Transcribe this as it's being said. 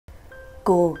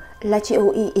Cô là Triệu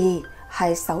Y Y,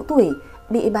 26 tuổi,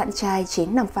 bị bạn trai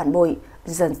 9 năm phản bội,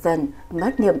 dần dần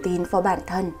mất niềm tin vào bản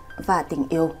thân và tình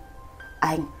yêu.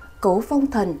 Anh, Cố Phong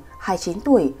Thần, 29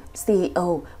 tuổi,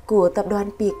 CEO của tập đoàn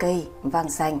PK vang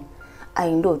danh.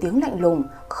 Anh nổi tiếng lạnh lùng,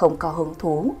 không có hứng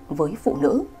thú với phụ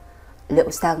nữ.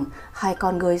 Liệu rằng hai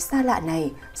con người xa lạ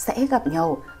này sẽ gặp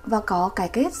nhau và có cái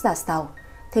kết ra sao?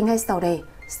 Thì ngay sau đây,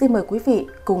 xin mời quý vị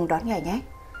cùng đón nghe nhé.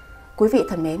 Quý vị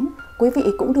thân mến, quý vị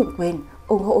cũng đừng quên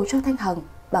ủng hộ cho Thanh Hằng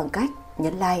bằng cách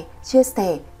nhấn like, chia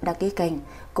sẻ, đăng ký kênh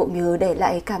cũng như để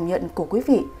lại cảm nhận của quý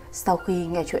vị sau khi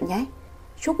nghe chuyện nhé.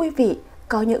 Chúc quý vị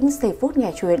có những giây phút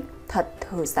nghe chuyện thật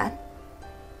thư giãn.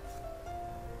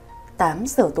 8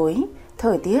 giờ tối,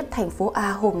 thời tiết thành phố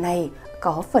A hôm nay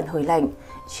có phần hơi lạnh.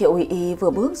 Triệu Y Y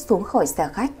vừa bước xuống khỏi xe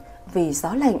khách, vì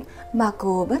gió lạnh mà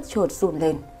cô bất chợt run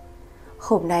lên.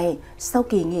 Hôm nay, sau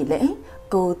kỳ nghỉ lễ,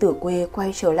 cô từ quê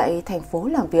quay trở lại thành phố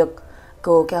làm việc.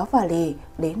 Cô kéo vali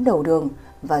đến đầu đường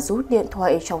và rút điện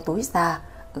thoại trong túi ra,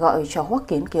 gọi cho Hoắc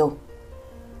Kiến Kiều.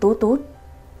 Tút tút.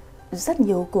 Rất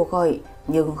nhiều cuộc gọi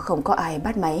nhưng không có ai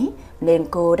bắt máy, nên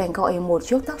cô đành gọi một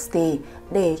chiếc taxi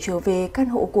để trở về căn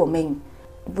hộ của mình.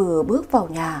 Vừa bước vào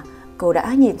nhà, cô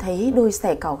đã nhìn thấy đôi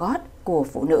giày cao gót của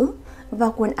phụ nữ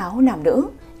và quần áo nam nữ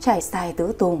trải dài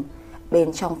tứ tung.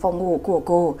 Bên trong phòng ngủ của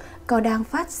cô còn đang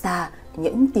phát ra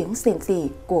những tiếng rên rỉ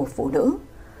của phụ nữ.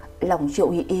 Lòng Triệu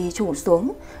Y Y trùng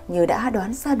xuống như đã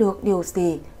đoán ra được điều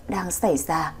gì đang xảy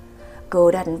ra.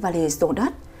 Cô đặt vali xuống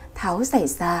đất, tháo giày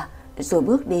ra rồi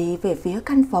bước đi về phía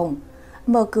căn phòng.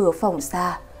 Mở cửa phòng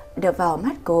ra, đập vào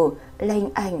mắt cô là hình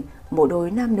ảnh một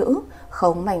đôi nam nữ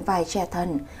không mảnh vải che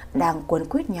thân đang quấn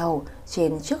quýt nhau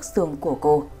trên chiếc giường của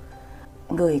cô.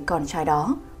 Người con trai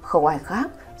đó không ai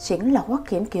khác chính là Hoắc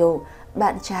Kiến Kiều,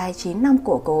 bạn trai 9 năm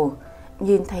của cô.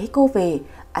 Nhìn thấy cô về,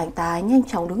 anh ta nhanh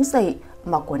chóng đứng dậy,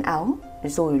 mặc quần áo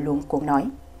rồi luống cuống nói: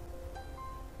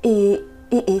 Y,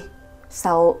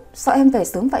 sao em về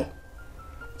sớm vậy?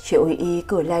 Triệu Y Y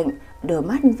cười lạnh, đưa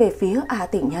mắt về phía A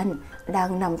Tình Nhân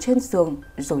đang nằm trên giường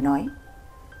rồi nói: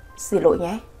 Xin lỗi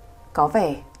nhé, có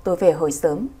vẻ tôi về hơi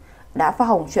sớm, đã phá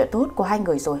hỏng chuyện tốt của hai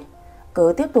người rồi.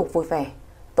 Cứ tiếp tục vui vẻ,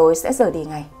 tôi sẽ rời đi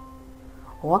ngay.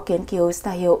 Hoắc Kiến Kiều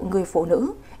ra hiệu người phụ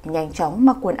nữ nhanh chóng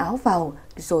mặc quần áo vào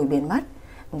rồi biến mất.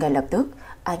 Ngay lập tức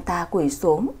anh ta quỳ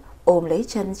xuống ôm lấy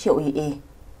chân Triệu Y Y.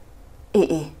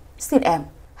 Y, xin em,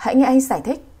 hãy nghe anh giải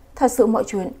thích. Thật sự mọi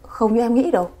chuyện không như em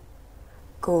nghĩ đâu.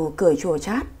 Cô cười chua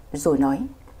chát rồi nói: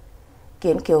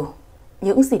 Kiến Kiều,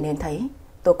 những gì nên thấy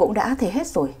tôi cũng đã thấy hết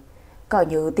rồi. Coi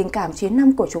như tình cảm 9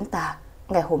 năm của chúng ta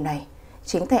ngày hôm nay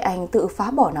chính tay anh tự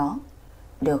phá bỏ nó.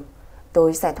 Được,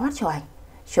 tôi giải thoát cho anh.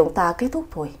 Chúng ta kết thúc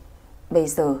thôi. Bây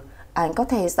giờ anh có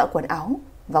thể dạo quần áo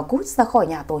và cút ra khỏi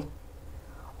nhà tôi.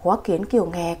 Hoắc Kiến Kiều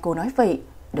nghe cô nói vậy,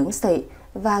 đứng dậy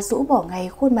và rũ bỏ ngay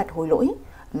khuôn mặt hối lỗi,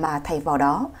 mà thay vào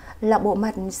đó là bộ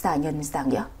mặt giả nhân giả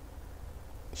nghĩa.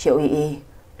 Triệu Y Y,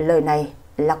 lời này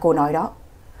là cô nói đó.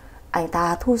 Anh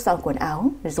ta thu dọn quần áo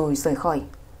rồi rời khỏi.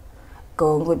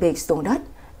 Cô ngồi bệt xuống đất,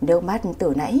 nước mắt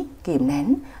từ nãy kìm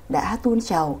nén đã tuôn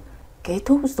trào. Kết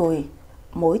thúc rồi.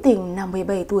 Mối tình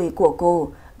 57 tuổi của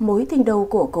cô, mối tình đầu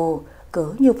của cô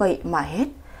cứ như vậy mà hết.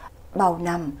 Bao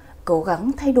năm cố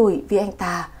gắng thay đổi vì anh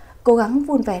ta, cố gắng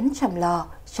vun vén chăm lo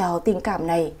cho tình cảm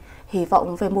này, hy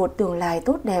vọng về một tương lai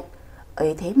tốt đẹp.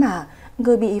 Ấy thế mà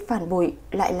người bị phản bội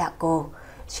lại là cô.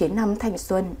 9 năm thanh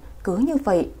xuân cứ như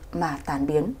vậy mà tan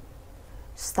biến.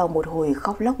 Sau một hồi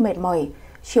khóc lóc mệt mỏi,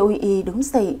 Triệu Y Y đứng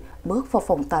dậy, bước vào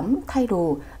phòng tắm thay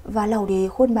đồ và lau đi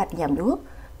khuôn mặt nhàm nước,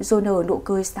 rồi nở nụ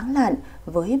cười sáng lạn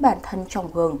với bản thân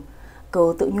trong gương.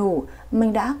 Cô tự nhủ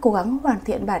mình đã cố gắng hoàn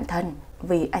thiện bản thân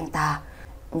vì anh ta,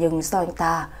 nhưng do anh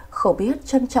ta không biết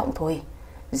trân trọng thôi.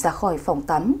 Ra khỏi phòng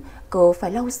tắm, cô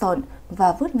phải lau dọn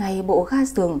và vứt ngay bộ ga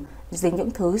giường, dính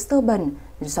những thứ dơ bẩn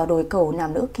do đôi cẩu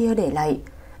nam nữ kia để lại.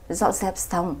 Dọn dẹp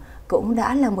xong cũng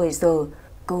đã là 10 giờ.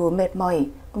 Cô mệt mỏi,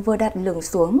 vừa đặt lưng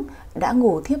xuống đã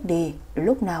ngủ thiếp đi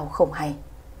lúc nào không hay.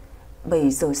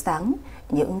 7 giờ sáng,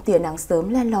 những tia nắng sớm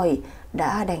len lỏi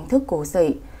đã đánh thức cô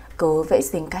dậy. Cô vệ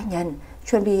sinh cá nhân,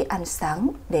 chuẩn bị ăn sáng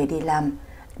để đi làm.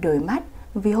 Đôi mắt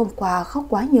vì hôm qua khóc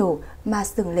quá nhiều mà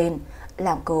sưng lên,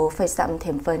 làm cô phải dặm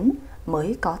thêm phấn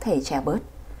mới có thể che bớt.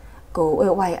 Cô uể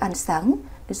oải ăn sáng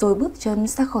rồi bước chân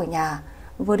ra khỏi nhà.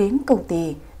 Vừa đến công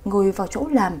ty, ngồi vào chỗ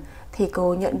làm thì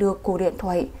cô nhận được cuộc điện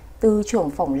thoại từ trưởng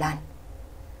phòng Lan.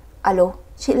 Alo,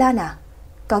 chị Lan à?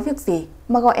 Có việc gì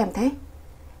mà gọi em thế?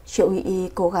 Triệu Y Y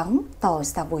cố gắng tỏ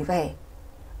ra vui vẻ.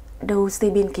 Đầu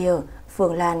dây bên kia,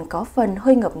 Phương Lan có phần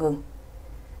hơi ngập ngừng.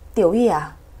 Tiểu Y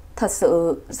à, thật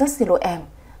sự rất xin lỗi em.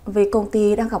 Vì công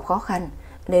ty đang gặp khó khăn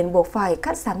nên buộc phải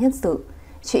cắt giảm nhân sự.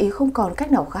 Chị không còn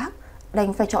cách nào khác,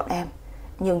 đành phải chọn em.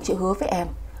 Nhưng chị hứa với em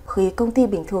khi công ty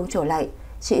bình thường trở lại,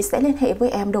 chị sẽ liên hệ với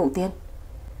em đầu tiên.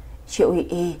 Triệu Y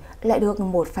Y lại được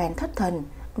một phen thất thần.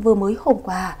 Vừa mới hôm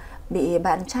qua bị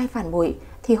bạn trai phản bội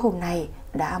thì hôm nay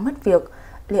đã mất việc.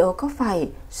 Liệu có phải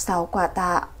sao quả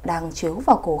tạ đang chiếu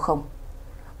vào cổ không?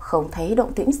 Không thấy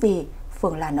động tĩnh gì,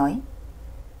 Phương Lan nói: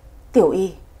 Tiểu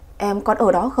Y, em còn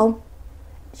ở đó không?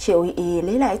 Triệu Y Y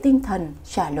lấy lại tinh thần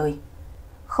trả lời: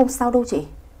 Không sao đâu chị,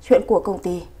 chuyện của công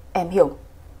ty em hiểu.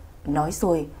 Nói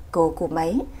rồi cô cụp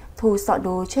máy, thu dọn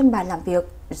đồ trên bàn làm việc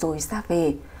rồi ra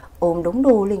về. Ôm đống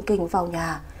đồ linh kình vào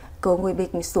nhà, cô ngồi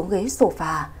bịch xuống ghế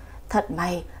sofa. Thật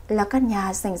may là căn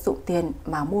nhà dành dụm tiền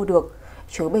mà mua được,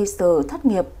 chứ bây giờ thất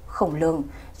nghiệp không lương,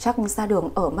 chắc ra đường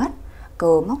ở mất.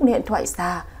 Cô móc điện thoại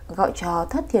ra gọi cho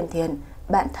Thất Thiền Thiền,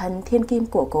 bạn thân thiên kim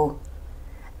của cô.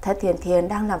 Thất Thiền Thiền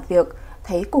đang làm việc,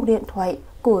 thấy cuộc điện thoại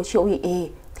của Triệu Y Y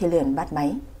thì liền bắt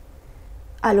máy.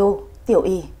 Alo, Tiểu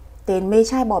Y, tên mê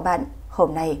trai bỏ bạn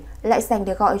hôm nay lại dành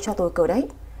để gọi cho tôi cơ đấy.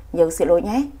 Nhưng xin lỗi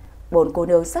nhé, bốn cô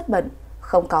nương rất bận,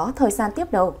 không có thời gian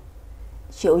tiếp đâu.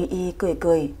 Triệu Y Y cười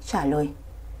cười trả lời: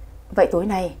 Vậy tối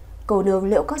nay cô nương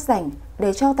liệu có rảnh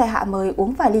để cho tại hạ mời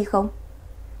uống vài ly không?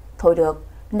 Thôi được,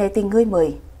 nể tình ngươi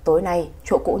mời, tối nay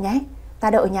chỗ cũ nhé,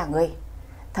 ta đợi nhà ngươi.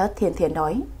 Thất Thiền Thiền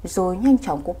nói rồi nhanh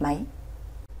chóng cúp máy.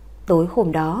 Tối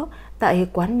hôm đó tại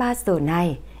quán bar giờ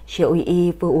này, Triệu Y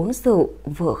Y vừa uống rượu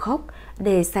vừa khóc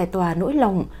để giải tỏa nỗi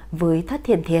lòng với Thất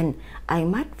Thiền Thiền.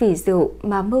 Ánh mắt vì rượu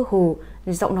mà mơ hồ,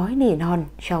 giọng nói nỉ non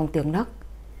trong tiếng nấc: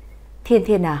 Thiền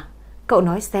Thiền à, cậu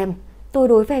nói xem, tôi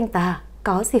đối với anh ta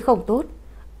có gì không tốt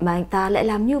mà anh ta lại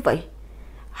làm như vậy?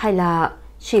 Hay là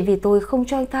chỉ vì tôi không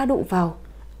cho anh ta đụng vào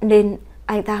nên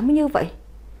anh ta mới như vậy?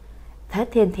 Thất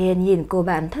Thiền Thiền nhìn cô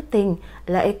bạn thất tình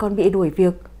lại còn bị đuổi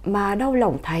việc mà đau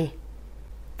lòng thay.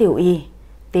 Tiểu Y,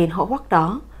 tên họ Hoắc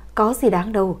đó có gì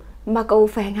đáng đâu mà cậu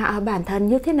phải hành hạ bản thân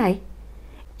như thế này.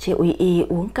 Triệu Y Y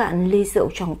uống cạn ly rượu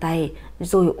trong tay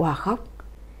rồi òa khóc.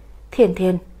 Thiền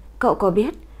Thiền, cậu có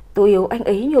biết tôi yêu anh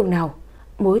ấy nhường nào?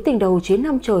 Mối tình đầu 9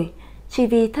 năm trời chỉ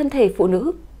vì thân thể phụ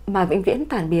nữ mà vĩnh viễn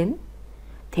tàn biến.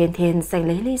 Thiền Thiền giành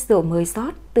lấy ly rượu mới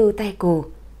rót từ tay cô.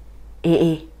 Y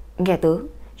Y, nghe tớ,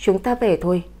 chúng ta về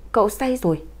thôi, cậu say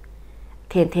rồi.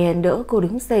 Thiền Thiền đỡ cô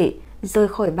đứng dậy rời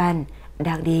khỏi bàn.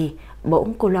 Đang đi,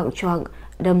 bỗng cô loạng choạng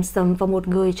đâm sầm vào một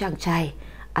người chàng trai.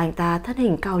 Anh ta thân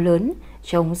hình cao lớn,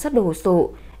 trông rất đồ sộ,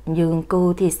 nhưng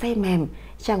cô thì say mềm,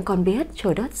 chẳng còn biết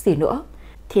trời đất gì nữa.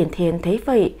 Thiền Thiền thấy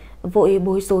vậy vội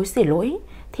bối rối xin lỗi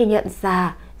thì nhận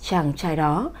ra chàng trai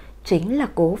đó chính là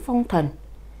Cố Phong Thần.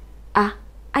 À,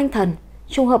 anh Thần,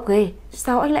 trùng hợp ghê,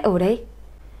 sao anh lại ở đây?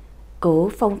 Cố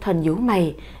Phong Thần nhíu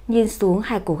mày nhìn xuống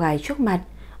hai cô gái trước mặt.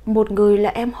 Một người là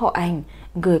em họ anh,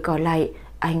 người còn lại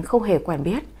anh không hề quen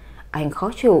biết. Anh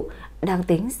khó chịu, đang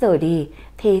tính rời đi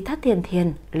thì Thất Thiền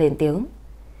Thiền lên tiếng: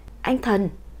 Anh Thần,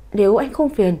 nếu anh không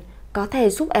phiền, có thể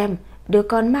giúp em đưa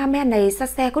con ma men này ra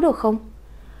xe có được không?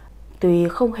 Tuy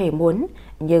không hề muốn,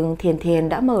 nhưng Thiền Thiền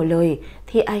đã mở lời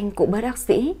thì anh cũng bất đắc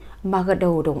dĩ mà gật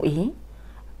đầu đồng ý.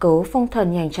 Cố Phong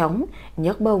Thần nhanh chóng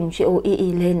nhấc bồng Triệu Y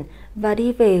Y lên và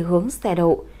đi về hướng xe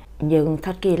đậu. Nhưng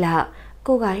thật kỳ lạ,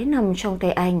 cô gái nằm trong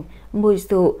tay anh, mùi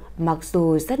rượu mặc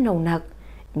dù rất nồng nặc,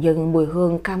 nhưng mùi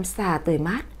hương cam xả tươi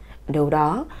mát đâu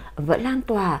đó vẫn lan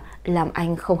tỏa làm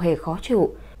anh không hề khó chịu.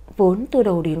 Vốn từ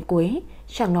đầu đến cuối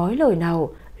chẳng nói lời nào,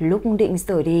 lúc định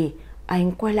rời đi,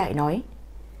 anh quay lại nói: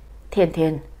 Thiền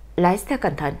Thiền, lái xe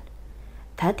cẩn thận.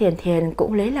 Thất Thiền Thiền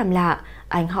cũng lấy làm lạ,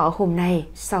 anh họ hôm nay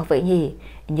sao vậy nhỉ?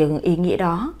 Nhưng ý nghĩ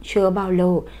đó chưa bao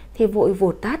lâu thì vội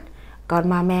vụt tắt. Con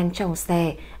ma men trong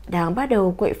xe đang bắt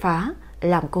đầu quậy phá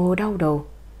làm cô đau đầu.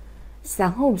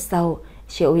 Sáng hôm sau,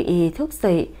 Triệu Y Y thức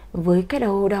dậy với cái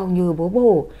đầu đau như bố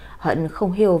bổ, hận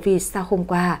không hiểu vì sao hôm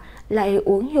qua lại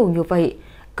uống nhiều như vậy.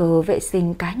 Cứ vệ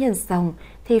sinh cá nhân xong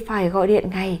thì phải gọi điện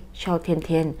ngay cho Thiền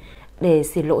Thiền để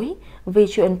xin lỗi vì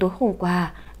chuyện tối hôm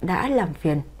qua đã làm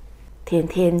phiền. Thiền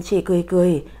Thiền chỉ cười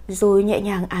cười rồi nhẹ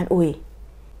nhàng an ủi: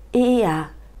 Y Y à,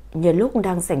 nhân lúc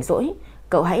đang rảnh rỗi,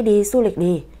 cậu hãy đi du lịch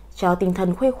đi, cho tinh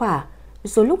thần khuây khỏa,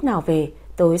 rồi lúc nào về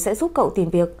tôi sẽ giúp cậu tìm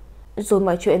việc, rồi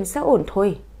mọi chuyện sẽ ổn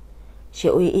thôi.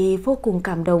 Triệu Y Y vô cùng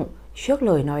cảm động trước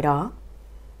lời nói đó.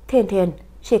 Thiền Thiền,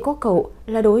 chỉ có cậu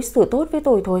là đối xử tốt với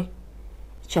tôi thôi.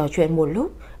 Trò chuyện một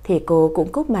lúc thì cô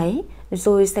cũng cúp máy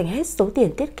rồi dành hết số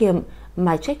tiền tiết kiệm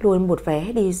mà trách luôn một vé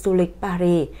đi du lịch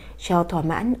Paris cho thỏa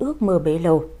mãn ước mơ bấy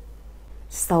lâu.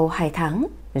 Sau 2 tháng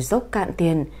dốc cạn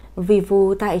tiền vì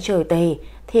vu tại trời Tây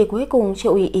thì cuối cùng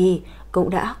Triệu Y Y cũng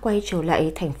đã quay trở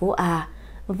lại thành phố A.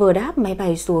 Vừa đáp máy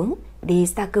bay xuống đi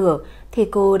ra cửa thì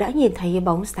cô đã nhìn thấy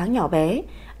bóng sáng nhỏ bé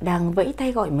đang vẫy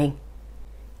tay gọi mình.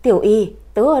 Tiểu Y,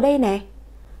 tớ ở đây nè.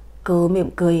 Cô mỉm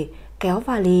cười kéo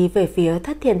vali về phía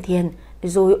Thất Thiền Thiền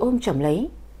rồi ôm chầm lấy.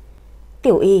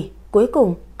 Tiểu Y, cuối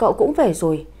cùng cậu cũng về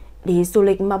rồi. Đi du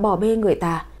lịch mà bỏ bê người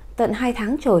ta tận 2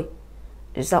 tháng trời.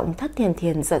 Giọng Thất Thiền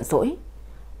Thiền giận dỗi.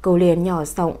 Cô liền nhỏ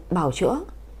giọng bảo chữa.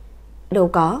 Đâu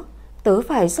có, tớ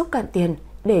phải dốc cạn tiền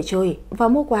để chơi và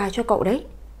mua quà cho cậu đấy.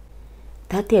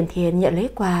 Thất Thiền Thiền nhận lấy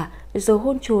quà rồi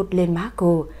hôn chụt lên má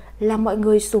cô, làm mọi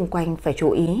người xung quanh phải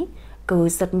chú ý. Cô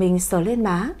giật mình sờ lên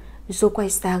má rồi quay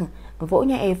sang vỗ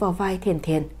nhẹ vào vai Thiền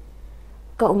Thiền.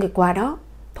 Cậu nghịch quá đó.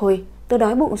 Thôi tôi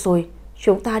đói bụng rồi,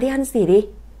 chúng ta đi ăn gì đi.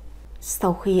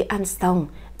 Sau khi ăn xong,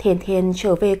 Thiền Thiền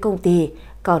trở về công ty,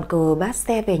 còn cô bắt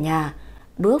xe về nhà.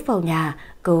 Bước vào nhà,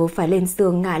 cô phải lên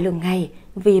giường ngả lưng ngay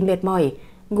vì mệt mỏi,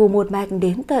 ngủ một mạch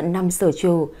đến tận 5 giờ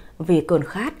chiều vì cơn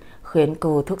khát khiến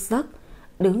cô thức giấc.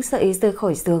 Đứng dậy rời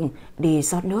khỏi giường đi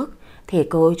rót nước thì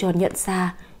cô chợt nhận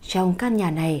ra trong căn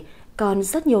nhà này còn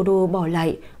rất nhiều đồ bỏ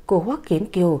lại của Hoắc Kiến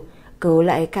Kiều. Cô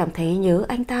lại cảm thấy nhớ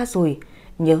anh ta rồi,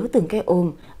 nhớ từng cái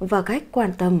ôm và cách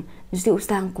quan tâm dịu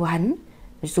dàng của hắn.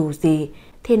 Dù gì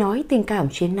thì nói tình cảm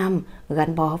 9 năm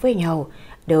gắn bó với nhau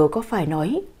đâu có phải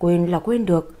nói quên là quên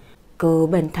được. Cô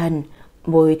bần thần,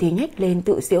 môi thì nhếch lên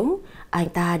tự giễu. Anh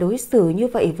ta đối xử như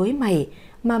vậy với mày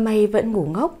mà mày vẫn ngủ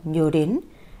ngốc nhớ đến.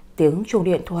 Tiếng chuông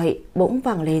điện thoại bỗng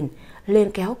vang lên,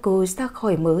 liền kéo cô ra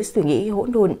khỏi mớ suy nghĩ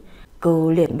hỗn độn.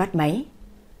 Cô liền bắt máy.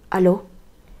 Alo?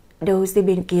 Đâu gì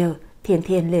bên kia? Thiền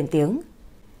Thiền lên tiếng.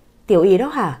 Tiểu Y đó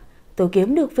hả? Tôi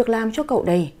kiếm được việc làm cho cậu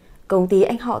đây. Công ty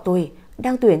anh họ tôi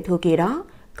đang tuyển thư ký đó.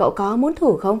 Cậu có muốn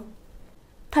thử không?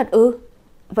 Thật ư?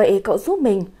 Vậy cậu giúp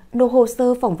mình nộp hồ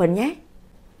sơ phỏng vấn nhé.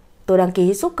 Tôi đăng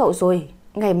ký giúp cậu rồi,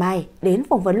 ngày mai đến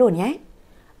phỏng vấn luôn nhé.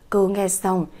 Cô nghe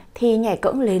xong thì nhảy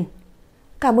cẫng lên.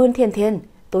 Cảm ơn Thiền Thiền,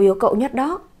 tôi yêu cậu nhất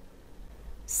đó.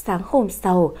 Sáng hôm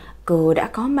sau, cô đã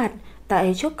có mặt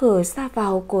tại trước cửa ra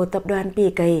vào của tập đoàn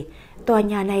PK. Tòa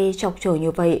nhà này chọc chổi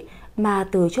như vậy mà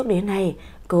từ trước đến nay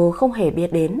cô không hề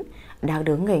biết đến. Đang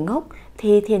đứng ngây ngốc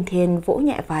thì Thiền Thiền vỗ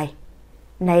nhẹ vai.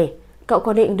 Này, cậu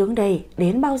có định đứng đây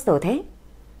đến bao giờ thế?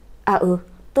 À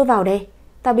tôi vào đây,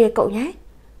 tạm biệt cậu nhé.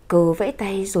 Cô vẫy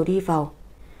tay rồi đi vào.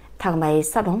 Thang máy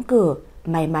sắp đóng cửa,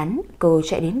 may mắn cô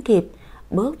chạy đến kịp.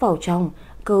 Bước vào trong,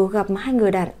 cô gặp hai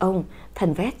người đàn ông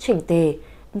thân vét chỉnh tề.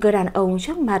 Người đàn ông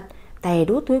trước mặt tay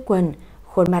đút túi quần,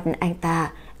 khuôn mặt anh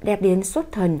ta đẹp đến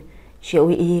xuất thần. Triệu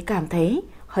Y cảm thấy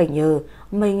hình như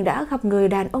mình đã gặp người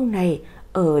đàn ông này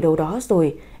ở đâu đó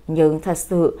rồi, nhưng thật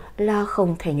sự là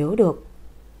không thể nhớ được.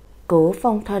 Cố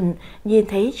Phong Thần nhìn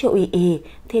thấy Triệu Y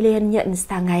thì liền nhận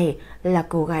ra ngay là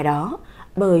cô gái đó,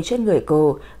 bởi trên người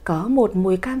cô có một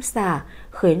mùi cam xả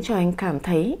khiến cho anh cảm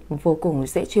thấy vô cùng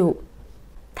dễ chịu.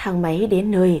 Thang máy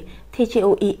đến nơi thì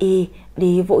Triệu Y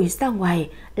đi vội ra ngoài,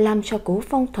 làm cho Cố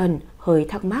Phong Thần hơi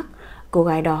thắc mắc cô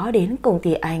gái đó đến công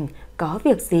ty anh có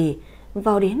việc gì.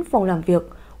 Vào đến phòng làm việc,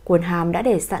 cuốn hàm đã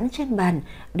để sẵn trên bàn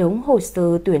đống hồ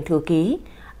sơ tuyển thư ký.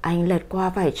 Anh lật qua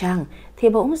vài trang thì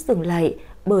bỗng dừng lại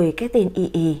bởi cái tên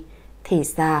Y. Thì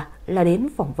ra là đến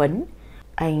phỏng vấn.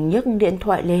 Anh nhấc điện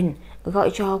thoại lên gọi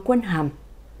cho Quân Hàm.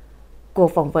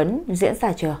 Cuộc phỏng vấn diễn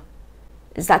ra chưa?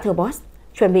 Dạ thưa boss,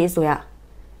 chuẩn bị rồi ạ.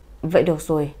 Vậy được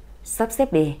rồi, sắp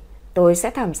xếp đi, tôi sẽ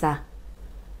tham gia.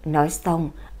 Nói xong,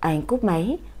 anh cúp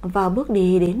máy và bước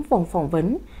đi đến phòng phỏng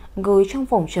vấn. Ngồi trong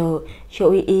phòng chờ,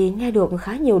 Triệu Y nghe được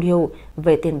khá nhiều điều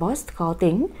về tiền boss khó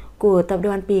tính của tập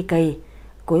đoàn PK.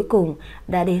 Cuối cùng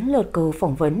đã đến lượt cô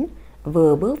phỏng vấn.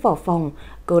 Vừa bước vào phòng,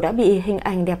 cô đã bị hình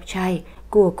ảnh đẹp trai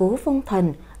của Cố Phong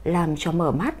Thần làm cho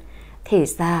mở mắt. Thì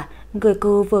ra người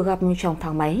cô vừa gặp trong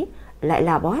thang máy lại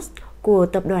là boss của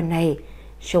tập đoàn này.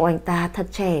 Trông anh ta thật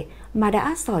trẻ mà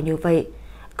đã giỏi như vậy.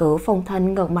 Cố Phong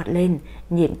Thần ngẩng mặt lên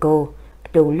nhìn cô.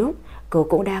 Đúng lúc cô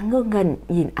cũng đang ngơ ngẩn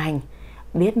nhìn anh.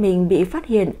 Biết mình bị phát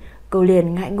hiện, cô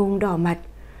liền ngại ngùng đỏ mặt.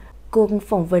 Cuộc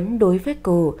phỏng vấn đối với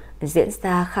cô diễn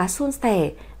ra khá suôn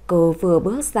sẻ. Cô vừa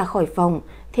bước ra khỏi phòng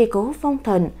thì Cố Phong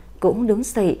Thần cũng đứng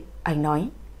dậy. Anh nói: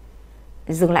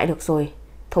 dừng lại được rồi,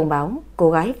 thông báo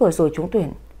cô gái vừa rồi trúng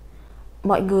tuyển.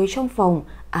 Mọi người trong phòng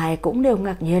ai cũng đều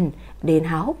ngạc nhiên đến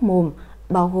há hốc mồm,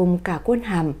 bao gồm cả Quân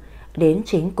Hàm. Đến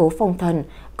chính Cố Phong Thần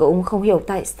cũng không hiểu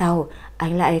tại sao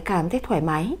anh lại cảm thấy thoải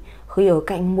mái khi ở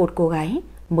cạnh một cô gái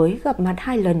mới gặp mặt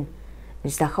 2 lần.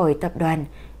 Ra khỏi tập đoàn,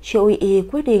 Triệu Y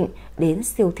quyết định đến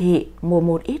siêu thị mua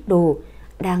một ít đồ.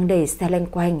 Đang đẩy xe loanh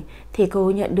quanh thì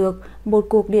cô nhận được một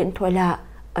cuộc điện thoại lạ.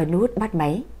 Ấn nút bắt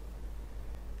máy.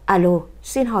 Alo,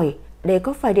 xin hỏi đây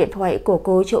có phải điện thoại của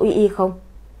cô Triệu Y không?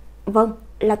 Vâng,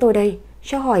 là tôi đây.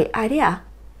 Cho hỏi ai đấy ạ?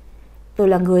 Tôi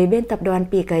là người bên tập đoàn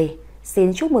PK.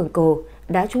 Xin chúc mừng cô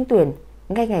đã trúng tuyển.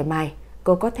 Ngay ngày mai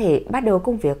cô có thể bắt đầu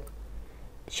công việc.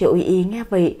 Triệu Y nghe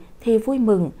vậy thì vui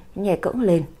mừng nhảy cẫng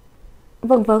lên.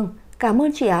 Vâng, cảm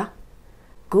ơn chị ạ.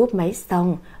 Cúp máy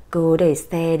xong, cô đẩy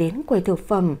xe đến quầy thực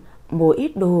phẩm, mua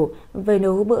ít đồ về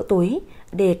nấu bữa tối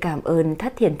để cảm ơn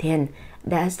Thất Thiền Thiền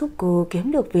đã giúp cô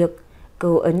kiếm được việc.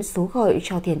 Cô ấn số gọi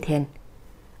cho Thiền Thiền.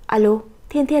 Alo,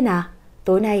 Thiên Thiên à?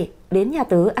 Tối nay đến nhà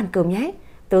tớ ăn cơm nhé.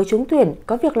 Tớ trúng tuyển,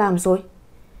 có việc làm rồi.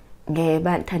 Nghe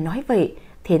bạn thân nói vậy,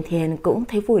 Thiên Thiên cũng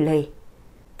thấy vui lây.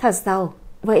 Thật sao?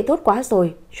 Vậy tốt quá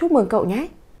rồi, chúc mừng cậu nhé.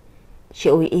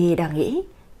 Triệu Y Y đang nghĩ,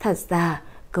 thật ra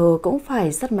cô cũng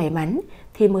phải rất may mắn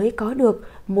thì mới có được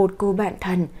một cô bạn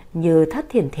thân như Thất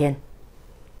Thiền Thiền.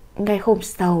 Ngày hôm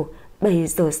sau, 7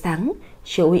 giờ sáng,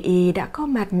 Triệu Y Y đã có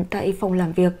mặt tại phòng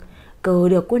làm việc. Cô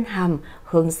được quân hàm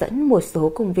hướng dẫn một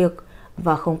số công việc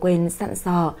và không quên dặn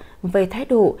dò về thái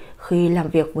độ khi làm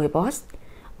việc với boss.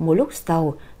 Một lúc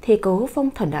sau thì Cố Phong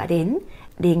Thần đã đến.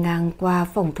 Đi ngang qua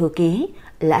phòng thư ký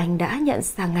là anh đã nhận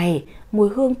ra ngay mùi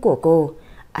hương của cô.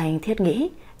 Anh thiết nghĩ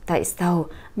tại sao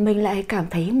mình lại cảm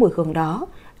thấy mùi hương đó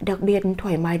đặc biệt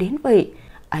thoải mái đến vậy.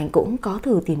 Anh cũng có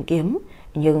thử tìm kiếm,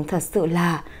 nhưng thật sự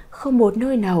là không một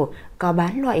nơi nào có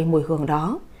bán loại mùi hương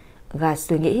đó. Gạt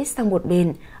suy nghĩ sang một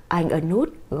bên, anh ấn nút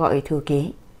gọi thư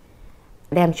ký.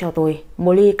 Đem cho tôi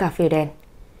một ly cà phê đen.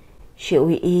 Triệu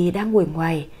Y Y đang ngồi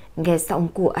ngoài, nghe giọng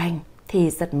của anh thì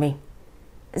giật mình.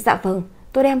 Dạ vâng,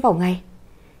 tôi đem vào ngay.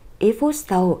 Ít phút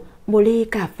sau, một ly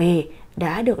cà phê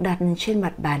đã được đặt trên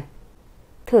mặt bàn.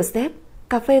 Thưa sếp,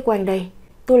 cà phê của anh đây.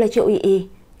 Tôi là Triệu Y Y,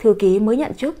 thư ký mới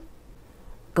nhận chức.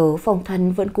 Cố Phong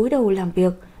Thần vẫn cúi đầu làm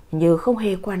việc như không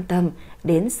hề quan tâm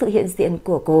đến sự hiện diện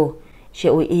của cô.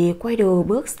 Triệu Y Y quay đầu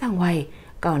bước ra ngoài,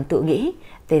 còn tự nghĩ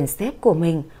tên sếp của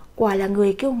mình quả là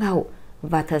người kiêu ngạo.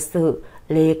 Và thật sự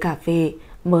ly cà phê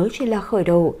mới chỉ là khởi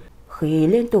đầu, khi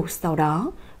liên tục sau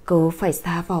đó cô phải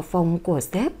ra vào phòng của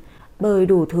sếp bởi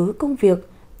đủ thứ công việc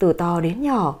từ to đến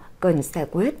nhỏ cần giải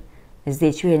quyết.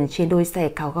 Di chuyển trên đôi giày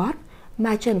cao gót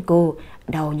mà chân cô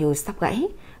đau như sắp gãy.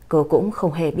 Cô cũng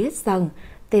không hề biết rằng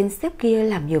tên sếp kia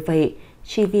làm như vậy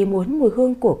chỉ vì muốn mùi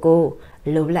hương của cô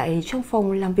lưu lại trong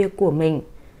phòng làm việc của mình.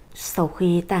 Sau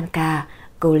khi tan ca,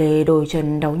 cô lê đôi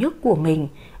chân đau nhức của mình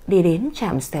đi đến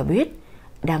trạm xe buýt.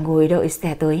 Đang ngồi đợi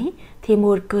xe tới thì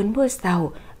một cơn mưa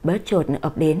rào bất chợt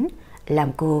ập đến,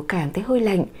 làm cô cảm thấy hơi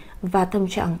lạnh và tâm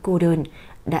trạng cô đơn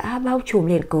đã bao trùm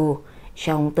lên cô.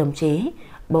 Trong tâm trí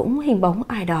bỗng hình bóng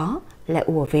ai đó lại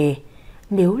ùa về.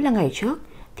 Nếu là ngày trước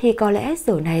thì có lẽ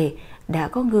giờ này đã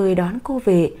có người đón cô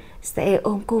về, sẽ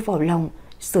ôm cô vào lòng,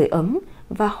 sưởi ấm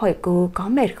và hỏi cô có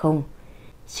mệt không.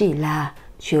 Chỉ là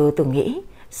chưa từng nghĩ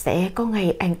sẽ có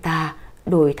ngày anh ta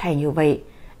đổi thay như vậy.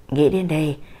 Nghĩ đến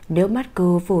đây, nước mắt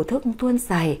cô vô thức tuôn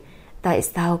dài. Tại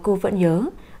sao cô vẫn nhớ?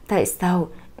 Tại sao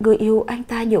người yêu anh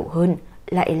ta nhiều hơn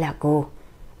lại là cô?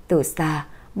 Từ xa,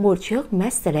 một chiếc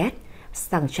Mercedes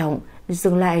sang trọng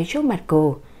dừng lại trước mặt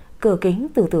cô. Cửa kính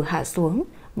từ từ hạ xuống,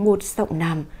 một giọng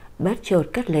nam bất chợt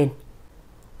cất lên.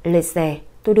 Lên xe,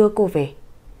 tôi đưa cô về.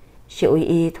 Triệu Y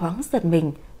Y thoáng giật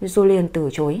mình rồi liền từ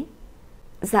chối.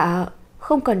 Dạ,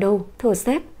 không cần đâu, thưa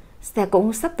sếp. Xe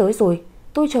cũng sắp tới rồi,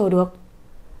 tôi chờ được.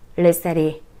 Lên xe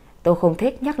đi, tôi không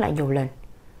thích nhắc lại nhiều lần.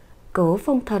 Cố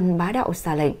Phong Thần bá đạo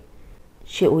ra lệnh.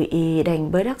 Triệu Y Y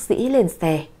đành bất đắc dĩ lên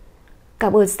xe.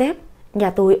 Cảm ơn sếp, nhà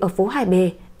tôi ở phố 2B,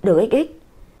 đường XX.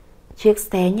 Chiếc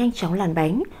xe nhanh chóng lăn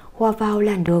bánh, hòa vào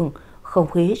làn đường. Không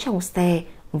khí trong xe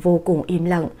vô cùng im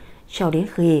lặng cho đến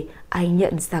khi anh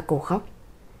nhận ra cô khóc.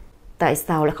 Tại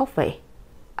sao lại khóc vậy?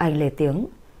 Anh lên tiếng.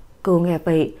 Cô nghe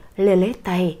vậy lê lết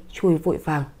tay chui vội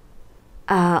vàng.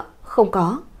 À không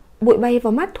có, bụi bay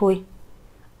vào mắt thôi.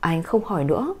 Anh không hỏi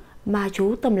nữa mà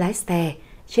chú tâm lái xe.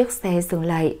 Chiếc xe dừng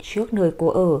lại trước nơi cô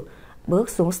ở. Bước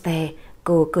xuống xe,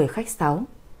 cô cười khách sáo.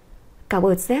 Cảm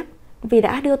ơn sếp vì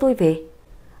đã đưa tôi về.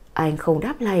 Anh không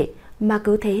đáp lại mà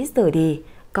cứ thế rời đi.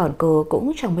 Còn cô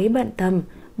cũng chẳng mấy bận tâm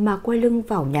mà quay lưng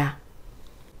vào nhà.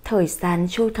 Thời gian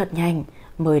trôi thật nhanh.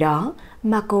 Mới đó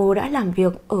mà cô đã làm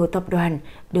việc ở tập đoàn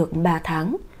được 3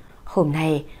 tháng. Hôm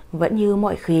nay vẫn như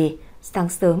mọi khi, sáng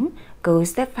sớm cô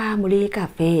sẽ pha một ly cà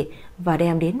phê và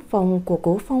đem đến phòng của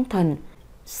Cố Phong Thần.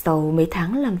 Sau mấy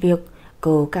tháng làm việc,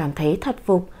 cô cảm thấy thật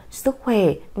phục sức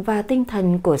khỏe và tinh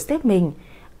thần của sếp mình,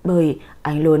 bởi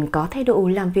anh luôn có thái độ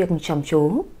làm việc chăm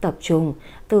chú, tập trung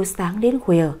từ sáng đến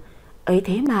khuya. Ấy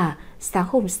thế mà sáng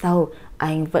hôm sau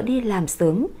anh vẫn đi làm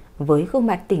sớm với gương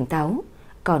mặt tỉnh táo.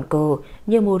 Còn cô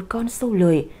như một con sâu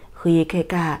lười, khi kể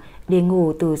cả đi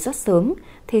ngủ từ rất sớm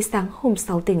thì sáng hôm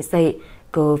sau tỉnh dậy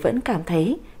cô vẫn cảm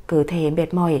thấy cơ thể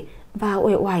mệt mỏi và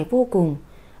uể oải vô cùng.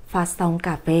 Pha xong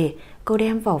cà phê, cô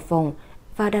đem vào phòng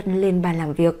và đặt lên bàn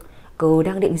làm việc. Cô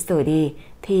đang định rời đi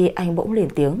thì anh bỗng lên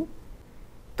tiếng.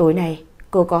 Tối nay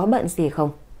cô có bận gì không?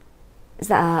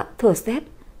 Dạ thưa sếp,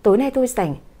 tối nay tôi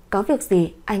rảnh, có việc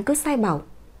gì anh cứ sai bảo.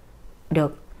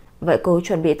 Được, vậy cô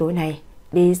chuẩn bị tối nay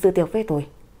đi dự tiệc với tôi.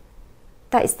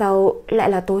 Tại sao lại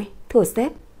là tôi, Thưa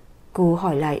sếp. Cô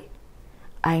hỏi lại.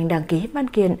 Anh đăng ký văn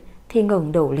kiện thì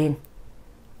ngẩng đầu lên.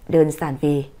 Đơn giản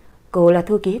vì cô là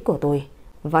thư ký của tôi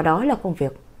và đó là công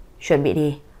việc. Chuẩn bị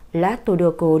đi, lát tôi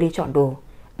đưa cô đi chọn đồ.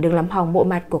 Đừng làm hỏng bộ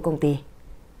mặt của công ty.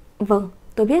 Vâng,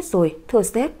 tôi biết rồi, thưa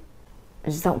sếp.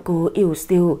 Giọng cô ỉu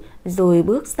xìu rồi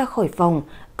bước ra khỏi phòng.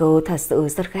 Cô thật sự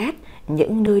rất ghét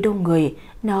những nơi đông người,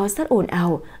 nó rất ồn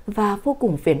ào và vô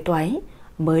cùng phiền toái.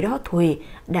 Mới đó thôi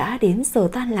đã đến giờ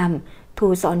tan làm.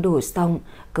 Thu dọn đồ xong,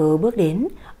 cô bước đến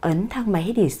ấn thang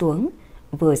máy đi xuống.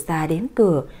 Vừa ra đến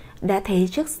cửa đã thấy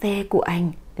chiếc xe của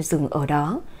anh dừng ở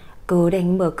đó. Cô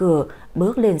đành mở cửa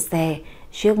bước lên xe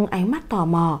trước ánh mắt tò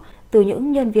mò từ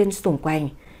những nhân viên xung quanh.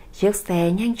 Chiếc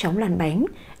xe nhanh chóng lăn bánh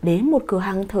đến một cửa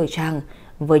hàng thời trang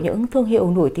với những thương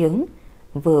hiệu nổi tiếng.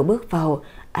 Vừa bước vào,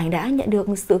 anh đã nhận được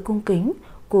sự cung kính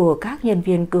của các nhân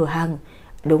viên cửa hàng.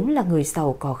 Đúng là người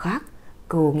giàu có khác,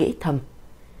 cô nghĩ thầm.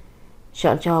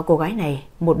 Chọn cho cô gái này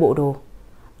một bộ đồ.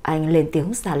 Anh lên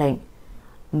tiếng ra lệnh.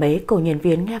 Mấy cô nhân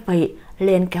viên nghe vậy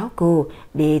lên kéo cô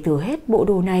đi từ hết bộ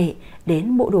đồ này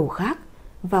đến bộ đồ khác,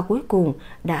 và cuối cùng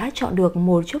đã chọn được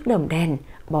một chiếc đầm đen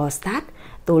bò sát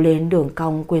tô lên đường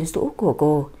cong quyến rũ của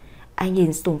cô. Anh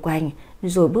nhìn xung quanh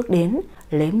rồi bước đến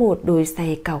lấy một đôi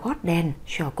giày cao gót đen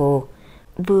cho cô.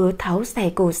 Vừa tháo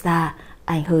giày cô ra,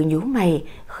 anh hơi nhíu mày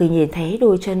khi nhìn thấy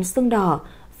đôi chân sưng đỏ,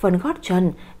 phần gót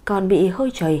chân còn bị hơi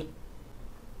trầy.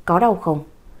 Có đau không?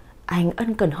 Anh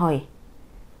ân cần hỏi.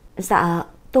 Dạ,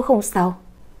 tôi không sao.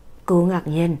 Cô ngạc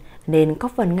nhiên nên có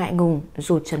phần ngại ngùng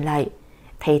rụt chân lại.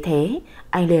 Thấy thế,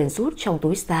 anh liền rút trong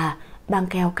túi ra băng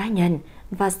keo cá nhân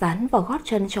và dán vào gót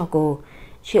chân cho cô.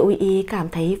 Triệu Y Y cảm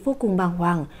thấy vô cùng bàng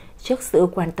hoàng trước sự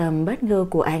quan tâm bất ngờ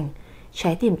của anh.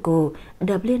 Trái tim cô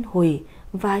đập liên hồi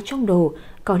và trong đầu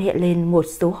còn hiện lên một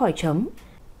số hỏi chấm.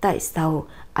 Tại sao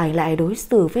anh lại đối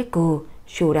xử với cô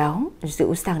chu đáo,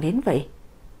 dịu dàng đến vậy?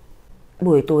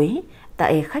 Buổi tối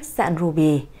tại khách sạn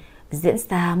Ruby diễn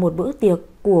ra một bữa tiệc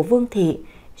của Vương thị.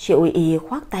 Triệu Y Y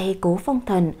khoác tay Cố Phong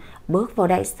Thần bước vào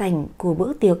đại sảnh của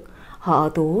bữa tiệc. Họ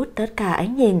thu hút tất cả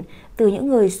ánh nhìn từ những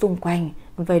người xung quanh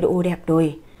về độ đẹp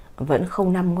đôi. Vẫn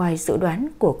không nằm ngoài dự đoán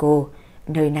của cô.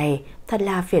 Nơi này thật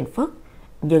là phiền phức.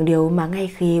 Nhưng điều mà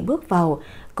ngay khi bước vào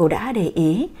cô đã để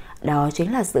ý, đó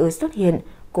chính là sự xuất hiện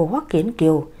của Hoắc Kiến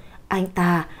Kiều. Anh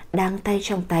ta đang tay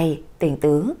trong tay tình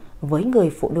tứ với người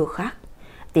phụ nữ khác.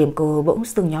 Tim cô bỗng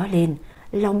dưng nhói lên,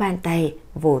 lòng bàn tay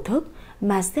vô thức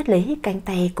mà siết lấy cánh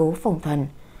tay Cố Phong Thần.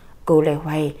 Cô loay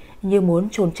hoay như muốn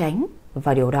trốn tránh,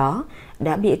 và điều đó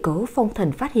đã bị Cố Phong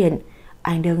Thần phát hiện.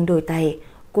 Anh nâng đôi tay,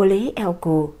 cô lấy eo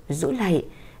cô giữ lại.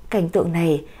 Cảnh tượng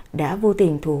này đã vô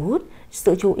tình thu hút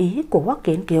sự chú ý của Hoắc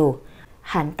Kiến Kiều.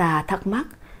 Hắn ta thắc mắc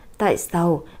tại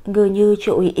sao người như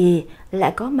Triệu Y Y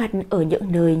lại có mặt ở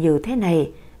những nơi như thế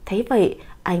này. Thấy vậy,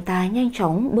 anh ta nhanh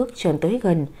chóng bước chân tới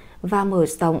gần và mở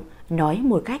giọng nói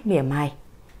một cách mỉa mai.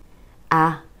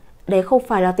 À, đây không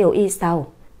phải là Tiểu Y sao?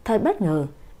 Thật bất ngờ,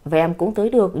 vậy em cũng tới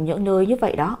được những nơi như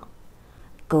vậy đó.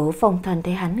 Cố Phong Thần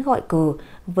thấy hắn gọi cô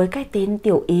với cái tên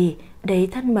Tiểu Y đầy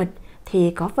thân mật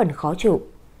thì có phần khó chịu.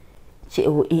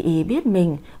 Triệu Y Y biết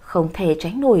mình không thể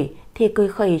tránh nổi thì cười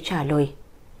khẩy trả lời.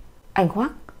 Anh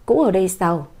Hoắc cũng ở đây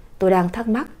sao? Tôi đang thắc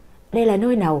mắc, đây là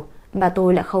nơi nào mà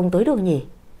tôi lại không tới được nhỉ?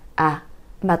 À,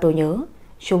 mà tôi nhớ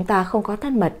chúng ta không có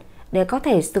thân mật để có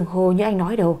thể xưng hô như anh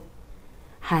nói đâu.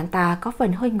 Hắn ta có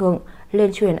phần hơi ngượng,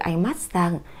 lên chuyển ánh mắt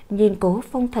sang nhìn Cố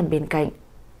Phong Thần bên cạnh.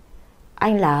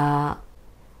 Anh là...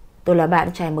 Tôi là bạn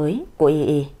trai mới của Y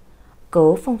Y.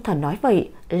 Cố Phong Thần nói vậy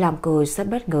làm cô rất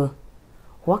bất ngờ.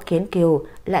 Hoắc Kiến Kiều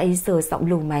lại giơ giọng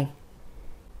lưu manh.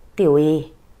 Tiểu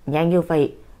Y, nhanh như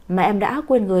vậy mà em đã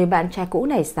quên người bạn trai cũ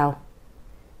này sao?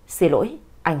 Xin lỗi,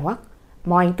 anh Hoắc,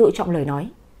 mong anh tự trọng lời nói.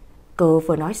 Cô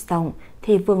vừa nói xong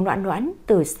thì Vương Noãn Noãn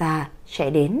từ xa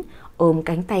chạy đến ôm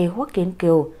cánh tay Hoắc Kiến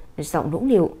Kiều, giọng nũng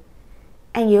nịu.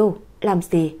 Anh yêu, làm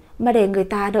gì mà để người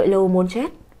ta đợi lâu muốn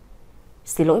chết?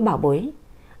 Xin lỗi bảo bối,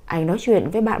 anh nói chuyện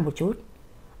với bạn một chút.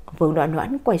 Vương Noãn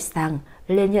Noãn quay sang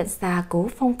lên nhận ra Cố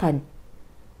Phong Thần.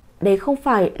 Đây không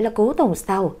phải là Cố tổng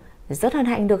sao? Rất hân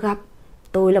hạnh được gặp.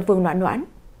 Tôi là Vương Noãn Noãn.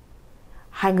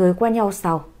 Hai người quen nhau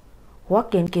sao?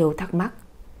 Hoắc Kiến Kiều thắc mắc.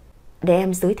 Để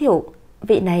em giới thiệu,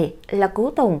 vị này là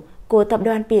Cố tổng của tập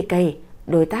đoàn PK,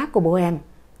 đối tác của bố em.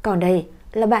 Còn đây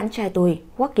là bạn trai tôi,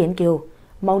 Hoắc Kiến Kiều,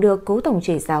 mong được Cố tổng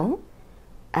chỉ giáo.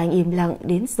 Anh im lặng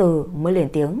đến giờ mới lên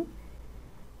tiếng.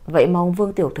 Vậy mong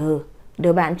Vương tiểu thư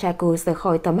đưa bạn trai cô rời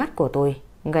khỏi tầm mắt của tôi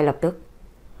ngay lập tức.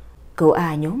 Cô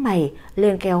nhíu mày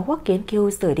lên kéo Hoắc Kiến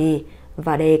Kiều rời đi.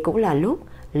 Và đây cũng là lúc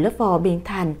lớp vỏ bình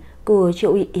thản của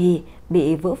Triệu Y Y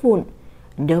bị vỡ vụn.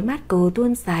 Nước mắt cô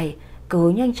tuôn dài.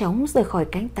 Cô nhanh chóng rời khỏi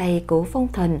cánh tay Cố Phong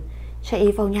Thần,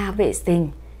 chạy vào nhà vệ sinh.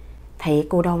 Thấy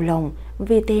cô đau lòng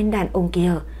vì tên đàn ông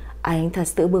kia. Anh thật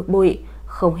sự bực bội,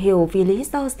 không hiểu vì lý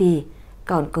do gì.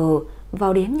 Còn cô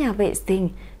vào đến nhà vệ sinh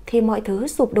thì mọi thứ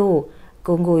sụp đổ.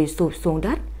 Cô ngồi sụp xuống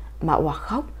đất mà oạc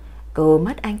khóc. Cô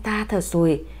mất anh ta thật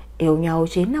rồi. Yêu nhau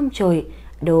 9 năm trời,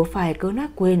 đâu phải cứ nói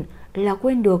quên là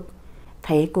quên được.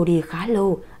 Thấy cô đi khá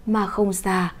lâu mà không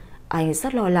ra, anh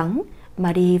rất lo lắng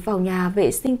mà đi vào nhà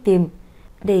vệ sinh tìm.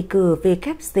 Đẩy cửa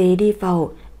WC đi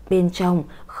vào, bên trong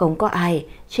không có ai,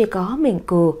 chỉ có mình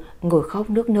cô ngồi khóc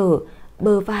nức nở,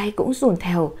 bờ vai cũng run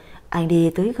theo. Anh đi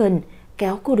tới gần,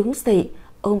 kéo cô đứng dậy,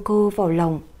 ôm cô vào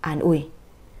lòng, an ủi.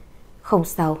 Không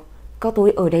sao, có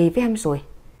tôi ở đây với em rồi.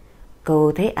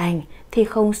 Cô thấy anh thì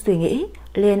không suy nghĩ,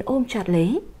 liền ôm chặt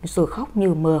lấy rồi khóc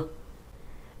như mưa.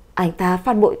 Anh ta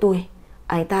phản bội tôi,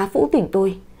 anh ta phũ phỉnh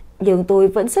tôi, nhưng tôi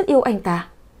vẫn rất yêu anh ta.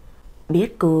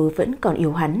 Biết cô vẫn còn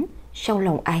yêu hắn, trong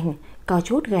lòng anh có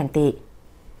chút ghen tị.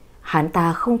 Hắn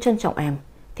ta không trân trọng em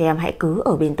thì em hãy cứ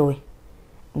ở bên tôi.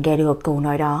 Nghe được câu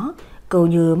nói đó, cô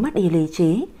như mất đi lý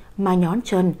trí mà nhón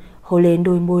chân hôn lên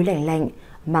đôi môi lạnh lạnh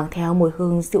mang theo mùi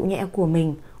hương dịu nhẹ của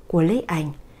mình, của lấy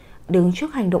anh. Đứng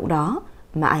trước hành động đó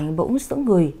mà anh bỗng sững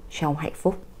người trong hạnh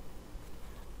phúc.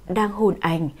 Đang hôn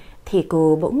anh thì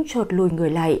cô bỗng chợt lùi người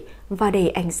lại và đẩy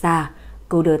anh ra.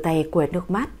 Cô đưa tay quẹt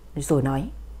nước mắt rồi nói.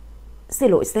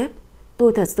 Xin lỗi sếp,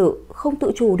 tôi thật sự không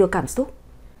tự chủ được cảm xúc.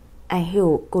 Anh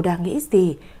hiểu cô đang nghĩ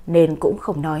gì nên cũng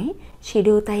không nói, chỉ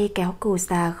đưa tay kéo cô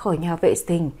ra khỏi nhà vệ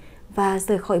sinh và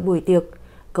rời khỏi buổi tiệc.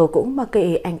 Cô cũng mặc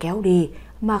kệ anh kéo đi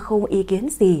mà không ý kiến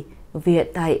gì, vì hiện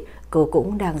tại cô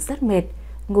cũng đang rất mệt.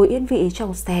 Ngồi yên vị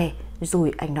trong xe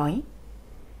rồi anh nói.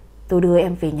 Tôi đưa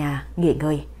em về nhà nghỉ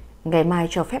ngơi, ngày mai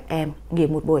cho phép em nghỉ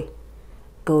một buổi.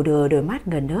 Cô đưa đôi mắt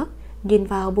ngần nước nhìn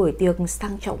vào buổi tiệc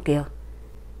sang trọng kia.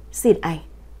 Xin anh,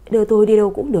 đưa tôi đi đâu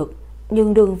cũng được,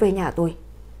 nhưng đừng về nhà tôi.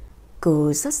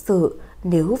 Cô rất sợ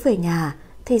nếu về nhà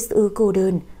thì sự cô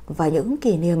đơn và những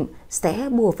kỷ niệm sẽ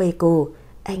bủa vây cô.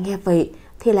 Anh nghe vậy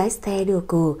thì lái xe đưa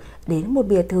cô đến một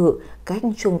biệt thự cách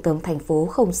trung tâm thành phố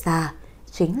không xa,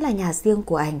 chính là nhà riêng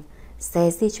của anh.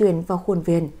 Xe di chuyển vào khuôn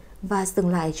viên và dừng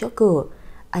lại chỗ cửa.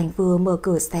 Anh vừa mở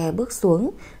cửa xe bước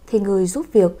xuống thì người giúp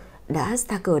việc đã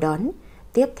ra cửa đón.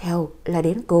 Tiếp theo là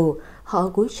đến cô, họ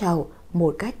cúi chào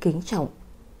một cách kính trọng.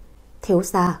 Thiếu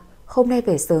gia, hôm nay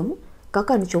về sớm, có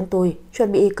cần chúng tôi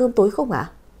chuẩn bị cơm tối không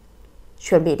ạ?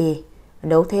 Chuẩn bị đi,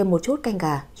 nấu thêm một chút canh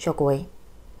gà cho cô ấy.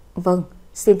 Vâng,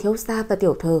 xin thiếu gia và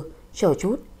tiểu thư chờ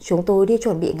chút, chúng tôi đi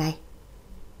chuẩn bị ngay.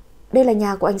 Đây là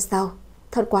nhà của anh sao?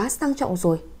 Thật quá sang trọng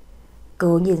rồi.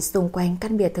 Cô nhìn xung quanh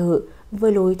căn biệt thự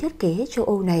với lối thiết kế châu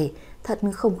Âu này, thật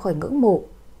không khỏi ngưỡng mộ.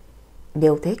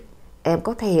 Nếu thích, em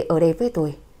có thể ở đây với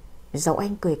tôi. Giọng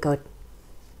anh cười cợt.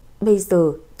 Bây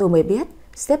giờ tôi mới biết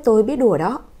sếp tôi biết đùa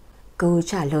đó. Cô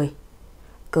trả lời.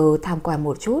 Cô tham quan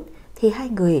một chút thì hai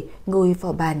người ngồi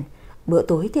vào bàn. Bữa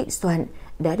tối thịnh soạn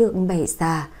đã được bày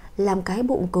ra, làm cái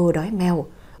bụng cô đói mèo.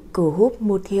 Cô húp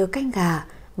một thìa canh gà,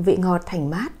 vị ngọt thanh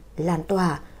mát lan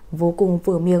tỏa, vô cùng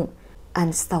vừa miệng.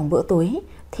 Ăn xong bữa tối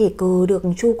thì cô được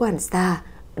chu quản gia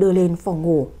đưa lên phòng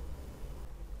ngủ.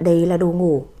 Đây là đồ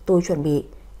ngủ tôi chuẩn bị,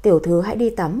 tiểu thư hãy đi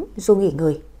tắm rồi nghỉ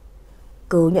ngơi.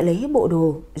 Cô nhận lấy bộ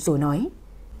đồ rồi nói.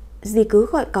 Dì cứ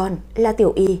gọi con là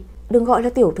tiểu y, đừng gọi là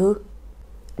tiểu thư.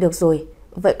 Được rồi,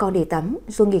 vậy con đi tắm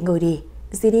rồi nghỉ ngơi đi,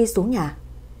 dì đi xuống nhà.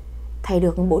 Thay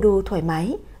được bộ đồ thoải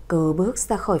mái, cô bước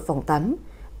ra khỏi phòng tắm.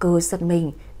 Cô giật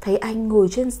mình thấy anh ngồi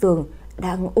trên giường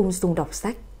đang ung dung đọc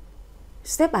sách.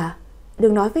 Sếp à,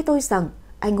 đừng nói với tôi rằng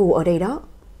anh ngủ ở đây đó.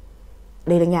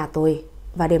 Đây là nhà tôi,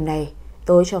 và đêm nay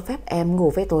tôi cho phép em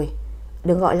ngủ với tôi.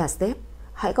 Đừng gọi là sếp,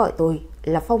 hãy gọi tôi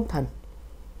là Phong Thần.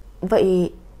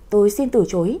 Vậy tôi xin từ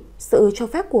chối sự cho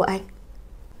phép của anh.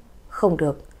 Không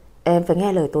được, em phải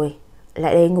nghe lời tôi.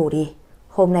 Lại đây ngủ đi,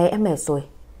 hôm nay em mệt rồi.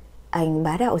 Anh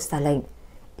bá đạo ra lệnh.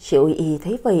 Triệu Y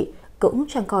thấy vậy cũng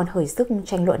chẳng còn hơi sức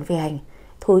tranh luận với anh.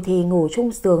 Thôi thì ngủ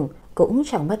chung giường cũng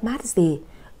chẳng mất mát gì.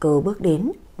 Cô bước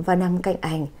đến và nằm cạnh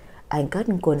anh. Anh cất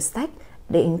cuốn sách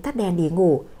định tắt đèn đi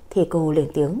ngủ thì cô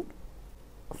lên tiếng.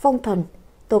 Phong Thần,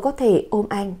 tôi có thể ôm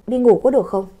anh đi ngủ có được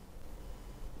không?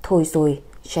 Thôi rồi,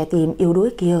 trái tim yếu đuối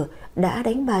kia đã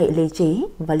đánh bại lý trí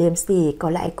và liêm sỉ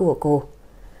còn lại của cô.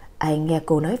 Anh nghe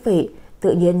cô nói vậy,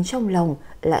 tự nhiên trong lòng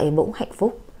lại bỗng hạnh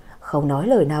phúc. Không nói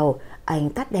lời nào, anh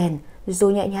tắt đèn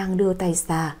rồi nhẹ nhàng đưa tay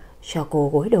ra cho cô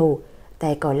gối đầu,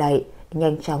 tay còn lại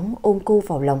nhanh chóng ôm cô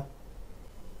vào lòng.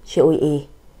 Chị Y,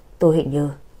 tôi hình như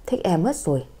thích em mất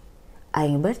rồi.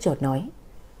 Anh bất chợt nói.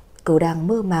 Cô đang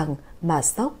mơ màng mà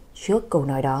sốc trước câu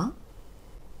nói đó.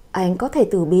 Anh có thể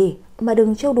từ bi mà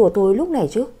đừng trêu đùa tôi lúc này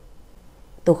chứ.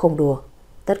 Tôi không đùa,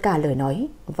 tất cả lời nói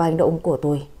và hành động của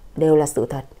tôi đều là sự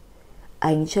thật.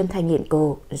 Anh chân thành nhìn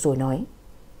cô rồi nói.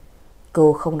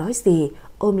 Cô không nói gì,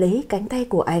 ôm lấy cánh tay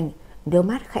của anh, nước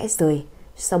mắt khẽ rơi.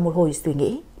 Sau một hồi suy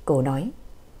nghĩ, cô nói: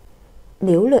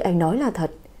 nếu lời anh nói là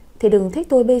thật thì đừng thích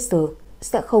tôi bây giờ,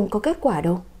 sẽ không có kết quả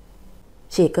đâu.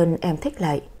 Chỉ cần em thích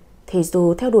Lại thì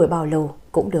dù theo đuổi bao lâu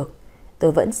cũng được,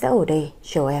 tôi vẫn sẽ ở đây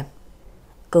chờ em.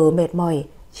 Cô mệt mỏi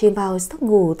chìm vào giấc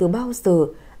ngủ từ bao giờ.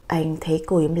 Anh thấy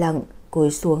cô im lặng,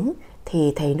 cúi xuống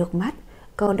thì thấy nước mắt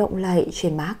còn đọng lại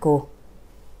trên má cô.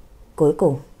 Cuối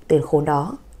cùng tên khốn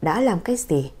đó đã làm cái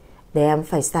gì để em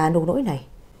phải xa nông nỗi này?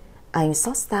 Anh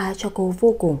xót xa cho cô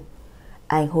vô cùng.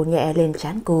 Anh hôn nhẹ lên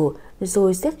trán cô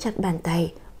rồi siết chặt bàn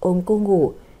tay ôm cô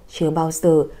ngủ. Chưa bao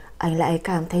giờ anh lại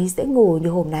cảm thấy dễ ngủ như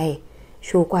hôm nay.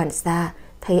 Chú quản gia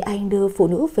thấy anh đưa phụ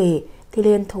nữ về thì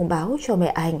liền thông báo cho mẹ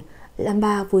anh, làm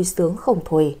bà vui sướng không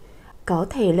thôi. Có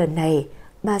thể lần này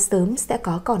bà sớm sẽ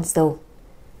có con dâu.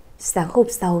 Sáng hôm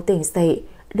sau tỉnh dậy,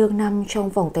 được nằm trong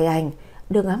vòng tay anh,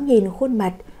 được ngắm nhìn khuôn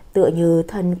mặt tựa như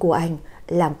thân của anh,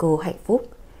 làm cô hạnh phúc.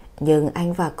 Nhưng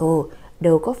anh và cô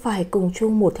đâu có phải cùng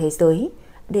chung một thế giới.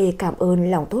 Để cảm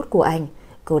ơn lòng tốt của anh,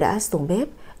 cô đã xuống bếp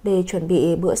để chuẩn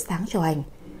bị bữa sáng cho anh.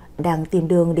 Đang tìm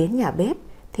đường đến nhà bếp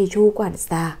thì chú quản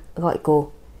gia gọi cô: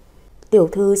 tiểu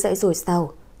thư dậy rồi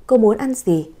sao? Cô muốn ăn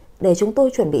gì để chúng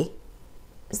tôi chuẩn bị?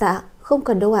 Dạ không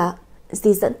cần đâu ạ.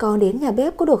 Dì dẫn con đến nhà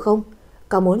bếp có được không?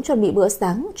 Con muốn chuẩn bị bữa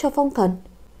sáng cho phong thần.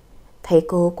 Thấy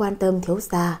cô quan tâm thiếu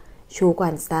gia, chú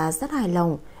quản gia rất hài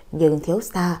lòng. Nhưng thiếu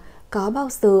gia có bao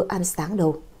giờ ăn sáng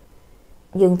đâu.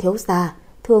 Nhưng thiếu gia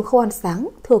thường không ăn sáng,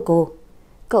 thưa cô.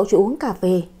 Cậu chỉ uống cà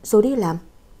phê rồi đi làm.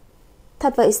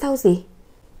 Thật vậy sao gì?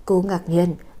 Cô ngạc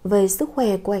nhiên về sức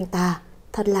khỏe của anh ta,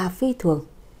 thật là phi thường.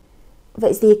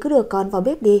 Vậy dì cứ đưa con vào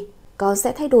bếp đi, con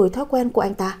sẽ thay đổi thói quen của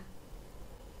anh ta.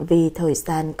 Vì thời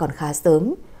gian còn khá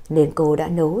sớm nên cô đã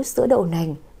nấu sữa đậu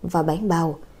nành và bánh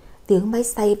bao. Tiếng máy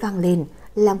xay vang lên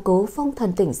làm cô phong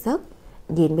thần tỉnh giấc.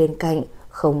 Nhìn bên cạnh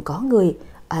không có người,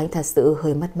 anh thật sự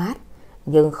hơi mất mát.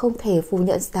 Nhưng không thể phủ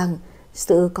nhận rằng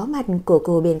sự có mặt của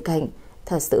cô bên cạnh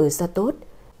thật sự rất tốt.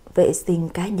 Vệ sinh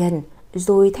cá nhân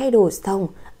rồi thay đồ xong,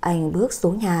 anh bước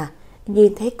xuống nhà.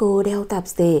 Nhìn thấy cô đeo tạp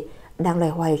dề đang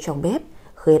loay hoay trong bếp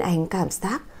khiến anh cảm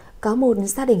giác có một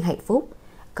gia đình hạnh phúc.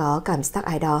 Có cảm giác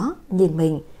ai đó nhìn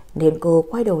mình nên cô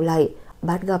quay đầu lại,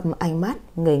 bắt gặp ánh mắt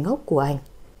ngây ngốc của anh.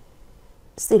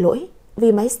 Xin lỗi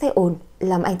vì máy xe ồn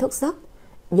làm anh thức giấc,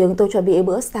 nhưng tôi chuẩn bị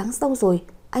bữa sáng xong rồi,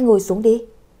 anh ngồi xuống đi.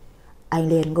 Anh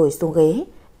liền ngồi xuống ghế.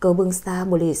 Cô bưng ra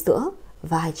một ly sữa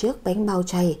và 2 chiếc bánh bao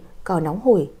chay còn nóng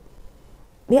hổi.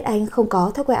 Biết anh không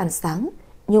có thói quen ăn sáng,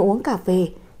 nhưng uống cà phê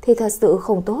thì thật sự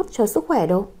không tốt cho sức khỏe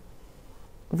đâu.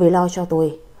 Vì lo cho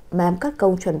tôi mà em cất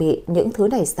công chuẩn bị những thứ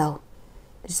này sao?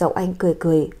 Giọng anh cười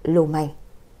cười lưu manh.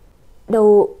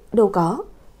 Đâu có,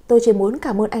 tôi chỉ muốn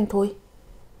cảm ơn anh thôi.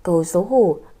 Cô xấu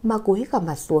hổ mà cúi gằm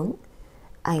mặt xuống.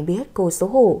 Anh biết cô xấu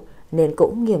hổ nên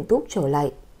cũng nghiêm túc trở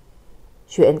lại.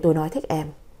 Chuyện tôi nói thích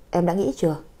em đã nghĩ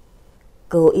chưa?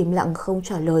 Cô im lặng không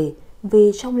trả lời,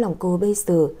 vì trong lòng cô bây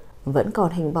giờ vẫn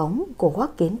còn hình bóng của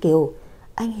Hoắc Kiến Kiều.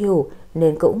 Anh hiểu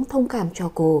nên cũng thông cảm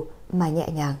cho cô mà nhẹ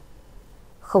nhàng.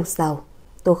 Không sao,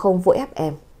 tôi không vội ép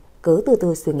em, cứ từ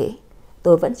từ suy nghĩ,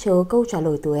 tôi vẫn chờ câu trả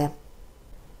lời từ em.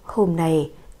 Hôm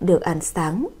nay được ăn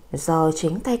sáng do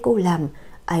chính tay cô làm,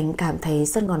 anh cảm thấy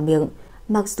rất ngon miệng.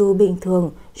 Mặc dù bình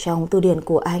thường trong từ điển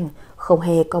của anh không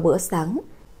hề có bữa sáng.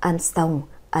 Ăn xong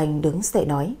anh đứng dậy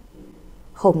nói: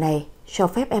 hôm nay cho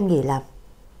phép em nghỉ làm.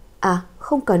 À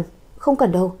không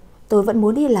cần đâu, tôi vẫn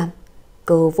muốn đi làm.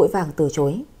 Cô vội vàng từ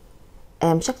chối.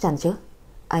 Em chắc chắn chứ?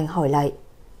 Anh hỏi lại.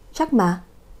 Chắc mà.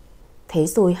 Thế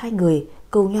rồi hai người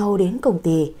cùng nhau đến công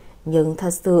ty. Nhưng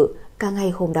thật sự cả ngày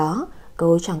hôm đó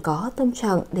cô chẳng có tâm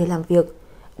trạng để làm việc.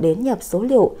 Đến nhập số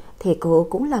liệu thì cô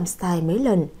cũng làm sai mấy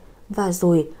lần. Và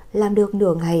rồi làm được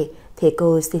nửa ngày thì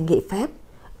cô xin nghỉ phép.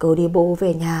 Cô đi bộ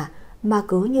về nhà mà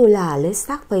cứ như là lết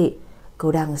xác vậy.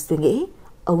 Cô đang suy nghĩ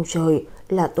ông trời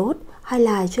là tốt hay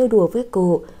là chơi đùa với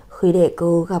cô khi để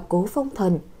cô gặp cố phong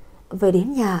thần. Về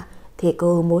đến nhà thì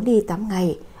cô muốn đi tắm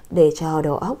ngay để cho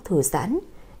đầu óc thư giãn.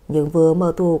 Nhưng vừa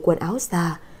mở tủ quần áo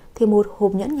ra thì một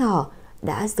hộp nhẫn nhỏ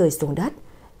đã rơi xuống đất.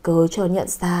 Cô chợt nhận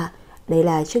ra đây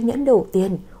là chiếc nhẫn đầu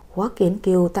tiên Hoắc Kiến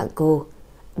Kiều tặng cô.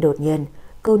 Đột nhiên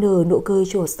cô nở nụ cười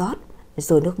chua xót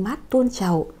rồi nước mắt tuôn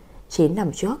trào. 9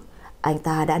 năm trước anh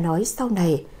ta đã nói sau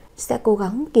này sẽ cố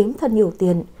gắng kiếm thật nhiều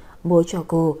tiền mua cho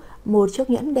cô một chiếc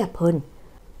nhẫn đẹp hơn.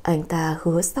 Anh ta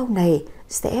hứa sau này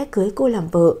sẽ cưới cô làm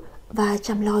vợ và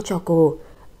chăm lo cho cô.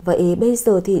 Vậy bây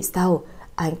giờ thì sao?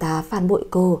 Anh ta phản bội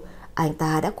cô. Anh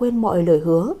ta đã quên mọi lời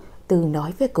hứa từng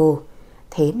nói với cô.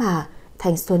 Thế mà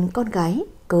thanh xuân con gái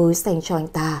cô dành cho anh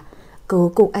ta.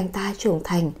 Cô cùng anh ta trưởng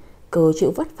thành. Cô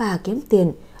chịu vất vả kiếm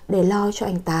tiền để lo cho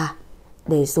anh ta.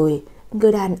 Để rồi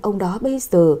người đàn ông đó bây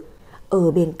giờ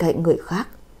ở bên cạnh người khác.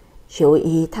 Triệu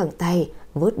Y thẳng tay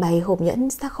vớt bay hộp nhẫn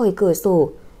ra khỏi cửa sổ.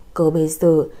 Cô bây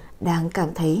giờ đang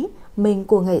cảm thấy mình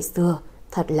của ngày xưa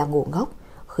thật là ngu ngốc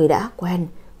khi đã quen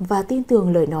và tin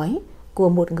tưởng lời nói của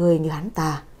một người như hắn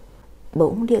ta.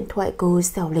 Bỗng điện thoại cô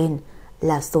reo lên,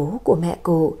 là số của mẹ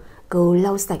cô. Cô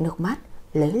lau sạch nước mắt,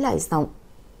 lấy lại giọng.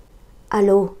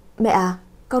 Alo, mẹ à,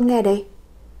 con nghe đây.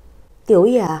 Tiểu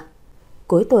Y à,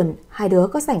 cuối tuần hai đứa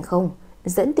có rảnh không?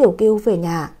 Dẫn Tiểu Kiêu về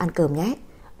nhà ăn cơm nhé.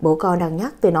 Bố con đang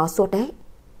nhắc tới nó suốt đấy.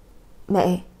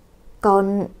 Mẹ,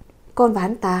 con và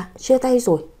hắn ta chia tay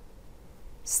rồi.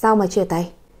 Sao mà chia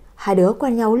tay? Hai đứa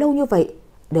quen nhau lâu như vậy,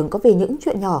 đừng có vì những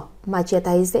chuyện nhỏ mà chia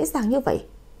tay dễ dàng như vậy.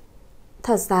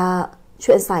 Thật ra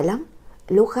chuyện dài lắm,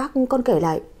 lúc khác con kể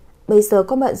lại. Bây giờ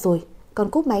con bận rồi, con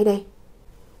cúp máy đây.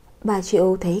 Bà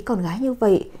Triệu thấy con gái như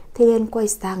vậy thì liền quay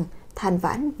sang than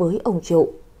vãn với ông Triệu.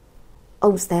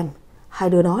 Ông xem, hai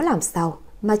đứa nó làm sao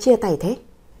mà chia tay thế?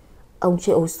 Ông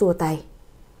Triệu xua tay.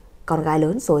 Con gái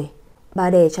lớn rồi, bà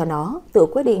để cho nó tự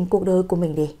quyết định cuộc đời của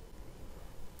mình đi.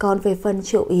 Còn về phần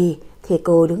Triệu Y thì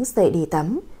cô đứng dậy đi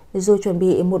tắm, rồi chuẩn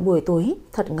bị một buổi tối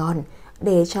thật ngon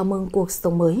để chào mừng cuộc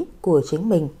sống mới của chính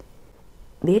mình.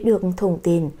 Biết được thông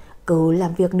tin cô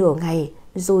làm việc nửa ngày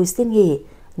rồi xin nghỉ,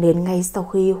 nên ngay sau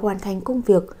khi hoàn thành công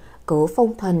việc, Cố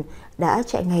Phong Thần đã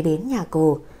chạy ngay đến nhà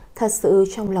cô. Thật sự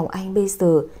trong lòng anh bây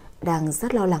giờ đang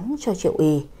rất lo lắng cho Triệu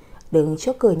Y. Đứng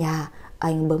trước cửa nhà,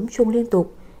 anh bấm chuông liên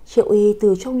tục. Triệu Y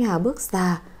từ trong nhà bước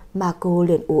ra mà cô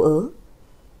liền ú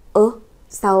ớ.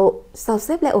 Sao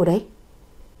sếp lại ở đấy?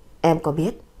 Em có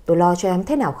biết tôi lo cho em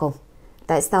thế nào không?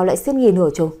 Tại sao lại xin nghỉ nửa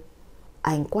chừng?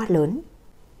 Anh quát lớn.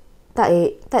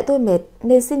 Tại tôi mệt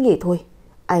nên xin nghỉ thôi.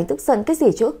 Anh tức giận cái gì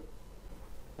chứ?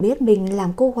 Biết mình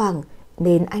làm cô hoảng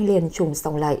nên anh liền trùng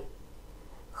giọng lại.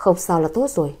 Không sao là tốt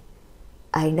rồi.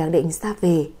 Anh đang định ra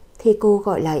về thì cô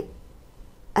gọi lại.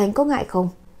 Anh có ngại không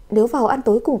nếu vào ăn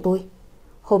tối cùng tôi?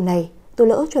 Hôm nay tôi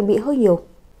lỡ chuẩn bị hơi nhiều.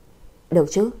 Được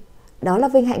chứ, đó là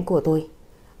vinh hạnh của tôi.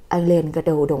 Anh liền gật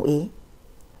đầu đồng ý.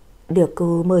 Được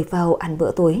cô mời vào ăn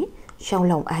bữa tối, trong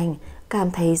lòng anh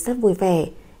cảm thấy rất vui vẻ.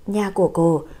 Nhà của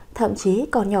cô thậm chí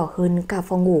còn nhỏ hơn cả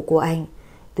phòng ngủ của anh.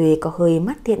 Tuy có hơi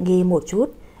mất tiện nghi một chút,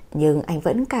 nhưng anh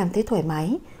vẫn cảm thấy thoải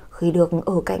mái khi được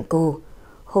ở cạnh cô.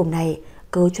 Hôm nay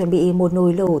cô chuẩn bị một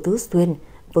nồi lẩu tứ xuyên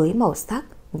với màu sắc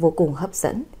vô cùng hấp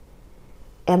dẫn.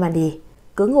 Em ăn đi,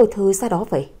 cứ ngồi thư ra đó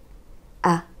vậy.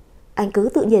 À, anh cứ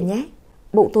tự nhiên nhé,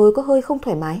 bụng tôi có hơi không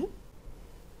thoải mái.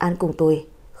 Ăn cùng tôi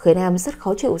khiến em rất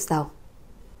khó chịu sao?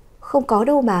 Không có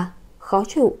đâu mà, khó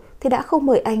chịu thì đã không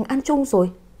mời anh ăn chung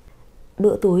rồi.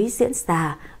 Bữa tối diễn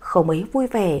ra không mấy vui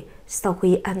vẻ. Sau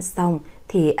khi ăn xong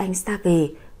thì anh ra về,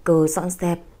 cô dọn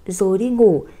dẹp rồi đi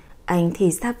ngủ. Anh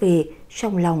thì ra về,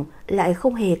 trong lòng lại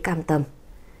không hề cam tâm.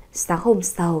 Sáng hôm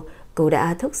sau, cô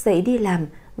đã thức dậy đi làm,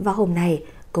 và hôm nay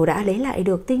cô đã lấy lại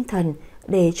được tinh thần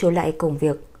để trở lại công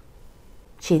việc.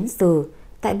 9 giờ,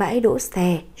 tại bãi đỗ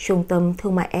xe trung tâm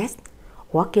thương mại S,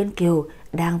 Hoắc Kiến Kiều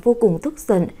đang vô cùng tức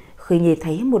giận khi nhìn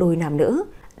thấy một đôi nam nữ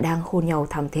đang hôn nhau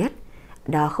thắm thiết.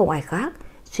 Đó không ai khác,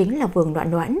 chính là Vương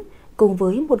Noãn Noãn cùng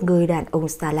với một người đàn ông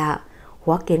xa lạ.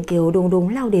 Hoắc Kiến Kiều đùng đùng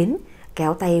lao đến,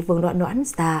 kéo tay Vương Noãn Noãn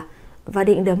ra và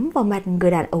định đấm vào mặt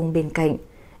người đàn ông bên cạnh.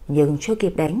 Nhưng chưa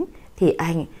kịp đánh thì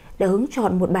anh đã hứng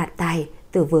chọn một bạt tai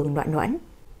từ Vương Noãn Noãn.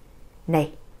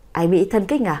 Này, anh bị thần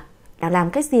kinh à? Đang làm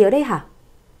cái gì ở đây hả?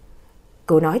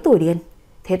 Cô nói tôi điên.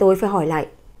 Thế tôi phải hỏi lại,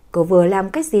 cô vừa làm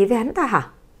cái gì với hắn ta hả?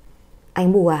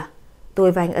 Anh mù à?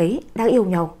 Tôi và anh ấy đang yêu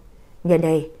nhau. Nhân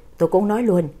đây tôi cũng nói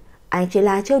luôn, anh chỉ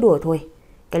là chơi đùa thôi.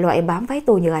 Cái loại bám váy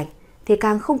tôi như anh thì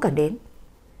càng không cần đến.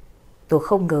 Tôi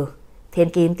không ngờ thiên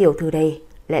kim tiểu thư đây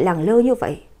lại lẳng lơ như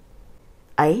vậy.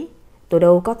 Ấy, tôi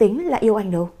đâu có tính là yêu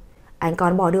anh đâu. Anh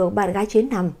còn bỏ được bạn gái 9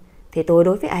 năm thì tôi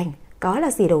đối với anh có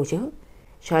là gì đâu chứ.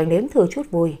 Cho anh nếm thử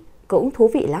chút vui cũng thú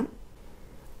vị lắm.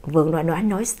 Vương Noãn Noãn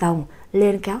nói xong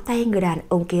liền kéo tay người đàn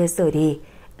ông kia rời đi,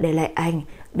 để lại anh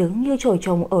đứng như chổi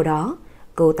trồng ở đó.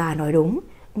 Cô ta nói đúng,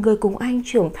 người cùng anh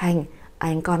trưởng thành,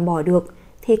 anh còn bỏ được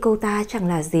thì cô ta chẳng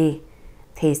là gì.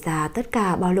 Thì ra tất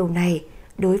cả bao lâu nay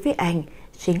đối với anh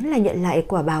chính là nhận lại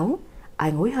quả báo.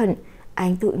 Anh hối hận,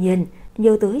 anh tự nhiên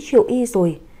nhớ tới Triệu Y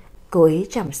rồi. Cô ấy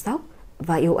chăm sóc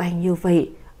và yêu anh như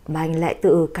vậy mà anh lại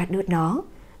tự cắt đứt nó.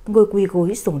 Ngồi quỳ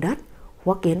gối xuống đất,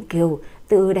 Hoắc Kiến Kiều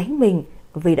tự đánh mình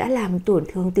vì đã làm tổn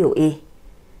thương Tiểu Y.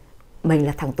 Mình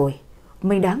là thằng tôi,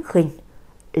 mình đáng khinh.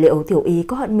 Liệu Tiểu Y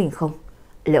có hận mình không?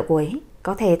 Liệu cô ấy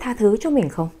có thể tha thứ cho mình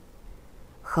không?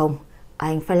 Không,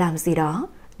 anh phải làm gì đó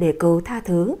để cô tha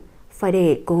thứ. Phải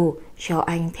để cô cho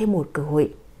anh thêm một cơ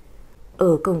hội.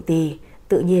 Ở công ty,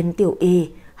 tự nhiên Tiểu Y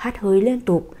hắt hơi liên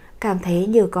tục, cảm thấy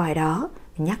như có ai đó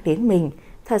nhắc đến mình.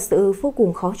 Thật sự vô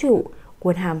cùng khó chịu.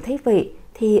 Quân Hàm thấy vậy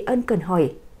thì ân cần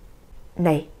hỏi: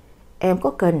 Này, em có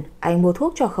cần anh mua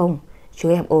thuốc cho không? Chú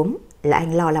em ốm là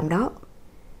anh lo lắm đó.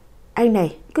 Anh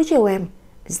này cứ trêu em,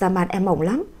 da mặt em mỏng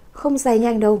lắm, không dày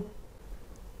nhanh đâu.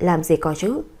 Làm gì có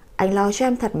chứ, anh lo cho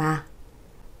em thật mà.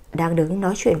 Đang đứng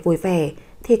nói chuyện vui vẻ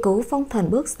thì Cố Phong Thần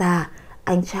bước ra.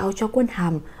 Anh trao cho Quân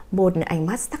Hàm một ánh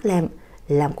mắt sắc lẹm,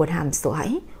 làm Quân Hàm sợ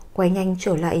hãi, quay nhanh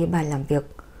trở lại bàn làm việc.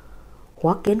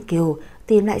 Hoắc Kiến Kiều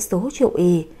tìm lại số Triệu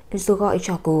Y rồi gọi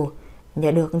cho cô.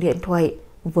 Nhận được điện thoại,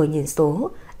 vừa nhìn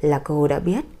số là cô đã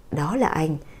biết đó là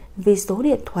anh, vì số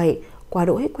điện thoại quá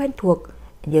đỗi quen thuộc.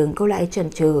 Nhưng cô lại chần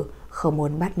chừ không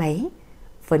muốn bắt máy.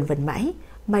 Vân vân mãi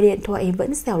mà điện thoại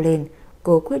vẫn reo lên.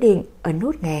 Cô quyết định ấn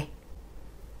nút nghe.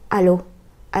 Alo,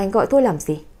 anh gọi tôi làm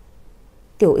gì?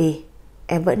 Tiểu Y,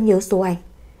 em vẫn nhớ số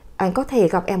anh có thể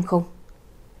gặp em không?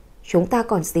 Chúng ta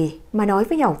còn gì mà nói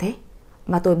với nhau thế?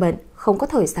 Mà tôi bận không có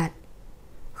thời gian.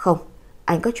 Không,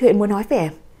 anh có chuyện muốn nói với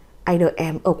em. Anh đợi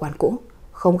em ở quán cũ,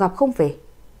 không gặp không về.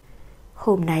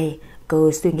 Hôm nay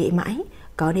cô suy nghĩ mãi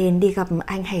có nên đi gặp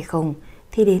anh hay không,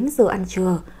 thì đến giờ ăn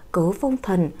trưa Cố Phong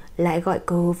Thần lại gọi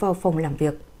cô vào phòng làm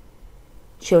việc.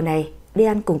 Chiều này đi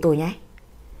ăn cùng tôi nhé.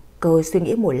 Cô suy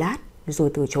nghĩ một lát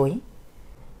rồi từ chối.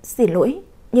 Xin lỗi,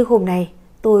 nhưng hôm nay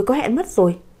tôi có hẹn mất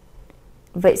rồi.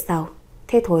 Vậy sao?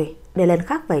 Thế thôi, để lần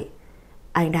khác vậy.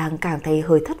 Anh đang cảm thấy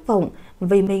hơi thất vọng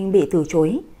vì mình bị từ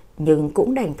chối, nhưng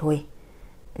cũng đành thôi.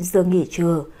 Giờ nghỉ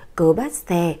trưa, cô bắt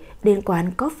xe đến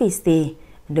quán Coffee City.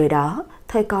 Nơi đó,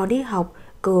 thời còn đi học,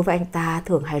 cô và anh ta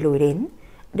thường hay lùi đến.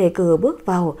 Để cửa bước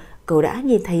vào, cô đã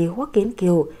nhìn thấy Hoắc Kiến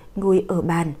Kiều ngồi ở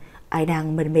bàn. Ai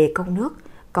đang mân mê cốc nước,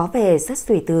 có vẻ rất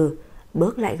suy tư.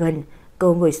 Bước lại gần,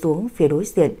 cô ngồi xuống phía đối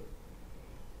diện.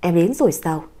 Em đến rồi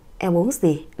sao? Em uống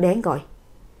gì để anh gọi?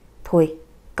 Thôi,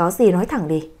 có gì nói thẳng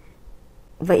đi.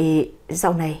 Vậy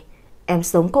dạo này em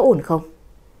sống có ổn không?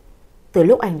 Từ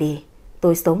lúc anh đi,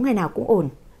 tôi sống ngày nào cũng ổn,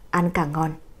 ăn càng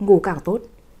ngon, ngủ càng tốt.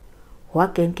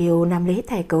 Hoắc Kiến Kiều nắm lấy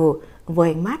tay cô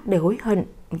với ánh mắt đầy hối hận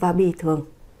và bi thương.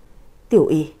 Tiểu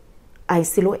Y, anh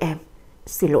xin lỗi em.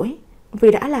 Xin lỗi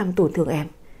vì đã làm tổn thương em.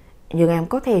 Nhưng em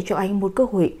có thể cho anh một cơ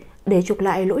hội để chuộc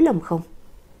lại lỗi lầm không?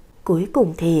 Cuối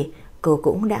cùng thì cô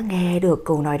cũng đã nghe được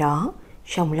câu nói đó.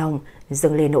 Trong lòng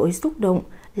dâng lên nỗi xúc động,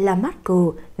 làm mắt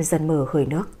cô dần mở hơi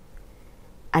nước.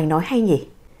 Anh nói hay nhỉ?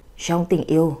 Trong tình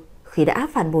yêu, khi đã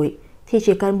phản bội thì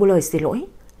chỉ cần một lời xin lỗi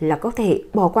là có thể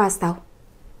bỏ qua sao?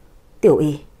 Tiểu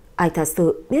Y, anh thật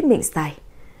sự biết mình sai.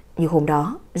 Nhưng hôm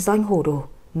đó do anh hồ đồ,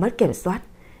 mất kiểm soát,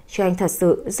 cho anh thật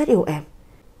sự rất yêu em.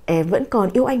 Em vẫn còn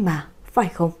yêu anh mà, phải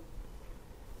không?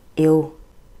 Yêu.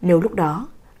 Nếu lúc đó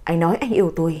anh nói anh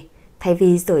yêu tôi thay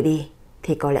vì rời đi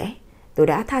thì có lẽ tôi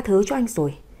đã tha thứ cho anh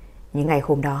rồi. Nhưng ngày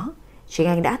hôm đó chính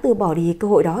anh đã từ bỏ đi cơ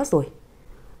hội đó rồi.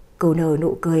 Cô nở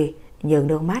nụ cười, nhưng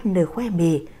nước mắt nơi khoe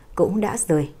mì cũng đã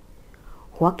rơi.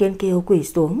 Hoắc Kiến Kiều quỳ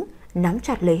xuống, nắm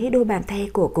chặt lấy đôi bàn tay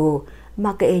của cô,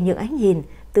 mà kệ những ánh nhìn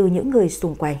từ những người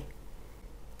xung quanh.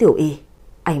 Tiểu Y,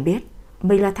 anh biết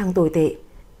mình là thằng tồi tệ,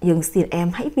 nhưng xin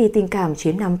em hãy vì tình cảm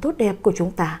 9 năm tốt đẹp của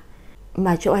chúng ta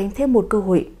mà cho anh thêm một cơ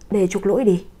hội để chuộc lỗi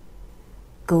đi.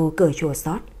 Cô cười chua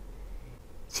xót.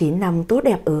 9 năm tốt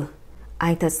đẹp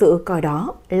anh thật sự coi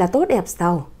đó là tốt đẹp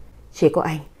sao? Chỉ có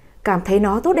anh cảm thấy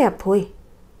nó tốt đẹp thôi.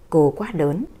 Cô quát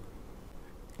lớn.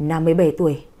 57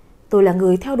 tuổi, tôi là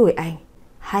người theo đuổi anh.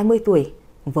 20 tuổi,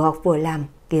 vừa học vừa làm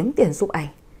kiếm tiền giúp anh.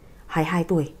 22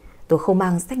 tuổi, tôi không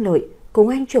mang sách lợi cùng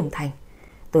anh trưởng thành.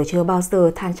 Tôi chưa bao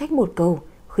giờ than trách một câu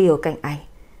khi ở cạnh anh,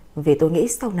 vì tôi nghĩ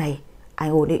sau này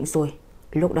anh ổn định rồi,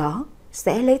 lúc đó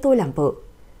sẽ lấy tôi làm vợ.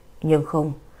 Nhưng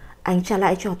không, anh trả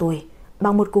lại cho tôi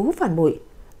bằng một cú phản bội.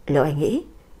 Liệu anh nghĩ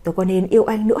tôi có nên yêu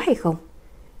anh nữa hay không?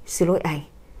 Xin lỗi anh,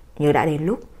 nhưng đã đến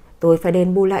lúc tôi phải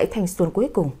đền bù lại thanh xuân cuối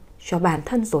cùng cho bản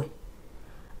thân rồi.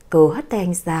 Cô hất tay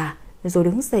anh ra rồi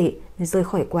đứng dậy rời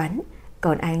khỏi quán.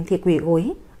 Còn anh thì quỳ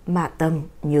gối mà tâm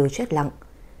như chết lặng.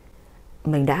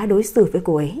 Mình đã đối xử với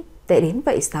cô ấy tệ đến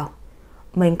vậy sao?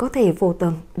 Mình có thể vô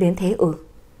tâm đến thế ư?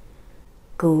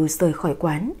 Cô rời khỏi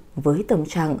quán với tâm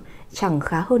trạng chẳng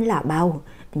khá hơn là bao.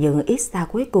 Nhưng ít ra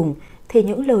cuối cùng thì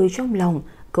những lời trong lòng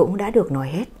cũng đã được nói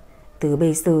hết. Từ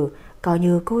bây giờ coi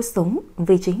như cô sống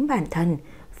vì chính bản thân,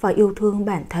 phải yêu thương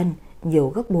bản thân nhiều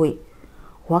gấp bội.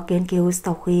 Hoắc Kiến Kiều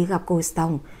sau khi gặp cô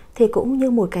xong thì cũng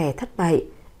như một kẻ thất bại.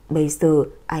 Bây giờ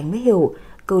anh mới hiểu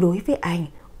cô đối với anh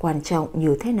quan trọng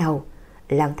như thế nào.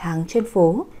 Lang thang trên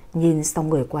phố, nhìn xong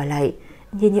người qua lại,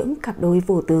 nhìn những cặp đôi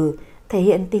vô tư thể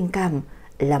hiện tình cảm,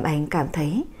 làm anh cảm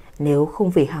thấy nếu không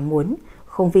vì ham muốn,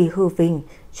 không vì hư vinh,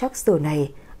 chắc giờ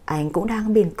này anh cũng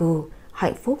đang bên cô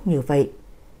hạnh phúc như vậy.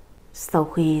 Sau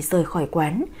khi rời khỏi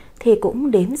quán thì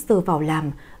cũng đến giờ vào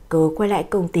làm. Cô quay lại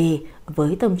công ty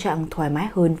với tâm trạng thoải mái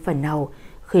hơn phần nào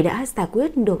Khi đã giải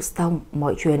quyết được xong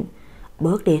mọi chuyện,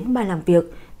 bước đến bàn làm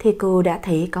việc thì cô đã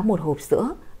thấy có một hộp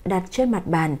sữa đặt trên mặt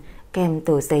bàn kèm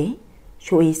tờ giấy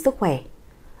chú ý sức khỏe.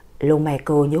 Lông mày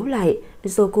cô nhíu lại,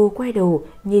 rồi cô quay đầu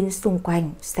nhìn xung quanh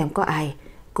xem có ai.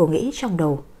 Cô nghĩ trong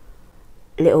đầu,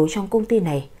 liệu trong công ty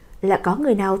này lại có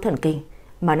người nào thần kinh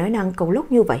mà nói năng cùng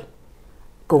lúc như vậy?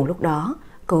 Cùng lúc đó,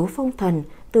 Cố Phong Thần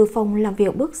từ phòng làm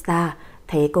việc bước ra,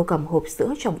 thấy cô cầm hộp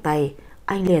sữa trong tay,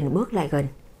 anh liền bước lại gần.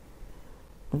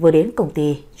 Vừa đến công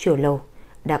ty chưa lâu,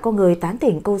 đã có người tán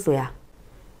tỉnh cô rồi à?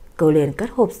 Cô liền cất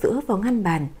hộp sữa vào ngăn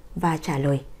bàn và trả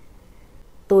lời.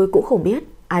 Tôi cũng không biết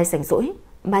ai rảnh rỗi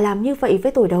mà làm như vậy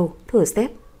với tôi đâu, thưa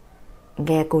sếp.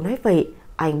 Nghe cô nói vậy,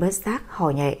 anh bất giác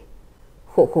hỏi nhẹ.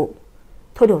 Khụ khụ.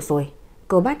 Thôi được rồi,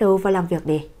 cô bắt đầu vào làm việc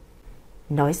đi.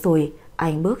 Nói rồi,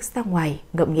 anh bước ra ngoài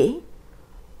ngẫm nghĩ.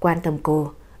 Quan tâm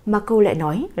cô mà cô lại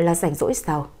nói là rảnh rỗi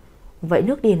sao? Vậy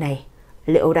nước đi này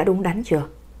liệu đã đúng đắn chưa?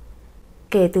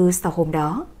 Kể từ sau hôm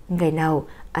đó, ngày nào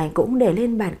anh cũng để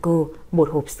lên bàn cô một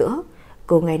hộp sữa.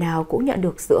 Cô ngày nào cũng nhận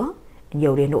được sữa,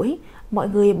 nhiều đến nỗi mọi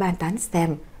người bàn tán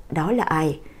xem đó là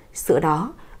ai. Sữa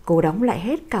đó cô đóng lại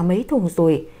hết cả mấy thùng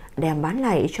rồi đem bán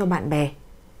lại cho bạn bè.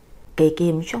 Cây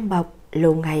kim trong bọc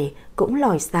lâu ngày cũng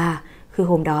lòi ra. Khi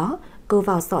hôm đó cô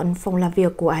vào dọn phòng làm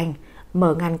việc của anh,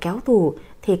 mở ngăn kéo tủ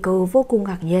thì cô vô cùng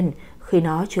ngạc nhiên khi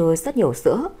nó chứa rất nhiều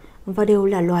sữa và đều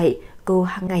là loại cô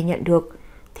hàng ngày nhận được.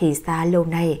 Thì ra lâu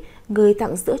nay người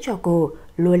tặng sữa cho cô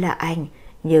luôn là anh,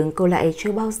 nhưng cô lại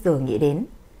chưa bao giờ nghĩ đến.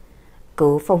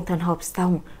 Cố Phong Thần họp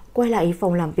xong quay lại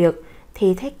phòng làm việc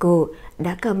thì thấy cô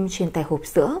đã cầm trên tay hộp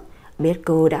sữa. Biết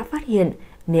cô đã phát hiện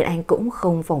nên anh cũng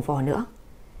không vòng vò nữa.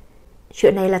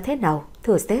 Chuyện này là thế nào,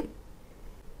 thưa sếp?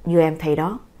 Như em thấy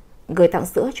đó, người tặng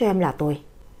sữa cho em là tôi.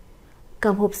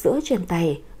 Cầm hộp sữa trên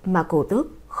tay mà cô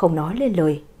tức không nói lên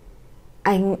lời.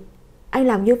 Anh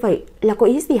làm như vậy là có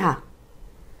ý gì hả?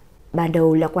 Ban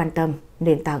đầu là quan tâm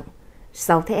nên tặng,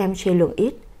 sau thấy em chê lượng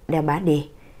ít đem bán đi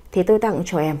thì tôi tặng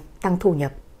cho em tăng thu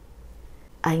nhập.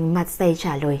 Anh mặt dày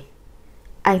trả lời.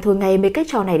 Anh thôi ngay mấy cái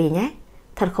trò này đi nhé,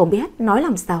 thật không biết nói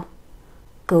làm sao.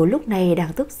 Cô lúc này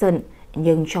đang tức giận,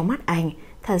 nhưng trong mắt anh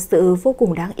thật sự vô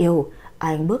cùng đáng yêu.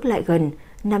 Anh bước lại gần,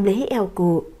 nắm lấy eo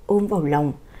cô ôm vào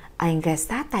lòng. Anh ghé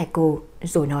sát tai cô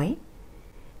rồi nói.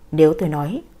 Nếu tôi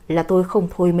nói là tôi không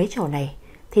thôi mấy trò này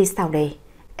thì sao đây?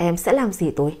 Em sẽ làm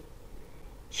gì tôi?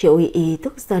 Triệu Y Y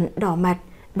tức giận đỏ mặt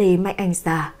đẩy mạnh anh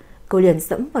ra. Cô liền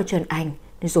dẫm vào chân anh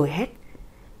rồi hét.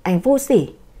 Anh vô sỉ!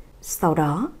 Sau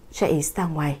đó chạy ra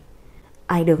ngoài.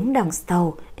 Anh đứng đằng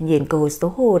sau nhìn cô xấu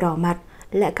hổ đỏ mặt,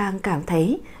 lại càng cảm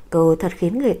thấy cô thật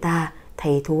khiến người ta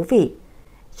thấy thú vị.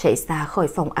 Chạy ra khỏi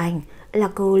phòng anh là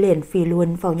cô liền phi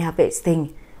luôn vào nhà vệ sinh,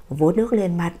 vỗ nước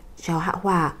lên mặt cho hạ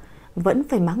hỏa. Vẫn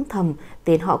phải mắng thầm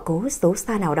tên họ Cố xấu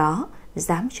xa nào đó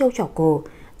dám trêu chọc cô,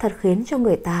 thật khiến cho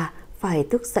người ta phải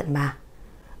tức giận mà.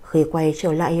 Khi quay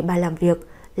trở lại bàn làm việc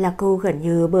là cô gần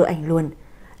như bơ anh luôn.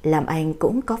 Làm anh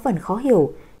cũng có phần khó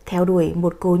hiểu, theo đuổi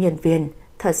một cô nhân viên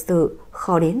thật sự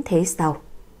khó đến thế sao?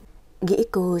 Nghĩ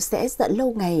cô sẽ giận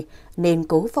lâu ngày nên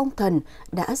Cố Phong Thần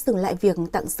đã dừng lại việc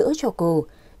tặng sữa cho cô.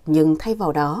 Nhưng thay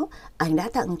vào đó, anh đã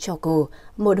tặng cho cô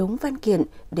một đống văn kiện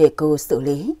để cô xử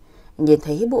lý. Nhìn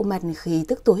thấy bộ mặt khi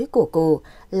tức tối của cô,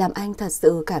 làm anh thật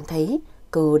sự cảm thấy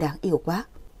cô đáng yêu quá.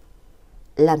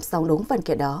 Làm xong đống văn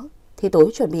kiện đó thì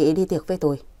tối chuẩn bị đi tiệc với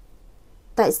tôi.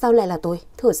 Tại sao lại là tôi,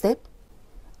 thưa sếp?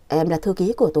 Em là thư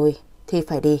ký của tôi thì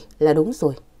phải đi là đúng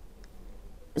rồi.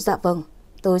 Dạ vâng,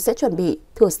 tôi sẽ chuẩn bị,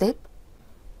 thưa sếp.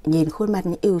 Nhìn khuôn mặt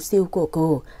yêu xiu của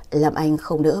cô làm anh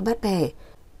không đỡ bắt bẻ.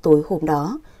 Tối hôm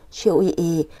đó, Triệu Y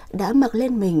Y đã mặc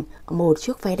lên mình một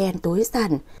chiếc váy đen tối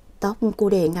giản, tóc cô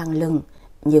để ngang lưng,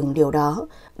 nhưng điều đó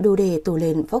đủ để tô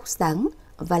lên vóc dáng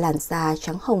và làn da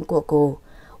trắng hồng của cô.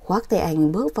 Khoác tay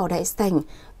anh bước vào đại sảnh,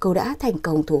 cô đã thành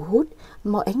công thu hút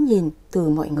mọi ánh nhìn từ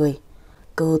mọi người.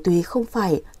 Cô tuy không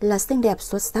phải là xinh đẹp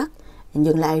xuất sắc,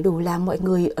 nhưng lại đủ làm mọi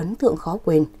người ấn tượng khó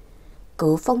quên.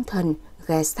 Cố Phong Thần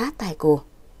ghé sát tai cô.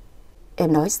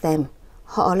 Em nói xem,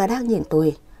 họ là đang nhìn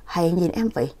tôi hay nhìn em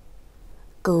vậy?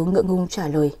 Cô ngượng ngùng trả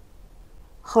lời.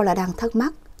 Họ là đang thắc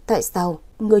mắc tại sao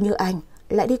người như anh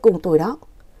lại đi cùng tôi đó.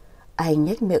 Anh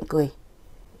nhếch miệng cười.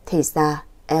 Thì ra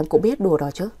em cũng biết đùa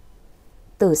đó chứ.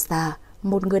 Từ xa,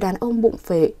 một người đàn ông bụng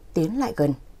phệ tiến lại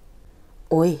gần.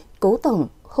 Ôi, Cố Tổng,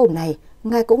 hôm nay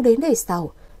ngài cũng đến đây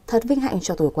sao? Thật vinh hạnh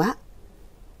cho tôi quá.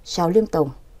 Chào Liêm Tổng,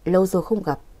 lâu rồi không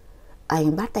gặp.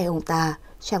 Anh bắt tay ông ta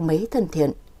chẳng mấy thân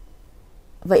thiện.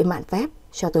 Vậy mạn phép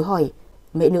cho tôi hỏi,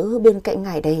 mỹ nữ bên cạnh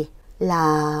ngài đây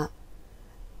là...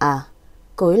 À,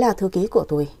 cô ấy là thư ký của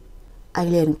tôi.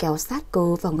 Anh liền kéo sát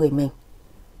cô vào người mình.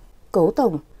 Cố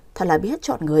Tổng, thật là biết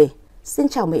chọn người. Xin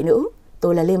chào mỹ nữ,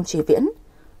 tôi là Liêm Trí Viễn.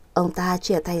 Ông ta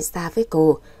chia tay ra với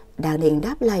cô, đang định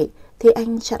đáp lại thì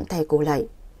anh chặn tay cô lại.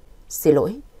 Xin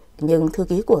lỗi, nhưng thư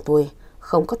ký của tôi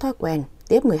không có thói quen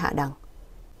tiếp người hạ đẳng.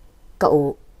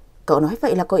 Cậu nói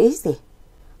vậy là có ý gì?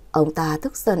 Ông ta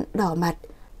tức giận đỏ mặt.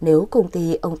 Nếu công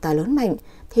ty ông ta lớn mạnh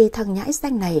thì thằng nhãi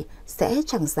xanh này sẽ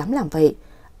chẳng dám làm vậy.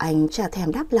 Anh chả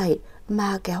thèm đáp lại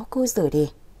mà kéo cô rời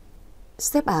đi.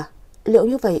 Sếp à, liệu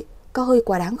như vậy có hơi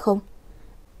quá đáng không?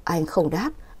 Anh không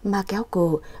đáp mà kéo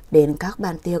cô đến các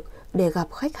bàn tiệc để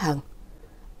gặp khách hàng.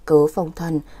 Cứ Phong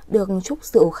Thần được chúc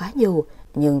rượu khá nhiều,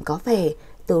 nhưng có vẻ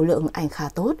tử lượng anh khá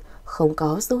tốt, không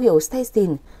có dấu hiệu say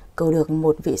xỉn. Cô được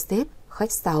một vị sếp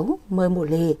khách sáo mời một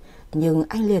ly, nhưng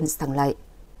anh liền sẵn lại.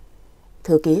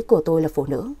 Thư ký của tôi là phụ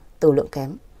nữ, tử lượng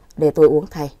kém, để tôi uống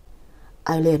thay.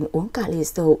 Anh liền uống cả ly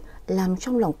rượu, làm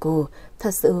trong lòng cô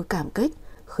thật sự cảm kích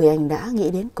khi anh đã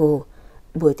nghĩ đến cô.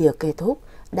 Buổi tiệc kết thúc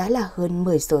đã là hơn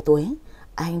 10 giờ tối.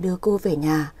 Anh đưa cô về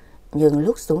nhà, nhưng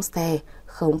lúc xuống xe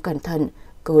không cẩn thận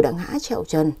cô đã ngã trẹo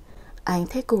chân. Anh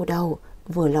thấy cô đau,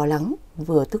 vừa lo lắng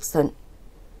vừa tức giận.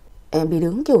 Em bị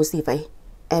đứng kiểu gì vậy?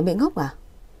 Em bị ngốc à?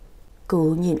 Cô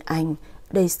nhìn anh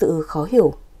đầy sự khó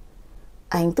hiểu.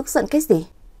 Anh tức giận cái gì?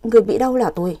 Người bị đau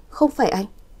là tôi, không phải anh.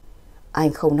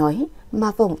 Anh không nói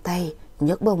mà vòng tay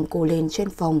nhấc bổng cô lên trên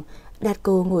phòng, đặt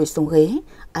cô ngồi xuống ghế.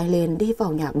 Anh liền đi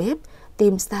vào nhà bếp,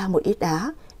 tìm ra một ít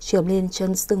đá chườm lên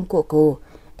chân sưng của cô.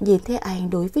 Nhìn thấy anh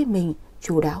đối với mình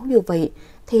chu đáo như vậy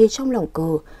thì trong lòng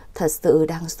cô thật sự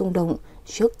đang rung động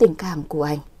trước tình cảm của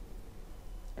anh.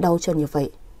 Đau chân như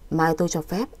vậy, mai tôi cho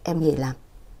phép em nghỉ làm.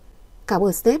 Cảm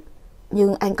ơn sếp,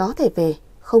 nhưng anh có thể về,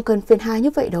 không cần phiền hà như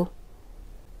vậy đâu.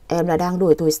 Em là đang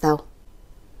đuổi tôi sao?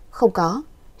 Không có,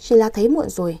 chỉ là thấy muộn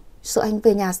rồi, sợ anh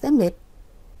về nhà sẽ mệt.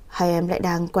 Hay em lại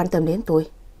đang quan tâm đến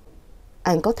tôi?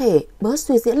 Anh có thể bớt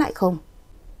suy diễn lại không?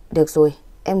 Được rồi,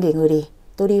 em nghỉ ngơi đi,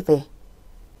 tôi đi về.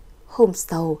 Hôm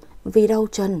sau, vì đau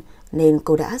chân nên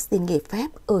cô đã xin nghỉ phép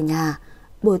ở nhà.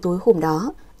 Buổi tối hôm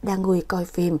đó, đang ngồi coi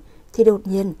phim thì đột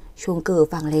nhiên chuông cửa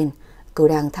vang lên. Cô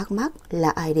đang thắc mắc là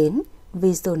ai đến,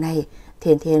 vì giờ này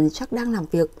Thiền Thiền chắc đang làm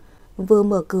việc. Vừa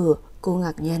mở cửa, cô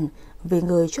ngạc nhiên vì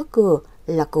người trước cửa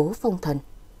là cố Phong Thần.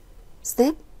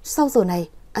 Sếp, sau giờ này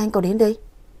anh có đến đây?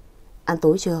 Ăn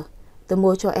tối chưa? Tôi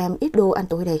mua cho em ít đồ ăn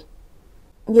tối đây.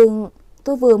 Nhưng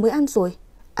tôi vừa mới ăn rồi,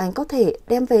 anh có thể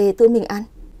đem về tự mình ăn.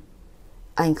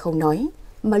 Anh không nói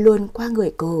mà luôn qua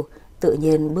người cô, tự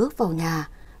nhiên bước vào nhà.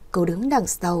 Cô đứng đằng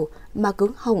sau mà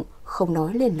cứng họng không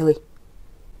nói lên lời.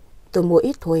 Tôi mua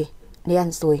ít thôi, nếu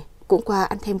ăn rồi cũng qua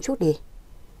ăn thêm chút đi.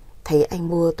 Thấy anh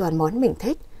mua toàn món mình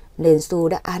thích nên dù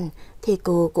đã ăn thì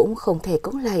cô cũng không thể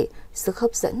cưỡng lại sức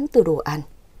hấp dẫn từ đồ ăn.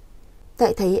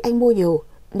 Tại thấy anh mua nhiều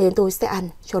nên tôi sẽ ăn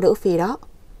cho đỡ phí đó.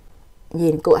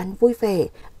 Nhìn cô ăn vui vẻ,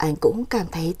 anh cũng cảm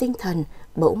thấy tinh thần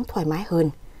bỗng thoải mái hơn.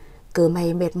 Cơ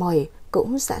may mệt mỏi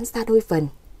cũng giãn ra đôi phần.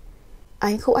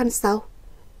 Anh không ăn sao?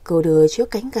 Cô đưa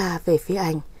chiếc cánh gà về phía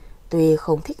anh. Tuy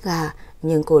không thích gà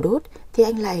nhưng cô đốt thì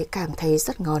anh lại cảm thấy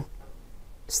rất ngon.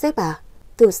 Sếp à,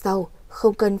 từ sau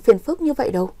không cần phiền phức như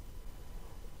vậy đâu.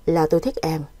 Là tôi thích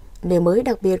em nên mới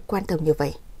đặc biệt quan tâm như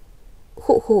vậy.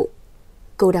 Khụ khụ.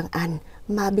 Cô đang ăn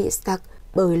mà bị sặc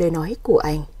bởi lời nói của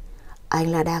anh.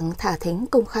 Anh là đang thả thính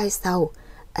công khai sao?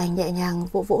 Anh nhẹ nhàng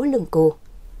vỗ vỗ lưng cô.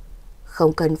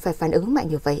 Không cần phải phản ứng mạnh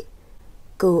như vậy.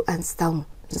 Cô ăn xong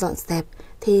dọn dẹp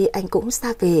thì anh cũng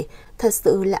ra về. Thật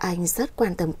sự là anh rất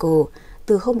quan tâm cô.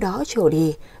 Từ hôm đó trở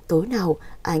đi, tối nào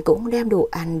anh cũng đem đồ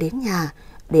ăn đến nhà,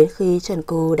 đến khi chân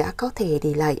cô đã có thể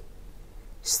đi lại.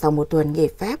 Sau một tuần nghỉ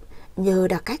phép, nhờ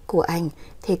đặc cách của anh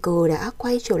thì cô đã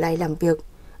quay trở lại làm việc.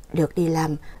 Được đi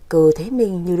làm, cô thấy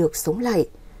mình như được sống lại.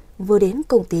 Vừa đến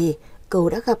công ty, cô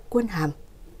đã gặp Quân Hàm.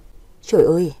 Trời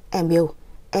ơi, em yêu,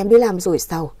 em đi làm rồi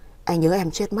sao? Anh nhớ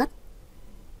em chết mất.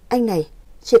 Anh này,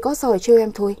 chỉ có giỏi trêu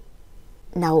em thôi.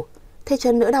 Nào, thế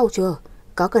chân nữa đau chưa?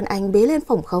 Có cần anh bế lên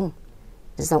phòng không?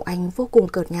 Giọng anh vô cùng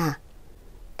cợt nhả.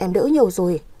 Em đỡ nhiều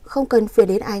rồi, không cần phiền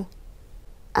đến anh.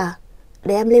 À,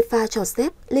 để em lên pha cho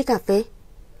sếp ly cà phê.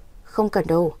 Không cần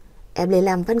đâu, em lên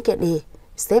làm văn kiện đi.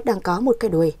 Sếp đang có một cái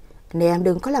đuôi nên em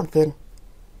đừng có làm phiền.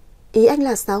 Ý anh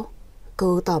là sao?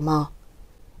 Cô tò mò.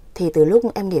 Thì từ lúc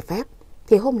em nghỉ phép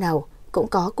thì hôm nào cũng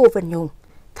có cô Vân Nhung,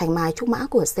 thành mai trúc mã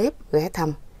của sếp ghé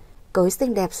thăm. Cô ấy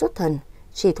xinh đẹp xuất thần,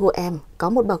 chỉ thua em có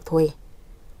một bậc thôi.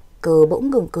 Cô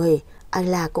bỗng ngừng cười. Anh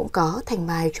là cũng có thành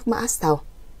mai trúc mã sao?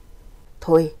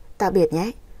 Thôi tạm biệt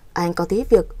nhé, anh có tí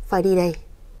việc phải đi đây.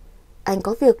 Anh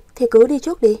có việc thì cứ đi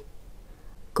trước đi.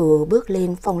 Cô bước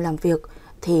lên phòng làm việc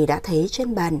thì đã thấy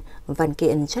trên bàn văn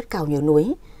kiện chất cao như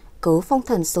núi. Cố Phong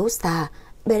Thần xấu xa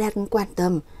bè đặt quan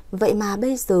tâm. Vậy mà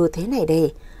bây giờ thế này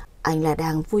đây, anh là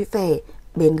đang vui vẻ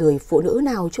bên người phụ nữ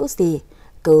nào chỗ gì.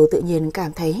 Cô tự nhiên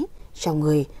cảm thấy trong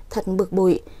người thật bực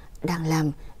bội. Đang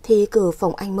làm thì cửa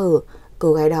phòng anh mở,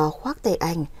 cô gái đó khoác tay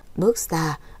anh, bước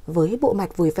ra với bộ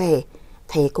mặt vui vẻ.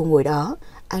 Thấy cô ngồi đó,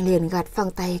 anh liền gạt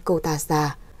phăng tay cô ta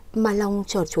ra, mà lòng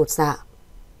chợt chột dạ.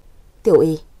 Tiểu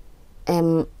Y,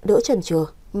 em đỡ chân chưa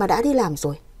mà đã đi làm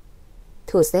rồi?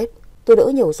 Thưa sếp, tôi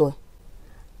đỡ nhiều rồi.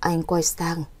 Anh quay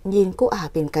sang nhìn cô ả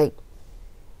bên cạnh.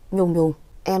 Nhung Nhung,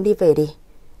 em đi về đi.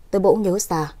 Tôi bỗng nhớ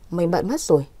ra mình bận mất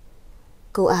rồi.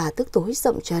 Cô ả tức tối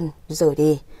dậm chân rời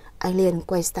đi. Anh liền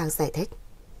quay sang giải thích.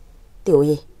 Tiểu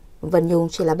Y, Vân Nhung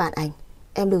chỉ là bạn anh,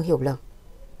 em đừng hiểu lầm.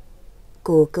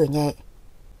 Cô cười nhẹ.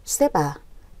 Sếp à,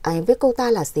 anh biết cô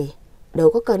ta là gì,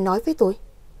 đâu có cần nói với tôi.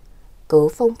 Cố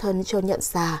Phong Thân cho nhận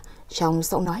ra trong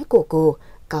giọng nói của cô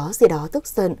có gì đó tức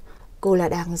giận. Cô là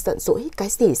đang giận dỗi cái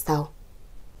gì sao?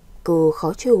 Cô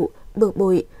khó chịu, bực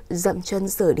bội, dậm chân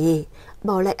rời đi,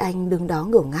 bỏ lại anh đứng đó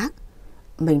ngửa ngác.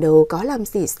 Mình đâu có làm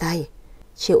gì sai.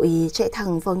 Triệu Y chạy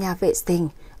thẳng vào nhà vệ sinh,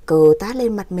 cô tát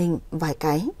lên mặt mình vài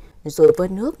cái, rồi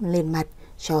vớt nước lên mặt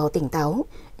cho tỉnh táo.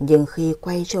 Nhưng khi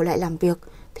quay trở lại làm việc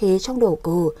thì trong đầu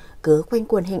cô cứ quanh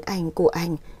quẩn hình ảnh của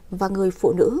anh và người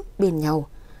phụ nữ bên nhau.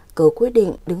 Cô quyết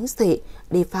định đứng dậy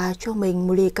đi pha cho mình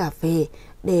một ly cà phê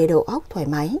để đầu óc thoải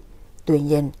mái. Tuy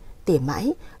nhiên, tỉ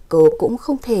mãi cô cũng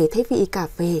không thể thấy vị cà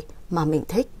phê mà mình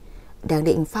thích. Đang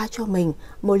định pha cho mình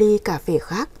một ly cà phê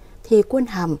khác thì Quân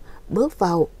Hàm bước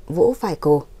vào vỗ vai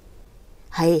cô.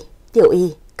 Hay, Tiểu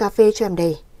Y, cà phê cho em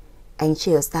đây. Anh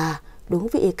chìa ra đúng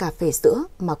vị cà phê sữa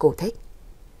mà cô thích.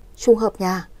 Trùng hợp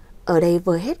nha, ở đây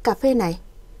vừa hết cà phê này.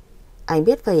 Anh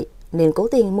biết vậy nên cố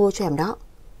tình mua cho em đó.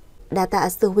 Đa tạ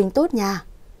sư huynh tốt nha.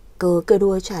 Cô cười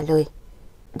đùa trả lời.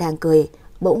 Đang cười,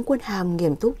 bỗng Quân Hàm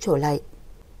nghiêm túc trở lại.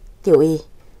 Tiểu Y,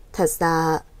 thật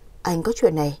ra anh có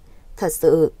chuyện này, thật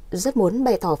sự rất muốn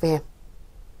bày tỏ về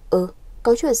em.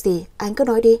 Có chuyện gì anh cứ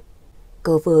nói đi.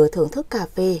 Cô vừa thưởng thức cà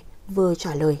phê vừa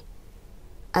trả lời.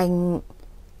 Anh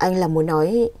là muốn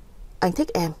nói anh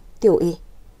thích em, Tiểu Y.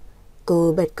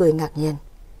 Cô bật cười ngạc nhiên.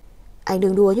 Anh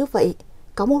đừng đùa như vậy,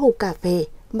 có một hộp cà phê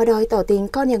mà đòi tỏ tình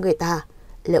con nhà người ta,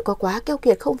 liệu có quá keo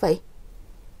kiệt không vậy?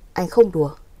 Anh không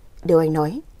đùa, điều anh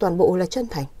nói toàn bộ là chân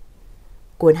thành.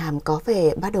 Quân Hàm có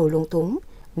vẻ bắt đầu lung túng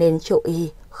nên Triệu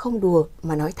Y không đùa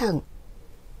mà nói thẳng.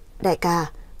 Đại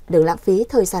ca, đừng lãng phí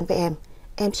thời gian với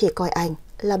em chỉ coi anh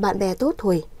là bạn bè tốt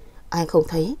thôi. Anh không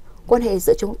thấy quan hệ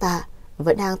giữa chúng ta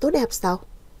vẫn đang tốt đẹp sao?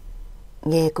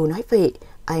 Nghe cô nói vậy,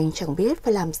 anh chẳng biết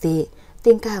phải làm gì.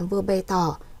 Tình cảm vừa bày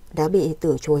tỏ đã bị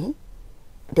từ chối.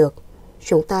 Được,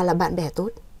 chúng ta là bạn bè tốt.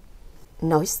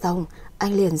 Nói xong,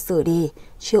 anh liền rời đi.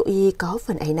 Triệu Y có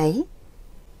phần áy náy.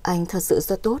 Anh thật sự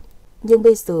rất tốt, nhưng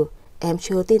bây giờ em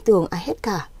chưa tin tưởng ai hết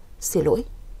cả. Xin lỗi.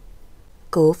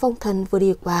 Cố Phong Thân vừa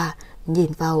đi qua,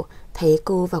 nhìn vào thấy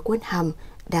cô và Quân Hàm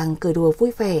đang cười đùa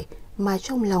vui vẻ mà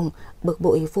trong lòng bực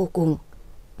bội vô cùng.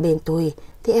 Bên tôi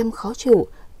thì em khó chịu,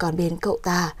 còn bên cậu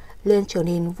ta lên trở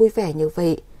nên vui vẻ như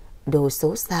vậy. Đồ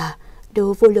xấu xa,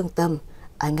 đồ vô lương tâm.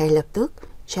 Anh ngay lập tức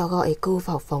cho gọi cô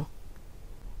vào phòng.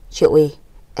 Triệu Y,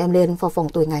 em lên vào phòng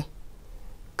tôi ngay.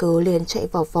 Cô liền chạy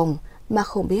vào phòng mà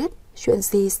không biết chuyện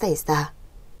gì xảy ra.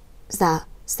 Dạ,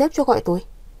 sếp cho gọi tôi.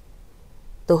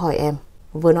 Tôi hỏi em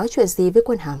vừa nói chuyện gì với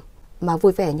Quân Hàm mà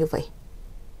vui vẻ như vậy?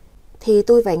 Thì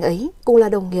tôi và anh ấy cũng là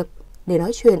đồng nghiệp, để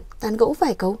nói chuyện tán gẫu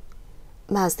vài câu.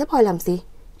 Mà sếp hỏi làm gì?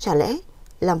 Chả lẽ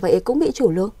làm vậy cũng bị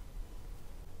chủ lương?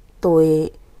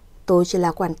 Tôi chỉ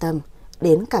là quan tâm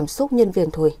đến cảm xúc nhân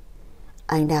viên thôi.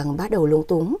 Anh đang bắt đầu lúng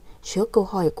túng trước câu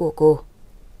hỏi của cô.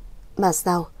 Mà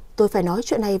sao tôi phải nói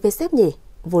chuyện này với sếp nhỉ?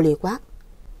 Vô lý quá.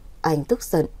 Anh tức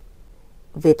giận.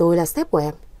 Vì tôi là sếp của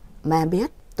em, mà em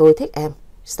biết tôi thích em,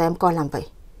 sao em coi làm vậy?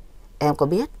 Em có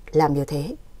biết làm như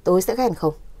thế tôi sẽ ghen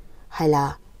không? Hay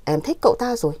là em thích cậu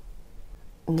ta rồi?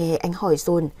 Nghe anh hỏi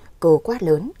dồn, cô quát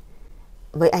lớn.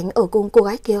 Vậy anh ở cùng cô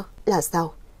gái kia là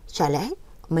sao? Chả lẽ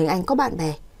mình anh có bạn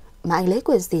bè mà anh lấy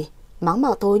quyền gì mắng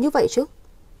mỏ tôi như vậy chứ?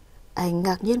 Anh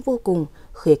ngạc nhiên vô cùng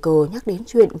khi cô nhắc đến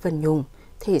chuyện Vân Nhung.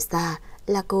 Thì ra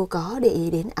là cô có để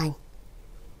ý đến anh.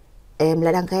 Em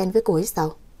là đang ghen với cô ấy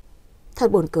sao?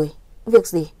 Thật buồn cười. Việc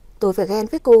gì tôi phải ghen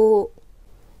với cô?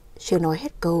 Chưa nói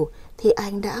hết câu thì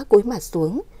anh đã cúi mặt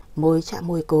xuống, môi chạm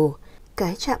môi cô.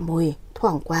 Cái chạm môi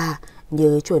thoảng qua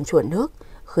như chuồn chuồn nước,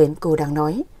 khiến cô đang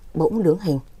nói bỗng đứng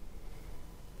hình.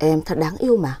 Em thật đáng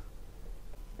yêu mà.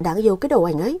 Đáng yêu cái đầu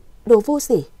anh ấy, đồ vô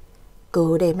sỉ.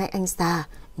 Cô đẩy mạnh anh ra,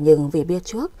 nhưng vì biết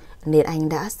trước nên anh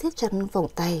đã siết chặt vòng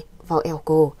tay vào eo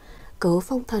cô. Cố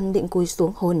Phong Thân định cúi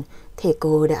xuống hôn thì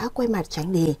cô đã quay mặt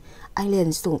tránh đi. Anh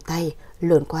liền dùng tay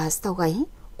luồn qua sau gáy,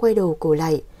 quay đầu cô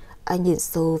lại. Anh nhìn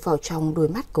sâu vào trong đôi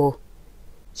mắt cô.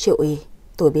 Triệu Y,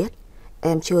 tôi biết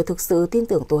em chưa thực sự tin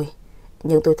tưởng tôi,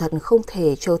 nhưng tôi thật không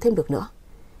thể chờ thêm được nữa.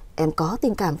 Em có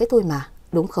tình cảm với tôi mà,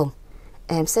 đúng không?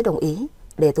 em sẽ đồng ý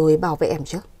để tôi bảo vệ em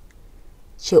chứ?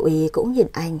 Triệu Y cũng nhìn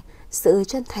anh, sự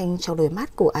chân thành trong đôi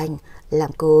mắt của anh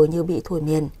làm cô như bị thôi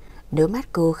miên. Nước mắt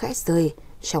cô khẽ rơi,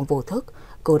 trong vô thức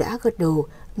cô đã gật đầu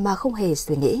mà không hề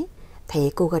suy nghĩ.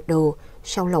 Thấy cô gật đầu,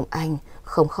 trong lòng anh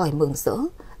không khỏi mừng rỡ,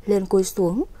 liền cúi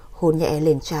xuống hôn nhẹ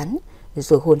lên trán,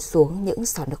 rồi hôn xuống những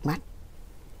giọt nước mắt.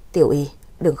 Tiểu Y,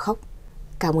 đừng khóc,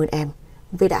 cảm ơn em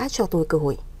vì đã cho tôi cơ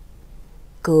hội.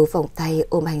 Cô vòng tay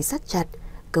ôm anh rất chặt.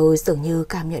 Cô dường như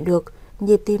cảm nhận được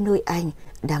nhịp tim nơi anh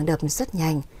đang đập rất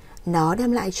nhanh. Nó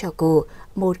đem lại cho cô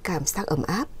một cảm giác ấm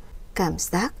áp, cảm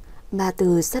giác mà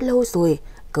từ rất lâu rồi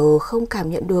cô không cảm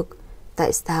nhận được.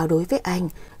 Tại sao đối với anh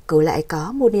cô lại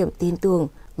có một niềm tin tưởng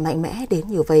mạnh mẽ đến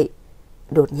như vậy?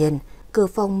 Đột nhiên cửa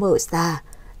phòng mở ra,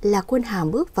 là Quân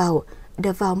Hàm bước vào.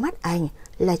 Đập vào mắt anh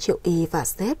là Triệu Y và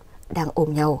sếp đang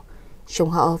ôm nhau.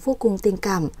 Trông họ vô cùng tình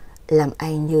cảm, làm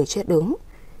anh như chết đứng.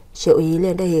 Triệu Y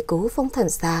liền đẩy Cố Phong Thần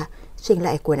ra, chỉnh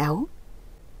lại quần áo.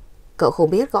 Cậu không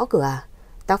biết gõ cửa à?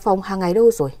 Tác phong hàng ngày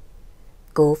đâu rồi?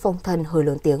 Cố Phong Thần hơi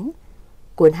lớn tiếng.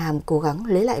 Quân Hàm cố gắng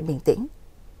lấy lại bình tĩnh.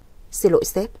 Xin lỗi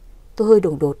sếp, tôi hơi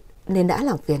đột ngột nên đã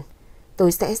làm phiền.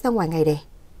 Tôi sẽ ra ngoài ngay đây.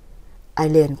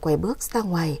 Anh liền quay bước ra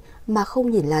ngoài mà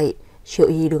không nhìn lại. Triệu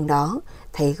Y đứng đó,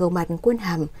 thấy gương mặt Quân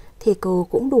Hàm thì cô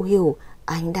cũng đủ hiểu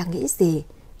anh đang nghĩ gì.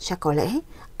 Chắc có lẽ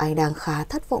anh đang khá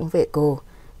thất vọng về cô.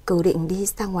 Cô định đi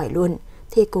ra ngoài luôn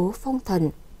thì Cố Phong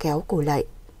Thần kéo cô lại.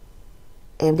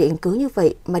 Em định cứ như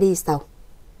vậy mà đi sao?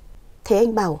 Thế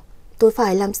anh bảo tôi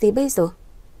phải làm gì bây giờ?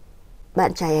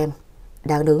 Bạn trai em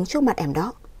đang đứng trước mặt em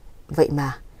đó. Vậy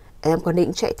mà em còn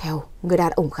định chạy theo người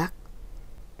đàn ông khác.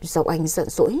 Giọng anh giận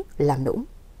dỗi làm nũng.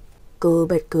 Cô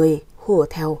bật cười hùa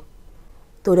theo.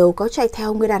 Tôi đâu có chạy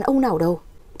theo người đàn ông nào đâu.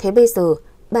 Thế bây giờ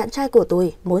bạn trai của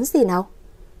tôi muốn gì nào?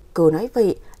 Cô nói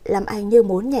vậy làm anh như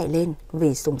muốn nhảy lên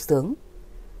vì sung sướng.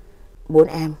 Muốn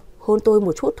em hôn tôi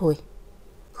một chút thôi.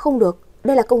 Không được,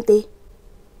 đây là công ty.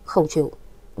 Không chịu.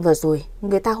 Vừa rồi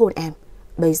người ta hôn em,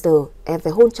 bây giờ em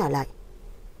phải hôn trả lại.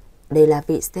 Đây là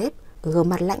vị sếp gương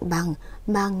mặt lạnh băng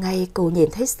mà ngay cô nhìn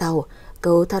thấy sau,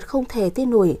 cô thật không thể tin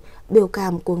nổi biểu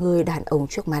cảm của người đàn ông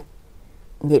trước mặt.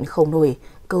 Nhịn không nổi,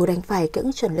 cô đành phải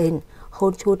cưỡng chân lên,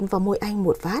 hôn chút vào môi anh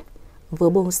một phát. Vừa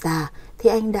buông ra thì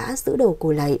anh đã giữ đầu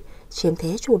cô lại, chiếm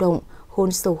thế chủ động,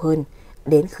 hôn sâu hơn.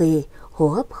 Đến khi hô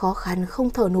hấp khó khăn không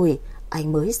thở nổi,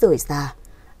 anh mới rời ra.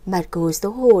 Mặt cô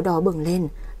xấu hổ đỏ bừng lên,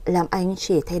 làm anh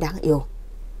chỉ thấy đáng yêu.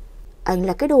 Anh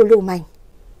là cái đồ lưu manh.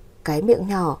 Cái miệng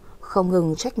nhỏ không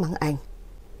ngừng trách mắng anh.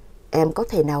 Em có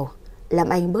thể nào làm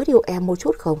anh bớt yêu em một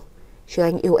chút không? Chứ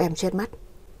anh yêu em chết mắt.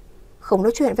 Không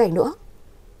nói chuyện với anh nữa.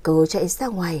 Cô chạy ra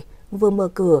ngoài, vừa mở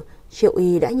cửa, Triệu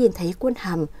Y đã nhìn thấy Quân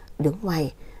Hàm đứng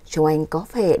ngoài. Trông anh có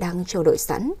vẻ đang chờ đợi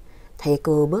sẵn. Thấy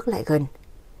cô bước lại gần.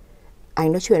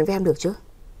 Anh nói chuyện với em được chứ?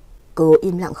 Cô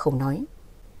im lặng không nói.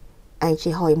 Anh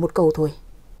chỉ hỏi một câu thôi.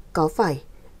 Có phải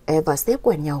em và sếp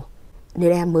quen nhau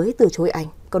nên em mới từ chối anh,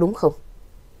 có đúng không?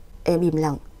 Em im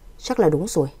lặng. Chắc là đúng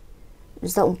rồi.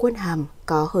 Giọng Quân Hàm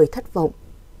có hơi thất vọng.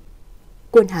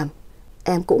 Quân Hàm,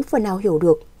 em cũng phần nào hiểu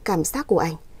được cảm giác của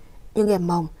anh, nhưng em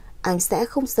mong anh sẽ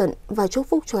không giận và chúc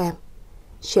phúc cho em.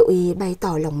 Triệu Y bày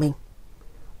tỏ lòng mình.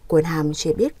 Quân Hàm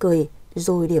chỉ biết cười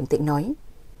rồi điềm tĩnh nói.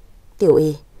 Tiểu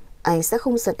Y, anh sẽ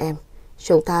không giận em.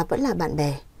 Chúng ta vẫn là bạn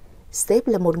bè. Sếp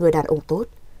là một người đàn ông tốt.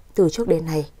 Từ trước đến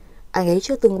nay anh ấy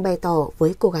chưa từng bày tỏ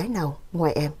với cô gái nào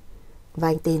ngoài em. Và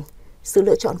anh tin sự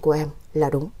lựa chọn của em là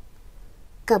đúng.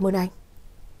 Cảm ơn anh.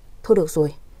 Thôi được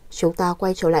rồi, chúng ta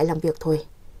quay trở lại làm việc thôi.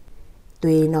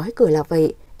 Tuy nói cười là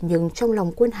vậy, nhưng trong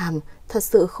lòng Quân Hàm thật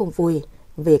sự không vui,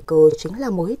 vì cô chính là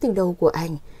mối tình đầu của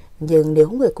anh. Nhưng nếu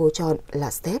người cô chọn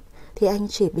là sếp thì anh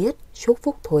chỉ biết chúc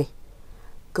phúc thôi.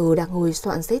 Cô đang ngồi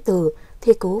soạn giấy tờ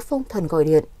thì Cố Phong Thần gọi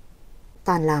điện.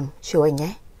 Tan làm chiều anh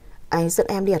nhé, anh dẫn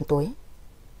em đi ăn tối.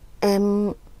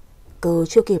 Em... Cô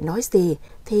chưa kịp nói gì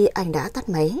thì anh đã tắt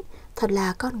máy. Thật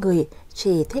là con người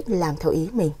chỉ thích làm theo ý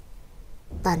mình.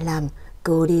 Tan làm,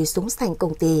 cô đi xuống sảnh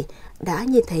công ty, đã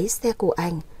nhìn thấy xe của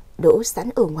anh đỗ sẵn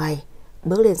ở ngoài.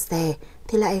 Bước lên xe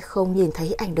thì lại không nhìn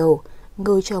thấy anh đâu.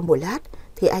 Ngồi chờ một lát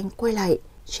thì anh quay lại,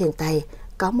 trên tay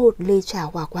có một ly trà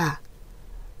hoa quả.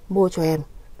 Mua cho em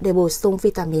để bổ sung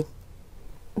vitamin.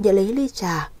 Nhận lấy ly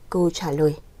trà, cô trả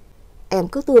lời. Em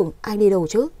cứ tưởng anh đi đâu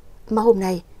chứ, mà hôm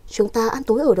nay chúng ta ăn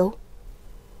tối ở đâu?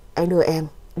 Anh đưa em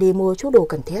đi mua chút đồ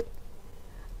cần thiết.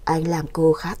 Anh làm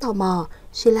cô khá tò mò,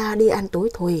 chỉ là đi ăn tối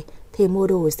thôi thì mua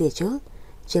đồ gì chứ?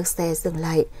 Chiếc xe dừng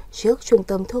lại trước trung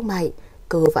tâm thương mại.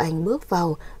 Cô và anh bước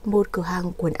vào một cửa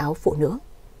hàng quần áo phụ nữ.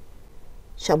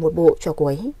 Chọn một bộ cho cô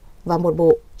ấy và một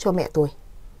bộ cho mẹ tôi.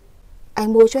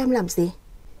 Anh mua cho em làm gì?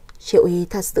 Triệu Y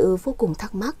thật sự vô cùng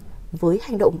thắc mắc với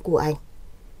hành động của anh.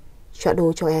 Chọn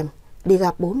đồ cho em đi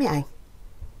gặp bố mẹ anh.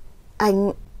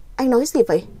 Anh nói gì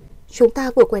vậy? Chúng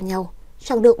ta vừa quen nhau,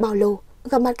 chẳng được bao lâu,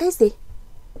 gặp mặt cái gì?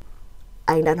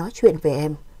 Anh đã nói chuyện về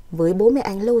em với bố mẹ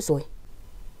anh lâu rồi.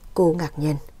 Cô ngạc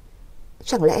nhiên.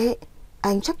 Chẳng lẽ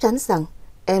anh chắc chắn rằng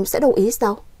em sẽ đồng ý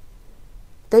sao?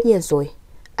 Tất nhiên rồi,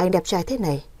 anh đẹp trai thế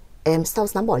này, em sao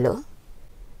dám bỏ lỡ?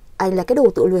 Anh là cái đồ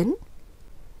tự luyến.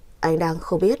 Anh đang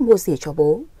không biết mua gì cho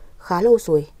bố. Khá lâu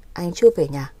rồi anh chưa về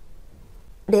nhà.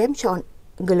 Để em chọn.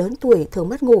 Người lớn tuổi thường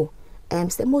mất ngủ, em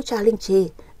sẽ mua trà linh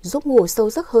chi giúp ngủ sâu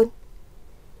giấc hơn.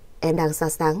 Em đang ra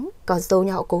sáng, còn dâu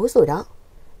nhà họ Cố rồi đó.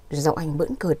 Giọng anh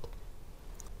bỡn cợt.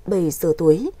 7 giờ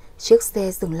tối, chiếc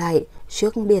xe dừng lại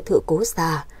trước biệt thự Cố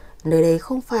già. Nơi đây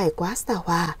không phải quá xa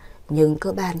hoa, nhưng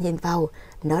cơ bản nhìn vào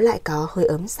nó lại có hơi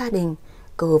ấm gia đình.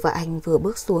 Cô và anh vừa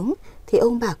bước xuống thì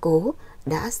ông bà Cố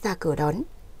đã ra cửa đón.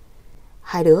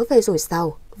 Hai đứa về rồi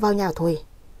sao? Vào nhà thôi.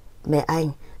 Mẹ anh,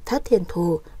 Thất Thiên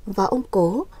Thu và ông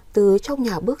Cố từ trong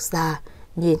nhà bước ra.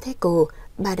 Nhìn thấy cô,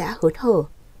 bà đã hớn hở.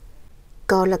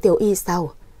 Con là Tiểu Y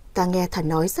sao? Ta nghe thần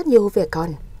nói rất nhiều về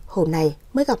con, hôm nay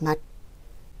mới gặp mặt.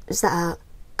 Dạ,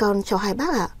 con chào hai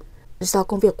bác ạ. Do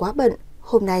công việc quá bận,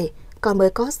 hôm nay con mới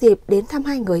có dịp đến thăm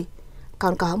hai người.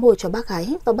 Con có mua cho bác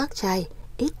gái và bác trai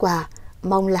ít quà,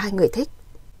 mong là hai người thích.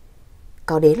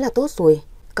 Có đến là tốt rồi,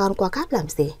 con qua cáp làm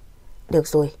gì? Được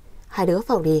rồi, hai đứa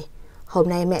vào đi. Hôm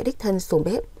nay mẹ đích thân xuống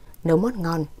bếp nấu món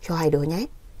ngon cho hai đứa nhé.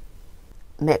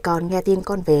 Mẹ con nghe tin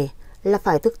con về là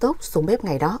phải tức tốc xuống bếp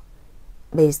ngày đó.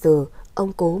 Bây giờ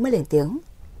ông Cố mới lên tiếng.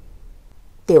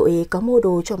 Tiểu Y có mua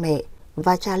đồ cho mẹ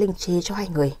và trà linh chi cho hai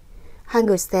người. Hai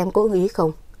người xem có ưng ý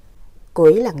không? Cô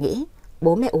ấy là nghĩ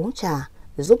bố mẹ uống trà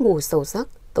giúp ngủ sâu giấc,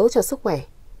 tốt cho sức khỏe.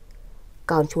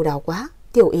 Con chu đáo quá,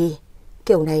 Tiểu Y.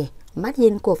 Kiểu này mắt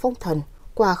nhìn của phong thần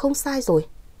quả không sai rồi.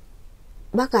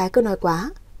 Bác gái cứ nói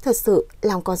quá, thật sự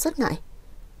lòng con rất ngại.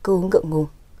 Cô ngượng ngùng.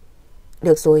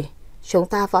 Được rồi, chúng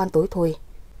ta vào ăn tối thôi.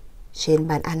 Trên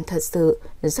bàn ăn thật sự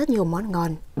rất nhiều món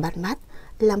ngon, bắt mắt,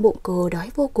 làm bụng cô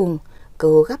đói vô cùng.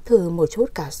 Cô gắp thử một chút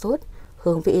cà sốt,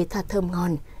 hương vị thật thơm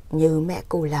ngon như mẹ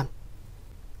cô làm.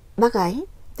 Bác gái,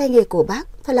 tay nghề của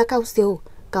bác thật là cao siêu,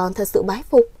 con thật sự bái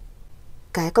phục.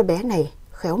 Cái con bé này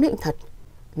khéo nịnh thật.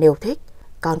 Nếu thích,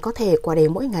 con có thể qua đây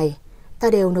mỗi ngày, ta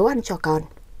đều nấu ăn cho con.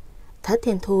 Thất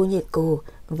Thiên Thu nhìn cô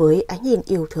với ánh nhìn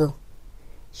yêu thương.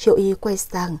 Triệu Y quay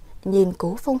sang nhìn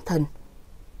Cố Phong Thần.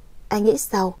 Anh nghĩ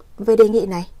sao về đề nghị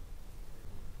này?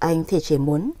 Anh thì chỉ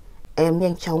muốn em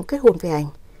nhanh chóng kết hôn với anh,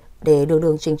 để đường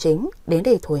đường chính chính đến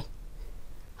đây thôi.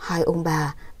 Hai ông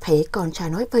bà thấy con trai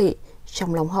nói vậy,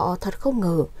 trong lòng họ thật không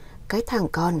ngờ cái thằng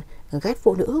con ghét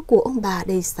phụ nữ của ông bà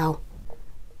đây sao.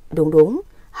 Đúng,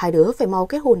 hai đứa phải mau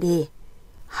kết hôn đi.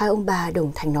 Hai ông bà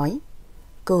đồng thanh nói.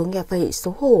 Cô nghe vậy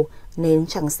xấu hổ nên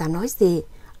chẳng dám nói gì.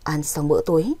 Ăn xong bữa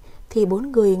tối thì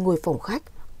bốn người ngồi phòng khách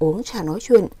uống trà nói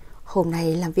chuyện. Hôm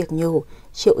nay làm việc nhiều,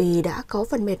 Triệu Y đã có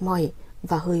phần mệt mỏi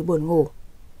và hơi buồn ngủ.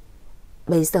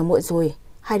 Bây giờ muộn rồi,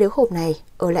 hai đứa hôm nay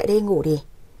ở lại đây ngủ đi.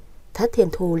 Thất Thiên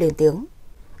Thu lên tiếng.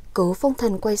 Cố Phong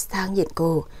Thần quay sang nhìn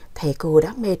cô, thấy cô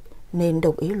đã mệt nên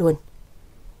đồng ý luôn.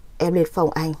 Em lên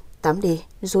phòng anh tắm đi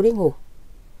rồi đi ngủ.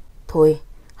 Thôi,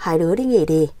 hai đứa đi nghỉ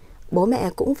đi, bố mẹ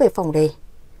cũng về phòng đây.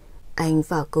 Anh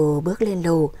và cô bước lên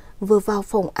lầu. Vừa vào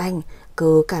phòng anh,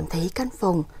 cô cảm thấy căn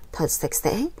phòng thật sạch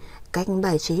sẽ, cách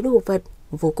bài trí đồ vật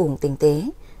vô cùng tinh tế.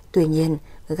 Tuy nhiên,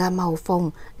 gam màu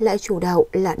phòng lại chủ đạo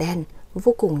là đen,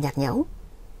 vô cùng nhạt nhẽo.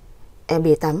 Em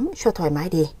đi tắm cho thoải mái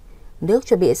đi, nước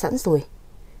chuẩn bị sẵn rồi.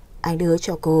 Anh đưa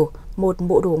cho cô một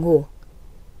bộ đồ ngủ.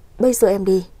 Bây giờ em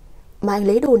đi, mà anh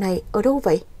lấy đồ này ở đâu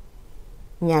vậy?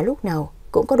 Nhà lúc nào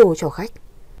cũng có đồ cho khách.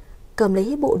 Cầm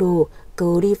lấy bộ đồ,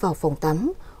 cô đi vào phòng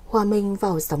tắm, hòa mình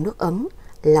vào dòng nước ấm,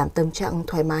 làm tâm trạng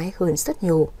thoải mái hơn rất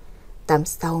nhiều. Tắm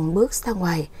xong bước ra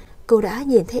ngoài, cô đã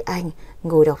nhìn thấy anh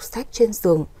ngồi đọc sách trên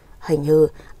giường. Hình như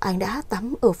anh đã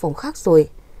tắm ở phòng khác rồi.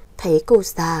 Thấy cô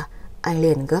ra, anh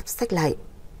liền gấp sách lại.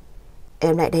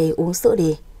 Em lại đây uống sữa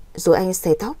đi, rồi anh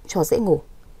sấy tóc cho dễ ngủ.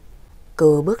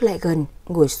 Cô bước lại gần,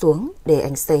 ngồi xuống để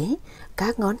anh sấy.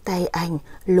 Các ngón tay anh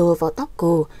lùa vào tóc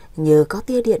cô như có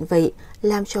tia điện vậy,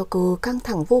 làm cho cô căng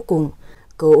thẳng vô cùng.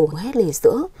 Cô uống hết ly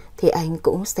sữa thì anh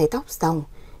cũng sấy tóc xong.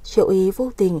 Triệu Y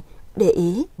vô tình để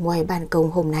ý ngoài ban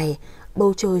công hôm nay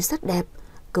bầu trời rất đẹp.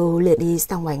 Cô liền đi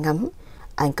ra ngoài ngắm.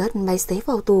 Anh cất máy sấy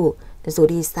vào tủ rồi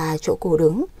đi xa chỗ cô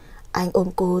đứng. Anh ôm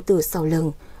cô từ sau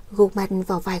lưng, gục mặt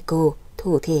vào vai cô,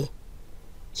 thủ thỉ.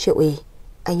 Triệu Y,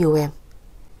 anh yêu em.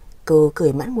 Cô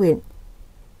cười mãn nguyện.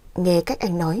 Nghe cách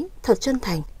anh nói thật chân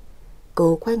thành.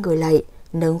 Cô quay người lại,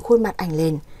 nâng khuôn mặt anh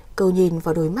lên. Cô nhìn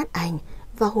vào đôi mắt anh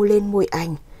và hôn lên môi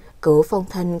anh. Cố Phong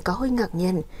Thần có hơi ngạc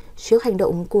nhiên trước hành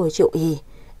động của Triệu Y,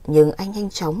 nhưng anh nhanh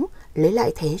chóng lấy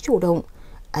lại thế chủ động.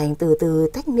 Anh từ từ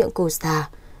tách miệng cô ra,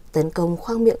 tấn công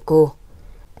khoang miệng cô.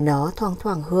 Nó thoang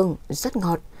thoảng hương rất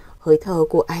ngọt, hơi thở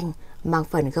của anh mang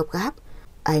phần gấp gáp.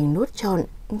 Anh nuốt trọn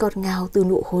ngọt ngào từ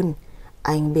nụ hôn.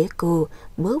 Anh bế cô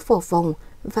bước vào phòng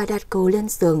và đặt cô lên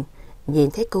giường.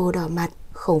 Nhìn thấy cô đỏ mặt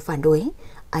không phản đối,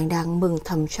 anh đang mừng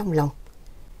thầm trong lòng.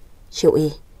 Triệu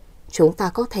Y, chúng ta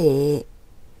có thể...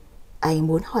 Anh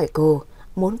muốn hỏi cô,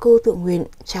 muốn cô tự nguyện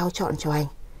trao trọn cho anh.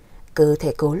 Cơ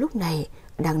thể cô lúc này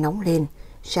đang nóng lên.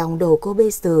 Trong đầu cô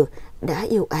bây giờ đã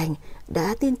yêu anh,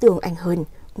 đã tin tưởng anh hơn,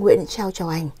 nguyện trao cho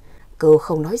anh. Cô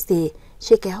không nói gì,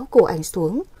 chỉ kéo cổ anh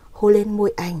xuống, hôn lên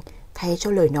môi anh thay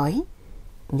cho lời nói.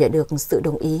 Nhận được sự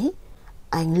đồng ý,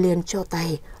 anh liền cho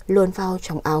tay luồn vào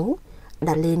trong áo,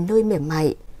 đặt lên nơi mềm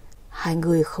mại. Hai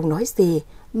người không nói gì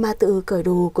mà tự cởi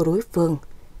đồ của đối phương.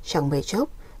 Chẳng mấy chốc,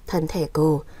 thân thể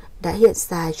cô đã hiện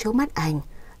ra trước mắt anh,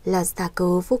 là da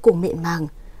cô vô cùng mịn màng.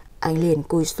 Anh liền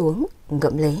cúi xuống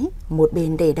ngậm lấy một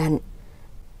bên đầy đặn.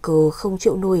 Cô không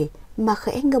chịu nổi mà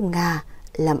khẽ ngâm nga,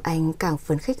 làm anh càng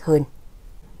phấn khích hơn.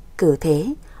 Cứ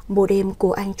thế, một đêm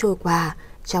của anh trôi qua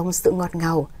trong sự ngọt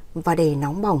ngào và đầy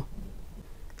nóng bỏng.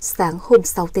 Sáng hôm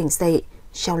sau tỉnh dậy,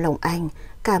 trong lòng anh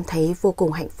cảm thấy vô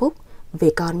cùng hạnh phúc vì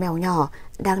con mèo nhỏ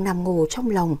đang nằm ngủ trong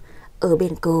lòng. Ở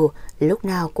bên cô lúc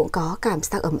nào cũng có cảm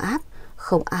giác ấm áp,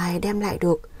 không ai đem lại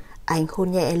được. Anh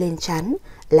hôn nhẹ lên trán,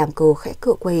 làm cô khẽ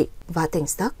cựa quậy và tỉnh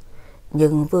giấc.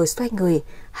 Nhưng vừa xoay người,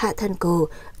 hạ thân cô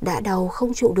đã đau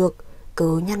không chịu được.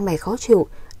 Cô nhăn mày khó chịu,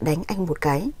 đánh anh một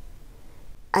cái.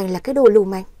 Anh là cái đồ lưu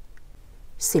manh.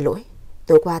 Xin lỗi,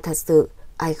 tối qua thật sự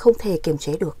anh không thể kiềm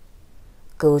chế được.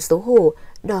 Cô xấu hổ,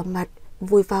 đỏ mặt,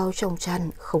 vùi vào trong chăn,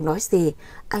 không nói gì.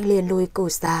 Anh liền lôi cô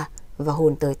ra và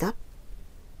hôn tới tấp.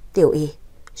 Tiểu Y,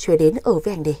 chuyển đến ở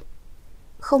với anh đi.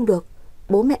 Không được,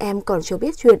 bố mẹ em còn chưa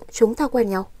biết chuyện chúng ta quen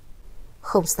nhau.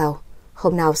 Không sao,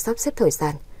 hôm nào sắp xếp thời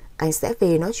gian, anh sẽ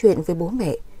về nói chuyện với bố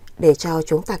mẹ để cho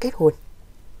chúng ta kết hôn.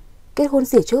 Kết hôn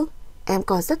gì chứ? Em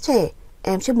còn rất trẻ,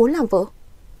 em chưa muốn làm vợ.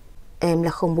 Em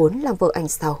là không muốn làm vợ anh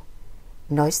sao?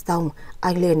 Nói xong,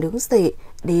 anh liền đứng dậy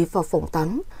đi vào phòng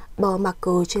tắm, bỏ mặc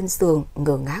cô trên giường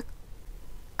ngơ ngác.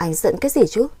 Anh giận cái gì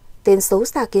chứ? Tên xấu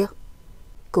xa kia.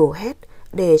 Cô hét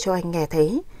để cho anh nghe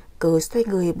thấy. Cô xoay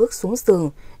người bước xuống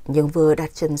giường, nhưng vừa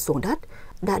đặt chân xuống đất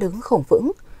đã đứng không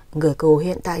vững. Người cô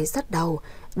hiện tại rất đau,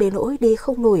 đến nỗi đi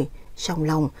không nổi. Trong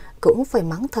lòng cũng phải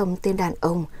mắng thầm tên đàn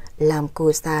ông làm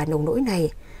cô già nông nỗi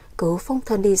này. Cô phong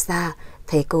thân đi xa,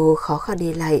 thấy cô khó khăn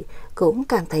đi lại, cũng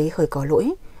cảm thấy hơi có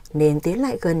lỗi, nên tiến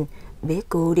lại gần bế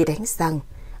cô đi đánh răng.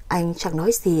 Anh chẳng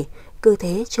nói gì, cứ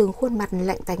thế trừng khuôn mặt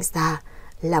lạnh tanh ra,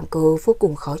 làm cô vô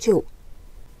cùng khó chịu.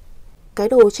 Cái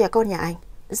đồ trẻ con nhà anh,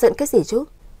 giận cái gì chứ?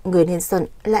 Người nên giận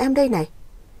là em đây này.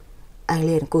 Anh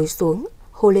liền cúi xuống,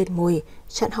 hôn lên môi,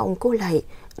 chặn họng cô lại.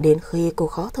 Đến khi cô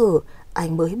khó thở,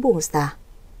 anh mới buông ra.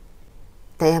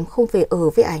 Tại em không về ở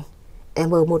với anh,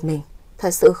 em ở một mình,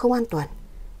 thật sự không an toàn.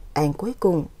 Anh cuối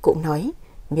cùng cũng nói,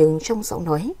 nhưng trong giọng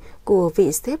nói của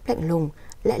vị sếp lạnh lùng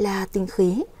lại là tinh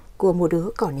khí của một đứa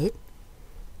còn ít.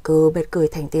 Cô bật cười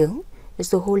thành tiếng,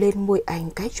 rồi hôn lên môi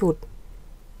anh cái chụt.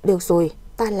 Được rồi,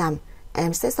 ta làm,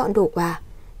 em sẽ dọn đồ qua,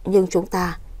 nhưng chúng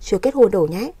ta chưa kết hôn đâu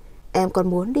nhé. Em còn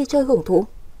muốn đi chơi hưởng thụ.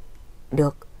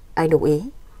 Được, anh đồng ý.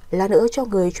 Lát nữa cho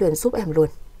người chuyển giúp em luôn.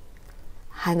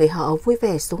 Hai người họ vui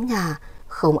vẻ xuống nhà,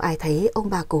 không ai thấy ông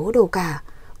bà Cố đâu cả.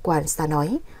 Quản gia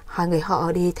nói hai người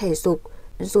họ đi thể dục,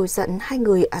 rồi dẫn hai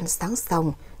người ăn sáng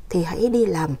xong thì hãy đi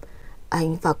làm.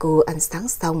 Anh và cô ăn sáng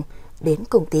xong đến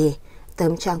công ty.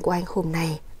 Tâm trạng của anh hôm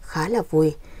nay khá là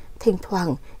vui, thỉnh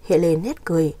thoảng hiện lên nét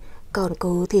cười. Còn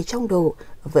cô thì trong đầu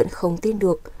vẫn không tin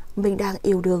được mình đang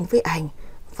yêu đương với anh.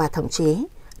 Và thậm chí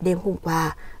đêm hôm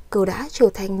qua cô đã trở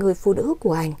thành người phụ nữ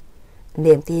của anh.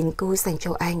 Niềm tin cô dành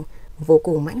cho anh vô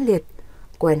cùng mãnh liệt.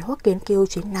 Quen Hoắc Kiến Kiêu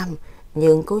 9 năm,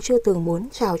 nhưng cô chưa từng muốn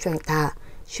trao cho anh ta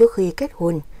trước khi kết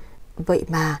hôn. Vậy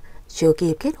mà chưa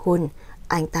kịp kết hôn,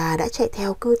 anh ta đã chạy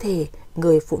theo cơ thể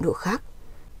người phụ nữ khác.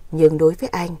 Nhưng đối với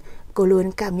anh, cô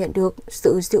luôn cảm nhận được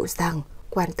sự dịu dàng,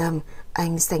 quan tâm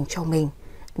anh dành cho mình.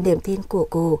 Niềm tin của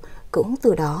cô cũng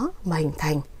từ đó mà hình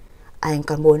thành. Anh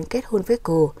còn muốn kết hôn với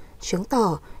cô, chứng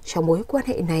tỏ trong mối quan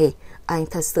hệ này anh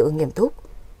thật sự nghiêm túc.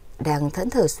 Đang thẫn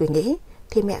thờ suy nghĩ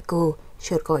thì mẹ cô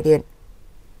chợt gọi điện.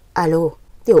 Alo,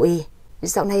 Tiểu Y,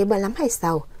 dạo này bận lắm hay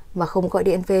sao mà không gọi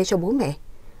điện về cho bố mẹ?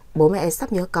 Bố mẹ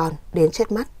sắp nhớ con đến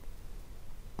chết mất.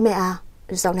 Mẹ à,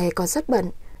 dạo này con rất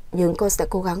bận, nhưng con sẽ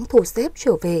cố gắng thu xếp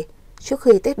trở về trước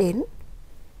khi Tết đến.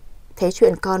 Thế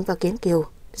chuyện con và Kiến Kiều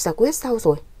giải quyết sao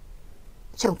rồi?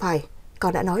 Chẳng phải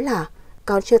con đã nói là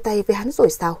con chia tay với hắn rồi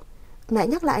sao? Mẹ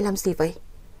nhắc lại làm gì vậy?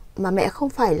 Mà mẹ không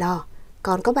phải lo,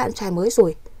 con có bạn trai mới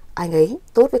rồi, anh ấy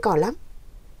tốt với con lắm.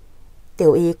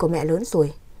 Tiểu Y của mẹ lớn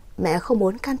rồi, mẹ không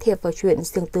muốn can thiệp vào chuyện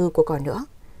riêng tư của con nữa.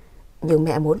 Nhưng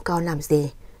mẹ muốn con làm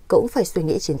gì cũng phải suy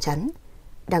nghĩ chín chắn.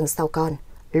 Đằng sau con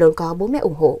luôn có bố mẹ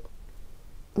ủng hộ.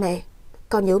 Mẹ,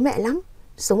 con nhớ mẹ lắm.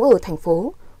 Sống ở thành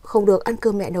phố, không được ăn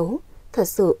cơm mẹ nấu. Thật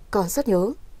sự con rất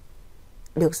nhớ.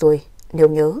 Được rồi, nếu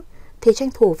nhớ thì tranh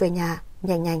thủ về nhà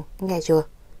nhanh nhanh, nghe chưa?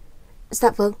 Dạ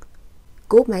vâng.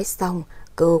 Cúp máy xong,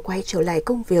 cô quay trở lại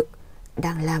công việc.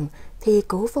 Đang làm thì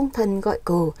Cố Phong Thần gọi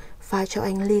cô pha cho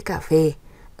anh ly cà phê.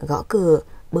 Gõ cửa,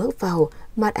 bước vào,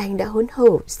 mặt anh đã hớn hở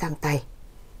sang tay.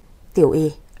 Tiểu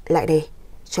Y, lại đây,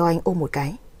 cho anh ôm một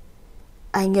cái.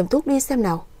 Anh nghiêm túc đi xem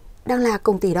nào, đang là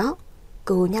công ty đó.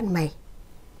 Cô nhăn mày.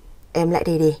 Em lại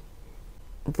đây đi.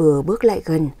 Vừa bước lại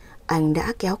gần, anh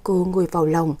đã kéo cô ngồi vào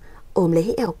lòng, ôm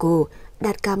lấy eo cô,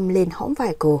 đặt cằm lên hõm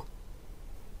vai cô.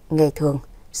 Ngày thường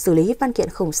xử lý văn kiện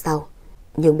không sao,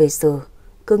 nhưng bây giờ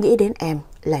cứ nghĩ đến em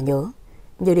là nhớ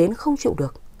đến không chịu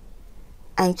được.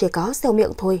 Anh chỉ có xẻo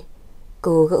miệng thôi.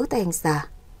 Cô gỡ tay anh ra.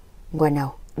 Ngoan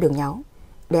nào, đừng nháo,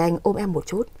 để anh ôm em một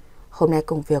chút. Hôm nay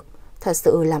công việc thật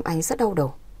sự làm anh rất đau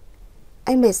đầu.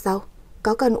 Anh mệt sao?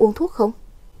 Có cần uống thuốc không?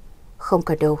 Không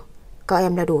cần đâu, có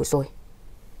em là đủ rồi.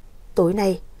 Tối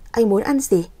nay anh muốn ăn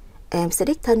gì, em sẽ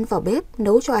đích thân vào bếp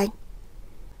nấu cho anh.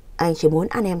 Anh chỉ muốn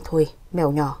ăn em thôi,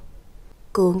 mèo nhỏ.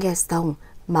 Cô nghe xong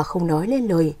mà không nói lên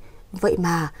lời. Vậy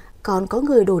mà còn có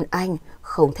người đồn anh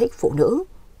không thích phụ nữ.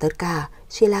 Tất cả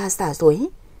chỉ là giả dối.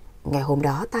 Ngày hôm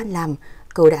đó tan làm,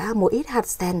 cô đã mua ít hạt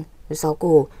sen, rau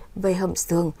củ về hầm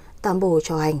xương tẩm bổ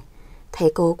cho anh.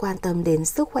 Thấy cô quan tâm đến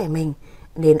sức khỏe mình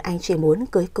nên anh chỉ muốn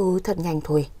cưới cô thật nhanh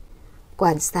thôi.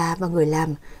 Quản gia và người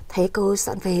làm thấy cô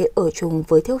dọn về ở chung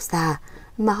với thiếu gia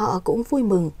mà họ cũng vui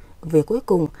mừng, vì cuối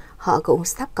cùng họ cũng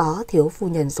sắp có thiếu phu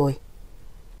nhân rồi.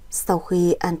 Sau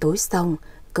khi ăn tối xong,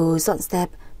 cô dọn dẹp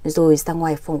rồi ra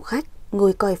ngoài phòng khách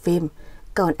ngồi coi phim.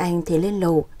 Còn anh thì lên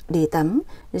lầu đi tắm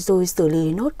rồi xử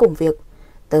lý nốt công việc.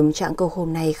 Tâm trạng cô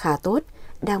hôm nay khá tốt,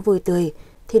 đang vui tươi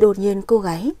thì đột nhiên cô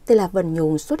gái tên là Vân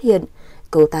Nhung xuất hiện.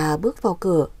 Cô ta bước vào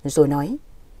cửa rồi nói: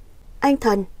 Anh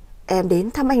Thần, em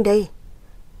đến thăm anh đây.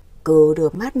 Cô đưa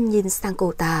mắt nhìn sang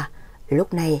cô ta.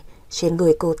 Lúc này trên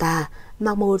người cô ta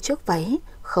mặc một chiếc váy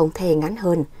không thể ngắn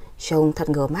hơn, trông thật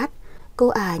ngứa mắt.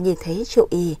 Cô nhìn thấy Triệu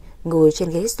Y ngồi trên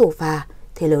ghế sofa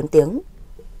thì lớn tiếng: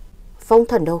 Phong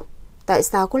Thần đâu? Tại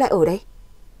sao cô lại ở đây?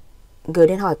 Người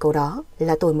nên hỏi câu đó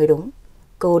là tôi mới đúng.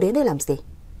 Cô đến đây làm gì?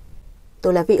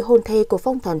 Tôi là vị hôn thê của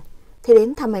Phong Thần, thì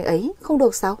đến thăm anh ấy không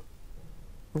được sao?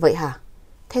 Vậy hả?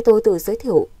 Thế tôi tự giới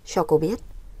thiệu cho cô biết.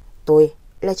 Tôi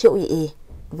là Triệu Y,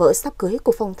 vợ sắp cưới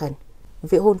của Phong Thần,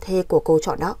 vị hôn thê của cô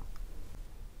Trọn đó.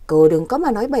 Cô đừng có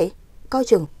mà nói bậy, coi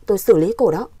chừng tôi xử lý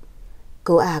cô đó.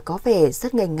 Cô có vẻ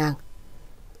rất ngây ngàng.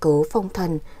 Cố Phong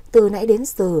Thần từ nãy đến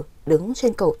giờ đứng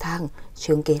trên cầu thang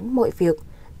chứng kiến mọi việc,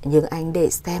 nhưng anh để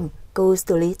xem cô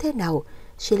xử lý thế nào.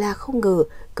 Chỉ là không ngờ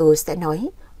cô sẽ nói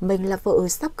mình là vợ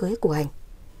sắp cưới của anh.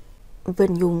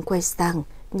 Vân Nhung quay sang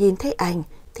nhìn thấy anh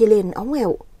thì liền óng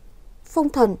ẹo: Phong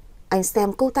Thần, anh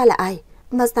xem cô ta là ai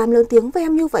mà dám lớn tiếng với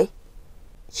em như vậy?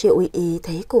 Triệu Y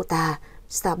thấy cô ta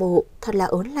giả bộ thật là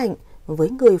ớn lạnh với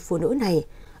người phụ nữ này.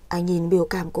 Anh nhìn biểu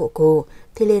cảm của cô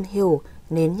thì liền hiểu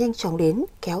nên nhanh chóng đến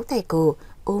kéo tay cô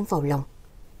ôm vào lòng.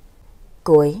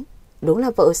 Cô ấy đúng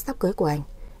là vợ sắp cưới của anh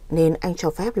nên anh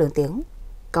cho phép lớn tiếng.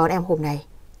 Còn em hôm nay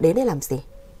đến đây làm gì?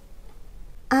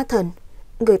 Thần,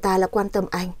 người ta là quan tâm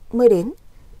anh mới đến.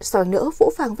 Sao anh nỡ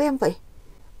phũ phàng với em vậy?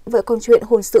 Vậy còn chuyện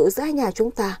hôn sự giữa hai nhà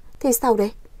chúng ta thì sao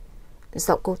đây?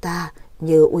 Giọng cô ta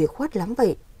như ủy khuất lắm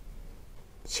vậy.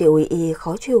 Triệu Y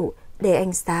khó chịu để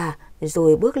anh xa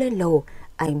rồi bước lên lầu.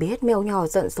 Anh biết mèo nhỏ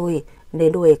giận rồi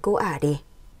nên đuổi cô đi.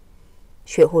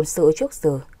 Chuyện hôn sự trước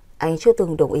giờ anh chưa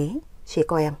từng đồng ý, chỉ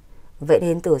có em. Vậy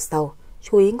nên từ sau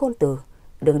chú ý ngôn từ,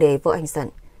 đừng để vợ anh giận.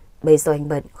 Bây giờ anh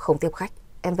bận không tiếp khách,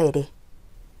 em về đi.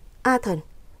 Thần,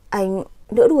 anh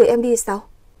nỡ đuổi em đi sao?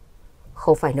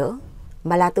 Không phải nỡ,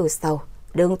 mà là từ sau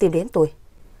đừng tìm đến tôi.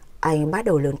 Anh bắt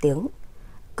đầu lớn tiếng.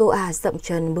 Cô dậm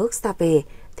chân bước ra về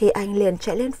thì anh liền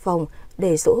chạy lên phòng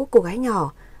để dỗ cô gái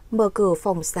nhỏ. Mở cửa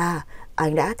phòng ra,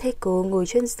 anh đã thấy cô ngồi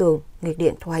trên giường nghịch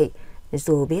điện thoại.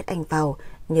 Dù biết anh vào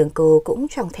nhưng cô cũng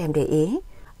chẳng thèm để ý.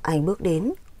 Anh bước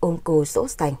đến ôm cô dỗ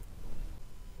dành.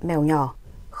 Mèo nhỏ,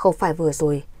 không phải vừa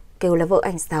rồi kêu là vợ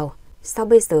anh sao? Sao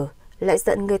bây giờ lại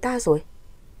giận người ta rồi?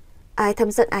 Ai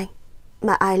thâm giận anh?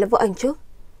 Mà ai là vợ anh chứ?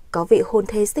 Có vị hôn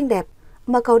thê xinh đẹp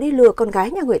mà cậu đi lừa con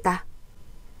gái nhà người ta.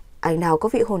 Anh nào có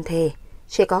vị hôn thê,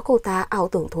 chỉ có cô ta ảo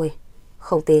tưởng thôi.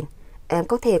 Không tin, em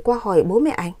có thể qua hỏi bố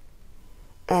mẹ anh.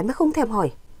 Em mới không thèm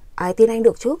hỏi, ai tin anh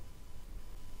được chứ?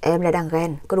 Em là đang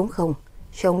ghen, có đúng không?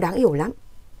 Trông đáng yêu lắm.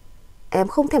 Em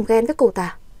không thèm ghen với cô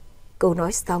ta. Cô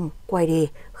nói xong quay đi,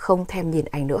 không thèm nhìn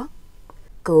anh nữa.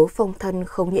 Cố Phong Thân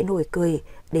không nhịn nổi cười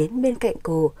đến bên cạnh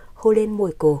cô, hôn lên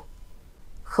môi cô.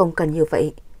 Không cần như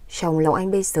vậy, Trong lòng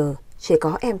anh bây giờ chỉ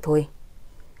có em thôi.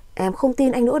 Em không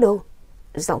tin anh nữa đâu.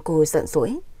 Giọng cô giận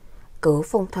dỗi. Cớ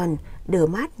Phong Thần đưa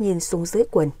mắt nhìn xuống dưới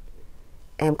quần.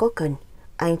 Em có cần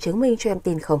anh chứng minh cho em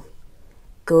tin không?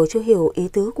 Cô chưa hiểu ý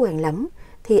tứ của anh lắm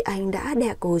thì anh đã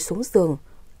đè cô xuống giường.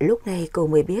 Lúc này cô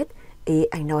mới biết ý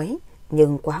anh nói,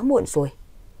 nhưng quá muộn rồi.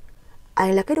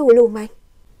 Anh là cái đồ lưu manh.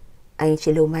 Anh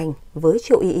chỉ lưu manh với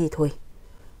Triệu Y Y thôi.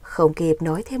 Không kịp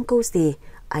nói thêm câu gì,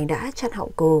 anh đã chặn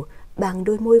họng cô bằng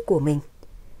đôi môi của mình.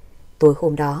 Tối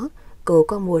hôm đó, cô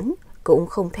có muốn cũng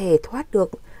không thể thoát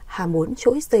được ham muốn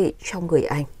trỗi dậy trong người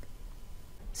anh.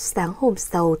 Sáng hôm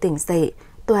sau tỉnh dậy,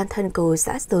 toàn thân cô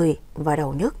rã rời và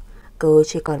đau nhức. Cô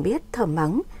chỉ còn biết thầm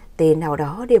mắng tên nào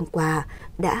đó đêm qua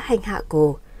đã hành hạ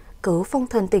cô. Cớ Phong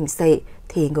Thần tỉnh dậy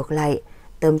thì ngược lại,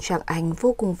 tâm trạng anh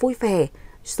vô cùng vui vẻ,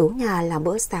 xuống nhà làm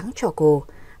bữa sáng cho cô.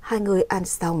 Hai người ăn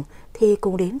xong thì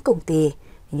cùng đến công ty,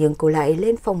 nhưng cô lại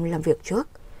lên phòng làm việc trước.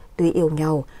 Tuy yêu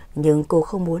nhau, nhưng cô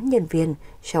không muốn nhân viên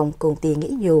trong công ty nghĩ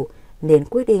nhiều, nên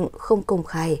quyết định không công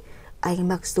khai. Anh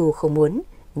mặc dù không muốn,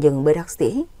 nhưng bất đắc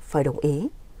dĩ phải đồng ý.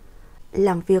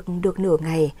 Làm việc được nửa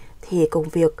ngày thì công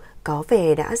việc có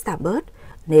vẻ đã giảm bớt,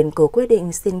 nên cô quyết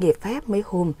định xin nghỉ phép mấy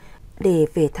hôm để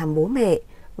về thăm bố mẹ.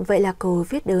 Vậy là cô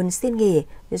viết đơn xin nghỉ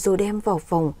rồi đem vào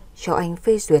phòng cho anh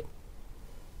phê duyệt.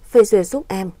 Phê duyệt giúp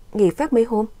em nghỉ phép mấy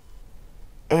hôm.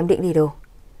 Em định đi đâu?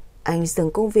 Anh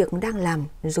dừng công việc đang làm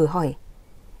rồi hỏi.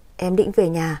 Em định về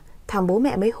nhà thăm bố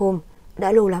mẹ mấy hôm,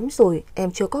 đã lâu lắm rồi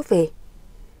em chưa có về.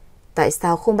 Tại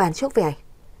sao không bàn trước về?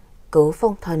 Cớ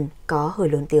Phong Thần có hơi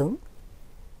lớn tiếng.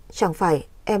 Chẳng phải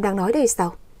em đang nói đây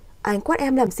sao? Anh quát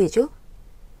em làm gì chứ?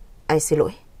 Anh xin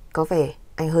lỗi, có vẻ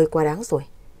anh hơi quá đáng rồi.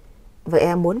 Vậy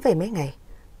em muốn về mấy ngày?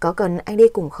 Có cần anh đi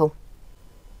cùng không?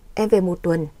 Em về 1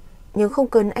 tuần, nhưng không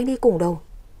cần anh đi cùng đâu.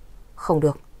 Không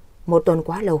được, 1 tuần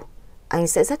quá lâu, anh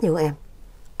sẽ rất nhớ em.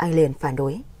 Anh liền phản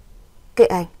đối. Kệ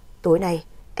anh, tối nay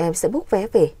em sẽ book vé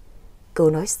về. Cô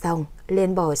nói xong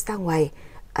liền bỏ ra ngoài.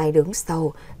 Anh đứng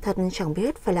sau thật chẳng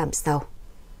biết phải làm sao.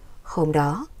 Hôm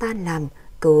đó tan làm,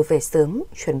 cô về sớm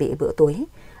chuẩn bị bữa tối.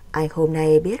 Anh hôm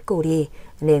nay biết cô đi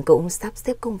nên cũng sắp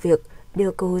xếp công việc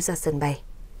đưa cô ra sân bay.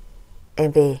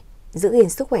 Em về giữ gìn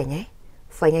sức khỏe nhé,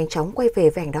 phải nhanh chóng quay về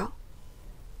với anh đó.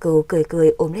 Cô cười cười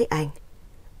ôm lấy anh.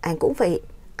 Anh cũng vậy,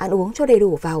 ăn uống cho đầy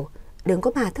đủ vào, đừng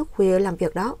có mà thức khuya làm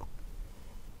việc đó.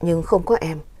 Nhưng không có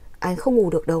em, anh không ngủ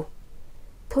được đâu.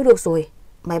 Thôi được rồi,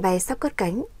 máy bay sắp cất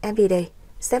cánh, em đi đây,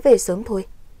 sẽ về sớm thôi.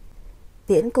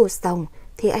 Tiễn cô xong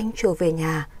thì anh trở về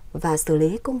nhà và xử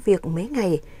lý công việc mấy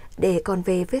ngày để còn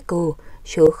về với cô,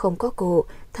 chứ không có cô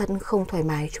thật không thoải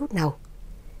mái chút nào.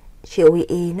 Triệu Y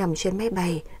Y nằm trên máy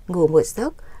bay ngủ một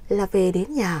giấc là về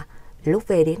đến nhà. Lúc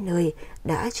về đến nơi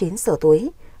đã 9 giờ tối.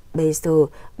 Bây giờ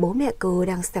bố mẹ cô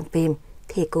đang xem phim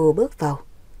thì cô bước vào.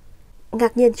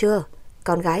 Ngạc nhiên chưa?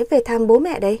 Con gái về thăm bố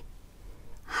mẹ đây.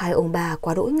 Hai ông bà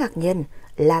quá đỗi ngạc nhiên.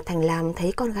 là Thành Lam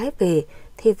thấy con gái về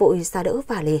thì vội ra đỡ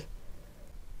vali.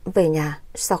 Về nhà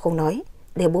sao không nói,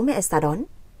 để bố mẹ ra đón.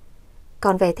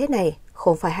 Con về thế này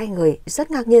không phải hai người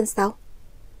rất ngạc nhiên sao?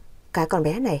 Cái con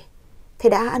bé này, thế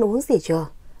đã ăn uống gì chưa?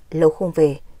 Lâu không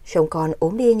về, trông con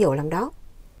ốm đi nhiều lắm đó.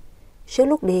 Trước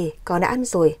lúc đi con đã ăn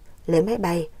rồi, lên máy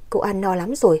bay cô ăn no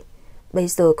lắm rồi. Bây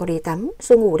giờ con đi tắm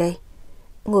rồi ngủ đây.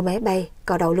 Ngồi máy bay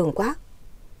con đau lưng quá.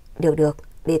 Được,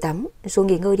 đi tắm rồi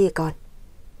nghỉ ngơi đi con.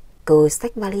 Cô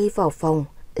xách vali vào phòng.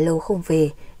 Lâu không về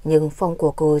nhưng phòng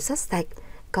của cô rất sạch.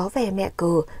 Có vẻ mẹ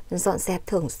cô dọn dẹp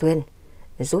thường xuyên.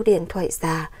 Rút điện thoại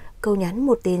ra, cô nhắn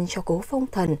một tin cho cố Phong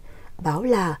Thần, báo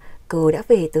là cô đã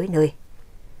về tới nơi.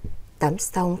 Tắm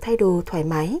xong thay đồ thoải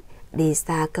mái, đi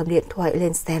ra cầm điện thoại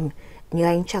lên xem, nhưng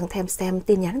anh chẳng thèm xem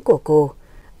tin nhắn của cô.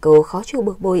 Cô khó chịu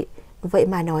bực bội, vậy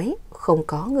mà nói không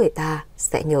có người ta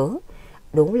sẽ nhớ.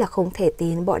 Đúng là không thể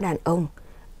tin bọn đàn ông.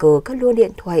 Cô cất luôn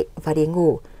điện thoại và đi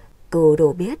ngủ. Cô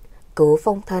đâu biết cố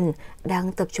Phong Thần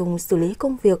đang tập trung xử lý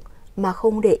công việc mà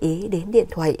không để ý đến điện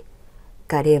thoại.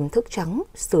 Cả đêm thức trắng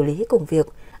xử lý công việc,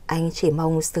 anh chỉ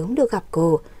mong sớm được gặp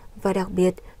cô và đặc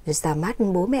biệt ra mắt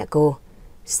bố mẹ cô.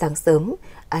 Sáng sớm,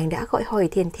 anh đã gọi hỏi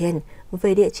Thiên Thiên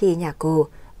về địa chỉ nhà cô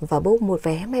và book một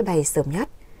vé máy bay sớm nhất.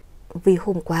 Vì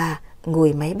hôm qua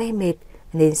ngồi máy bay mệt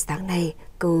nên sáng nay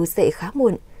cô dậy khá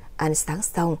muộn. Ăn sáng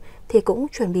xong thì cũng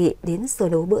chuẩn bị đến giờ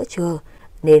nấu bữa trưa,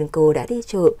 nên cô đã đi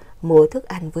chợ mua thức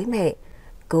ăn với mẹ.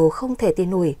 Cô không thể tin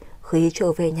nổi khi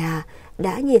trở về nhà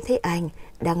đã nhìn thấy anh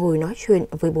đang ngồi nói chuyện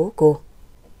với bố cô.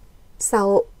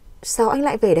 Sao anh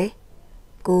lại về đây?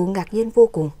 Cô ngạc nhiên vô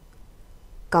cùng.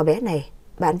 Con bé này,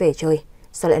 bạn về chơi,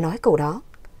 sao lại nói câu đó?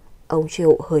 Ông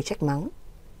Triệu hơi trách mắng.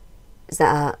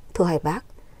 Dạ, thưa hai bác,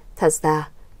 thật ra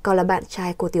con là bạn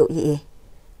trai của Tiểu Y.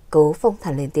 Cố Phong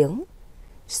Thần lên tiếng.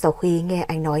 Sau khi nghe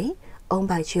anh nói, ông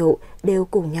bà Triệu đều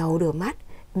cùng nhau đưa mắt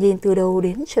nhìn từ đầu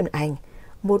đến chân anh,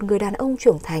 một người đàn ông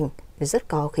trưởng thành rất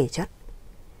có khí chất.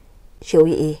 Triệu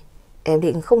Y, em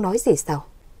định không nói gì sao?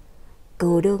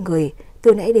 Cô đưa người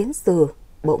từ nãy đến giờ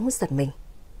bỗng giật mình.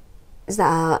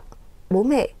 Dạ, bố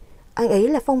mẹ, anh ấy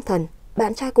là Phong Thần,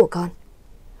 bạn trai của con.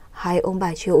 Hai ông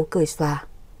bà Triệu cười xòa.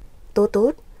 Tốt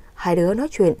tốt, hai đứa nói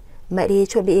chuyện, mẹ đi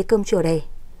chuẩn bị cơm trưa đây.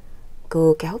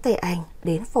 Cô kéo tay anh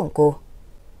đến phòng cô.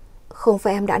 Không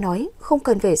phải em đã nói không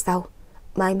cần về sau,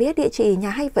 mà anh biết địa chỉ nhà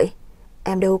hay vậy?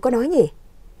 Em đâu có nói nhỉ?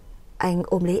 Anh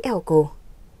ôm lấy eo cô.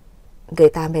 Người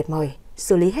ta mệt mỏi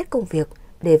xử lý hết công việc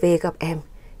để về gặp em,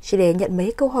 chỉ để nhận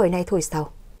mấy câu hỏi này thôi sao?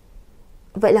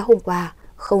 Vậy là hôm qua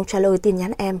không trả lời tin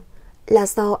nhắn em là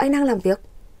do anh đang làm việc?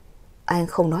 Anh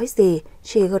không nói gì,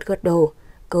 chỉ gật gật đầu.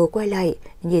 Cô quay lại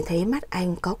nhìn thấy mắt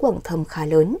anh có quầng thâm khá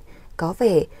lớn, có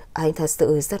vẻ anh thật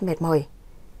sự rất mệt mỏi.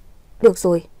 Được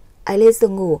rồi, anh lên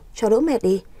giường ngủ cho đỡ mệt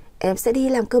đi, em sẽ đi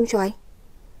làm cơm cho anh.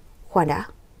 Khoan đã,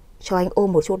 cho anh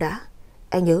ôm một chút đã,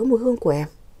 anh nhớ mùi hương của em.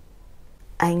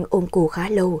 Anh ôm cô khá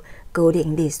lâu, cô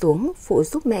định đi xuống phụ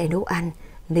giúp mẹ nấu ăn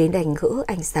nên đành gỡ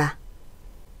anh ra.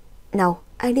 Nào,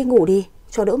 anh đi ngủ đi,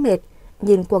 cho đỡ mệt,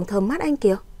 nhìn quầng thâm mắt anh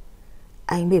kìa.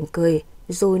 Anh mỉm cười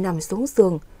rồi nằm xuống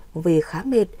giường. Vì khá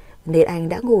mệt nên anh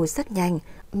đã ngủ rất nhanh,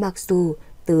 mặc dù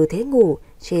tư thế ngủ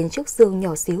trên chiếc giường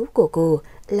nhỏ xíu của cô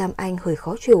làm anh hơi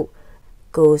khó chịu.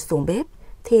 Cô xuống bếp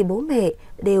thì bố mẹ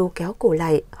đều kéo cổ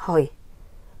lại hỏi: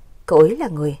 Cậu ấy là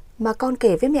người mà con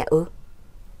kể với mẹ ư?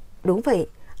 Đúng vậy,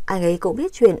 anh ấy cũng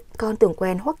biết chuyện con từng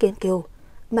quen Hoắc Kiến Kiều,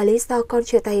 mà lý do con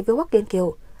chia tay với Hoắc Kiến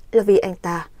Kiều là vì anh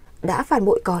ta đã phản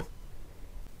bội con.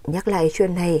 Nhắc lại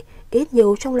chuyện này, ít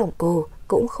nhiều trong lòng cô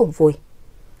cũng không vui.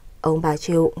 Ông bà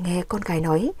Triệu nghe con gái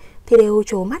nói thì đều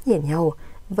trố mắt nhìn nhau,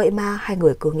 vậy mà hai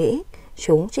người cứ nghĩ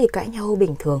chúng chỉ cãi nhau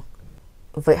bình thường.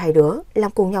 Vậy hai đứa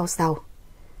làm cùng nhau sao?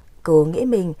 Cô nghĩ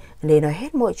mình nên nói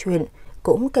hết mọi chuyện,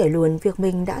 cũng kể luôn việc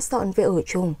mình đã dọn về ở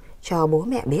chung cho bố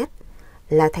mẹ biết.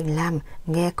 Là Thành Lam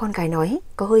nghe con gái nói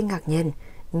có hơi ngạc nhiên,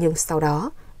 nhưng sau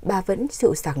đó bà vẫn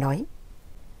dịu dàng nói: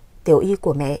 Tiểu Y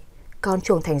của mẹ, con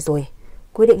trưởng thành rồi,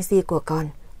 quyết định gì của con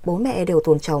bố mẹ đều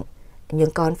tôn trọng,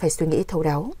 nhưng con phải suy nghĩ thấu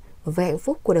đáo về hạnh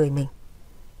phúc của đời mình.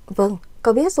 Vâng,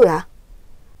 con biết rồi ạ.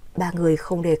 Ba người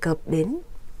không đề cập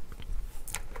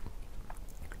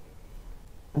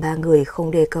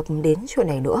đến chuyện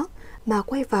này nữa, mà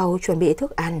quay vào chuẩn bị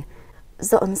thức ăn.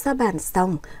 Dọn ra bàn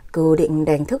xong, cô định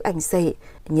đánh thức anh dậy,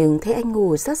 nhưng thấy anh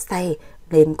ngủ rất say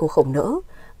nên cô không nỡ.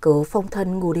 Cô phong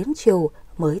thân ngủ đến chiều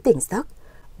mới tỉnh giấc.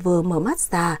 Vừa mở mắt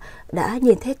ra đã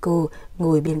nhìn thấy cô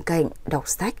ngồi bên cạnh đọc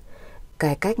sách.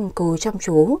 Cái cách cô chăm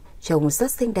chú trông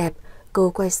rất xinh đẹp. Cô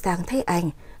quay sang thấy anh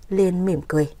liền mỉm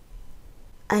cười.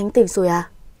 Anh tỉnh rồi à?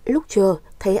 Lúc trưa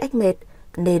thấy anh mệt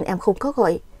nên em không có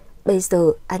gọi. Bây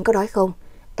giờ anh có đói không?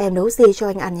 Em nấu gì cho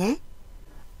anh ăn nhé.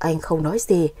 Anh không nói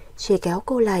gì, chỉ kéo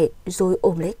cô lại rồi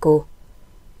ôm lấy cô.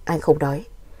 Anh không đói,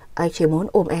 anh chỉ muốn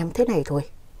ôm em thế này thôi.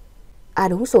 À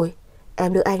đúng rồi,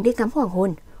 em đưa anh đi ngắm hoàng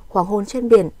hôn. Hoàng hôn trên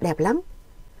biển đẹp lắm.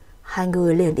 Hai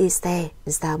người liền đi xe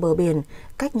ra bờ biển,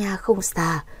 cách nhà không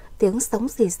xa. Tiếng sóng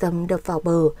rì rầm đập vào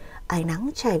bờ, ánh nắng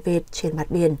trải vệt trên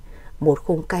mặt biển, một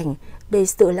khung cảnh đầy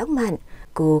sự lãng mạn.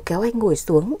 Cô kéo anh ngồi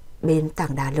xuống bên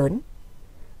tảng đá lớn.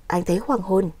 Anh thấy hoàng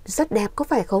hôn rất đẹp có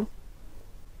phải không?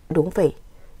 Đúng vậy,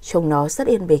 trông nó rất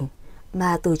yên bình,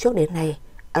 mà từ trước đến nay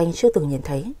anh chưa từng nhìn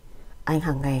thấy. Anh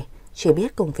hàng ngày chỉ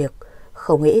biết công việc,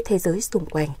 không nghĩ thế giới xung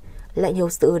quanh lại nhiều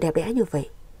sự đẹp đẽ như vậy.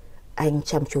 Anh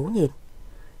chăm chú nhìn.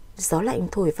 Gió lạnh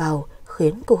thổi vào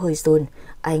khiến cô hơi run.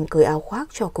 Anh cởi áo khoác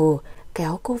cho cô,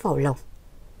 kéo cô vào lòng.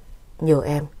 Nhờ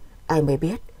em, anh mới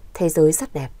biết thế giới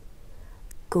rất đẹp.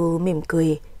 Cô mỉm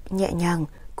cười, nhẹ nhàng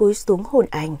cúi xuống hôn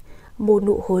anh. Một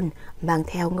nụ hôn mang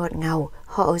theo ngọt ngào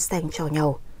họ dành cho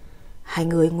nhau. Hai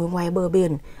người ngồi ngoài bờ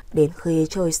biển đến khi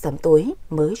trời sẩm tối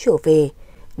mới trở về.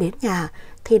 Đến nhà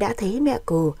thì đã thấy mẹ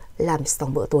cô làm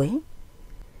xong bữa tối.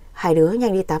 Hai đứa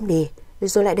nhanh đi tắm đi,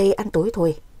 rồi lại đây ăn tối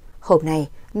thôi. Hôm nay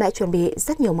mẹ chuẩn bị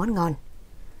rất nhiều món ngon.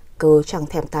 Cô chẳng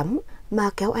thèm tắm mà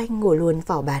kéo anh ngồi luôn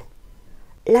vào bàn.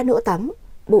 Lát nữa tắm,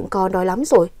 bụng con đói lắm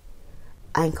rồi.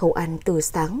 Anh không ăn từ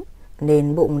sáng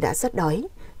nên bụng đã rất đói.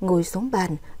 Ngồi xuống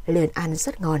bàn liền ăn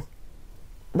rất ngon.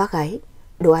 Bác gái,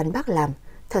 đồ ăn bác làm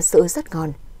thật sự rất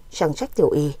ngon, chẳng trách Tiểu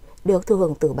Y được thừa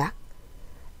hưởng từ bác.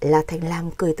 La Thanh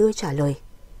Lam cười tươi trả lời.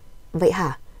 Vậy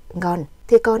hả? Ngon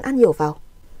thì con ăn nhiều vào.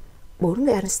 Bốn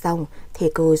người ăn xong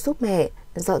thì cô giúp mẹ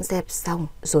dọn dẹp xong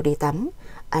rồi đi tắm.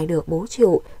 Anh được bố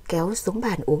Triệu kéo xuống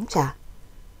bàn uống trà.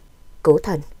 Cố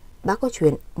Thần, bác có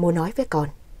chuyện muốn nói với con.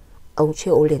 Ông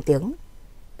Triệu liền tiếng.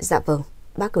 Dạ vâng,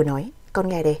 bác cứ nói, con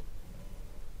nghe đây.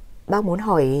 Bác muốn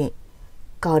hỏi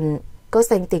con có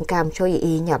dành tình cảm cho Y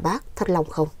Y nhà bác thật lòng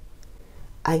không?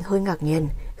 Anh hơi ngạc nhiên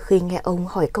khi nghe ông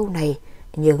hỏi câu này,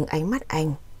 nhưng ánh mắt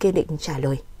anh kiên định trả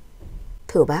lời.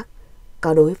 Thưa bác,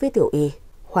 có đối với Tiểu Y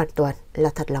hoàn toàn là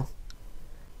thật lòng.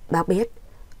 Bác biết,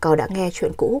 con đã nghe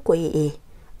chuyện cũ của Y.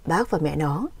 Bác và mẹ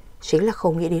nó chính là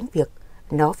không nghĩ đến việc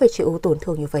nó phải chịu tổn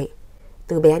thương như vậy.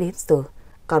 Từ bé đến giờ,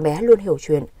 con bé luôn hiểu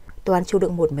chuyện, toàn chịu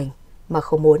đựng một mình mà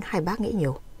không muốn hai bác nghĩ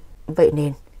nhiều. Vậy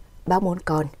nên, bác muốn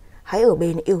con hãy ở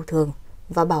bên yêu thương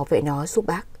và bảo vệ nó giúp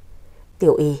bác.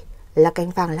 Tiểu Y là cánh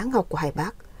vàng lá ngọc của hai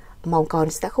bác, mong con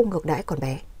sẽ không ngược đãi con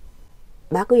bé.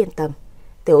 Bác cứ yên tâm,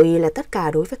 Tiểu Y là tất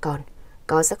cả đối với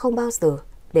con sẽ không bao giờ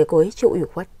để cô ấy chịu ủy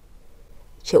khuất.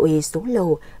 Triệu Y xuống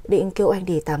lầu định kêu anh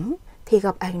đi tắm thì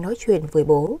gặp anh nói chuyện với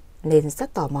bố nên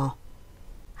rất tò mò.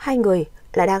 Hai người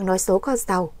là đang nói xấu con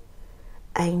sao?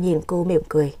 Anh nhìn cô mỉm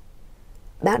cười.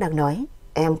 Bác đang nói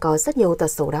em có rất nhiều tật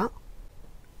xấu đó.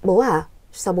 Bố à,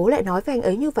 sao bố lại nói với anh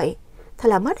ấy như vậy? Thật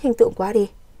là mất hình tượng quá đi.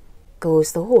 Cô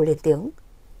xấu hổ lên tiếng.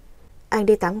 Anh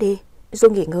đi tắm đi,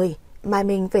 rồi nghỉ ngơi, mai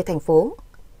mình về thành phố.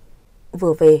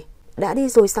 Vừa về, đã đi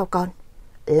rồi sao con?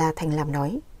 La Thành làm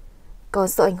nói. Con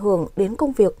sợ ảnh hưởng đến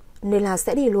công việc nên là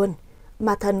sẽ đi luôn,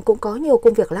 mà Thần cũng có nhiều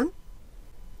công việc lắm.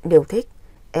 Nếu thích,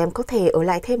 em có thể ở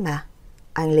lại thêm mà.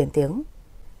 Anh lên tiếng.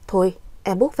 Thôi,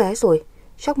 em book vé rồi,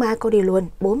 chắc mai con đi luôn,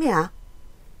 bố mẹ ạ.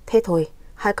 Thế thôi,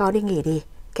 hai con đi nghỉ đi,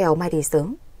 kẻo mai đi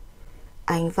sớm.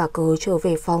 Anh và cô trở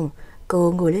về phòng,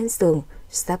 cô ngồi lên giường,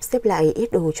 sắp xếp lại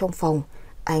ít đồ trong phòng.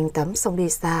 Anh tắm xong đi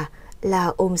xa là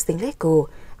ôm dính lấy cô,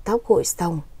 tóc gội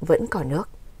xong vẫn còn nước.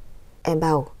 Em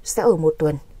bảo sẽ ở 1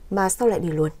 tuần, mà sao lại đi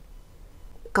luôn?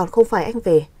 Còn không phải anh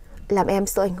về, làm em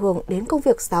sợ ảnh hưởng đến công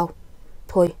việc sao?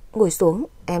 Thôi, ngồi xuống,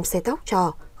 em sấy tóc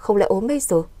cho, không lại ốm bây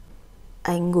giờ.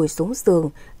 Anh ngồi xuống giường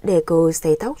để cô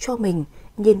sấy tóc cho mình,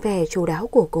 nhìn vẻ chu đáo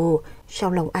của cô,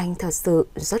 trong lòng anh thật sự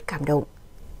rất cảm động.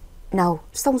 Nào,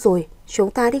 xong rồi,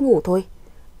 chúng ta đi ngủ thôi.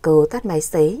 Cô tắt máy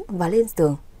sấy và lên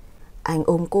giường. Anh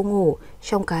ôm cô ngủ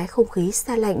trong cái không khí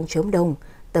xa lạnh chớm đông,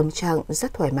 tâm trạng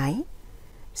rất thoải mái.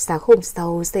 Sáng hôm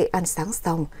sau dậy ăn sáng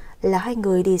xong là hai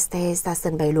người đi xe ra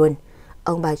sân bay luôn.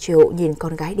 Ông bà Triệu nhìn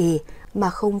con gái đi mà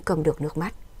không cầm được nước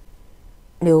mắt.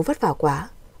 Nếu vất vả quá,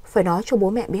 phải nói cho bố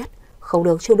mẹ biết, không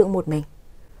được chịu đựng một mình.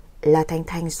 Là Thanh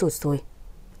Thanh sụt sùi.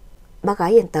 Bác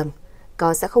gái yên tâm,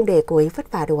 con sẽ không để cô ấy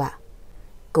vất vả đâu ạ.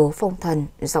 Cố Phong Thần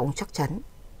giọng chắc chắn.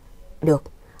 Được,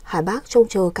 hai bác trông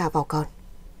chờ cả vào con.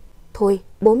 Thôi,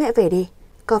 bố mẹ về đi,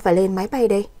 con phải lên máy bay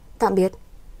đây, tạm biệt.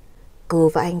 Cô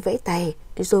và anh vẫy tay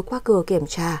rồi qua cửa kiểm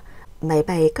tra. Máy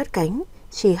bay cất cánh,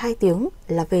 chỉ 2 tiếng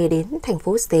là về đến thành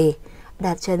phố C.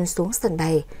 Đặt chân xuống sân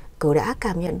bay, cô đã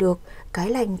cảm nhận được cái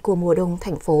lạnh của mùa đông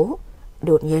thành phố.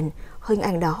 Đột nhiên, hình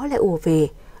ảnh đó lại ùa về.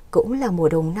 Cũng là mùa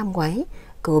đông năm ngoái,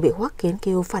 cô bị Hoắc Kiến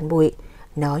Kiêu phản bội.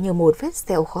 Nó như một vết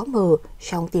sẹo khó mờ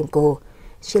trong tim cô.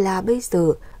 Chỉ là bây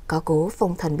giờ có Cố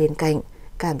Phong Thần bên cạnh,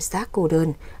 cảm giác cô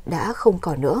đơn đã không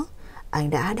còn nữa. Anh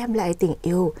đã đem lại tình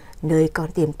yêu nơi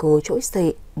con tim cô trỗi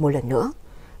dậy một lần nữa.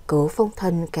 Cố Phong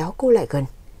Thần kéo cô lại gần.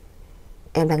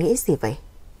 Em đang nghĩ gì vậy?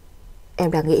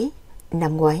 Em đang nghĩ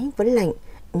năm ngoái vẫn lạnh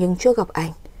nhưng chưa gặp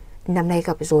anh, năm nay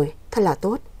gặp rồi, thật là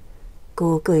tốt.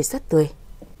 Cô cười rất tươi.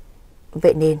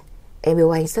 Vậy nên em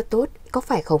yêu anh rất tốt, có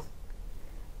phải không?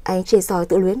 Anh chỉ giỏi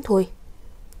tự luyến thôi.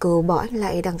 Cô bỏ anh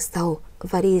lại đằng sau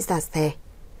và đi ra xe.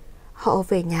 Họ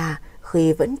về nhà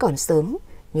khi vẫn còn sớm,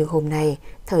 nhưng hôm nay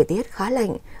thời tiết khá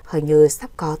lạnh, hình như sắp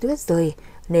có tuyết rơi,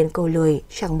 nên cô lười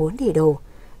chẳng muốn đi đâu.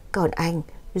 Còn anh,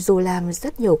 dù làm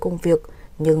rất nhiều công việc,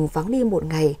 nhưng vắng đi một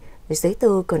ngày, giấy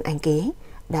tờ cần anh ký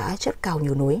đã chất cao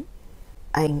như núi.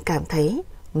 Anh cảm thấy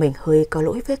mình hơi có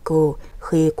lỗi với cô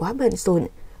khi quá bận rộn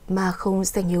mà không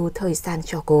dành nhiều thời gian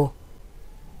cho cô.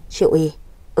 Triệu Y,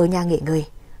 ở nhà nghỉ ngơi,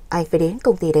 anh phải đến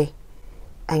công ty đây.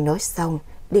 Anh nói xong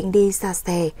định đi ra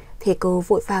xe thì cô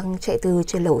vội vàng chạy từ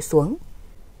trên lầu xuống.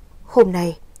 Hôm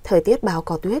nay thời tiết báo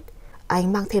có tuyết,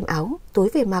 anh mang thêm áo tối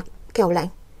về mặc, kẻo lạnh.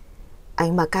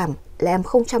 Anh mà cảm là em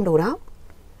không chăm đâu đó.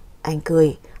 Anh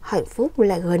cười, hạnh phúc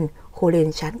lại gần hôn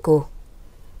lên trán cô.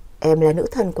 Em là nữ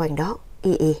thần của anh đó,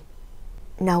 Y.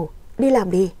 Nào, đi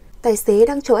làm đi, tài xế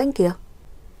đang chờ anh kìa.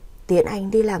 Tiện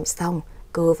anh đi làm xong,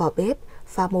 cô vào bếp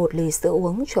pha một ly sữa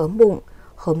uống cho ấm bụng.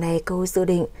 Hôm nay cô dự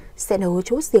định sẽ nấu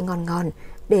chút gì ngon ngon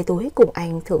để tối cùng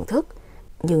anh thưởng thức.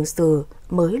 Nhưng giờ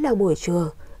mới là buổi trưa,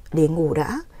 đi ngủ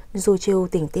đã, rồi chiều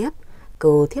tỉnh tiếp.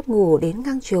 Cô thiếp ngủ đến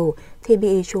ngang chiều thì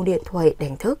bị chuông điện thoại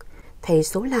đánh thức. Thấy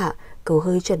số lạ, cô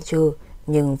hơi chần chừ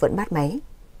nhưng vẫn bắt máy.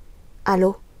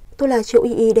 Alo, tôi là Triệu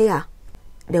Y đây à?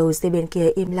 Đầu dây bên kia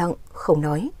im lặng, không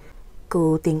nói.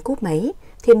 Cô tính cúp máy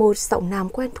thì một giọng nam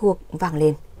quen thuộc vang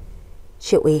lên.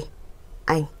 Triệu Y,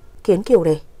 anh, Kiến Kiều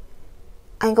đây.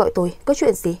 Anh gọi tôi, có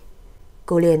chuyện gì?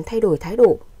 Cô liền thay đổi thái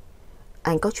độ.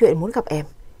 Anh có chuyện muốn gặp em,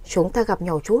 chúng ta gặp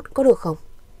nhau chút có được không?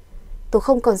 tôi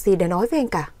không còn gì để nói với anh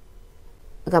cả.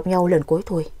 Gặp nhau lần cuối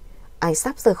thôi. Anh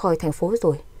sắp rời khỏi thành phố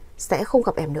rồi, sẽ không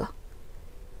gặp em nữa.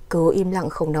 Cô im lặng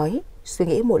không nói. Suy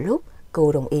nghĩ một lúc,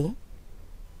 cô đồng ý.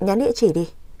 Nhắn địa chỉ đi,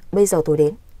 bây giờ tôi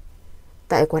đến.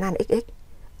 Tại quán ăn XX.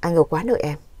 Anh ở quán đợi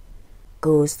em.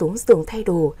 Cô xuống giường thay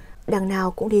đồ. Đằng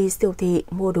nào cũng đi siêu thị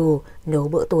mua đồ nấu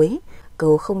bữa tối.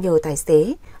 Cô không nhờ tài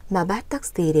xế mà bắt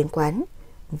taxi đến quán.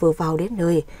 Vừa vào đến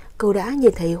nơi, cô đã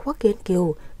nhìn thấy Hoắc Kiến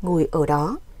Kiều ngồi ở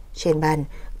đó. Trên bàn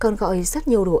còn gọi rất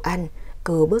nhiều đồ ăn.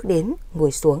 Cô bước đến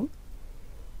ngồi xuống.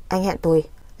 Anh hẹn tôi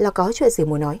là có chuyện gì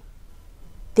muốn nói.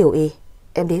 Tiểu Y,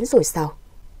 em đến rồi sao?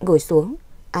 Ngồi xuống,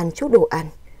 ăn chút đồ ăn.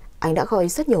 Anh đã gọi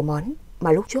rất nhiều món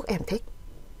mà lúc trước em thích.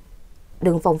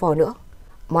 Đừng vòng vò nữa.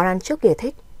 Món ăn trước kia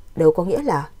thích đâu có nghĩa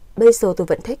là bây giờ tôi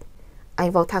vẫn thích.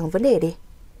 Anh vào thẳng vấn đề đi.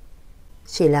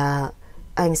 Chỉ là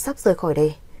anh sắp rời khỏi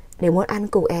đây, nếu muốn ăn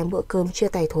cùng em bữa cơm chia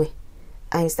tay thôi.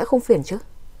 Anh sẽ không phiền chứ?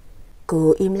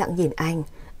 Cứ im lặng nhìn anh.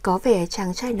 Có vẻ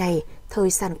chàng trai này thời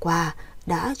gian qua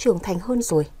đã trưởng thành hơn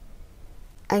rồi.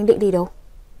 Anh định đi đâu?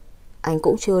 Anh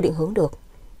cũng chưa định hướng được.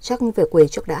 Chắc về quê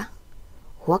trước đã.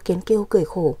 Hoắc Kiến Kiều cười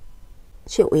khổ.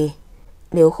 Triệu Y,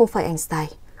 nếu không phải anh sai,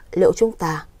 liệu chúng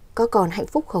ta có còn hạnh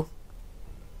phúc không?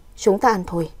 Chúng ta ăn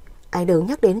thôi. Anh đừng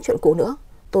nhắc đến chuyện cũ nữa.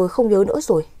 Tôi không nhớ nữa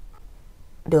rồi.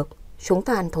 Được, chúng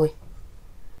ta ăn thôi.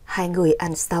 Hai người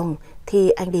ăn xong thì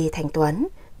anh đi thanh toán.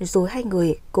 Rồi hai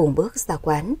người cùng bước ra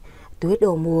quán. Tuyết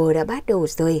đầu mùa đã bắt đầu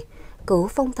rơi. Cố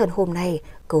Phong Thần hôm nay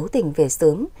cố tình về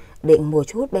sớm, định mua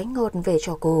chút bánh ngọt về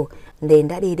cho cô, nên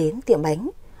đã đi đến tiệm bánh.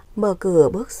 Mở cửa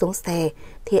bước xuống xe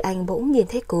thì anh bỗng nhìn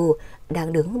thấy cô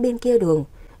đang đứng bên kia đường.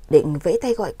 Định vẫy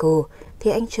tay gọi cô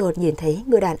thì anh chợt nhìn thấy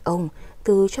người đàn ông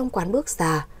từ trong quán bước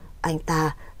ra. Anh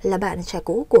ta là bạn trai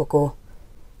cũ của cô.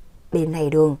 Bên này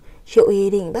đường, Triệu Y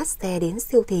định bắt xe đến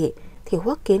siêu thị thì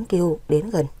Hoắc Kiến Kiều đến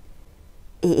gần.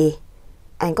 Y,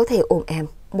 anh có thể ôm em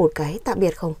một cái tạm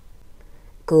biệt không?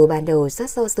 Cô ban đầu rất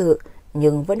do dự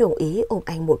nhưng vẫn đồng ý ôm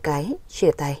anh một cái,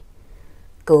 chia tay.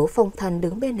 Cố Phong Thần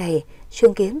đứng bên này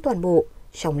chứng kiến toàn bộ,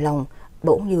 trong lòng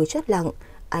bỗng như chết lặng.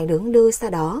 Anh đứng lơ xa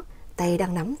đó, tay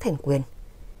đang nắm thành quyền.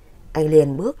 Anh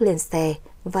liền bước lên xe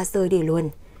và rời đi luôn.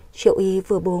 Triệu Y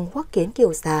vừa buông Hoắc Kiến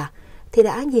Kiều ra thì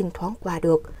đã nhìn thoáng qua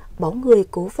được bóng người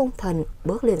Cố Phong Thần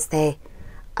bước lên xe.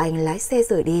 Anh lái xe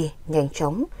rời đi nhanh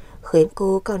chóng, khiến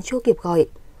cô còn chưa kịp gọi.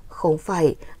 Không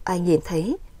phải anh nhìn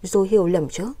thấy rồi hiểu lầm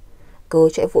chứ? Cô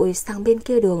chạy vội sang bên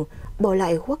kia đường, bỏ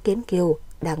lại Hoắc Kiến Kiều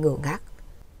đang ngơ ngác.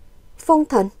 Phong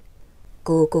Thần!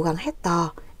 Cô cố gắng hét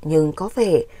to, nhưng có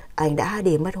vẻ anh đã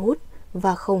để mất hút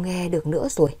và không nghe được nữa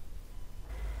rồi.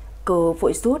 Cô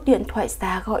vội rút điện thoại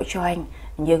ra gọi cho anh,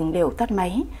 nhưng đều tắt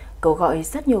máy. Cô gọi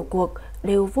rất nhiều cuộc,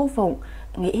 đều vô vọng.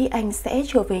 Nghĩ anh sẽ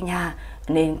trở về nhà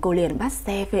nên cô liền bắt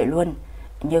xe về luôn.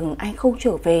 Nhưng anh không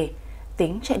trở về.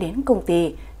 Tính chạy đến công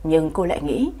ty, nhưng cô lại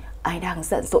nghĩ anh đang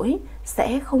giận dỗi,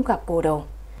 sẽ không gặp cô đâu.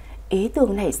 Ý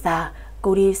tưởng nảy ra,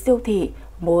 cô đi siêu thị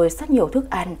mua rất nhiều thức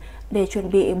ăn để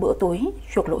chuẩn bị bữa tối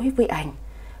chuộc lỗi với anh.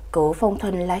 Cố Phong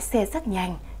Thần lái xe rất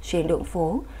nhanh trên đường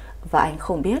phố và anh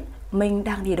không biết mình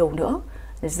đang đi đâu nữa.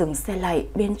 Dừng xe lại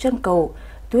bên chân cầu.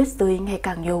 Tuyết rơi ngày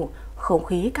càng nhiều, không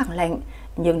khí càng lạnh,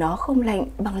 nhưng nó không lạnh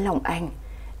bằng lòng anh.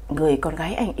 Người con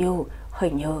gái anh yêu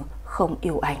hình như không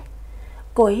yêu anh.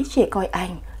 Cô ấy chỉ coi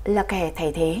anh là kẻ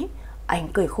thay thế. Anh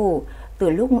cười khổ. Từ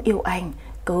lúc yêu anh,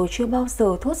 cô chưa bao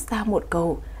giờ thốt ra một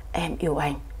câu em yêu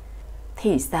anh.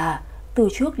 Thì ra từ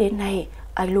trước đến nay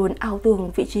anh luôn ao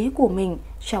tưởng vị trí của mình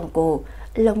trong cô.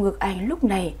 Lồng ngực anh lúc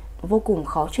này vô cùng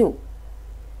khó chịu.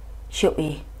 Triệu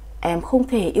Y, em không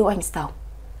thể yêu anh sao?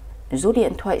 Rút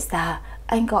điện thoại ra,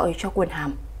 anh gọi cho Quân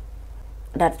Hàm.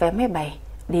 Đặt vé máy bay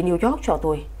đi New York cho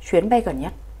tôi, chuyến bay gần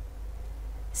nhất.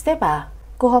 Sếp à,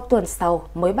 cuộc họp tuần sau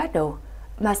mới bắt đầu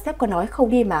mà sếp có nói không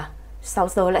đi mà, sao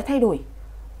giờ lại thay đổi?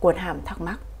 Quân Hàm thắc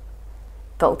mắc.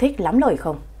 Cậu thích lắm lời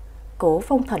không? Cố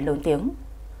Phong Thần lớn tiếng.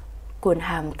 Quân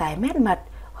Hàm tái mét mặt,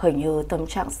 hình như tâm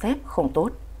trạng sếp không tốt.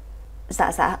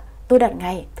 Dạ, tôi đặt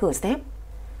ngay, thưa sếp.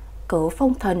 Cố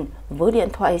Phong Thần với điện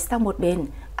thoại sang một bên,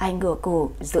 anh ngửa cổ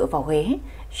dựa vào ghế.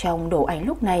 Trong đầu anh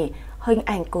lúc này, hình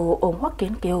ảnh cô ôm Hoắc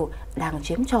Kiến Kiều đang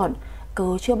chiếm trọn.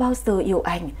 Cô chưa bao giờ yêu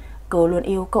anh, cô luôn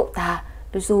yêu cậu ta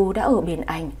dù đã ở bên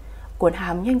anh. Quân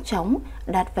Hàm nhanh chóng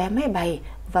đặt vé máy bay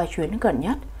và chuyến gần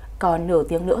nhất, còn nửa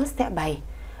tiếng nữa sẽ bay.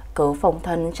 Cố Phong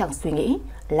Thần chẳng suy nghĩ,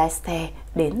 lái xe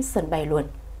đến sân bay luôn.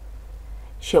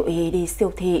 Triệu Y đi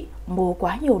siêu thị mua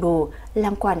quá nhiều đồ,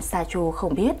 làm quản xa trù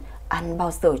không biết ăn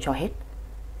bao giờ cho hết.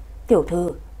 Tiểu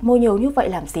thư, mua nhiều như vậy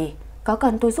làm gì? Có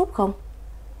cần tôi giúp không?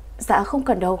 Dạ không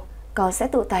cần đâu, con sẽ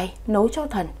tự tay nấu cho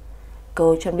thần.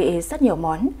 Cô chuẩn bị rất nhiều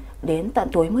món, đến tận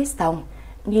tối mới xong.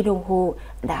 Nhìn đồng hồ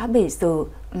đã 7 giờ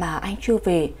mà anh chưa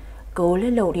về. Cô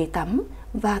lên lầu đi tắm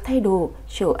và thay đồ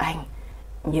chờ anh.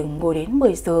 Nhưng ngồi đến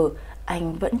 10 giờ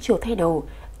anh vẫn chưa thay đồ,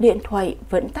 điện thoại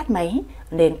vẫn tắt máy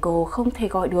nên cô không thể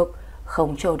gọi được.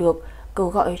 Không chờ được, cô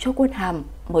gọi cho Quân Hàm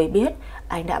mới biết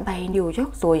anh đã bay New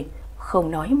York rồi.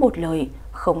 Không nói một lời,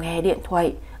 không nghe điện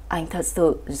thoại, anh thật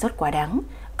sự rất quá đáng.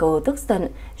 Cô tức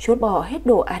giận trút bỏ hết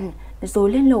đồ ăn rồi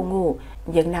lên lầu ngủ,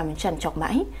 nhưng nằm trằn trọc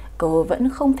mãi, cô vẫn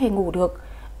không thể ngủ được.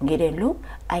 Nghĩ đến lúc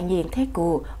anh nhìn thấy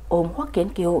cô ôm Hoắc Kiến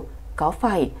Kiều, có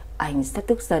phải anh rất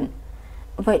tức giận.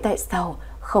 Vậy tại sao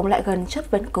không lại gần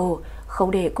chất vấn cô,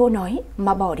 không để cô nói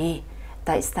mà bỏ đi?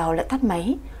 Tại sao lại tắt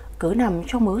máy? Cứ nằm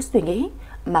trong mớ suy nghĩ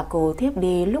mà cô thiếp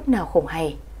đi lúc nào không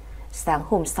hay. Sáng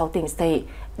hôm sau tỉnh dậy,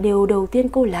 điều đầu tiên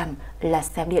cô làm là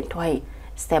xem điện thoại,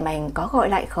 xem anh có gọi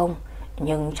lại không,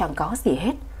 nhưng chẳng có gì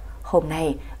hết. Hôm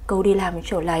nay cô đi làm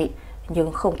trở lại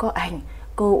nhưng không có anh.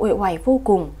 Cô uể oải vô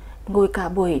cùng, ngồi cả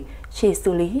buổi chỉ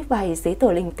xử lý vài giấy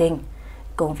tờ linh tinh.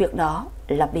 Công việc đó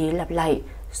lặp đi lặp lại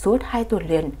suốt 2 tuần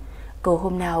liền. Cô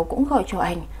hôm nào cũng gọi cho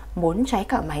anh, muốn cháy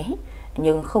cả máy,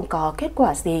 nhưng không có kết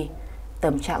quả gì.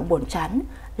 Tâm trạng buồn chán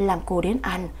làm cô đến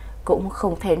ăn cũng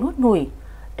không thể nuốt nổi.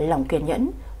 Lòng kiên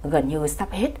nhẫn gần như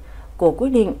sắp hết, cô quyết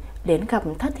định đến gặp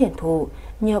Thất Thiền Thù,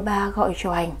 nhờ bà gọi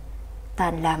cho anh.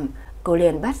 Tan làm, cô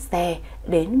liền bắt xe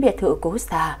đến biệt thự Cố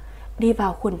Xà. Đi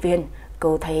vào khuôn viên,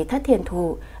 cô thấy Thất Thiền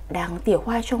Thù đang tỉa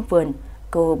hoa trong vườn.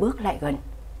 Cô bước lại gần.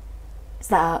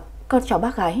 Dạ, con chào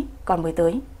bác gái, con mới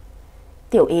tới.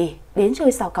 Tiểu Y, đến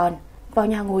chơi sao con? Vào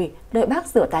nhà ngồi đợi bác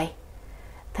rửa tay.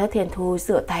 Thất Thiền Thù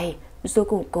rửa tay rồi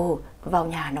cùng cô vào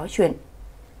nhà nói chuyện.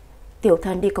 Tiểu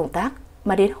thân đi công tác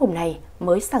mà đến hôm nay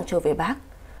mới sang chơi với bác.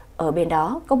 Ở bên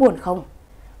đó có buồn không?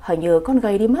 Hình như con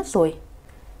gầy đi mất rồi.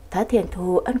 Thất Thiền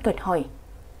Thù ân cần hỏi.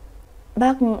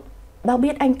 Bác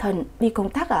biết anh Thần đi công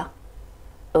tác à?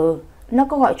 Ừ, nó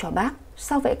có gọi cho bác.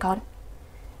 Sao vậy con?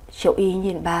 Triệu Y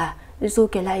nhìn bà rồi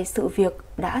kể lại sự việc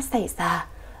đã xảy ra.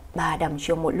 Bà đăm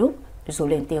chiêu một lúc rồi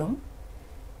lên tiếng.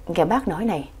 Nghe bác nói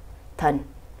này,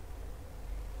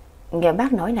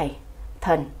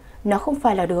 Thần, nó không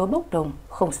phải là đứa bốc đồng,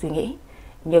 không suy nghĩ.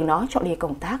 Nhưng nó chọn đi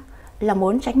công tác là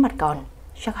muốn tránh mặt con.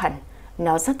 Chắc hẳn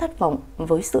nó rất thất vọng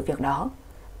với sự việc đó.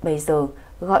 Bây giờ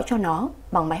gọi cho nó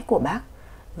bằng máy của bác.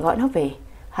 Gọi nó về,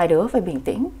 hai đứa phải bình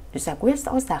tĩnh, giải quyết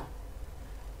rõ ràng.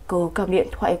 Cô cầm điện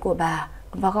thoại của bà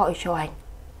và gọi cho anh.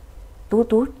 Tút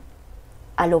tút.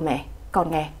 Alo mẹ,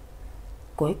 con nghe.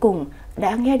 Cuối cùng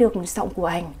đã nghe được giọng của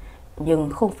anh, nhưng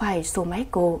không phải số máy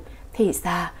cô. Thì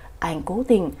ra anh cố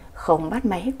tình không bắt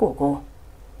máy của cô.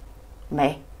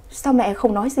 Mẹ, sao mẹ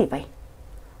không nói gì vậy?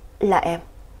 Là em,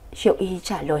 Triệu Y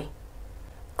trả lời.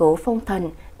 Cố Phong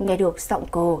Thần nghe được giọng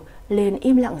cô liền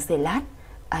im lặng giây lát.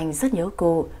 Anh rất nhớ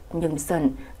cô nhưng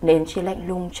giận nên chỉ lạnh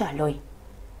lùng trả lời.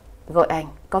 Gọi anh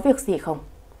có việc gì không?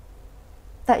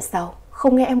 Tại sao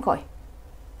không nghe em gọi?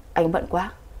 Anh bận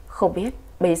quá, không biết,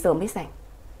 bây giờ mới rảnh.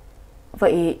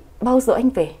 Vậy bao giờ anh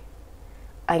về?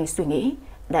 Anh suy nghĩ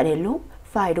đã đến lúc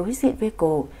phải đối diện với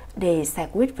cô để giải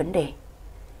quyết vấn đề.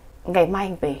 Ngày mai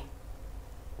anh về.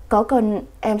 Có cần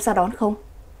em ra đón không?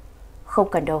 Không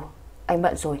cần đâu, anh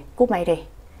bận rồi, cúp máy đây.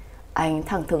 Anh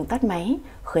thẳng thừng tắt máy,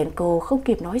 khiến cô không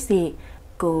kịp nói gì.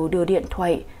 Cô đưa điện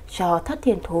thoại cho Thất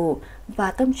Thiền Thù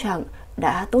và tâm trạng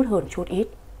đã tốt hơn chút ít.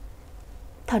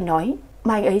 Thần nói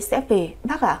mai anh ấy sẽ về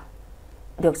bác ạ.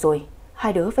 Được rồi,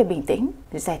 hai đứa phải bình tĩnh,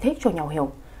 giải thích cho nhau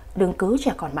hiểu, đừng cứ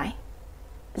trẻ con mãi.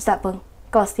 Dạ vâng,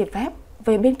 con xin phép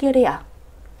về bên kia đây ạ.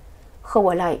 Không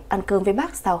ở lại ăn cơm với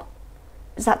bác sao?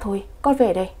 Dạ thôi, con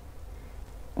về đây.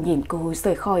 Nhìn cô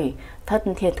rời khỏi, Thất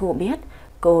Thiền Thù biết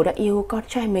cô đã yêu con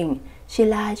trai mình, chỉ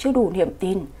là chưa đủ niềm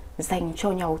tin dành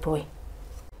cho nhau thôi.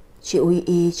 Chị Uy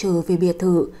Y trở về biệt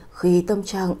thự khi tâm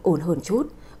trạng ổn hơn chút.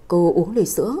 Cô uống ly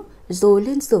sữa rồi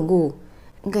lên giường ngủ.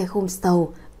 Ngày hôm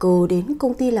sau, cô đến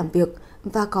công ty làm việc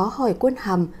và có hỏi Quân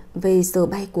Hàm về giờ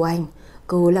bay của anh.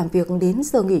 Cô làm việc đến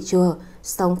giờ nghỉ trưa,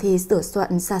 xong thì sửa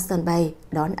soạn ra sân bay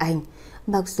đón anh,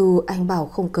 mặc dù anh bảo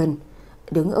không cần.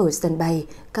 Đứng ở sân bay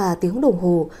cả tiếng đồng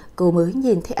hồ, cô mới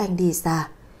nhìn thấy anh đi xa.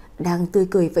 Đang tươi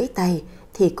cười vẫy tay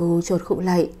thì cô chột khựng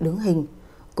lại đứng hình.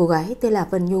 Cô gái tên là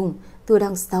Vân Nhung từ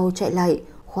đằng sau chạy lại,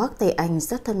 khoác tay anh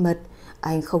rất thân mật.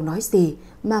 Anh không nói gì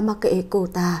mà mặc kệ cô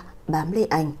ta bám lấy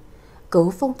anh.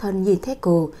 Cố Phong Thần nhìn thấy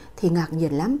cô thì ngạc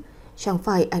nhiên lắm. Chẳng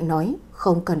phải anh nói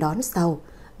không cần đón sao?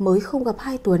 Mới không gặp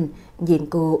 2 tuần, nhìn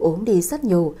cô ốm đi rất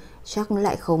nhiều, chắc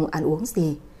lại không ăn uống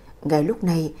gì. Ngay lúc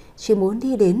này chỉ muốn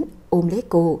đi đến ôm lấy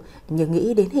cô, nhưng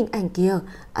nghĩ đến hình ảnh kia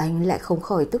anh lại không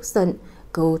khỏi tức giận.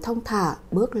 Cô thong thả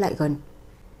bước lại gần.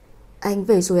 Anh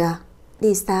về rồi à?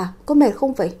 Đi xa có mệt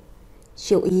không vậy?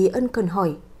 Triệu Y ân cần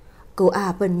hỏi. Cô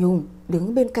Vân Nhung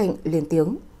đứng bên cạnh lên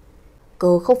tiếng.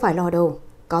 Cô không phải lo đâu,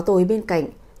 có tôi bên cạnh,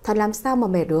 Thần làm sao mà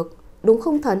mệt được, đúng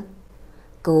không Thần?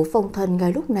 Cố Phong Thần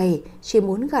ngay lúc này chỉ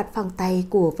muốn gạt phăng tay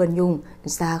của Vân Nhung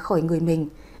ra khỏi người mình,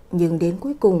 nhưng đến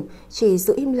cuối cùng chỉ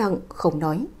giữ im lặng không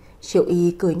nói. Triệu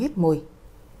Y cười nhếch môi.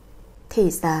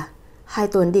 Thì ra 2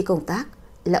 tuần đi công tác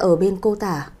là ở bên cô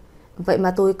ta, vậy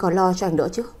mà tôi còn lo cho anh đỡ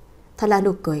chứ. Thật là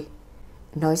nực cười.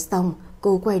 Nói xong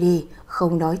cô quay đi,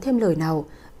 không nói thêm lời nào.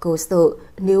 Cô sợ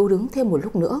nếu đứng thêm một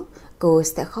lúc nữa cô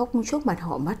sẽ khóc trước mặt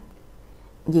họ mất.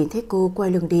 Nhìn thấy cô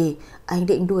quay lưng đi, anh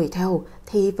định đuổi theo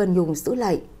thì Vân Nhung giữ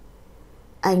lại.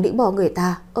 Anh định bỏ người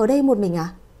ta ở đây một mình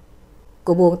à?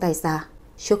 Cô buông tay ra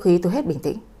trước khi tôi hết bình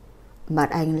tĩnh. Mặt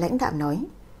anh lãnh đạm nói.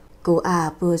 Cô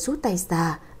vừa rút tay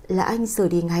ra là anh rời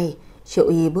đi ngay. Triệu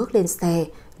Y bước lên xe,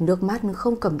 nước mắt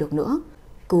không cầm được nữa.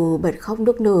 Cô bật khóc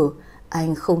nức nở.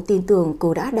 Anh không tin tưởng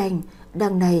cô đã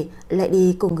đằng này lại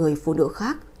đi cùng người phụ nữ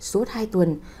khác suốt 2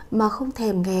 tuần mà không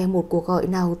thèm nghe một cuộc gọi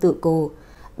nào từ cô.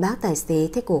 Bác tài xế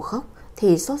thấy cô khóc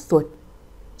thì xót ruột.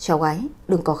 Cháu gái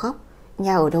đừng có khóc,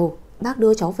 nhà ở đâu bác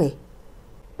đưa cháu về.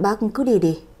 Bác cứ đi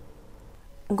đi.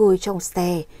 Ngồi trong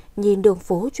xe nhìn đường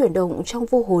phố chuyển động trong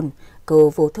vô hồn,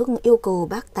 cô vô thức yêu cầu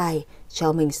bác tài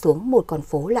cho mình xuống một con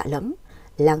phố lạ lẫm.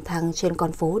 Lang thang trên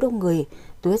con phố đông người,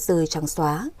 tuyết rơi trắng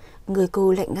xóa, người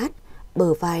cô lạnh ngắt,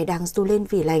 bờ vai đang run lên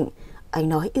vì lạnh. Anh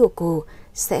nói yêu cô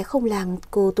sẽ không làm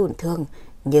cô tổn thương,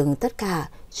 nhưng tất cả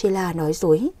chỉ là nói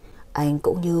dối. Anh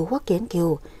cũng như Hoắc Kiến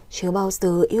Kiều chưa bao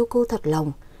giờ yêu cô thật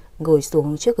lòng. Ngồi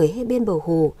xuống chiếc ghế bên bờ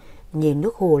hồ, nhìn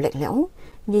nước hồ lạnh lẽo,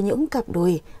 nhìn những cặp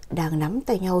đôi đang nắm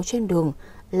tay nhau trên đường.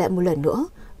 Lại một lần nữa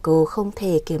cô không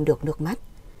thể kiềm được nước mắt.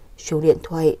 Chuông điện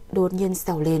thoại đột nhiên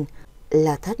reo lên,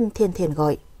 là Thất Thiên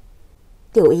gọi.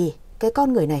 Tiểu Y, cái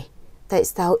con người này tại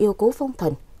sao yêu Cố Phong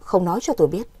Thần không nói cho tôi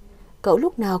biết? Cậu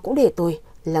lúc nào cũng để tôi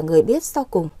là người biết sau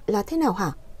cùng là thế nào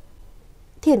hả?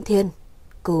 Thiên,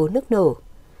 cô nức nở.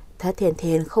 Thất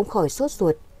Thiên không khỏi sốt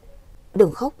ruột.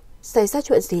 Đừng khóc, xảy ra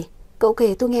chuyện gì? Cậu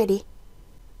kể tôi nghe đi.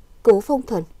 Cố Phong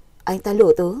Thần, anh ta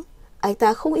lừa tớ, anh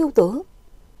ta không yêu tớ.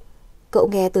 Cậu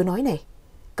nghe tớ nói này,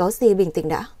 có gì bình tĩnh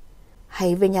đã.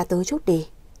 Hãy về nhà tớ chút đi,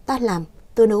 ta làm,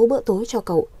 tớ nấu bữa tối cho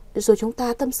cậu, rồi chúng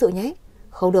ta tâm sự nhé.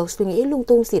 Không được suy nghĩ lung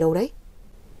tung gì đâu đấy.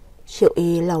 Triệu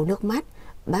Y lau nước mắt,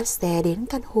 bắt xe đến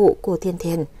căn hộ của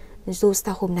Thiên. Dù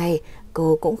sao hôm nay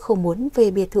cô cũng không muốn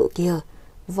về biệt thự kia.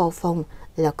 Vào phòng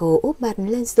là cô úp mặt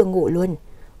lên giường ngủ luôn.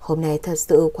 Hôm nay thật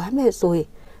sự quá mệt rồi.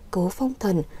 Cố Phong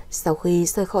Thần sau khi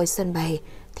rời khỏi sân bay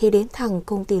thì đến thẳng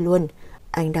công ty luôn.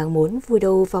 Anh đang muốn vùi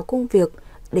đầu vào công việc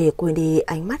để quên đi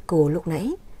ánh mắt cô lúc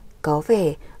nãy. Có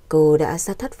vẻ cô đã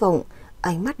rất thất vọng.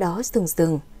 Ánh mắt đó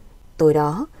rừng. Tối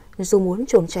đó dù muốn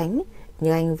trốn tránh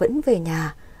nhưng anh vẫn về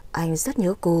nhà. Anh rất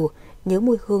nhớ cô, nhớ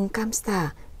mùi hương cam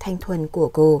xả thanh thuần của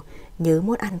cô, nhớ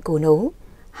món ăn cô nấu.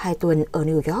 2 tuần ở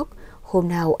New York, hôm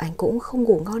nào anh cũng không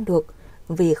ngủ ngon được.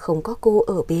 Vì không có cô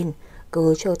ở bên,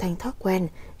 cứ trở thành thói quen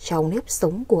trong nếp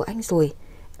sống của anh rồi.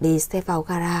 Đi xe vào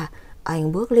gara,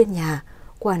 anh bước lên nhà,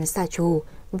 quản gia chủ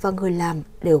và người làm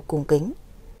đều cung kính.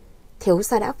 Thiếu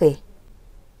gia đã về.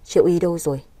 Triệu Y đâu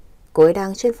rồi? Cô ấy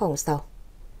đang trên phòng sao?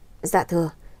 Dạ thưa,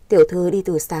 tiểu thư đi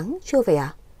từ sáng chưa về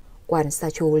à? Quản gia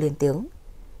chủ lên tiếng.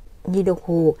 Nhìn đồng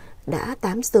hồ đã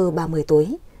 8 giờ 30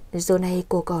 tối, giờ này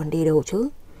cô còn đi đâu chứ?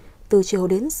 Từ chiều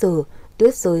đến giờ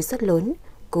tuyết rơi rất lớn.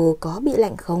 Cô có bị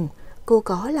lạnh không? Cô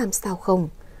có làm sao không?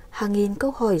 Hàng nghìn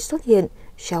câu hỏi xuất hiện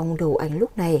trong đầu anh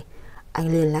lúc này.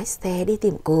 Anh liền lái xe đi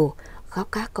tìm cô. Khắp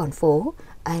các con phố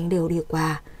anh đều đi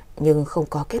qua, nhưng không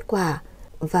có kết quả.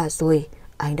 Và rồi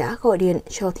anh đã gọi điện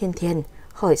cho Thiên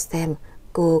hỏi xem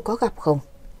cô có gặp không.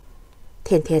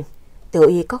 Thiên, Tiểu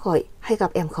Y có gọi hay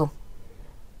gặp em không?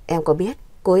 Em có biết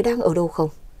cô ấy đang ở đâu không?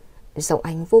 Giọng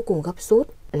anh vô cùng gấp rút,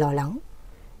 lo lắng.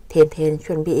 Thiên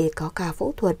chuẩn bị có ca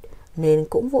phẫu thuật nên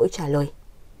cũng vội trả lời.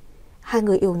 2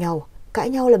 người yêu nhau, cãi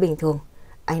nhau là bình thường.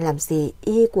 Anh làm gì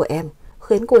y của em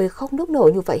khiến cô ấy khóc nức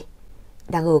nở như vậy?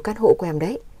 Đang ở căn hộ của em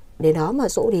đấy, đến đó mà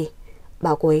dỗ đi.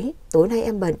 Bảo cô ấy tối nay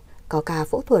em bận, có ca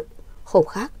phẫu thuật, không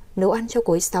khác nấu ăn cho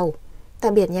cô ấy sau.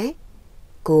 Tạm biệt nhé.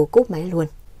 Cô cúp máy luôn.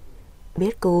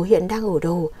 Biết cô hiện đang ở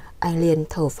đâu, anh liền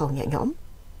thở phào nhẹ nhõm.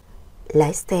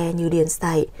 Lái xe như điên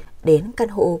dại đến căn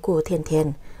hộ của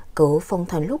Thiên. Cố Phong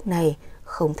Thần lúc này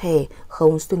không thể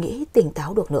không suy nghĩ tỉnh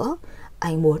táo được nữa.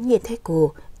 Anh muốn nhìn thấy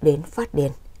cô đến phát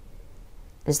điên.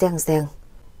 Reng,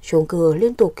 chuông cửa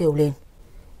liên tục kêu lên.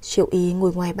 Triệu Y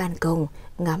ngồi ngoài ban công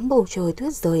ngắm bầu trời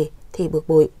tuyết rơi thì bực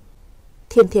bội.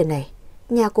 Thiên này,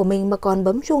 nhà của mình mà còn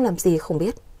bấm chuông làm gì không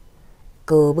biết.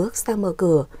 Cô bước sang mở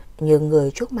cửa, nhưng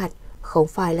người trước mặt không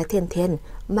phải là Thiên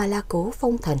mà là Cố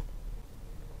Phong Thần.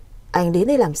 Anh đến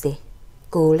đây làm gì?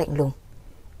 Cô lạnh lùng.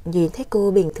 Nhìn thấy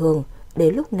cô bình thường,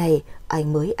 đến lúc này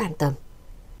anh mới an tâm.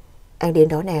 Anh đến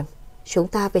đón em, chúng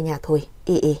ta về nhà thôi.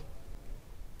 Y.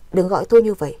 Đừng gọi tôi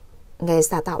như vậy, nghe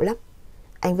giả tạo lắm.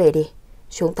 Anh về đi,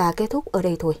 chúng ta kết thúc ở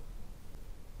đây thôi.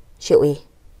 Triệu Y,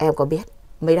 em có biết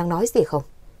mấy đang nói gì không?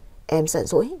 Em giận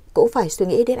dỗi cũng phải suy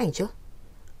nghĩ đến anh chứ.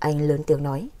 Anh lớn tiếng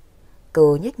nói.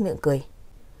 Cô nhếch miệng cười.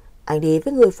 Anh đi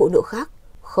với người phụ nữ khác,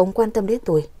 không quan tâm đến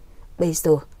tôi. Bây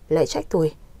giờ lại trách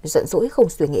tôi giận dỗi không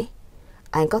suy nghĩ.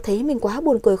 Anh có thấy mình quá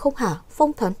buồn cười không hả,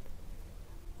 Phong Thần?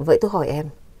 Vậy tôi hỏi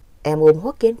em ôm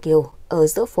Hoắc Kiến Kiều ở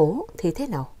giữa phố thì thế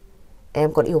nào?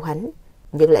 Em còn yêu hắn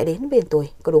nhưng lại đến bên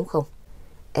tôi, có đúng không?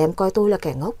 Em coi tôi là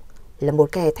kẻ ngốc, là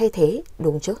một kẻ thay thế,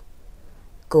 đúng chứ?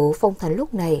 Cô Phong Thần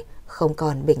lúc này không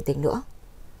còn bình tĩnh nữa.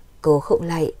 Cô khựng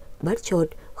lại, bất chợt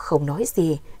không nói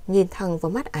gì, nhìn thẳng vào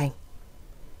mắt anh.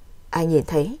 Anh nhìn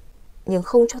thấy nhưng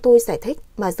không cho tôi giải thích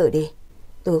mà rời đi.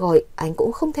 Tôi gọi anh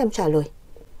cũng không thèm trả lời.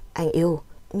 Anh yêu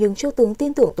nhưng chưa từng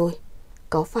tin tưởng tôi.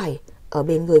 Có phải ở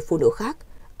bên người phụ nữ khác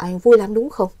anh vui lắm đúng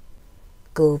không?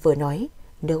 Cô vừa nói,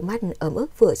 nước mắt ấm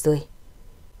ức vừa rơi.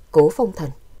 Cố Phong Thần,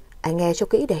 anh nghe cho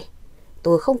kỹ đây.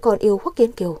 Tôi không còn yêu Hoắc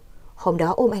Kiến Kiều. Hôm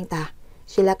đó ôm anh ta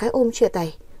chỉ là cái ôm chia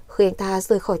tay khi anh ta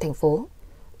rời khỏi thành phố.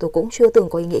 Tôi cũng chưa từng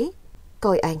có ý nghĩ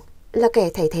coi anh là kẻ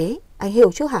thay thế, anh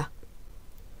hiểu chứ hả?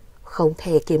 Không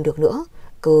thể kìm được nữa,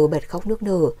 cô bật khóc nức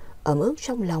nở, ấm ức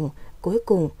trong lòng cuối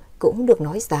cùng cũng được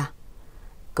nói ra.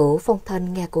 Cố Phong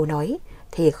Thần nghe cô nói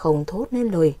thì không thốt nên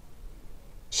lời.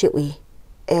 Triệu Y,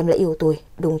 em lại yêu tôi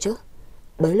đúng chứ?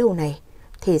 Bấy lâu này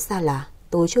thì ra là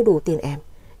tôi chưa đủ tin em,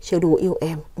 chưa đủ yêu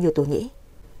em như tôi nghĩ.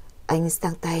 Anh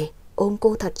giang tay ôm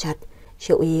cô thật chặt.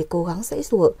 Triệu Y cố gắng giãy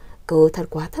giụa, cô thật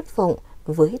quá thất vọng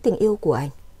với tình yêu của anh.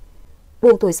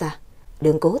 Buông tôi ra,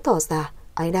 đừng cố tỏ ra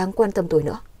anh đang quan tâm tôi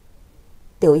nữa.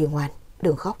 Tiểu Y ngoan,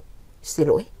 đừng khóc. Xin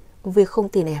lỗi vì không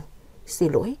tin em,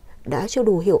 xin lỗi đã chưa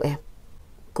đủ hiểu em.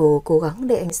 Cô cố gắng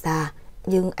để anh ra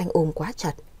nhưng anh ôm quá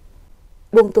chặt.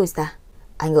 Buông tôi ra,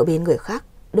 anh ở bên người khác,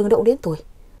 đừng động đến tôi.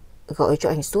 Gọi cho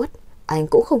anh suốt, anh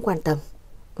cũng không quan tâm.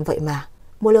 Vậy mà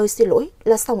một lời xin lỗi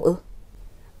là xong ư?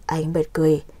 Anh bật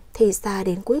cười, thì ra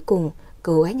đến cuối cùng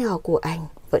cô gái nhỏ của anh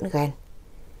vẫn ghen.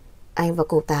 Anh và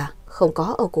cô ta không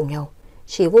có ở cùng nhau,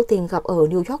 chỉ vô tình gặp ở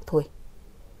New York thôi.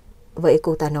 Vậy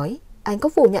cô ta nói anh có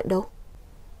phủ nhận đâu?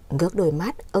 Ngước đôi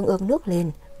mắt âng âng nước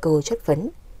lên, cô chất vấn.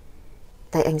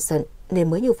 Tại anh giận nên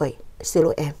mới như vậy, xin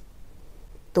lỗi em.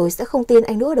 Tôi sẽ không tin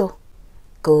anh nữa đâu.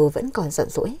 Cô vẫn còn giận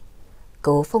dỗi.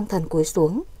 Cố Phong Thần cúi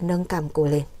xuống nâng cằm cô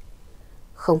lên.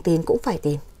 Không tin cũng phải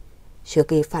tin. Chưa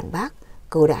kịp phản bác,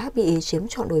 cô đã bị chiếm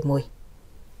trọn đôi môi.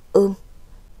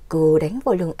 Cô đánh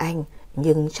vào lưng anh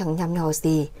nhưng chẳng nhằm nhò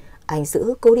gì. Anh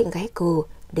giữ cố định gáy cô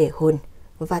để hôn.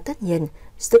 Và tất nhiên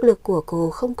sức lực của cô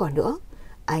không còn nữa.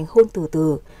 Anh hôn từ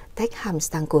từ, tách hàm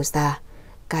răng cô ra.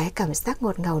 Cái cảm giác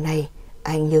ngọt ngào này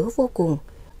anh nhớ vô cùng.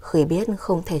 Khi biết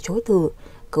không thể chối từ,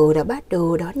 cô đã bắt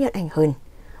đầu đón nhận anh hơn.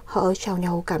 Họ trao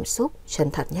nhau cảm xúc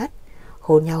chân thật nhất,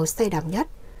 hôn nhau say đắm nhất.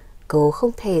 Cô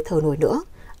không thể thở nổi nữa,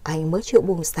 anh mới chịu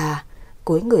buông ra.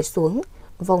 Cúi người xuống,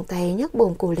 vòng tay nhấc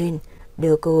bồng cô lên,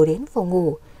 đưa cô đến phòng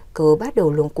ngủ. Cô bắt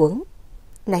đầu luống cuống.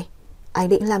 Này, anh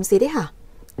định làm gì đấy hả?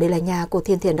 Đây là nhà của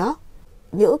Thiên Thiền đó.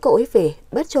 Nhỡ cậu ấy về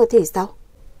bất chợt thì sao?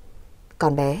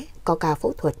 Con bé có ca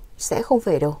phẫu thuật sẽ không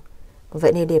về đâu.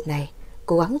 Vậy nên đêm này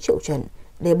cố gắng chịu trận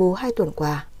để bù 2 tuần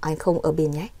qua anh không ở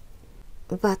bên nhé.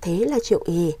 Và thế là Triệu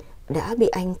Y đã bị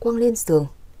anh quăng lên giường.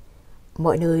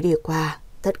 Mọi nơi đi qua,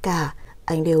 tất cả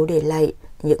anh đều để lại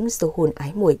những dấu hôn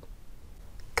ái muội.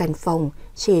 Căn phòng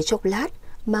chỉ chốc lát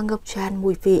mà ngập tràn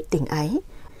mùi vị tình ái.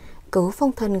 Cố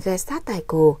Phong Thần ghé sát tai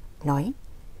cô, nói: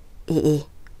 Y,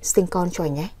 sinh con cho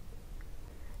anh nhé.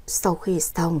 Sau khi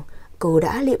xong, cô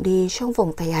đã liệm đi trong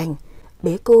vòng tay anh,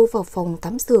 bế cô vào phòng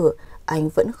tắm rửa. Anh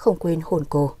vẫn không quên hôn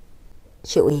cô.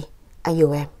 Triệu Y, anh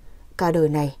yêu em, cả đời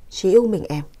này chỉ yêu mình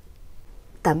em.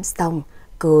 Tắm xong,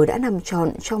 cô đã nằm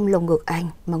trọn trong lồng ngực anh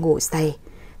mà ngủ say.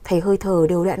 Thấy hơi thở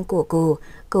đều đặn của cô,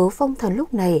 Cố Phong Thần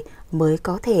lúc này mới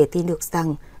có thể tin được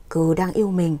rằng cô đang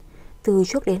yêu mình. Từ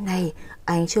trước đến nay,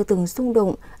 anh chưa từng rung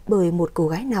động bởi một cô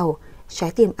gái nào.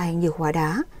 Trái tim anh như hóa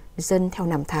đá, dần theo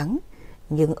năm tháng.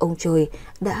 Nhưng ông trời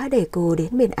đã để cô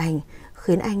đến bên anh,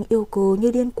 khiến anh yêu cô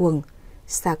như điên cuồng.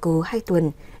 Xa cô 2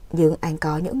 tuần, nhưng anh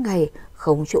có những ngày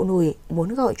không chịu nổi,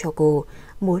 muốn gọi cho cô,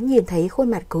 muốn nhìn thấy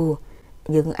khuôn mặt cô.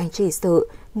 Nhưng anh chỉ sợ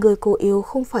người cô yêu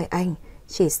không phải anh,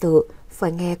 chỉ sợ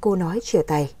phải nghe cô nói chia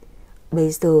tay.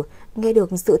 Bây giờ nghe được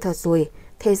sự thật rồi,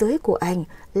 thế giới của anh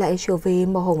lại trở về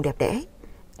màu hồng đẹp đẽ.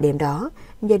 Đêm đó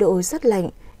nhiệt độ rất lạnh,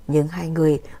 nhưng hai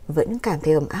người vẫn cảm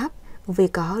thấy ấm áp vì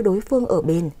có đối phương ở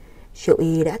bên. Triệu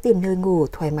Y đã tìm nơi ngủ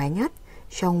thoải mái nhất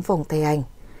trong vòng tay anh.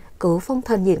 Cố Phong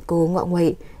Thần nhìn cô ngọ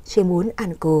nguậy, chỉ muốn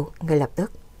ăn cô ngay lập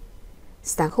tức.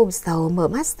 Sáng hôm sau mở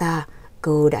mắt ra,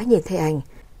 cô đã nhìn thấy anh.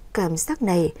 Cảm giác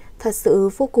này thật sự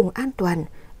vô cùng an toàn.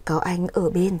 Có anh ở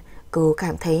bên, Cô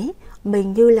cảm thấy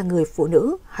mình như là người phụ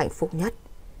nữ hạnh phúc nhất.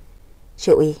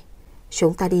 Triệu Y,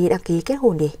 chúng ta đi đăng ký kết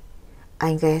hôn đi.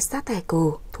 Anh ghé sát tai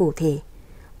cô, thủ thỉ.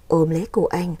 Ôm lấy cổ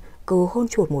anh, cô hôn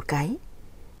chụt một cái.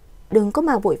 Đừng có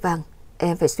mà vội vàng,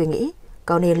 em phải suy nghĩ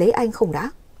có nên lấy anh không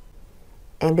đã.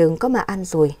 Em đừng có mà ăn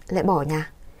rồi lại bỏ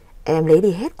nhà. Em lấy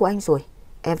đi hết của anh rồi,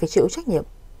 em phải chịu trách nhiệm.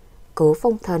 Cố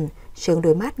Phong Thần trừng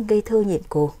đôi mắt ngây thơ nhìn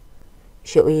cô.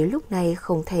 Triệu Y lúc này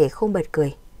không thể không bật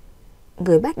cười.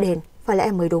 Người bắt đền phải là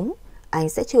em mới đúng, anh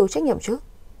sẽ chịu trách nhiệm chứ.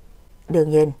 Đương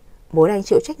nhiên, muốn anh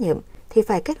chịu trách nhiệm thì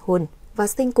phải kết hôn và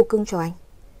sinh cục cưng cho anh.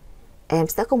 Em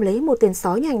sẽ không lấy một tên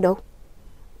sói như anh đâu.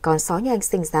 Con sói như anh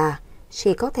sinh ra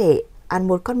chỉ có thể ăn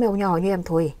một con mèo nhỏ như em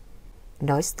thôi.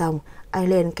 Nói xong, anh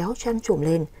liền kéo chăn trùm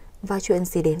lên, và chuyện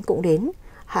gì đến cũng đến,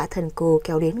 hạ thần cô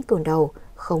kéo đến cơn đau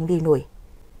không đi nổi.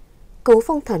 Cố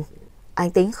Phong Thần,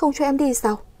 anh tính không cho em đi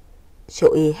sao?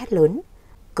 Triệu Y hét lớn.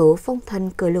 Cố Phong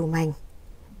Thần cười lường mành.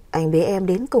 Anh bế em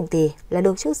đến công ty là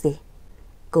được chứ gì.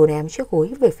 Cô ném chiếc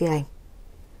gối về phía anh.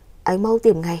 Anh mau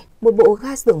tìm ngay một bộ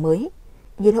ga giường mới.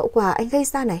 Nhìn hậu quả anh gây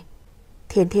ra này.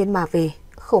 Thiên thiên mà về,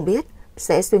 không biết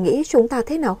sẽ suy nghĩ chúng ta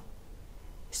thế nào.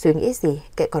 Suy nghĩ gì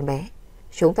kệ con bé.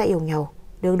 Chúng ta yêu nhau,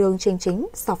 đường đường chính chính,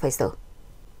 sao phải sợ?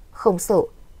 Không sợ,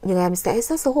 nhưng em sẽ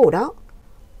rất xấu hổ đó.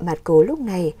 Mặt cô lúc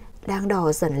này đang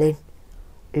đỏ dần lên.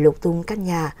 Lục tung căn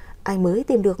nhà, anh mới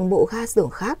tìm được bộ ga giường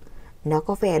khác. Nó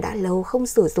có vẻ đã lâu không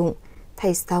sử dụng.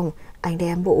 Thay xong, anh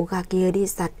đem bộ ga kia đi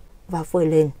giặt và phơi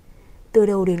lên. Từ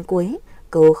đầu đến cuối,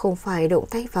 cô không phải động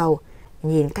tay vào.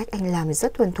 Nhìn cách anh làm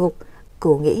rất thuần thục,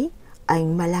 cô nghĩ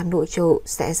anh mà làm nội trợ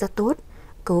sẽ rất tốt.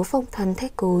 Cố Phong Thần thấy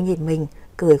cô nhìn mình,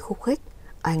 cười khúc khích.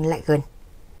 Anh lại gần.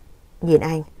 Nhìn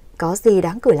anh, có gì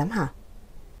đáng cười lắm hả?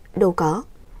 Đâu có,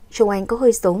 trông anh có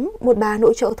hơi giống một bà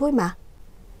nội trợ thôi mà.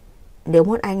 Nếu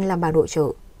muốn anh làm bà nội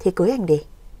trợ thì cưới anh đi.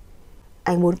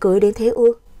 Anh muốn cưới đến thế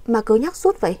ư, mà cứ nhắc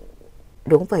suốt vậy?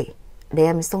 Đúng vậy, để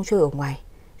em xong chơi ở ngoài,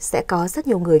 sẽ có rất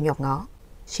nhiều người nhòm ngó.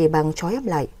 Chỉ bằng trói em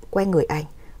lại, quen người anh,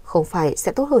 không phải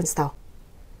sẽ tốt hơn sao?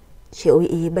 Triệu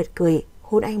Y bật cười,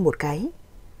 hôn anh một cái.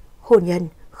 Hôn nhân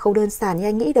không đơn giản như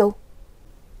anh nghĩ đâu.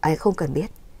 Anh không cần biết,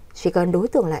 chỉ cần đối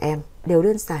tượng là em, đều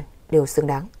đơn giản, đều xứng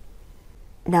đáng.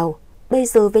 Nào, bây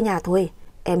giờ về nhà thôi.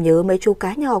 Em nhớ mấy chú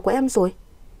cá nhỏ của em rồi.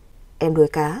 Em nuôi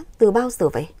cá từ bao giờ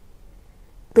vậy?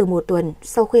 Từ một tuần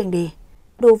sau khi anh đi.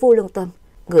 Đồ vô lương tâm,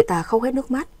 người ta khóc hết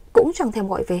nước mắt cũng chẳng thèm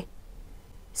gọi về.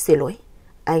 Xin lỗi,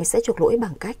 anh sẽ chuộc lỗi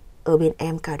bằng cách ở bên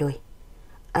em cả đời.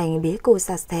 Anh bế cô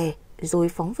ra xe rồi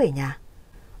phóng về nhà.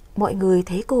 Mọi người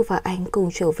thấy cô và anh cùng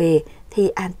trở về thì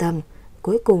an tâm.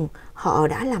 Cuối cùng họ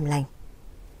đã làm lành.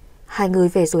 Hai người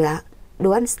về rồi ạ.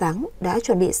 Đồ ăn sáng đã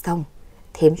chuẩn bị xong.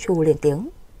 Thím Chu lên tiếng.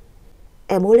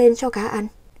 Em mua lên cho cá ăn.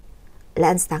 Lại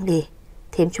ăn sáng đi,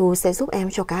 thím Chu sẽ giúp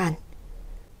em cho cá ăn.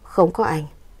 Không có anh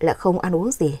lại không ăn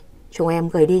uống gì, chúng em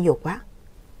gầy đi nhiều quá.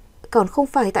 Còn không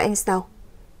phải tại anh sao?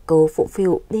 Cô phụng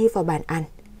phịu đi vào bàn ăn.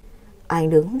 Anh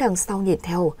đứng đằng sau nhìn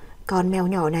theo. Con mèo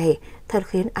nhỏ này thật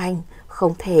khiến anh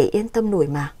không thể yên tâm nổi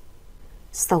mà.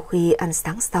 Sau khi ăn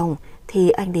sáng xong thì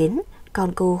anh đến.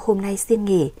 Còn cô hôm nay xin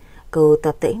nghỉ. Cô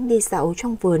tập tễnh đi dạo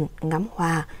trong vườn ngắm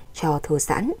hoa cho thư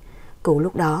giãn. Cùng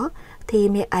lúc đó thì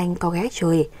mẹ anh có ghé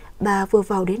chơi. Bà vừa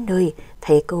vào đến nơi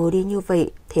thấy cô đi như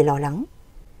vậy thì lo lắng.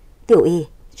 Tiểu Y,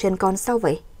 chân con sao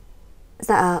vậy?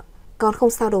 Dạ, con không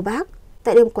sao đâu bác.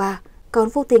 Tại đêm qua con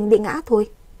vô tình bị ngã thôi.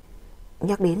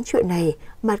 Nhắc đến chuyện này,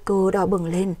 mặt cô đỏ bừng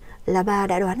lên. Là bà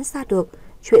đã đoán ra được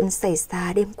chuyện xảy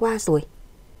ra đêm qua rồi.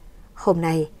 Hôm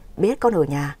nay biết con ở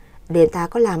nhà nên ta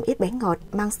có làm ít bánh ngọt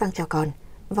mang sang cho con.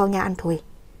 Vào nhà ăn thôi.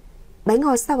 Bánh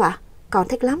ngọt sao ạ? Con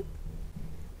thích lắm.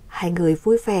 Hai người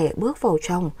vui vẻ bước vào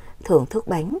trong thưởng thức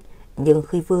bánh. Nhưng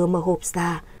khi vừa mở hộp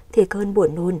ra thì cơn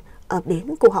buồn nôn ập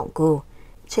đến cổ họng cô.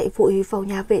 Chạy vội vào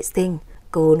nhà vệ sinh,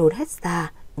 cô nôn hết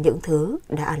ra những thứ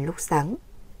đã ăn lúc sáng.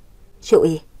 Triệu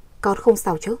Y, con không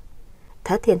sao chứ?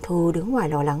 Thất Thiên Thu đứng ngoài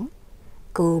lo lắng.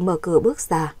 Cô mở cửa bước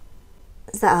ra.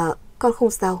 Dạ, con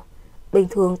không sao. Bình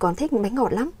thường con thích bánh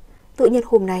ngọt lắm. Tự nhiên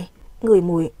hôm nay ngửi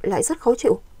mùi lại rất khó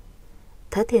chịu.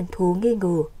 Thất Thiên Thu nghi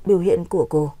ngờ biểu hiện của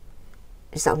cô.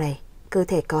 Dạo này cơ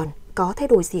thể con có thay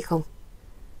đổi gì không?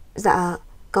 Dạ,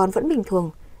 con vẫn bình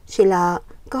thường. Chỉ là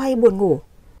có hay buồn ngủ.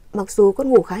 Mặc dù con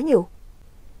ngủ khá nhiều.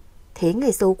 Thế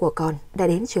ngày dâu của con đã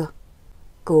đến chưa?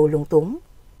 Cô lúng túng.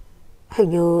 Hình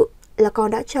như là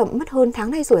con đã chậm mất hơn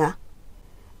tháng nay rồi ạ.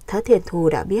 Thất Thiên Thu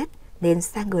đã biết nên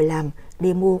sang người làm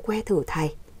đi mua que thử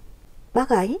thai. Bác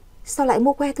gái, sao lại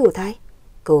mua que thử thai?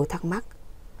 Cô thắc mắc.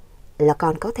 Là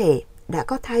con có thể đã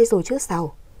có thai rồi chứ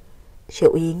sao?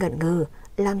 Triệu Y ngẩn ngơ.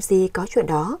 Làm gì có chuyện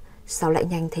đó, sao lại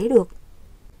nhanh thế được?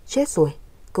 Chết rồi,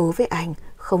 cô với anh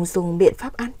không dùng biện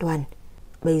pháp an toàn.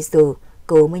 Bây giờ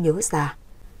cô mới nhớ ra.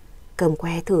 cầm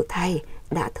que thử thai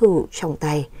đã thử trong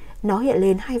tay, nó hiện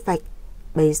lên 2 vạch.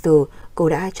 Bây giờ cô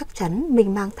đã chắc chắn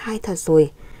mình mang thai thật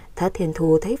rồi. Thất Thiên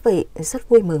Thu thấy vậy rất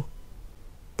vui mừng.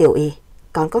 Tiểu Y,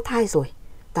 con có thai rồi,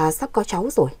 ta sắp có cháu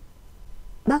rồi.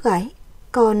 Bác gái,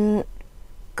 con...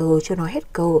 Cô chưa nói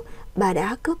hết câu, bà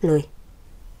đã cướp lời.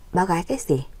 Bác gái cái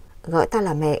gì? Gọi ta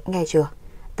là mẹ, nghe chưa?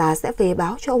 Ta sẽ về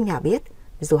báo cho ông nhà biết,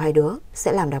 rồi hai đứa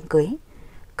sẽ làm đám cưới.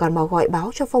 Còn mau gọi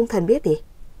báo cho Phong Thần biết đi.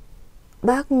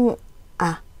 Bác...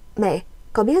 À, mẹ,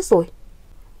 con biết rồi.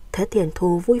 Thất Thiên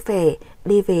Thu vui vẻ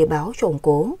đi về báo cho ông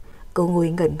Cố. Cô ngồi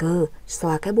ngẩn ngơ,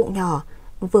 xoa cái bụng nhỏ,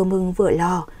 vừa mừng vừa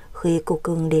lo khi cô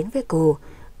cưng đến với cô.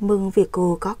 Mừng vì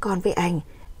cô có con với anh,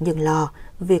 nhưng lo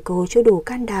vì cô chưa đủ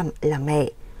can đảm làm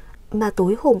mẹ. Mà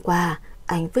tối hôm qua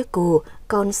anh với cô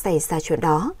còn xảy ra chuyện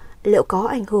đó, liệu có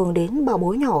ảnh hưởng đến bảo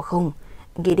bối nhỏ không?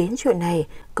 Nghĩ đến chuyện này,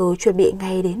 cô chuẩn bị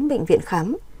ngay đến bệnh viện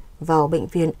khám. Vào bệnh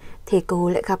viện thì cô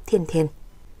lại gặp Thiên Thiên.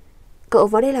 Cậu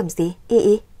vào đây làm gì, Y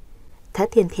Y? Thất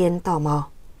Thiên Thiên tò mò.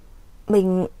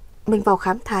 Mình vào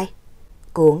khám thai.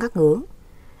 Cô ngắc ngứ.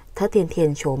 Thất Thiên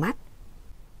Thiên trố mắt.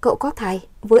 Cậu có thai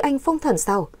với anh Phong Thần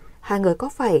sao? Hai người có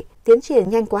phải tiến triển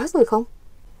nhanh quá rồi không?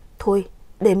 Thôi,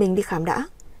 để mình đi khám đã,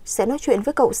 sẽ nói chuyện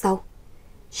với cậu sau.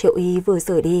 Triệu Y vừa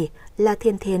rời đi là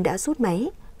Thiên Thiên đã rút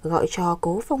máy, gọi cho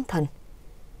Cố Phong Thần.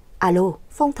 Alo,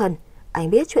 Phong Thần, anh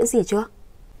biết chuyện gì chưa?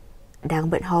 Đang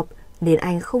bận họp nên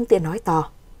anh không tiện nói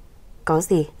to. Có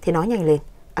gì thì nói nhanh lên,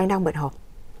 anh đang bận họp.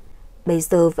 Bây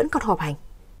giờ vẫn còn họp hành.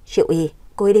 Triệu Y,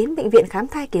 cô ấy đến bệnh viện khám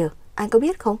thai kìa, anh có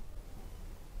biết không?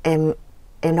 Em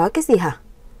nói cái gì hả?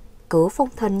 Cố Phong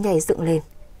Thần nhảy dựng lên.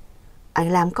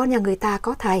 Anh làm con nhà người ta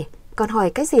có thai, còn hỏi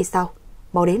cái gì sao?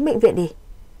 Mau đến bệnh viện đi.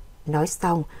 Nói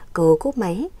xong, cô cúp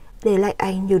máy, để lại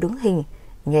anh như đứng hình.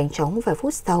 Nhanh chóng vài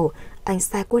phút sau, anh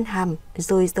sai quân hàm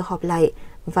rồi giờ họp lại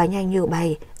và nhanh như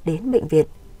bay đến bệnh viện.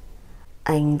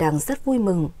 Anh đang rất vui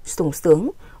mừng, sung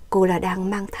sướng, cô là đang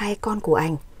mang thai con của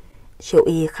anh. Triệu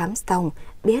Y khám xong,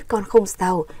 biết con không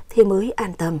sao thì mới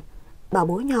an tâm. Bảo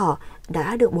bối nhỏ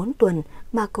đã được 4 tuần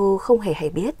mà cô không hề hay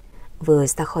biết. Vừa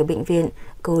ra khỏi bệnh viện,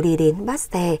 cô đi đến bắt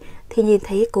xe thì nhìn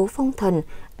thấy Cố Phong Thần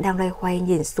đang loay hoay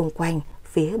nhìn xung quanh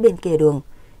phía bên kia đường.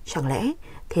 Chẳng lẽ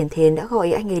Thiên Thiên đã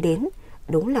gọi anh ấy đến?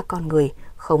 Đúng là con người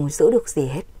không giữ được gì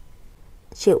hết.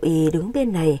 Triệu Y đứng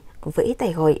bên này vẫy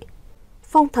tay gọi.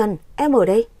 Phong Thần, em ở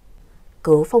đây.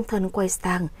 Cố Phong Thần quay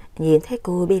sang, nhìn thấy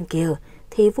cô bên kia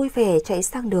thì vui vẻ chạy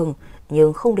sang đường,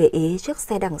 nhưng không để ý chiếc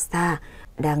xe đằng xa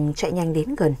đang chạy nhanh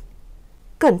đến gần.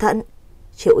 Cẩn thận!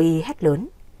 Triệu Y hét lớn.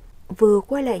 Vừa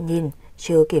quay lại nhìn,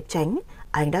 chưa kịp tránh,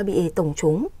 anh đã bị tông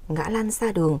trúng, ngã lăn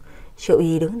ra đường. Triệu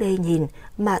Y đứng đây nhìn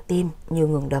mà tim như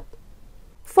ngừng đập.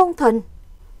 Phong Thần!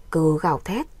 Cô gào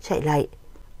thét chạy lại.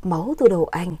 Máu từ đầu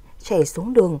anh chảy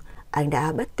xuống đường, anh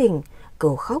đã bất tỉnh.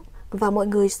 Cô khóc và mọi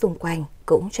người xung quanh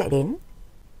cũng chạy đến.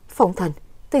 Phong Thần,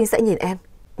 tỉnh dậy nhìn em,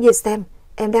 nhìn xem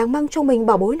em đang mang trong mình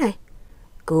bảo bối này.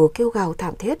 Cô kêu gào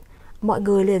thảm thiết. Mọi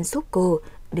người liền giúp cô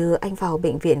đưa anh vào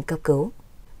bệnh viện cấp cứu.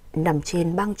 Nằm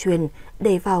trên băng chuyền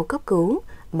đẩy vào cấp cứu,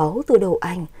 máu từ đầu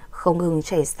anh không ngừng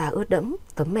chảy ra ướt đẫm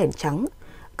tấm mền trắng.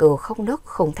 Cô khóc nấc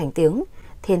không thành tiếng.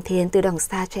 Thiên Thiên từ đằng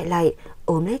xa chạy lại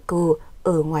ôm lấy cô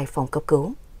ở ngoài phòng cấp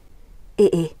cứu. Y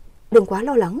Y, đừng quá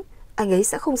lo lắng, anh ấy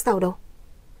sẽ không sao đâu.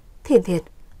 Thiên Thiên,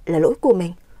 là lỗi của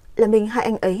mình, là mình hại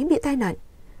anh ấy bị tai nạn.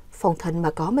 Phong Thần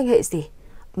mà có mệnh hệ gì,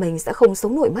 mình sẽ không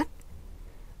sống nổi mất.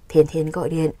 Thiên Thiên gọi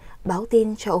điện báo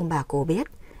tin cho ông bà cô biết.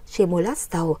 Chỉ một lát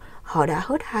sau, họ đã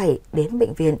hớt hải đến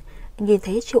bệnh viện. Nhìn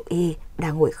thấy Triệu Y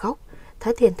đang ngồi khóc,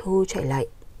 Thất Thiên Thu chạy lại.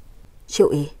 Triệu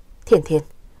Y, Thiên Thiên,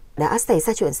 đã xảy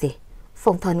ra chuyện gì?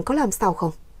 Phong Thần có làm sao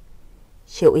không?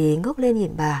 Triệu Y ngước lên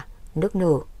nhìn bà, nức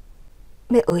nở.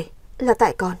 Mẹ ơi, là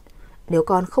tại con. Nếu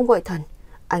con không gọi thần,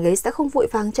 anh ấy sẽ không vội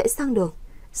vàng chạy sang đường,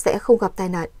 sẽ không gặp tai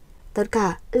nạn. Tất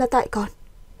cả là tại con.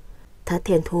 Thất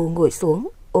Thiên Thu ngồi xuống,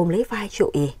 ôm lấy vai Triệu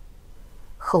Y.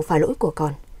 Không phải lỗi của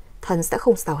con, thần sẽ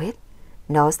không sao hết.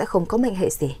 Nó sẽ không có mệnh hệ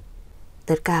gì.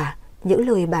 Tất cả những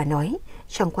lời bà nói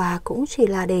chẳng qua cũng chỉ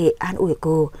là để an ủi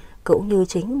cô, cũng như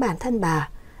chính bản thân bà.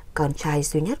 Con trai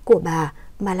duy nhất của bà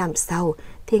mà làm sao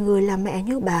thì người làm mẹ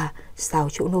như bà sao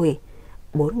chịu nổi.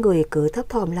 4 người cứ thấp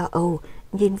thỏm lo âu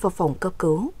nhìn vào phòng cấp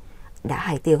cứu. Đã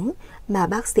 2 tiếng mà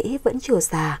bác sĩ vẫn chưa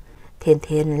ra. Thiên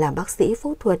Thiên làm bác sĩ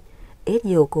phẫu thuật, ít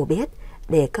nhiều cô biết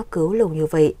để cấp cứu lâu như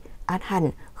vậy át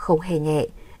hẳn không hề nhẹ,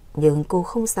 nhưng cô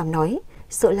không dám nói,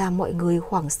 sợ làm mọi người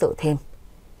hoảng sợ thêm.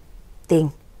 Tình.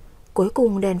 Cuối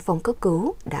cùng đèn phòng cấp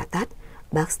cứu đã tắt,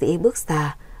 bác sĩ bước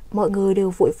ra, mọi người đều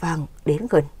vội vàng đến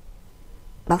gần.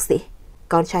 Bác sĩ,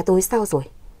 con trai tôi sao rồi?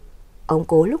 Ông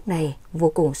Cố lúc này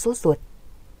vô cùng sốt ruột.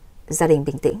 Gia đình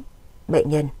bình tĩnh, bệnh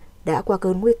nhân đã qua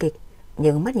cơn nguy kịch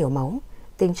nhưng mất nhiều máu,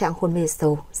 tình trạng hôn mê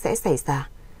sâu sẽ xảy ra.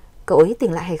 Cậu ấy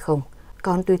tỉnh lại hay không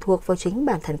còn tùy thuộc vào chính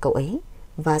bản thân cậu ấy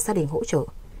và gia đình hỗ trợ.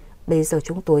 Bây giờ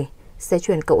chúng tôi sẽ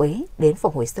chuyển cậu ấy đến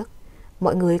phòng hồi sức.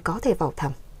 Mọi người có thể vào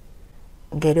thăm.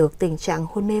 Nghe được tình trạng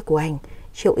hôn mê của anh,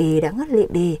 Triệu Y đã ngất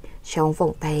lịm đi trong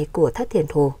vòng tay của Thất Thiền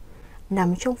Thù.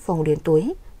 Nằm trong phòng đến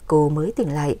tối, cô mới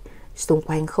tỉnh lại. Xung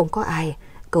quanh không có ai.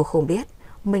 Cô không biết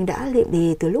mình đã lịm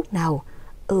đi từ lúc nào.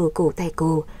 Ở cổ tay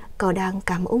cô còn đang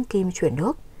cắm ống kim chuyển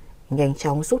nước. Nhanh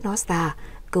chóng rút nó ra,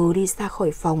 cô đi ra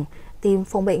khỏi phòng tìm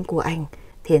phòng bệnh của anh.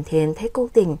 Thiền Thiền thấy cô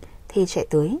tỉnh thì chạy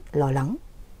tới lo lắng.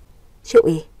 Triệu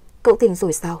Y, cậu tỉnh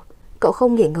rồi sao? Cậu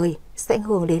không nghỉ ngơi sẽ ảnh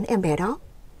hưởng đến em bé đó.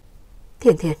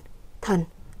 Thiền Thiền, thần,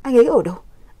 anh ấy ở đâu?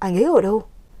 Anh ấy ở đâu?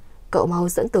 Cậu mau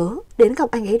dẫn tớ đến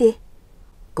gặp anh ấy đi.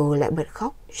 Cô lại bật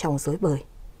khóc trong rối bời.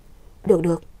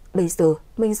 Được, bây giờ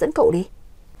mình dẫn cậu đi.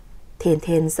 Thiền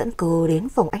Thiền dẫn cô đến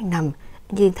phòng anh nằm.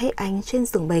 Nhìn thấy anh trên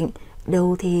giường bệnh,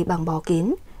 đầu thì bằng bó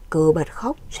kín. Cô bật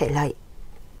khóc chạy lại.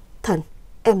 Thần,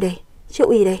 em đây, Triệu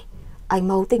Y đây. Anh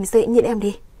mau tỉnh dậy nhìn em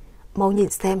đi. Mau nhìn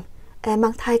xem, em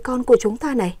mang thai con của chúng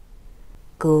ta này.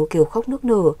 Cô kêu khóc nức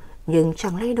nở nhưng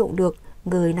chẳng lay động được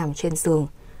người nằm trên giường.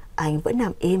 Anh vẫn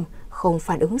nằm im, không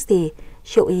phản ứng gì.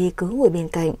 Triệu Y cứ ngồi bên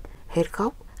cạnh, hết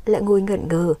khóc lại ngồi ngẩn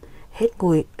ngơ, hết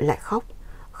ngồi lại khóc.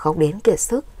 Khóc đến kiệt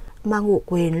sức mà ngủ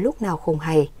quên lúc nào không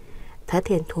hay. Thất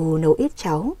Thiền Thù nấu ít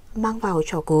cháo mang vào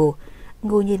cho cô.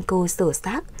 Ngồi nhìn cô sở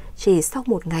xác. Chỉ sau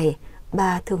một ngày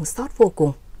bà thường xót vô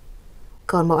cùng.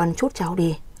 Con mau ăn chút cháo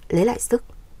đi, lấy lại sức.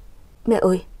 Mẹ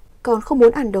ơi, con không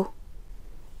muốn ăn đâu.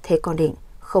 Thế con định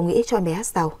không nghĩ cho bé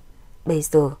sao? Bây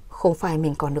giờ không phải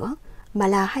mình còn nữa, mà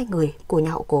là hai người của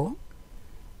nhà họ Cố.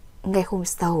 Ngày hôm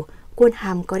sau, Quân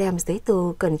Hàm có đem giấy tờ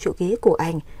cần chữ ký của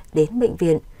anh đến bệnh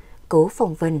viện. Cố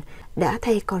phỏng vấn đã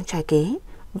thay con trai ký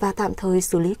và tạm thời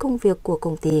xử lý công việc của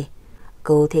công ty.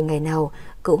 Cô thì ngày nào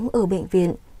cũng ở bệnh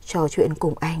viện trò chuyện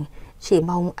cùng anh, chỉ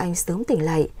mong anh sớm tỉnh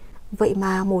lại. Vậy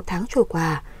mà 1 tháng trôi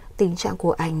qua, tình trạng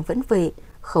của anh vẫn vậy,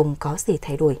 không có gì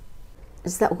thay đổi.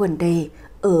 Dạo gần đây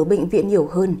ở bệnh viện nhiều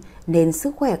hơn nên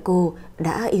sức khỏe cô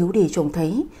đã yếu đi trông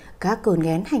thấy. Các cơn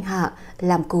nghén hành hạ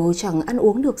làm cô chẳng ăn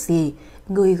uống được gì,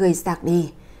 người gầy rạc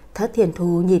đi. Thất Thiền Thù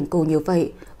nhìn cô như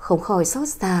vậy không khỏi xót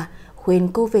xa, khuyên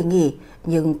cô về nghỉ,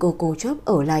 nhưng cô cố chấp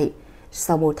ở lại.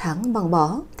 Sau 1 tháng băng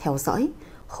bó theo dõi,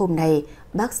 hôm nay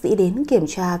bác sĩ đến kiểm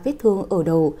tra vết thương ở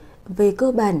đầu. Về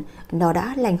cơ bản nó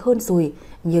đã lành hơn rồi,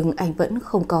 nhưng anh vẫn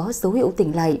không có dấu hiệu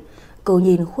tỉnh lại. Cô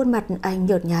nhìn khuôn mặt anh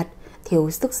nhợt nhạt,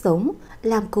 thiếu sức sống,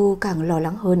 làm cô càng lo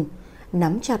lắng hơn.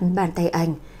 Nắm chặt bàn tay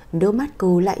anh, nước mắt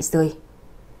cô lại rơi.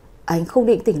 Anh không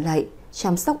định tỉnh lại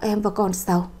chăm sóc em và con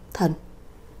sao, Thần?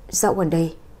 Dạo gần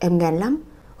đây em nghén lắm,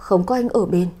 không có anh ở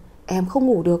bên em không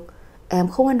ngủ được, em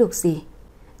không ăn được gì.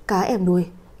 Cá em nuôi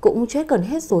cũng chết gần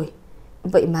hết rồi.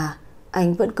 Vậy mà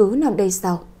anh vẫn cứ nằm đây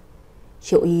sao?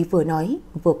 Triệu Y vừa nói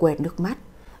vừa quẹt nước mắt.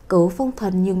 Cố Phong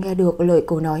Thần như nghe được lời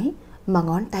cô nói mà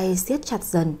ngón tay siết chặt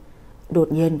dần.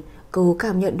 Đột nhiên cô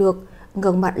cảm nhận được,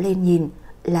 ngẩng mặt lên nhìn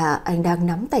là anh đang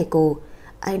nắm tay cô.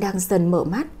 Anh đang dần mở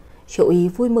mắt. Triệu Y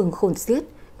vui mừng khôn xiết,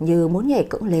 như muốn nhảy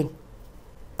cẫng lên.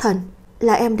 Thần,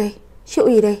 là em đây, Triệu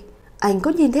Y đây, anh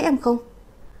có nhìn thấy em không?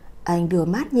 Anh đưa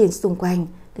mắt nhìn xung quanh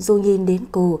rồi nhìn đến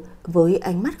cô với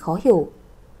ánh mắt khó hiểu.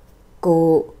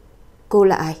 Cô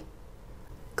là ai?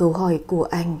 Câu hỏi của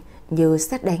anh như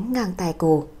sét đánh ngang tai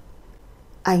cô.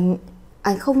 Anh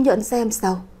không nhận ra em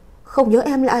sao? Không nhớ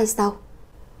em là ai sao?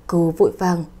 Cô vội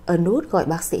vàng ấn nút gọi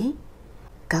bác sĩ.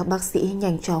 Các bác sĩ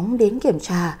nhanh chóng đến kiểm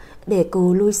tra để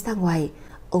cô lui ra ngoài.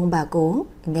 Ông bà Cố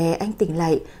nghe anh tỉnh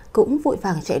lại cũng vội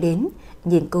vàng chạy đến,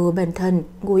 nhìn cô bần thần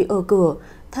ngồi ở cửa.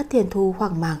 Thất Thiền Thù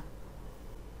hoang mang.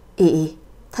 Y,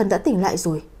 Thần đã tỉnh lại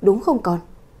rồi đúng không con?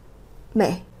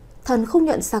 Mẹ, Thần không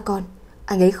nhận ra con,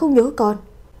 anh ấy không nhớ con.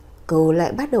 Cô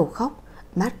lại bắt đầu khóc.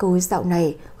 Mắt cô dạo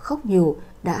này khóc nhiều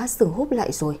đã dừng húp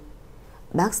lại rồi.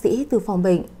 Bác sĩ từ phòng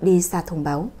bệnh đi ra thông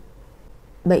báo.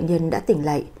 Bệnh nhân đã tỉnh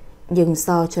lại, nhưng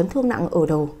do chấn thương nặng ở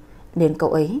đầu nên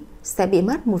cậu ấy sẽ bị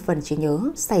mất một phần trí nhớ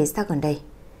xảy ra gần đây.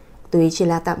 Tuy chỉ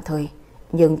là tạm thời,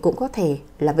 nhưng cũng có thể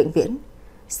là vĩnh viễn.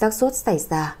 Xác suất xảy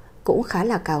ra cũng khá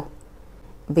là cao.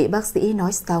 Vị bác sĩ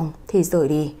nói xong thì rời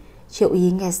đi. Triệu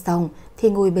Y nghe xong thì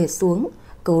ngồi bệt xuống.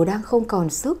 Cô đang không còn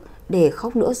sức để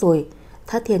khóc nữa rồi.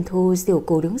 Thất Thiền Thù dìu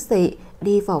cô đứng dậy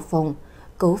đi vào phòng.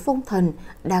 Cố Phong Thần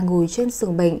đang ngồi trên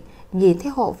giường bệnh, nhìn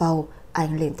thấy họ vào,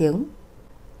 anh lên tiếng.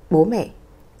 Bố mẹ,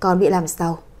 con bị làm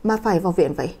sao mà phải vào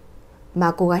viện vậy?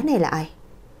 Mà cô gái này là ai?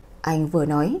 Anh vừa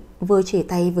nói vừa chỉ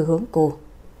tay về hướng cô.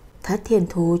 Thất Thiền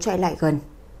Thù chạy lại gần.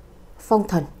 Phong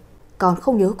Thần, con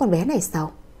không nhớ con bé này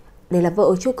sao? Đây là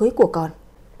vợ chưa cưới của con,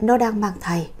 nó đang mang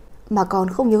thai mà con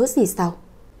không nhớ gì sao?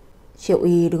 Triệu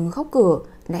Y đứng góc cửa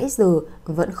nãy giờ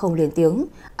vẫn không lên tiếng.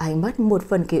 Anh mất một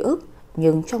phần ký ức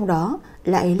nhưng trong đó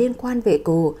lại liên quan về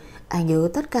cô. Anh nhớ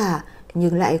tất cả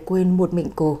nhưng lại quên một mình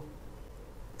cô.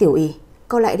 Tiểu Y,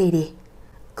 con lại đây đi.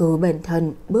 Cô bần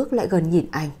thần bước lại gần nhìn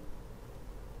anh.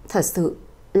 Thật sự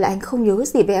là anh không nhớ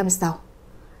gì về em sao?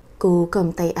 Cô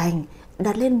cầm tay anh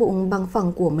đặt lên bụng bằng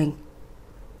phẳng của mình.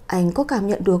 Anh có cảm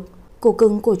nhận được cổ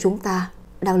cưng của chúng ta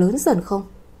đang lớn dần không?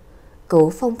 Cố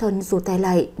Phong Thần rụt tay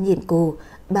lại nhìn cô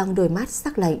bằng đôi mắt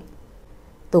sắc lạnh.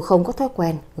 Tôi không có thói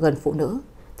quen gần phụ nữ,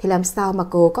 thì làm sao mà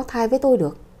cô có thai với tôi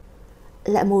được?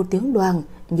 Lại một tiếng đoàng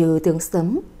như tiếng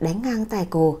sấm đánh ngang tai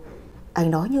cô.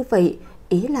 Anh nói như vậy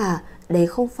ý là đây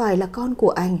không phải là con của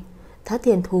anh. Thất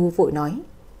Thiên Thu vội nói.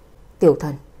 Tiểu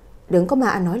Thần, đừng có mà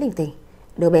ăn nói linh tinh.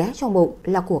 Đứa bé trong bụng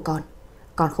là của con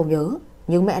không nhớ,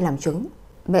 nhưng mẹ làm chứng.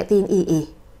 Mẹ tin y.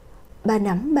 Bà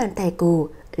nắm bàn tay cô,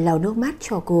 lau nước mắt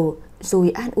cho cô rồi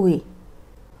an ủi.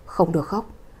 Không được khóc,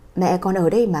 mẹ con ở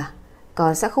đây mà.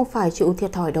 Con sẽ không phải chịu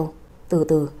thiệt thòi đâu. Từ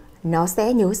từ nó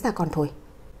sẽ nhớ ra con thôi.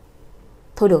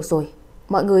 Thôi được rồi,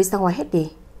 mọi người ra ngoài hết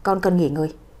đi, con cần nghỉ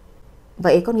ngơi.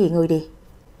 Vậy con nghỉ ngơi đi.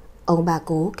 Ông bà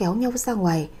Cố kéo nhau ra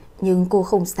ngoài, nhưng cô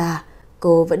không ra.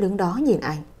 Cô vẫn đứng đó nhìn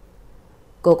anh.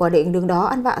 Cô có định đứng đó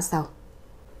ăn vạ sao?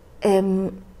 Em...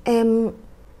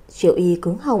 Triệu Y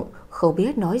cứng họng, không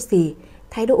biết nói gì.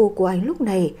 Thái độ của anh lúc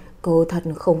này cô thật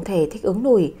không thể thích ứng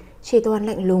nổi. Chỉ toàn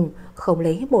lạnh lùng, không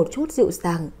lấy một chút dịu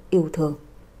dàng, yêu thương.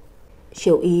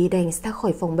 Triệu Y đành ra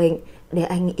khỏi phòng bệnh để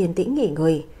anh yên tĩnh nghỉ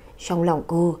ngơi. Trong lòng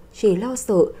cô chỉ lo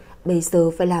sợ bây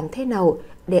giờ phải làm thế nào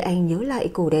để anh nhớ lại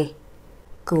cô đây.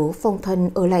 Cố Phong Thần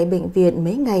ở lại bệnh viện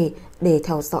mấy ngày để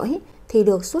theo dõi thì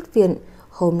được xuất viện.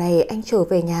 Hôm nay anh trở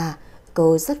về nhà,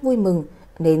 cô rất vui mừng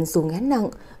nên dù ngán nặng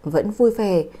vẫn vui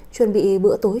vẻ chuẩn bị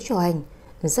bữa tối cho anh.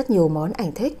 Rất nhiều món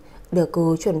anh thích được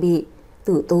cô chuẩn bị,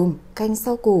 từ tôm, canh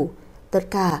rau củ,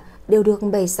 tất cả đều được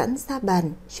bày sẵn ra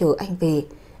bàn chờ anh về.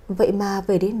 Vậy mà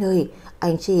về đến nơi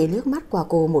anh chỉ liếc mắt qua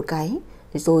cô một cái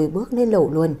rồi bước lên lầu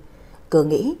luôn. Cứ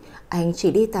nghĩ anh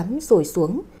chỉ đi tắm rồi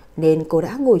xuống nên cô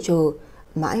đã ngồi chờ.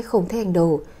 Mãi không thấy anh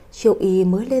đâu, Triệu Y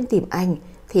mới lên tìm anh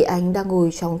thì anh đang ngồi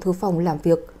trong thư phòng làm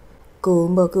việc. Cô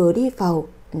mở cửa đi vào,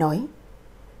 nói.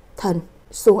 Thần,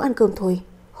 xuống ăn cơm thôi.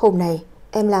 Hôm nay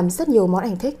em làm rất nhiều món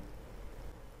anh thích.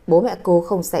 Bố mẹ cô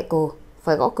không dạy cô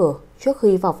phải gõ cửa trước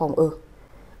khi vào phòng ư?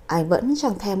 Anh vẫn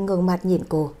chẳng thèm ngẩng mặt nhìn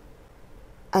cô.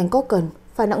 Anh có cần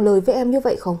phải nặng lời với em như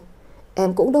vậy không?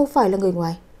 Em cũng đâu phải là người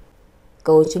ngoài.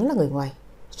 Cô chính là người ngoài,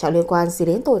 chẳng liên quan gì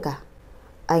đến tôi cả.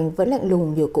 Anh vẫn lạnh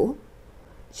lùng như cũ.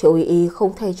 Triệu Y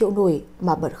không thể chịu nổi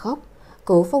mà bật khóc.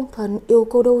 Cố Phong Thần yêu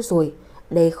cô đâu rồi?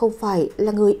 Đây không phải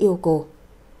là người yêu cô.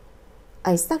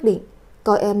 Anh xác định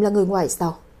coi em là người ngoài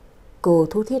sao? Cô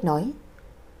thu thiết nói.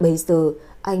 Bây giờ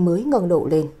anh mới ngẩng đầu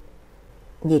lên.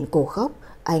 Nhìn cô khóc,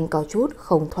 anh có chút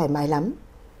không thoải mái lắm.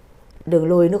 Đừng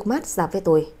lôi nước mắt ra với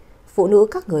tôi. Phụ nữ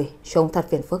các người trông thật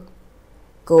phiền phức.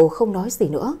 Cô không nói gì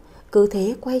nữa, cứ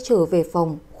thế quay trở về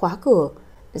phòng, khóa cửa.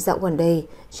 Dạo gần đây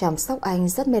chăm sóc anh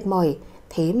rất mệt mỏi,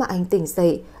 thế mà anh tỉnh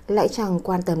dậy lại chẳng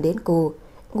quan tâm đến cô.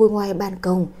 Ngồi ngoài ban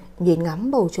công nhìn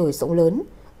ngắm bầu trời rộng lớn.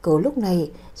 Cô lúc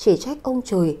này chỉ trách ông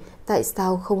trời tại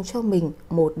sao không cho mình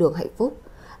một đường hạnh phúc,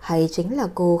 hay chính là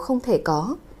cô không thể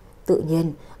có. Tự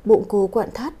nhiên bụng cô quặn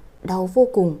thắt, đau vô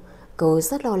cùng. Cô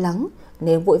rất lo lắng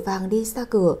nên vội vàng đi ra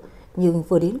cửa, nhưng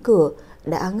vừa đến cửa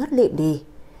đã ngất lịm đi.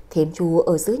 Thím chú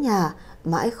ở dưới nhà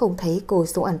mãi không thấy cô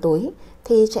xuống ăn tối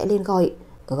thì chạy lên gọi,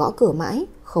 gõ cửa mãi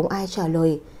không ai trả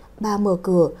lời. Bà mở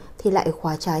cửa thì lại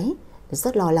khóa trái.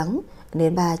 Rất lo lắng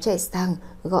nên bà chạy sang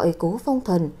gọi Cố Phong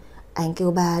Thần. Anh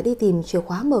kêu bà đi tìm chìa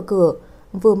khóa mở cửa.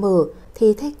 Vừa mở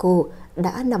thì thấy cô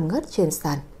đã nằm ngất trên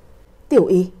sàn. Tiểu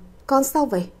Y, con sao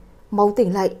vậy? Mau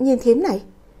tỉnh lại nhìn thím này.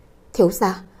 Thiếu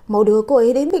gia, mau đưa cô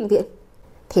ấy đến bệnh viện.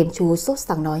 Thím chú sốt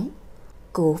sắng nói.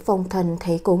 Cố Phong Thần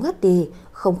thấy cô ngất đi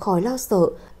không khỏi lo sợ,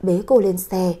 bế cô lên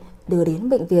xe đưa đến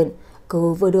bệnh viện.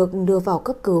 Cô vừa được đưa vào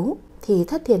cấp cứu thì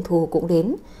Thất Thiên Thu cũng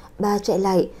đến. Bà chạy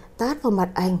lại tát vào mặt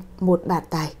anh một bạt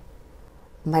tai.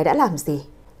 Mày đã làm gì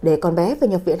để con bé về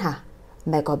nhập viện hả?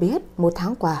 Mày có biết một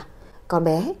tháng qua con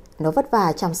bé nó vất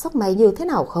vả chăm sóc mày như thế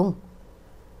nào không?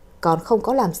 Con không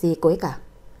có làm gì cô ấy cả.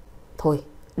 Thôi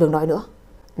đừng nói nữa.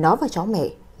 Nó và cháu mẹ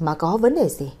mà có vấn đề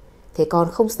gì thì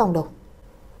con không xong đâu.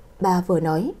 Bà vừa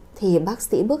nói thì bác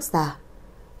sĩ bước ra.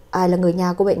 Ai là người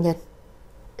nhà của bệnh nhân?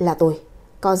 Là tôi.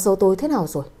 Con dâu tôi thế nào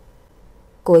rồi?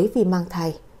 Cô ấy vì mang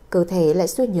thai, cơ thể lại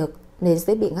suy nhược nên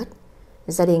dễ bị ngất.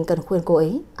 Gia đình cần khuyên cô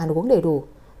ấy ăn uống đầy đủ,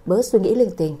 bớt suy nghĩ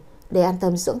linh tinh để an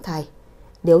tâm dưỡng thai.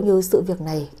 Nếu như sự việc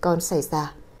này còn xảy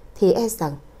ra thì e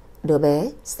rằng đứa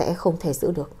bé sẽ không thể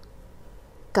giữ được.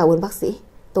 Cảm ơn bác sĩ,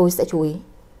 tôi sẽ chú ý.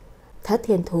 Thất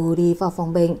Thiên Thu đi vào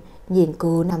phòng bệnh, nhìn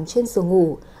cô nằm trên giường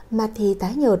ngủ, mặt thì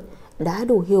tái nhợt, đã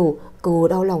đủ hiểu cô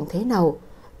đau lòng thế nào.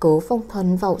 Cố Phong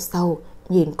Thần vào sau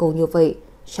nhìn cô như vậy,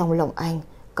 trong lòng anh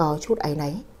có chút áy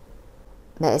náy.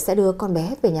 Mẹ sẽ đưa con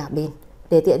bé về nhà bên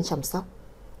để tiện chăm sóc.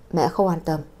 Mẹ không an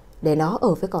tâm để nó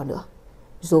ở với con nữa.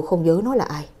 Dù không nhớ nó là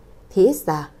ai thì ít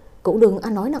ra cũng đừng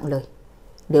ăn nói nặng lời.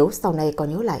 Nếu sau này còn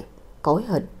nhớ lại, có hối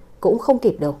hận cũng không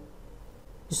kịp đâu.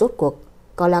 Rốt cuộc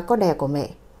còn là con đẻ của mẹ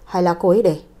hay là cô ấy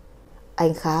đây?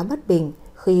 Anh khá bất bình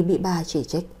khi bị ba chỉ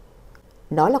trích.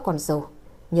 Nó là con dâu,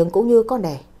 nhưng cũng như con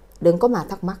đẻ, đừng có mà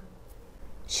thắc mắc.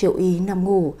 Triệu Y nằm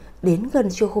ngủ đến gần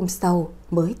trưa hôm sau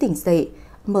mới tỉnh dậy.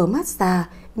 Mở mắt ra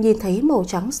nhìn thấy màu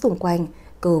trắng xung quanh,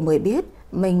 cô mới biết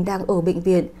mình đang ở bệnh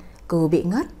viện. Cô bị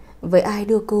ngất. Vậy ai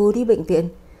đưa cô đi bệnh viện?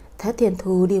 Thất Thiên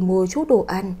Thư đi mua chút đồ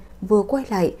ăn, vừa quay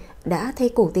lại đã thấy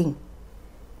cô tỉnh.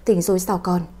 Tỉnh rồi sao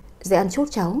con? Dậy ăn chút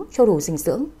cháo cho đủ dinh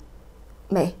dưỡng.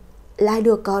 Mẹ, là ai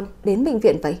đưa con đến bệnh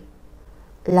viện vậy?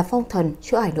 Là Phong Thần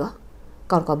chứ ai nữa.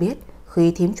 Con có biết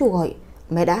khi thím chu gọi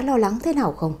mẹ đã lo lắng thế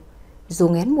nào không? Dù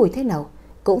ngén mùi thế nào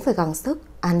cũng phải gắng sức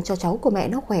ăn cho cháu của mẹ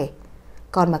nó khỏe.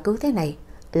 Còn mà cứ thế này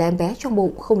là em bé trong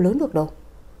bụng không lớn được đâu.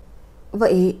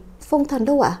 Vậy Phong Thần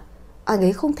đâu ạ? Anh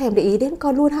ấy không thèm để ý đến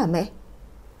con luôn hả mẹ?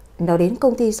 Nó đến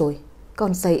công ty rồi.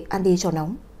 Con dậy ăn đi cho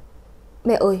nóng.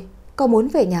 Mẹ ơi, con muốn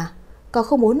về nhà. Con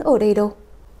không muốn ở đây đâu.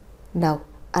 Nào,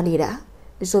 ăn đi đã.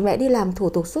 Rồi mẹ đi làm thủ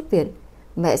tục xuất viện.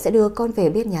 Mẹ sẽ đưa con về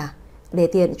bên nhà để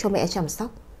tiện cho mẹ chăm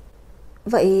sóc.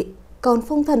 Vậy còn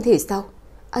Phong Thần thì sao?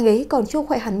 Anh ấy còn chưa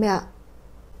khỏe hẳn mẹ ạ.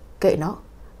 Kệ nó,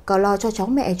 con lo cho cháu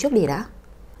mẹ trước đi đã.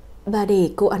 Bà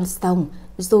để cô ăn xong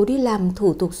rồi đi làm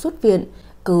thủ tục xuất viện.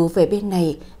 Cô về bên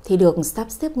này thì được sắp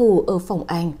xếp ngủ ở phòng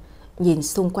anh. Nhìn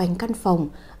xung quanh căn phòng,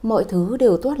 mọi thứ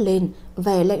đều toát lên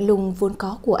vẻ lạnh lùng vốn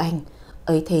có của anh.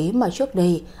 Ấy thế mà trước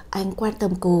đây anh quan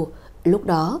tâm cô. Lúc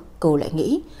đó cô lại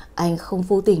nghĩ anh không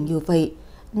vô tình như vậy.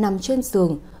 Nằm trên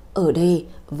giường, ở đây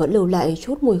vẫn lưu lại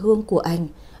chút mùi hương của anh.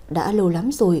 Đã lâu lắm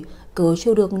rồi cô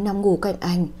chưa được nằm ngủ cạnh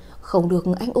anh, không được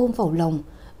anh ôm vào lòng.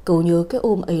 Cô nhớ cái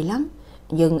ôm ấy lắm,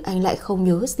 nhưng anh lại không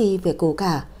nhớ gì về cô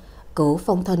cả. Cố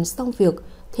Phong Thần xong việc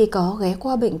thì có ghé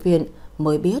qua bệnh viện,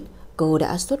 mới biết cô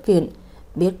đã xuất viện.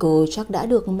 Biết cô chắc đã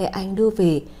được mẹ anh đưa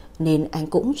về nên anh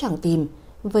cũng chẳng tìm.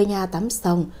 Về nhà tắm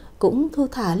xong cũng thư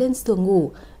thả lên giường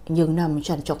ngủ, nhưng nằm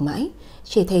trằn trọc mãi,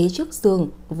 chỉ thấy chiếc giường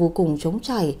vô cùng trống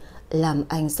trải, làm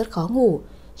anh rất khó ngủ.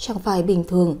 Chẳng phải bình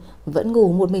thường vẫn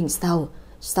ngủ một mình sao?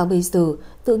 Sao bây giờ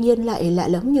tự nhiên lại lạ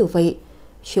lẫm như vậy?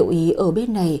 Triệu Ý ở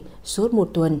bên này suốt một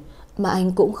tuần mà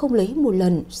anh cũng không lấy một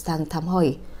lần sang thăm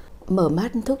hỏi. Mở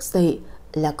mắt thức dậy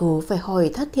là cô phải hỏi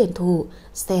Thất Thiên Thư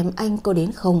xem anh có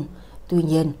đến không. Tuy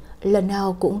nhiên lần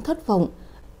nào cũng thất vọng.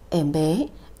 Em bé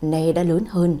nay đã lớn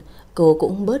hơn, cô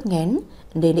cũng bớt nghén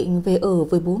để định về ở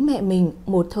với bố mẹ mình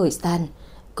một thời gian.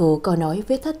 Cô có nói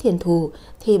với Thất Thiên Thư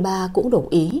thì bà cũng đồng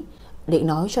ý, định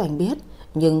nói cho anh biết,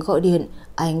 nhưng gọi điện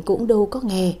anh cũng đâu có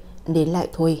nghe nên lại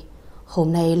thôi.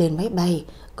 Hôm nay lên máy bay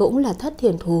cũng là Thất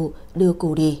Thiên Thư đưa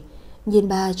cô đi. Nhìn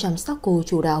bà chăm sóc cô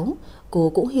chu đáo,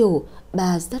 cô cũng hiểu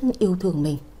bà rất yêu thương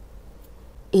mình.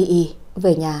 Y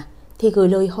về nhà thì gửi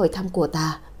lời hỏi thăm của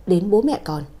ta đến bố mẹ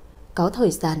con. Có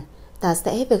thời gian ta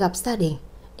sẽ về gặp gia đình,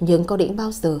 nhưng con định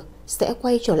bao giờ sẽ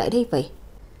quay trở lại đây vậy?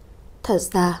 Thật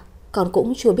ra con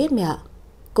cũng chưa biết mẹ ạ.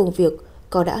 Công việc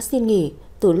con đã xin nghỉ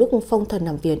từ lúc Phong Thần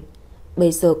nằm viện.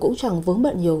 Bây giờ cũng chẳng vướng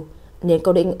bận nhiều nên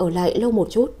con định ở lại lâu một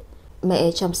chút.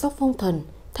 Mẹ chăm sóc Phong Thần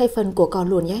thay phần của con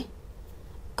luôn nhé.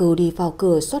 Cô đi vào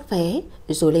cửa soát vé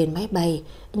rồi lên máy bay.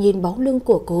 Nhìn bóng lưng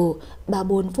của cô, bà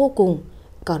buồn vô cùng.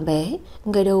 Con bé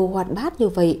ngày đầu hoạt bát như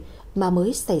vậy mà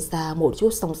mới xảy ra một chút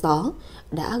sóng gió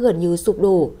đã gần như sụp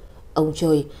đổ. Ông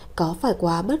trời có phải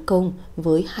quá bất công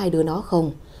với hai đứa nó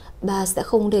không? Bà sẽ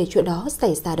không để chuyện đó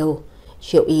xảy ra đâu.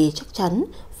 Triệu Y chắc chắn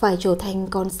phải trở thành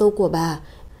con dâu của bà,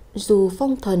 dù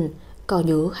Phong Thần có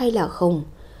nhớ hay là không.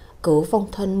 Cố Phong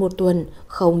Thần một tuần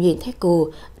không nhìn thấy cô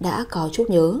đã có chút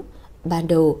nhớ. Ban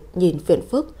đầu nhìn phiền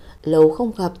phức, lâu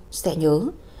không gặp sẽ nhớ,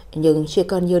 nhưng chỉ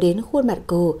cần nhớ đến khuôn mặt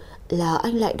cô là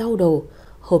anh lại đau đầu.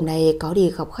 Hôm nay có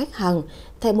đi gặp khách hàng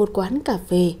tại một quán cà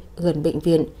phê gần bệnh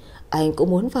viện, anh cũng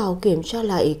muốn vào kiểm tra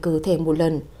lại cơ thể một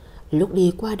lần. Lúc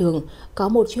đi qua đường có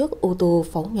một chiếc ô tô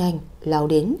phóng nhanh lao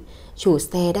đến. Chủ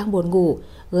xe đang buồn ngủ,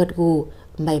 gật gù,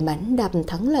 may mắn đạp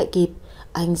thắng lại kịp.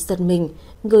 Anh giật mình,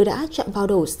 người đã chạm vào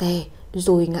đầu xe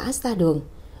rồi ngã ra đường.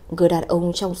 Người đàn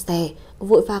ông trong xe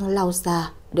vội vàng lao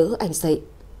ra đỡ anh dậy.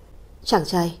 Chàng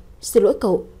trai, xin lỗi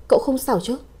cậu, cậu không sao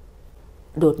chứ?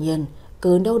 Đột nhiên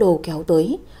cơn đau đầu kéo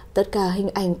tới. Tất cả hình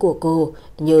ảnh của cô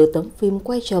như tấm phim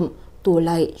quay chậm tua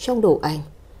lại trong đầu anh.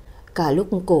 Cả lúc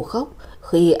cô khóc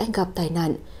khi anh gặp tai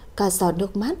nạn, cả giọt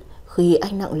nước mắt khi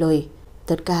anh nặng lời,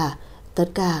 tất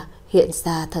cả hiện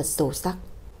ra thật sâu sắc.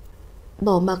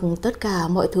 Bỏ mặc tất cả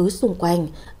mọi thứ xung quanh,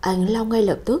 anh lao ngay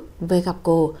lập tức về gặp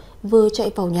cô. Vừa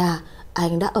chạy vào nhà,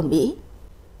 anh đã ầm ĩ: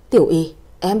 Tiểu Y,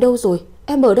 em đâu rồi?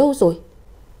 Em ở đâu rồi?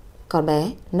 Con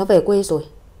bé, nó về quê rồi.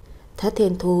 Thất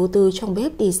Thiên Thu từ trong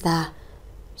bếp đi ra.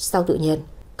 Sao tự nhiên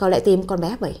con lại tìm con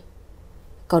bé vậy?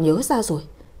 Con nhớ ra rồi,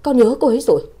 con nhớ cô ấy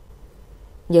rồi.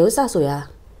 Nhớ ra rồi à?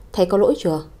 Thầy có lỗi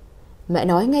chưa? Mẹ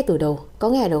nói ngay từ đầu, có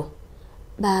nghe đâu.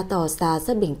 Bà tỏ ra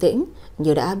rất bình tĩnh,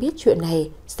 như đã biết chuyện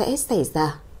này sẽ xảy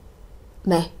ra.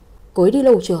 Mẹ, cô ấy đi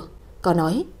lâu chưa? Con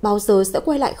nói bao giờ sẽ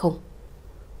quay lại không?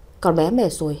 Con bé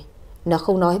mệt rồi, nó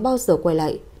không nói bao giờ quay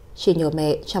lại, chỉ nhờ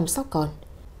mẹ chăm sóc con,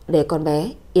 để con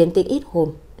bé yên tĩnh ít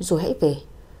hôm rồi hãy về.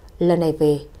 Lần này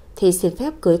về thì xin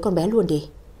phép cưới con bé luôn đi.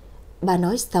 Bà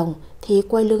nói xong thì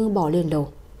quay lưng bỏ lên lầu.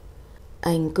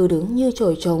 Anh cứ đứng như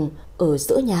chổi trồng ở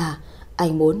giữa nhà.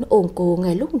 Anh muốn ôm cô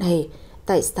ngay lúc này.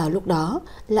 Tại sao lúc đó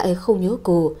lại không nhớ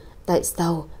cô? Tại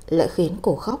sao lại khiến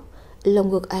cô khóc? Lòng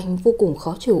ngực anh vô cùng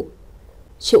khó chịu.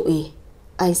 Triệu Y,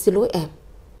 anh xin lỗi em.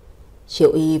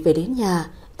 Triệu Y về đến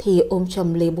nhà thì ôm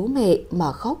chầm lấy bố mẹ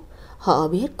mà khóc. Họ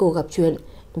biết cô gặp chuyện,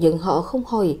 nhưng họ không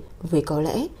hỏi, vì có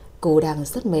lẽ cô đang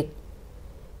rất mệt.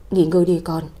 Nghỉ ngơi đi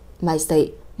con, mai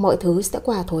dậy mọi thứ sẽ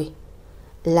qua thôi,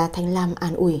 là Thanh Lam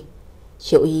an ủi.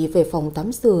 Triệu Y về phòng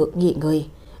tắm rửa nghỉ ngơi.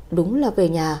 Đúng là về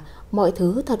nhà mọi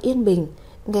thứ thật yên bình.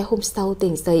 Ngày hôm sau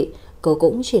tỉnh dậy, cô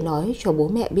cũng chỉ nói cho bố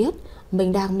mẹ biết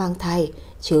mình đang mang thai,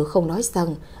 chứ không nói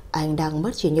rằng anh đang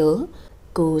mất trí nhớ.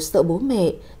 Cô sợ bố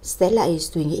mẹ sẽ lại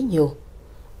suy nghĩ nhiều.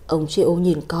 Ông Triệu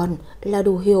nhìn con là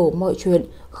đủ hiểu mọi chuyện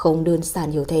không đơn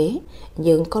giản như thế,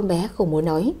 nhưng con bé không muốn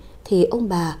nói thì ông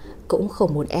bà cũng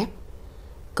không muốn ép.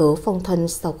 Cớ Phong Thần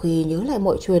sau khi nhớ lại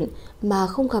mọi chuyện mà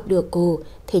không gặp được cô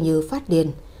thì như phát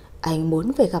điên. Anh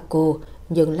muốn về gặp cô,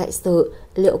 nhưng lại sợ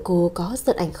liệu cô có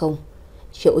giận anh không.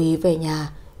 Triệu Y về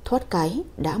nhà thoát cái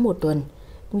đã 1 tuần,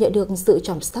 nhận được sự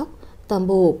chăm sóc tầm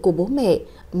bổ của bố mẹ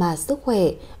mà sức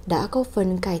khỏe đã có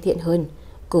phần cải thiện hơn.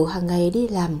 Cô hàng ngày đi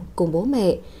làm cùng bố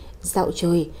mẹ, dạo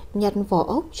chơi, nhặt vỏ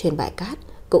ốc trên bãi cát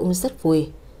cũng rất vui.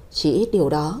 Chỉ ít điều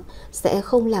đó sẽ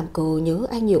không làm cô nhớ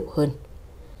anh nhiều hơn.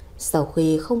 Sau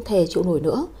khi không thể chịu nổi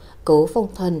nữa, Cố Phong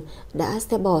Thần đã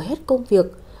sẽ bỏ hết công việc,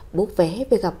 book vé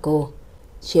về gặp cô.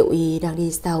 Triệu Y đang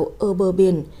đi dạo ở bờ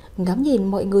biển, ngắm nhìn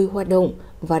mọi người hoạt động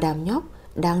và đám nhóc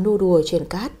đang nô đùa trên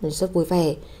cát rất vui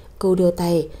vẻ. Cô đưa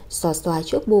tay xoa xoa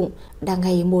trước bụng đang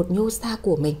ngày một nhô ra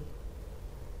của mình.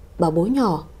 Bảo bối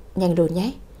nhỏ, nhanh lên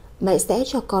nhé, mẹ sẽ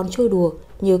cho con chơi đùa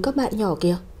như các bạn nhỏ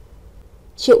kia.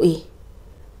 Triệu Y.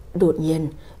 Đột nhiên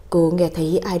cô nghe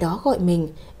thấy ai đó gọi mình,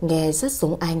 nghe rất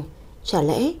giống anh. Chả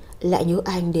lẽ lại nhớ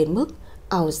anh đến mức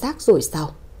ảo giác rồi sao?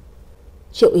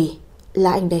 Triệu Y,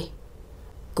 là anh đây.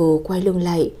 Cô quay lưng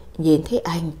lại, nhìn thấy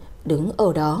anh đứng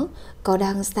ở đó, có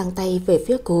đang giang tay về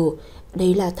phía cô.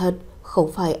 Đây là thật,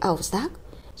 không phải ảo giác.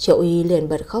 Triệu Y liền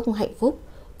bật khóc hạnh phúc.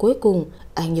 Cuối cùng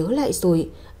anh nhớ lại rồi,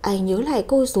 anh nhớ lại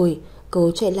cô rồi.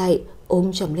 Cô chạy lại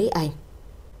ôm chầm lấy anh.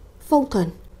 Phong Thần,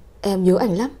 em nhớ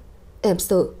anh lắm. Em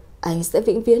sợ anh sẽ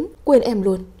vĩnh viễn quên em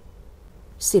luôn.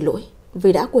 Xin lỗi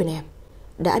vì đã quên em,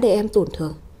 đã để em tổn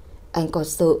thương. Anh còn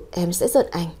sợ em sẽ giận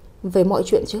anh về mọi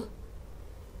chuyện chứ.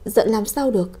 Giận làm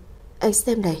sao được, anh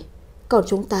xem này, còn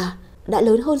chúng ta đã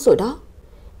lớn hơn rồi đó.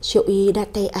 Triệu Y đặt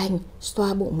tay anh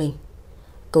xoa bụng mình.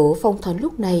 Cố Phong Thần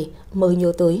lúc này mới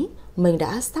nhớ tới mình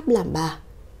đã sắp làm bà.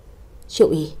 Triệu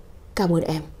Y, cảm ơn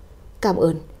em, cảm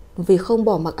ơn vì không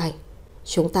bỏ mặc anh.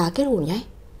 Chúng ta kết hôn nhé.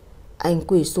 Anh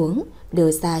quỳ xuống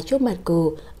đưa ra trước mặt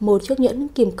cô một chiếc nhẫn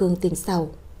kim cương tinh xảo.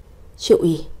 Triệu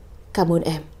Y, cảm ơn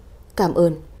em, cảm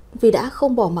ơn vì đã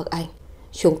không bỏ mặc anh.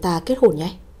 Chúng ta kết hôn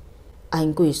nhé.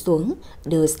 Anh quỳ xuống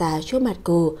đưa ra trước mặt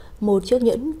cô một chiếc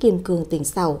nhẫn kim cương tinh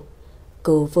xảo.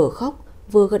 Cô vừa khóc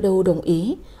vừa gật đầu đồng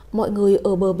ý. Mọi người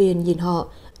ở bờ biển nhìn họ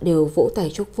đều vỗ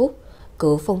tay chúc phúc.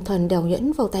 Cố Phong Thần đeo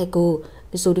nhẫn vào tay cô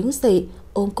rồi đứng dậy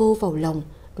ôm cô vào lòng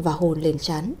và hôn lên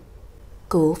trán.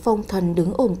 Cố Phong Thần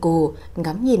đứng ôm cô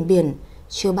ngắm nhìn biển.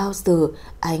 Chưa bao giờ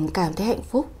anh cảm thấy hạnh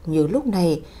phúc như lúc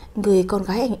này. Người con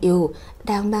gái anh yêu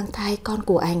đang mang thai con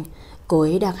của anh. Cô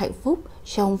ấy đang hạnh phúc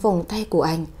trong vòng tay của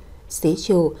anh. Xế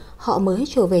chiều họ mới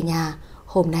trở về nhà.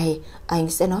 Hôm nay anh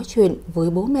sẽ nói chuyện với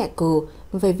bố mẹ cô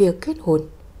về việc kết hôn.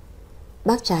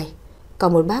 Bác trai,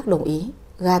 còn một bác đồng ý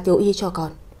gả Tiểu Y cho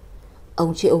con.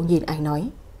 Ông Triệu nhìn anh nói.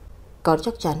 Con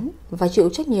chắc chắn và chịu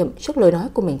trách nhiệm trước lời nói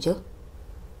của mình chứ?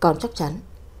 Con chắc chắn.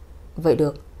 Vậy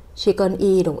được, chỉ cần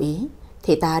Y đồng ý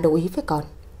thì ta đồng ý với con.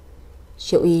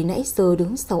 Triệu Y nãy giờ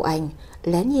đứng sau anh,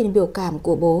 lén nhìn biểu cảm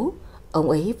của bố. Ông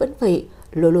ấy vẫn vậy,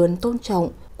 luôn luôn tôn trọng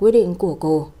quyết định của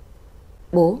cô.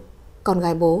 Bố, con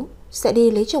gái bố sẽ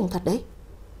đi lấy chồng thật đấy.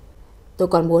 Tôi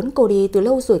còn muốn cô đi từ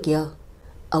lâu rồi kìa.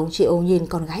 Ông Triệu nhìn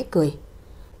con gái cười.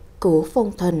 Cố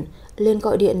Phong Thần lên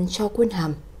gọi điện cho Quân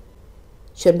Hàm.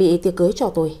 Chuẩn bị tiệc cưới cho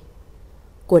tôi.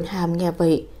 Quân Hàm nghe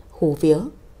vậy hú vía.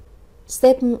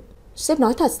 Sếp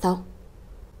nói thật sao?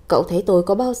 Cậu thấy tôi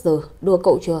có bao giờ đùa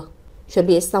cậu chưa? Chuẩn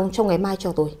bị xong trong ngày mai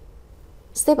cho tôi.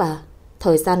 Sếp à,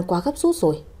 thời gian quá gấp rút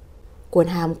rồi. Quân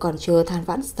Hàm còn chưa than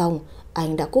vãn xong,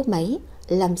 anh đã cúp máy.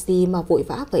 Làm gì mà vội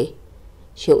vã vậy?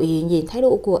 Triệu Y nhìn thái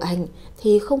độ của anh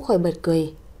thì không khỏi bật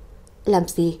cười. Làm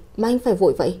gì mà anh phải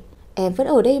vội vậy? Em vẫn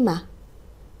ở đây mà.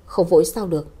 Không vội sao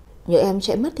được, nhớ em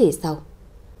chạy mất thì sao?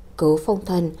 Cố Phong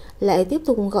Thần lại tiếp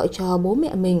tục gọi cho bố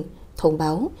mẹ mình thông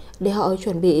báo để họ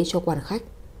chuẩn bị cho quan khách.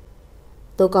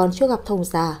 Tôi còn chưa gặp Thông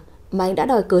già mà anh đã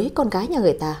đòi cưới con gái nhà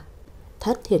người ta.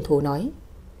 Thất Thiền Thú nói.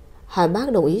 Hai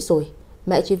bác đồng ý rồi,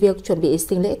 mẹ chỉ việc chuẩn bị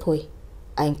sinh lễ thôi.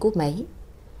 Anh cúp máy.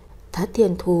 Thất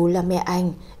Thiền Thú là mẹ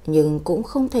anh, nhưng cũng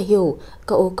không thể hiểu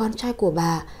cậu con trai của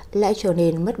bà lại trở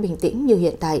nên mất bình tĩnh như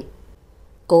hiện tại.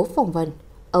 Cố Phỏng Vân,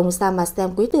 ông ra mà xem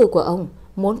quý tử của ông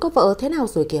muốn có vợ thế nào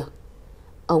rồi kìa.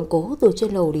 Ông Cố từ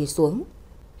trên lầu đi xuống.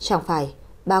 Chẳng phải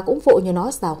bà cũng vội như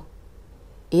nó sao?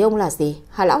 Ý ông là gì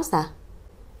hả lão già?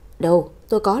 Đâu,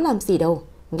 tôi có làm gì đâu,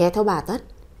 nghe theo bà Tất.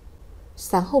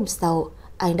 Sáng hôm sau,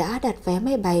 anh đã đặt vé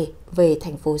máy bay về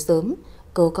thành phố sớm.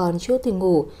 Cô còn chưa tỉnh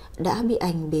ngủ đã bị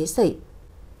anh bế dậy.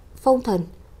 Phong Thần,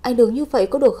 anh đừng như vậy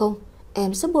có được không?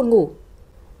 Em rất buồn ngủ.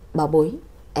 Bảo bối,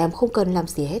 em không cần làm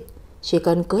gì hết, chỉ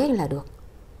cần cưới anh là được.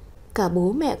 Cả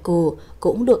bố mẹ cô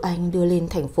cũng được anh đưa lên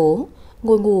thành phố.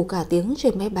 Ngồi ngủ cả tiếng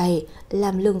trên máy bay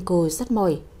làm lưng cô rất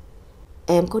mỏi.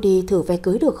 Em có đi thử vé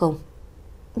cưới được không?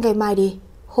 Ngày mai đi,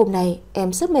 hôm nay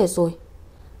em rất mệt rồi.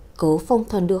 Cố Phong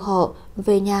Thần đưa họ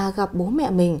về nhà gặp bố mẹ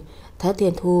mình. Thất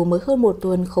Thiền Thù mới hơn 1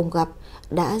 tuần không gặp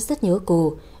đã rất nhớ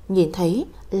cô, nhìn thấy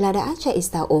là đã chạy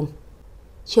ra ôm.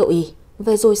 Triệu Y,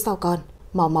 về rồi sao con?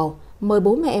 Mau mời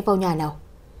bố mẹ vào nhà nào.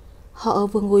 Họ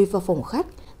vừa ngồi vào phòng khách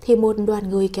thì một đoàn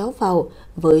người kéo vào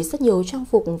với rất nhiều trang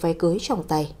phục váy cưới trong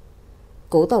tay.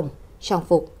 Cố tổng, trang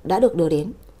phục đã được đưa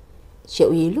đến.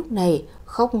 Triệu Y lúc này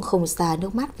khóc không ra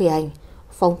nước mắt vì anh.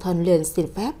 Phong Thần liền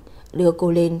xin phép đưa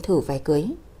cô lên thử váy cưới.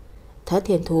 Thất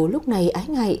Thiền Thú lúc này ái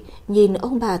ngại nhìn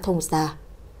ông bà Thông già.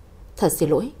 Thật xin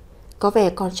lỗi, có vẻ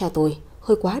con trai tôi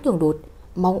hơi quá đường đột,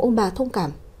 mong ông bà thông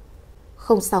cảm.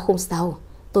 Không sao,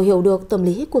 tôi hiểu được tâm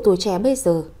lý của tuổi trẻ bây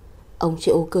giờ. Ông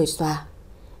Triệu cười xòa.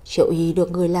 Triệu Y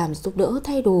được người làm giúp đỡ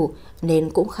thay đồ nên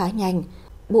cũng khá nhanh.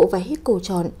 Bộ váy cô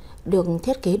chọn được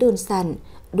thiết kế đơn giản,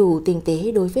 đủ tinh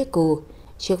tế đối với cô.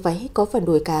 Chiếc váy có phần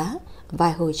đuôi cá,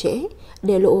 vai hơi trễ,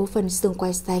 để lộ phần xương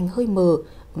quai xanh hơi mờ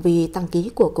vì tăng ký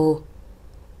của cô.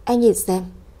 Anh nhìn xem,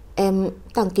 em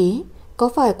tăng ký có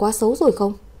phải quá xấu rồi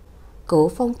không? Cố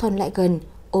Phong Thần lại gần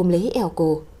ôm lấy eo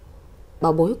cô.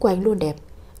 Bảo bối của anh luôn đẹp,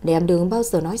 để em đừng bao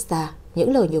giờ nói ra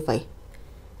những lời như vậy.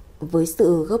 Với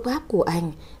sự gấp gáp của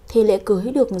anh thì lễ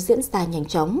cưới được diễn ra nhanh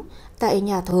chóng. Tại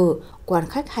nhà thờ, quan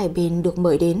khách hai bên được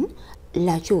mời đến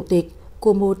là chủ tịch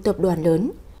của một tập đoàn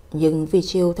lớn. Nhưng vì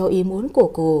chiều theo ý muốn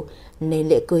của cô nên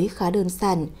lễ cưới khá đơn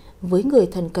giản, với người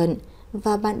thân cận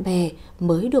và bạn bè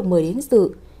mới được mời đến dự.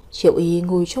 Triệu Y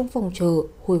ngồi trong phòng chờ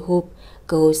hồi hộp,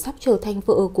 cô sắp trở thành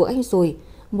vợ của anh rồi.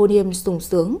 Một niềm sung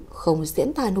sướng không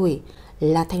diễn tả nổi.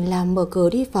 Là Thành Lam mở cửa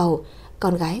đi vào.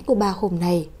 Con gái của bà hôm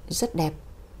nay rất đẹp.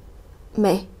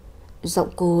 Mẹ, giọng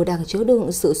cô đang chứa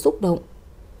đựng sự xúc động.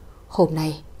 Hôm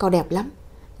nay con đẹp lắm,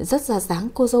 rất ra dáng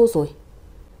cô dâu rồi.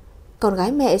 Con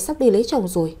gái mẹ sắp đi lấy chồng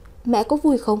rồi, mẹ có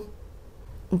vui không?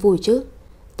 Vui chứ,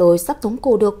 tôi sắp tống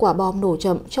cổ được quả bom nổ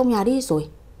chậm trong nhà đi rồi.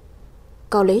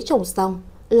 Con lấy chồng xong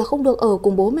là không được ở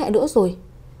cùng bố mẹ nữa rồi.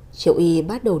 Triệu Y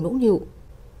bắt đầu nũng nịu.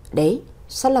 Đấy,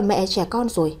 sao là mẹ trẻ con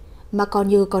rồi mà còn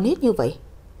như con nít như vậy?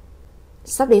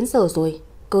 Sắp đến giờ rồi,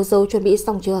 cô dâu chuẩn bị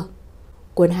xong chưa?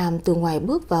 Quân Hàm từ ngoài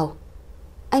bước vào.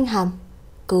 Anh Hàm.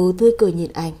 Cô tươi cười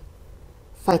nhìn anh.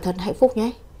 Phải thật hạnh phúc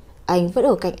nhé, anh vẫn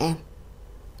ở cạnh em.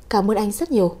 Cảm ơn anh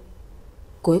rất nhiều.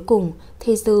 Cuối cùng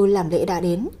thì giờ làm lễ đã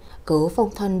đến. Cố Phong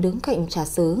Thần đứng cạnh trà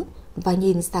sứ và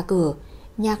nhìn ra cửa.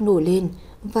 Nhạc nổi lên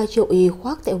và Triệu Y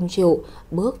khoác tại ông Triệu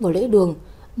bước vào lễ đường.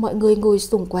 Mọi người ngồi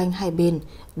xung quanh hai bên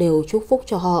đều chúc phúc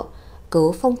cho họ.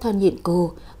 Cố Phong Thần nhịn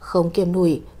cô không kiềm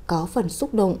nổi, có phần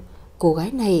xúc động. Cô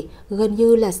gái này gần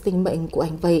như là sinh mệnh của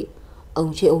anh vậy.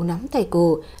 Ông Triệu nắm tay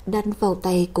cô đặt vào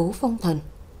tay Cố Phong Thần.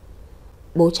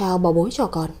 Bố trao bảo bối cho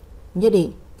con, nhất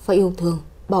định phải yêu thương,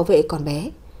 bảo vệ con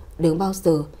bé, đừng bao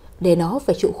giờ để nó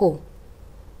phải chịu khổ.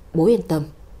 Bố yên tâm,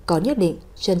 con nhất định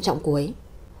trân trọng cô ấy.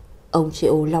 Ông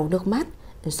Triệu lau nước mắt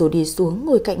rồi đi xuống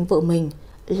ngồi cạnh vợ mình.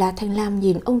 Là Thanh Lam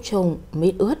nhìn ông chồng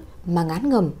mít ướt mà ngán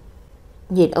ngẩm.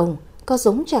 Nhìn ông có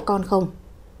giống trẻ con không?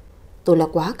 Tôi là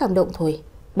quá cảm động thôi,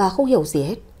 bà không hiểu gì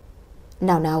hết.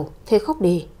 Nào thế khóc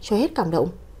đi cho hết cảm động.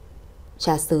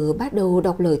 Trà sứ bắt đầu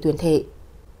đọc lời tuyên thệ.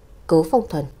 Cố Phong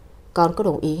Thần, con có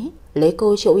đồng ý lấy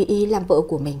cô Triệu Y Y làm vợ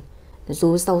của mình,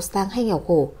 dù giàu sang hay nghèo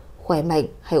khổ, khỏe mạnh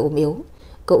hay ốm yếu,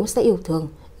 cũng sẽ yêu thương,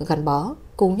 gắn bó,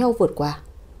 cùng nhau vượt qua.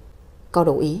 Con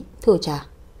đồng ý, thưa cha.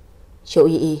 Triệu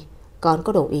Y Y, con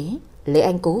có đồng ý lấy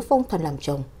anh Cố Phong Thần làm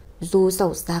chồng, dù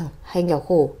giàu sang hay nghèo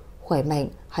khổ, khỏe mạnh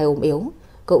hay ốm yếu,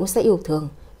 cũng sẽ yêu thương,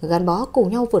 gắn bó, cùng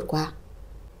nhau vượt qua.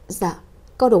 Dạ,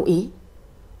 con đồng ý.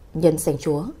 Nhân danh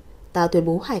Chúa, ta tuyên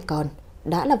bố hai con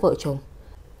đã là vợ chồng.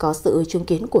 Có sự chứng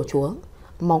kiến của Chúa,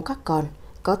 mong các con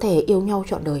có thể yêu nhau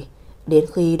trọn đời, đến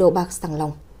khi đầu bạc sang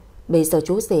lòng. Bây giờ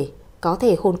chú rể có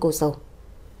thể hôn cô dâu.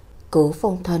 Cố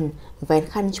Phong Thần vén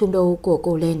khăn chum đầu của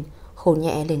cô lên, hôn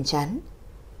nhẹ lên trán.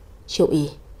 Triệu Y,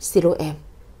 xin lỗi em.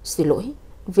 Xin lỗi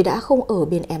vì đã không ở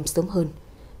bên em sớm hơn,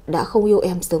 đã không yêu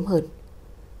em sớm hơn.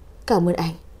 Cảm ơn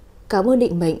anh, cảm ơn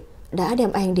định mệnh đã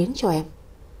đem anh đến cho em.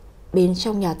 Bên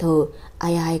trong nhà thờ,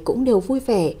 ai ai cũng đều vui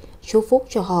vẻ chúc phúc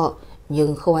cho họ,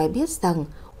 nhưng không ai biết rằng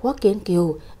Hoắc Kiến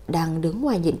Kiều đang đứng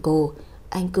ngoài nhìn cô.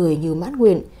 Anh cười như mãn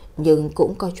nguyện, nhưng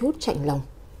cũng có chút chạnh lòng.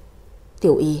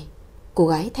 Tiểu Y, cô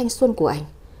gái thanh xuân của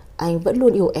anh vẫn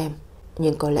luôn yêu em,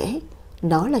 nhưng có lẽ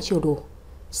nó là chưa đủ.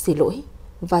 Xin lỗi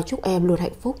và chúc em luôn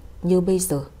hạnh phúc như bây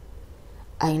giờ.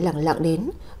 Anh lặng lặng đến,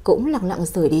 cũng lặng lặng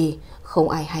rời đi, không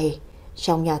ai hay.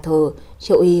 Trong nhà thờ,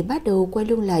 Triệu Y bắt đầu quay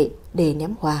lưng lại để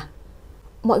ném hoa.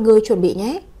 Mọi người chuẩn bị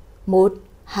nhé. 1,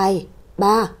 2,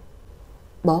 3.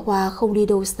 Bó hoa không đi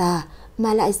đâu xa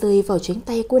mà lại rơi vào chính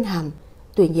tay Quân Hàm.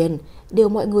 Tuy nhiên, điều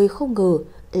mọi người không ngờ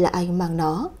là anh mang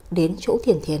nó đến chỗ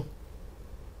Thiền Thiền.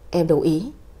 Em đồng ý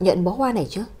nhận bó hoa này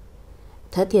chứ?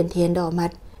 Thất Thiền Thiền đỏ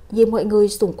mặt nhìn mọi người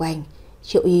xung quanh.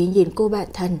 Triệu Y nhìn cô bạn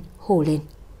thân hô lên.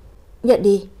 Nhận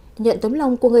đi, nhận tấm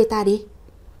lòng của người ta đi.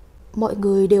 Mọi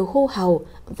người đều hô hào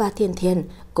và Thiền Thiền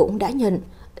cũng đã nhận.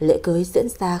 Lễ cưới diễn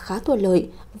ra khá thuận lợi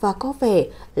và có vẻ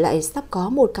lại sắp có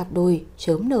một cặp đôi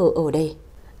chớm nở ở đây.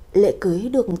 Lễ cưới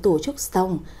được tổ chức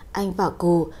xong, anh và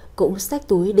cô cũng xách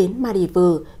túi đến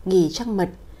Maldives nghỉ trăng mật.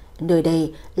 Nơi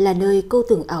đây là nơi cô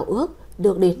từng ảo ước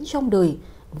được đến trong đời.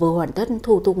 Vừa hoàn tất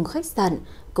thủ tục khách sạn,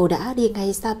 cô đã đi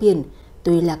ngay ra biển.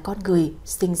 Tuy là con người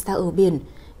sinh ra ở biển,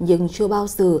 nhưng chưa bao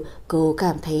giờ cô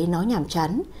cảm thấy nó nhàm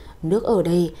chán. Nước ở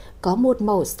đây có một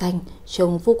màu xanh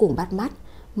trông vô cùng bắt mắt,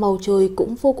 màu trời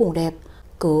cũng vô cùng đẹp.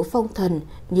 Cố Phong Thần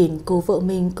nhìn cô vợ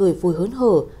mình cười vui hớn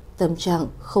hở, tâm trạng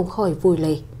không khỏi vui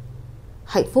lây.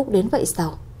 Hạnh phúc đến vậy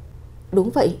sao? Đúng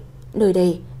vậy, nơi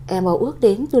đây em ao ước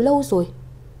đến từ lâu rồi.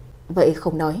 Vậy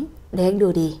không nói, để anh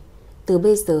đưa đi. Từ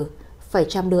bây giờ phải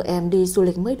chăm đưa em đi du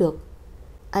lịch mới được.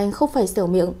 Anh không phải xẻo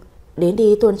miệng, đến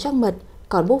đi tuần trăng mật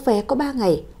còn book vé có 3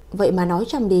 ngày, vậy mà nói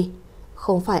chăm đi.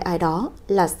 Không phải ai đó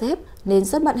là sếp nên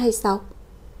rất bận hay sao?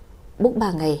 Book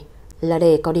 3 ngày là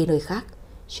để có đi nơi khác,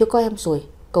 chứ có em rồi,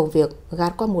 công việc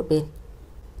gạt qua một bên.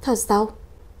 Thật sao?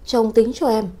 Chồng tính cho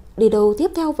em đi đâu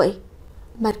tiếp theo vậy?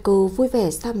 Mặt cô vui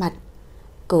vẻ xa mặt.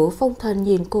 Cố Phong Thần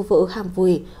nhìn cô vợ ham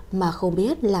vui mà không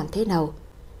biết làm thế nào.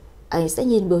 Anh sẽ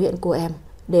nhìn biểu hiện của em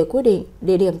để quyết định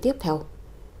địa điểm tiếp theo.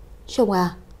 Chồng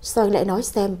à, sao anh lại nói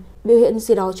xem biểu hiện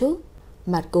gì đó chứ?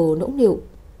 Mặt cô nũng nịu.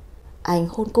 Anh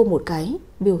hôn cô một cái,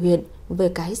 biểu hiện về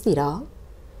cái gì đó.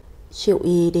 Triệu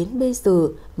Y đến bây giờ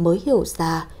mới hiểu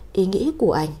ra ý nghĩ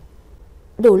của anh.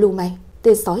 Đồ lưu manh,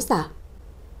 tên sói giả.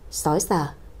 Sói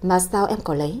giả mà sao em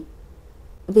có lấy?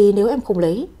 Vì nếu em không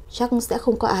lấy, chắc sẽ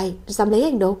không có ai dám lấy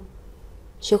anh đâu.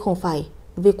 Chứ không phải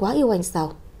vì quá yêu anh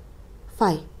sao?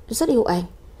 Phải, rất yêu anh.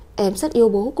 Em rất yêu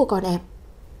bố của con em.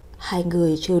 Hai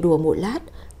người chơi đùa một lát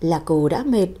là cô đã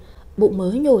mệt, bụng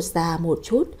mới nhổ ra một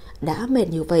chút. Đã mệt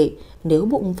như vậy, nếu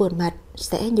bụng vượt mặt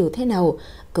sẽ như thế nào?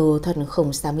 Cô thật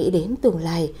không dám nghĩ đến tương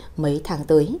lai mấy tháng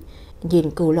tới.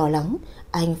 Nhìn cô lo lắng,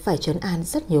 anh phải trấn an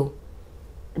rất nhiều.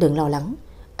 Đừng lo lắng,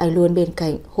 anh luôn bên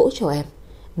cạnh hỗ trợ em.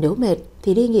 Nếu mệt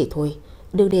thì đi nghỉ thôi,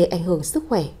 đừng để ảnh hưởng sức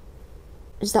khỏe.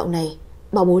 Dạo này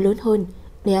bảo bối lớn hơn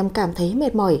nên em cảm thấy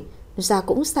mệt mỏi, da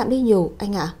cũng sạm đi nhiều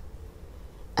anh ạ.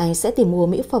 Anh sẽ tìm mua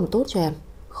mỹ phẩm tốt cho em,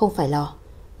 không phải lo.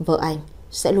 Vợ anh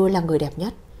sẽ luôn là người đẹp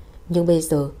nhất. Nhưng bây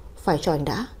giờ phải cho anh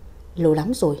đã. Lâu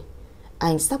lắm rồi,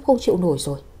 anh sắp không chịu nổi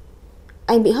rồi.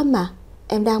 Anh bị hâm mà,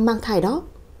 em đang mang thai đó.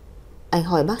 Anh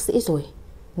hỏi bác sĩ rồi,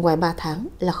 ngoài 3 tháng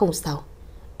là không sao.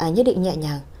 Anh nhất định nhẹ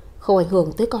nhàng, không ảnh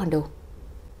hưởng tới con đâu.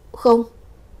 Không.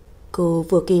 Cô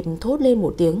vừa kịp thốt lên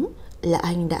một tiếng là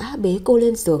anh đã bế cô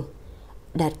lên giường.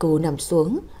 Đặt cô nằm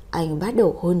xuống, anh bắt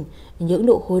đầu hôn. Những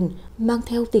nụ hôn mang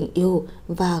theo tình yêu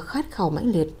và khát khao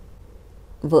mãnh liệt.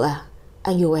 Vợ à,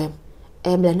 anh yêu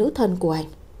em là nữ thần của anh.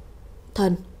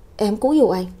 Thần, em cũng yêu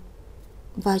anh.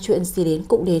 Và chuyện gì đến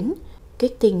cũng đến.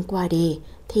 Kích tình qua đi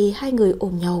thì hai người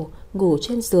ôm nhau ngủ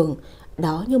trên giường.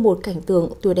 Đó như một cảnh tượng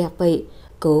tuyệt đẹp vậy.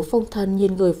 Cố Phong Thần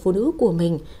nhìn người phụ nữ của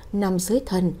mình nằm dưới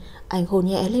thân, anh hôn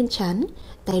nhẹ lên trán,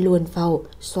 tay luồn vào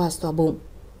xoa xoa bụng.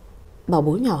 Bảo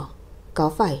bối nhỏ, có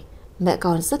phải mẹ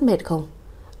con rất mệt không?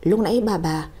 Lúc nãy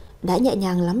bà đã nhẹ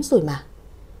nhàng lắm rồi mà.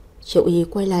 Triệu Y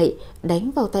quay lại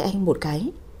đánh vào tay anh một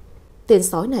cái. Tên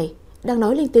sói này đang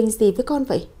nói linh tinh gì với con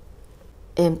vậy?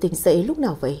 Em tỉnh dậy lúc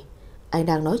nào vậy? Anh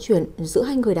đang nói chuyện giữa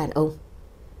hai người đàn ông.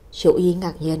 Triệu Y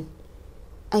ngạc nhiên.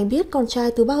 Anh biết con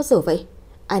trai từ bao giờ vậy?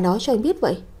 Ai nói cho anh biết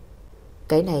vậy?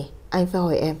 Cái này anh phải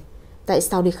hỏi em. Tại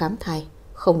sao đi khám thai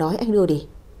không nói anh đưa đi?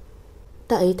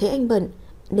 Tại thấy anh bận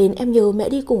nên em nhờ mẹ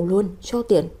đi cùng luôn cho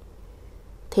tiện.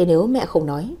 Thế nếu mẹ không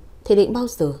nói thì định bao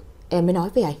giờ em mới nói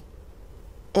với anh?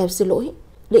 Em xin lỗi,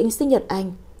 định sinh nhật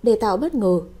anh để tạo bất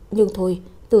ngờ, nhưng thôi,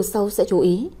 từ sau sẽ chú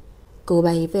ý. Cô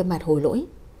bày về mặt hối lỗi.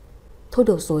 Thôi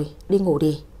được rồi, đi ngủ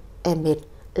đi. Em mệt,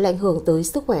 lại ảnh hưởng tới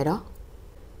sức khỏe đó.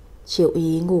 Triệu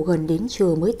Y ngủ gần đến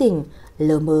trưa mới tỉnh.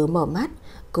 Lờ mờ mở mắt,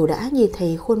 cô đã nhìn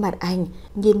thấy khuôn mặt anh,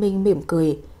 nhìn mình mỉm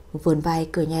cười. Vươn vai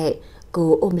cười nhẹ,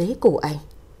 cô ôm lấy cổ anh.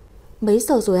 Mấy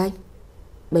giờ rồi anh?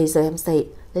 Bây giờ em dậy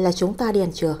là chúng ta đi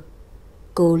ăn trưa.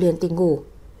 Cô liền tỉnh ngủ.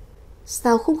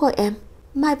 Sao không gọi em?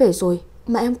 Mai về rồi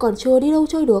mà em còn chưa đi đâu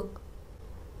chơi được.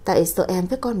 Tại sợ em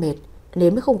với con mệt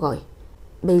nên mới không gọi.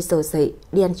 Bây giờ dậy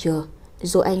đi ăn trưa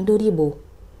rồi anh đưa đi bù.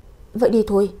 Vậy đi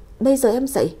thôi, bây giờ em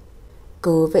dậy.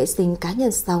 Cô vệ sinh cá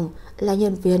nhân xong là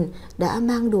nhân viên đã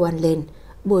mang đồ ăn lên.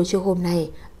 Buổi trưa hôm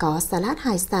nay có salad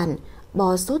hải sản,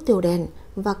 bò sốt tiêu đen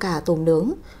và cả tôm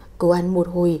nướng. Cô ăn một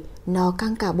hồi no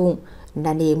căng cả bụng.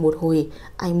 Năn nỉ một hồi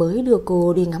anh mới đưa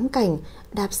cô đi ngắm cảnh,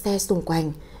 đạp xe xung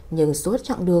quanh. Nhưng suốt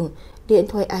chặng đường điện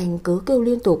thoại anh cứ kêu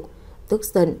liên tục. Tức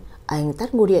giận anh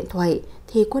tắt nguồn điện thoại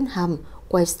thì Quân Hàm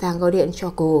quay sang gọi điện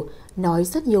cho cô, nói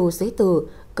rất nhiều giấy tờ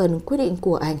cần quyết định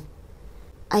của anh.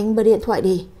 Anh bật điện thoại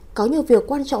đi, có nhiều việc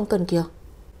quan trọng cần kìa.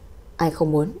 Anh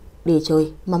không muốn đi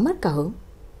chơi mà mất cả hứng.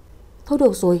 Thôi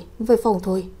được rồi, về phòng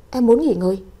thôi, em muốn nghỉ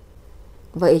ngơi.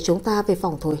 Vậy chúng ta về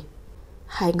phòng thôi.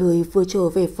 Hai người vừa trở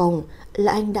về phòng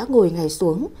là anh đã ngồi ngay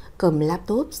xuống, cầm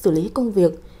laptop xử lý công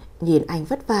việc. Nhìn anh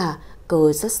vất vả,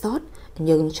 cô rất xót,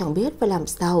 nhưng chẳng biết phải làm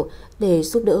sao để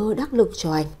giúp đỡ đắc lực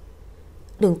cho anh.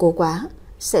 Đừng cố quá,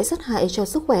 sẽ rất hại cho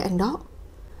sức khỏe anh đó.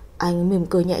 Anh mỉm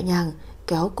cười nhẹ nhàng,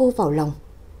 kéo cô vào lòng.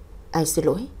 Anh xin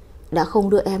lỗi, đã không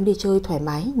đưa em đi chơi thoải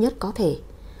mái nhất có thể.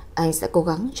 Anh sẽ cố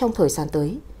gắng trong thời gian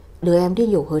tới đưa em đi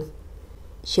nhiều hơn.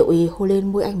 Triệu Y hôn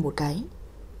lên môi anh một cái.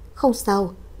 Không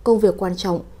sao, công việc quan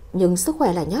trọng nhưng sức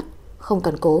khỏe là nhất. Không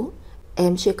cần cố,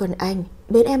 em chỉ cần anh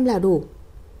bên em là đủ.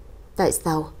 Tại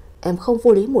sao em không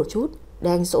vô lý một chút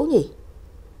để anh dỗ nhỉ?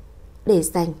 Để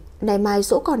dành, ngày mai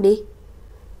dỗ con đi.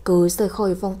 Cứ rời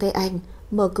khỏi vòng tay anh,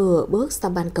 mở cửa bước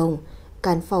sang ban công.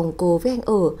 Căn phòng cô với anh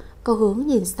ở có hướng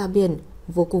nhìn xa biển,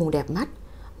 vô cùng đẹp mắt.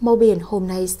 Màu biển hôm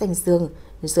nay xanh sương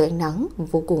dưới ánh nắng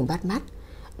vô cùng bắt mắt.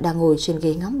 Đang ngồi trên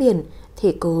ghế ngắm biển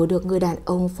thì cô được người đàn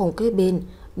ông phòng kế bên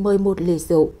mời một ly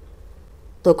rượu.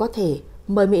 Tôi có thể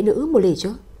mời mỹ nữ một ly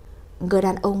chứ? Người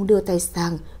đàn ông đưa tay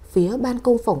sang phía ban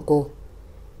công phòng cô.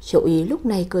 Triệu Y lúc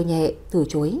này cười nhẹ từ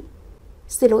chối.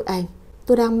 Xin lỗi anh,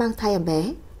 tôi đang mang thai em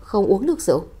bé, không uống được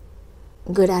rượu.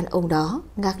 Người đàn ông đó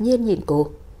ngạc nhiên nhìn cô.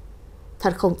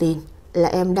 Thật không tin là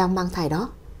em đang mang thai đó,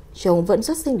 trông vẫn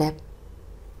rất xinh đẹp.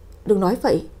 Đừng nói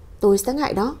vậy, tôi sẽ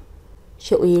ngại đó.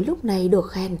 Triệu Y lúc này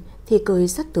được khen thì cười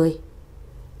rất tươi.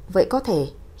 Vậy có thể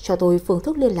cho tôi phương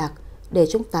thức liên lạc để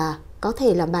chúng ta có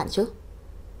thể làm bạn chứ?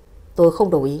 Tôi không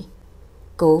đồng ý.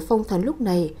 Cố Phong Thần lúc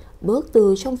này bước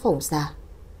từ trong phòng ra.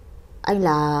 Anh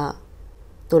là...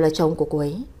 Tôi là chồng của cô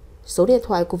ấy. Số điện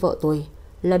thoại của vợ tôi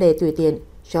là để tùy tiện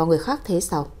cho người khác thế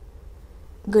sao?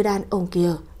 Người đàn ông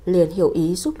kia liền hiểu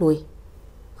ý rút lui.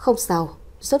 Không sao,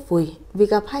 rất vui vì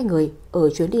gặp hai người ở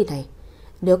chuyến đi này.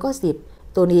 Nếu có dịp,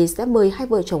 Tony sẽ mời hai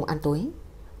vợ chồng ăn tối.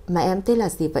 Mà em tên là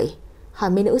gì vậy? Hỏi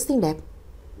mỹ nữ xinh đẹp.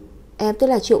 Em tên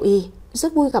là Triệu Y,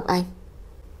 rất vui gặp anh.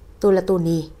 Tôi là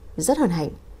Tony, rất hân hạnh.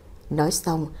 Nói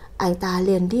xong, anh ta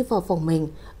liền đi vào phòng mình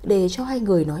để cho hai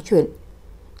người nói chuyện.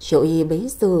 Triệu Y bấy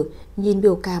giờ nhìn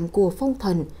biểu cảm của Phong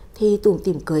Thần thì tủm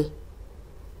tỉm cười.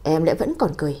 Em lại vẫn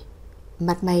còn cười.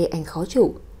 Mặt mày anh khó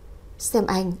chịu. Xem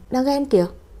anh đang ghen kìa.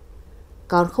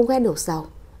 Còn không ghen được sao?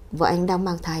 Vợ anh đang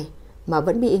mang thai mà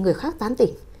vẫn bị người khác tán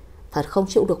tỉnh. Thật không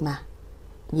chịu được mà.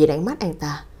 Nhìn ánh mắt anh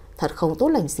ta thật không tốt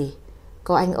lành gì.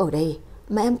 Có anh ở đây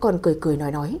mà em còn cười cười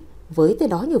nói với tên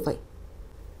đó như vậy.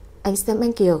 Anh xem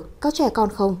anh kìa, có trẻ con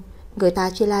không? Người ta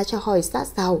chỉ là cho hỏi xã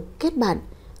giao, kết bạn,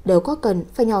 đều có cần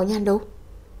phải nhỏ nhan đâu.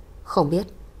 Không biết,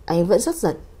 anh vẫn rất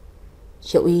giận.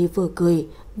 Triệu Y vừa cười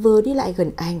vừa đi lại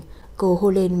gần anh. Cô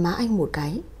hôn lên má anh một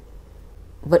cái.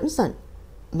 Vẫn giận?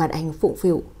 Mặt anh phụng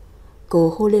phịu.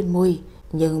 Cô hôn lên môi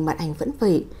nhưng mặt anh vẫn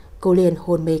vậy. Cô liền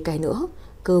hôn mê cái nữa.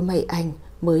 Cơ mày anh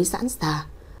mới giãn ra.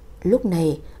 Lúc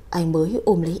này anh mới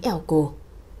ôm lấy eo cô.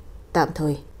 Tạm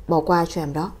thời bỏ qua cho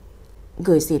em đó.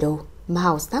 Người gì đâu mà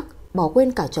hào sắc, bỏ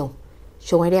quên cả chồng.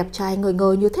 Chồng ấy đẹp trai ngời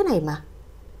ngời như thế này mà.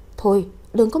 Thôi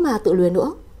đừng có mà tự luyến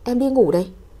nữa, em đi ngủ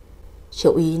đây.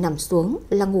 Triệu Y nằm xuống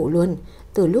là ngủ luôn.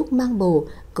 Từ lúc mang bầu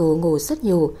cô ngủ rất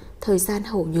nhiều, thời gian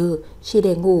hầu như chỉ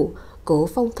để ngủ. Cố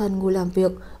phong thần ngồi làm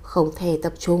việc không thể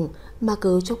tập trung, mà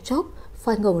cứ chốc chốc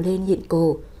phải ngẩng lên nhịn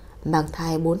cô. Mang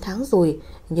thai 4 tháng rồi,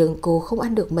 nhưng cô không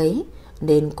ăn được mấy,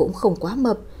 nên cũng không quá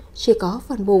mập, chỉ có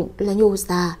phần bụng là nhô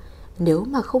ra. Nếu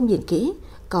mà không nhìn kỹ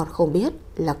còn không biết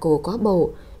là cô có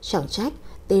bầu. Chẳng trách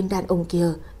tên đàn ông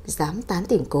kia dám tán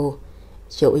tỉnh cô.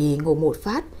 Triệu Y ngủ một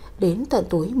phát đến tận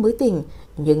tối mới tỉnh,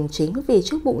 nhưng chính vì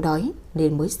trước bụng đói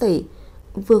nên mới dậy.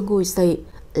 Vừa ngồi dậy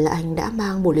là anh đã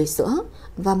mang một ly sữa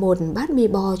và một bát mì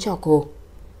bo cho cô.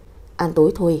 Ăn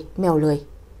tối thôi, mèo lười.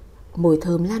 Mùi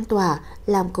thơm lan tỏa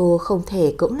làm cô không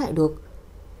thể cưỡng lại được.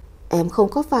 Em không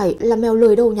có phải là mèo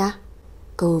lười đâu nha.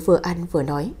 Cô vừa ăn vừa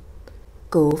nói.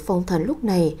 Cố phong thần lúc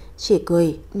này chỉ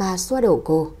cười mà xoa đầu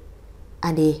cô.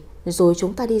 Ăn đi, rồi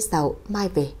chúng ta đi dạo, mai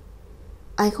về.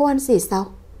 Anh không ăn gì sao?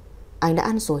 Anh đã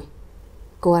ăn rồi.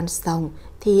 Cô ăn xong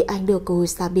thì anh đưa cô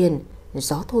ra biển.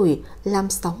 Gió thổi làm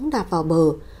sóng đạp vào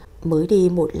bờ. Mới đi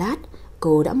một lát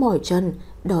cô đã mỏi chân,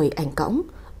 đòi anh cõng.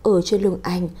 Ở trên lưng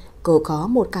anh cô có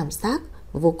một cảm giác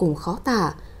vô cùng khó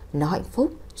tả. Nó hạnh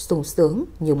phúc, sung sướng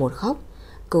như muốn khóc.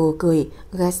 Cô cười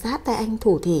ghé sát tay anh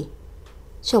thủ thỉ.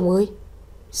 Chồng ơi.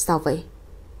 Sao vậy?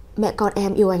 Mẹ con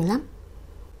em yêu anh lắm.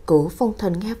 Cố phong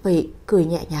thần nghe vậy cười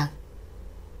nhẹ nhàng.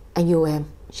 Anh yêu em,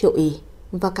 Triệu Y,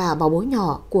 và cả bảo bối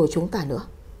nhỏ của chúng ta nữa.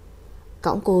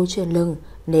 Cõng cô trên lưng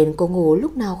nên cô ngủ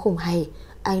lúc nào không hay.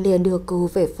 Anh liền đưa cô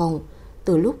về phòng.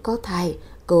 Từ lúc có thai,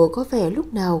 cô có vẻ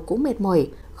lúc nào cũng mệt mỏi,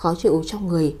 khó chịu trong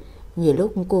người. Nhìn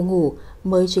lúc cô ngủ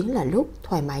mới chính là lúc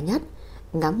thoải mái nhất.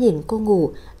 Ngắm nhìn cô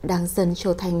ngủ đang dần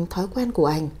trở thành thói quen của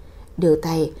anh. Đưa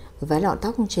tay vén lọn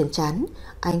tóc trên trán,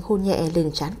 anh hôn nhẹ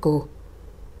lên trán cô.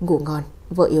 Ngủ ngon,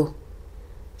 vợ yêu.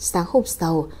 Sáng hôm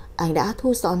sau, anh đã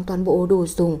thu dọn toàn bộ đồ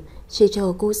dùng, chỉ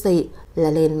chờ cô dậy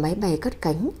là lên máy bay cất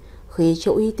cánh. Khi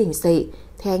Triệu Y tỉnh dậy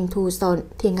thì anh thu dọn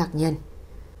thì ngạc nhiên.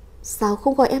 Sao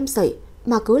không gọi em dậy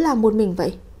mà cứ làm một mình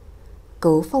vậy?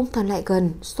 Cố phong thần lại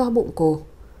gần xoa bụng cô.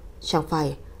 Chẳng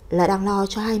phải là đang lo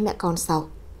cho hai mẹ con sao?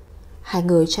 Hai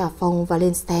người trả phòng và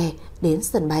lên xe đến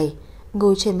sân bay.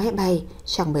 Ngồi trên máy bay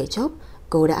chẳng mấy chốc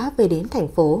cô đã về đến thành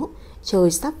phố.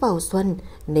 Trời sắp vào xuân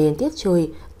nên tiết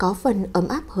trời có phần ấm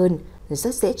áp hơn,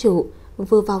 rất dễ chịu.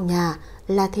 Vừa vào nhà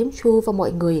là thím Chu và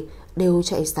mọi người đều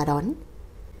chạy ra đón.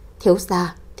 Thiếu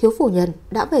gia, thiếu phu nhân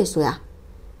đã về rồi ạ?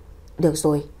 Được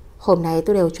rồi, hôm nay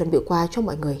tôi đều chuẩn bị qua cho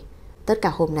mọi người. Tất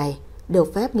cả hôm nay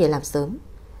được phép nghỉ làm sớm.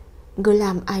 Người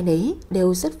làm ai nấy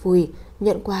đều rất vui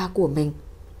nhận quà của mình.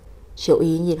 Triệu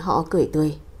Y nhìn họ cười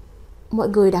tươi. Mọi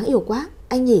người đáng yêu quá,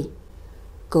 anh nhỉ?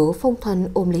 Cố phong thần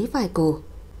ôm lấy vai cô.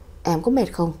 Em có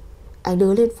mệt không? Anh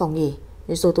đưa lên phòng nghỉ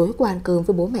rồi tối qua ăn cơm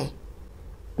với bố mẹ.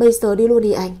 Bây giờ đi luôn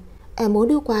đi anh, em muốn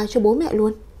đưa quà cho bố mẹ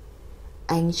luôn.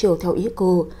 Anh chiều theo ý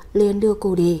cô, liền đưa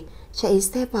cô đi. Chạy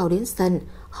xe vào đến sân,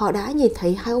 họ đã nhìn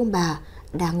thấy hai ông bà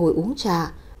đang ngồi uống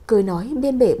trà, cười nói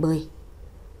bên bể bơi.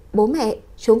 Bố mẹ,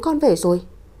 chúng con về rồi.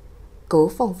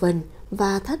 Cố Phong Vân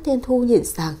và Thất Thiên Thu nhìn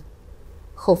sang.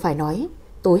 Không phải nói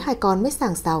tối hai con mới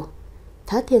sang sao?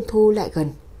 Thất Thiên Thu lại gần.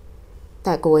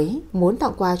 Tại cô ấy muốn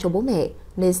tặng quà cho bố mẹ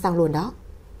nên sang luôn đó.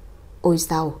 Ôi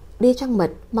sao, đi trăng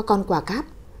mật mà còn quả cáp.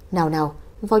 Nào nào,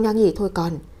 vào nhà nghỉ thôi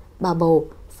con. Bà bầu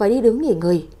phải đi đứng nghỉ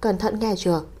ngơi, cẩn thận nghe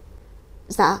chưa?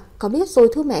 Dạ, con biết rồi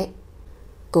thưa mẹ.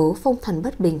 Cố Phong Thần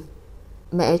bất bình.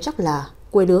 Mẹ chắc là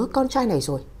quên đứa con trai này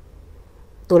rồi.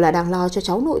 Tôi là đang lo cho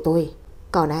cháu nội tôi.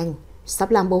 Còn anh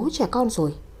sắp làm bố trẻ con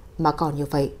rồi mà còn như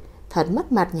vậy, thật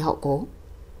mất mặt nhà họ Cố.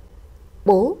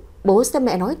 Bố xem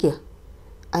mẹ nói kìa.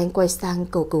 Anh quay sang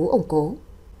cầu cứu ông Cố.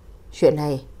 Chuyện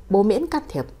này bố miễn can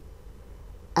thiệp.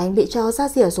 Anh bị cho ra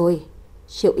rìa rồi.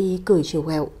 Triệu Y cười chiều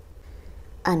ghẹo.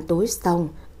 Ăn tối xong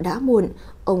đã muộn,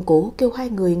 ông Cố kêu hai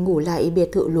người ngủ lại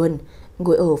biệt thự luôn.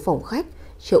 Ngồi ở phòng khách,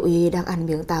 Triệu Y đang ăn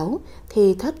miếng táo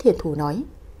thì Thất Thiên Thu nói.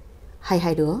 Hay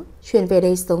hai đứa chuyển về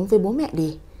đây sống với bố mẹ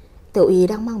đi. Tiểu Y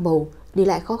đang mang bầu, đi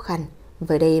lại khó khăn,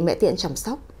 về đây mẹ tiện chăm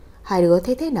sóc. Hai đứa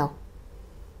thấy thế nào?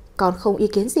 Con không ý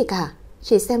kiến gì cả,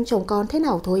 chỉ xem chồng con thế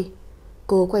nào thôi.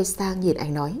 Cô quay sang nhìn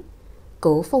anh nói.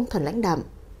 Cố Phong Thần lãnh đạm.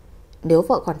 Nếu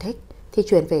vợ con thích thì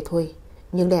chuyển về thôi,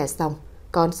 nhưng đẻ xong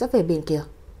con sẽ về bên kia.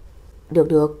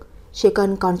 Được, chỉ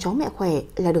cần con cháu mẹ khỏe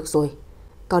là được rồi.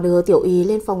 Con đưa Tiểu Y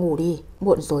lên phòng ngủ đi,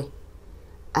 muộn rồi.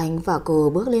 Anh và cô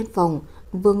bước lên phòng,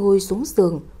 vừa ngồi xuống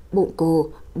giường, bụng cô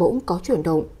bỗng có chuyển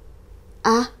động.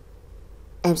 À,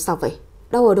 em sao vậy?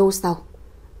 Đau ở đâu sao?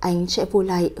 Anh chạy vô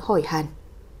lại hỏi han.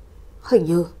 Hình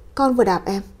như con vừa đạp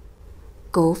em.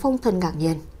 Cố Phong Thần ngạc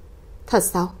nhiên. Thật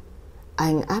sao?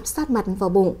 Anh áp sát mặt vào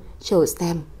bụng chờ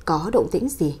xem có động tĩnh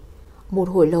gì. Một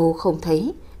hồi lâu không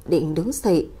thấy, định đứng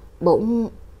dậy, bỗng...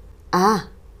 À,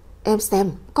 em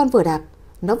xem, con vừa đạp,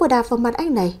 nó vừa đạp vào mặt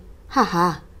anh này. Hà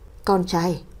hà, con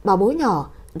trai, bảo bối nhỏ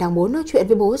đang muốn nói chuyện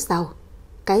với bố sao?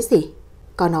 Cái gì?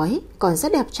 Con nói con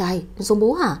rất đẹp trai, giống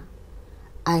bố hả?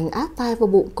 Anh áp tai vào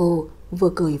bụng cô,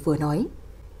 vừa cười vừa nói.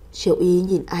 Triệu Y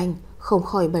nhìn anh, không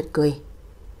khỏi bật cười.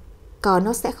 Còn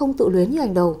nó sẽ không tự luyến như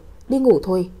anh đâu. Đi ngủ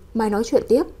thôi, mai nói chuyện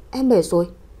tiếp, em mệt rồi.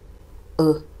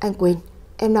 Anh quên,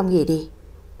 em nằm nghỉ đi.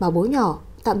 Bảo bối nhỏ,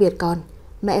 tạm biệt con,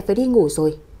 mẹ phải đi ngủ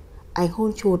rồi. Anh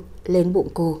hôn chụt lên bụng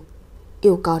cô.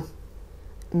 Yêu con.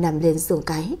 Nằm lên giường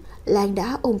cái là anh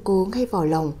đã ôm cô ngay vào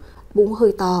lòng. Bụng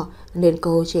hơi to nên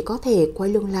cô chỉ có thể quay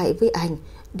lưng lại với anh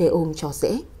để ôm cho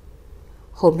dễ.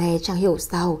 Hôm nay chẳng hiểu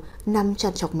sao nằm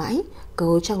chăn chọc mãi,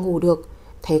 cô chẳng ngủ được.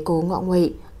 Thấy cô ngọ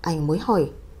nguậy, anh mới hỏi.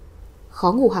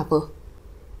 Khó ngủ hả vợ?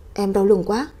 Em đau lưng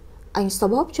quá, anh xoa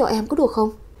bóp cho em có được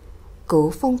không? Cố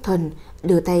Phong Thần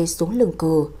đưa tay xuống lưng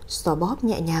cô, xoa bóp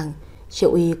nhẹ nhàng.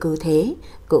 Triệu Y cứ thế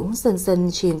cũng dần dần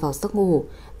chìm vào giấc ngủ.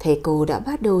 Thấy cô đã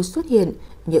bắt đầu xuất hiện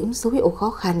những dấu hiệu khó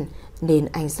khăn nên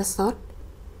anh rất sót.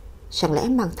 Chẳng lẽ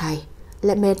mang thai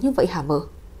lại mệt như vậy hả vợ?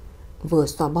 Vừa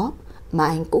xoa bóp mà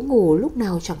anh cũng ngủ lúc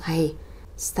nào chẳng hay.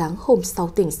 Sáng hôm sau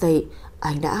tỉnh dậy,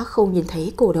 anh đã không nhìn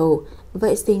thấy cô đâu.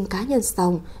 Vệ sinh cá nhân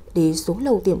xong, đi xuống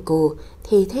lầu tìm cô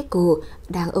thì thấy cô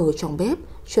đang ở trong bếp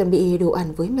chuẩn bị đồ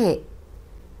ăn với mẹ.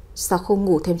 Sao không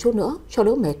ngủ thêm chút nữa cho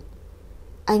đỡ mệt?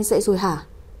 Anh dậy rồi hả?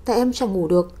 Tại em chẳng ngủ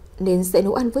được nên dậy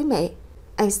nấu ăn với mẹ.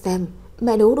 Anh xem,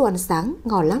 mẹ nấu đồ ăn sáng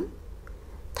ngon lắm.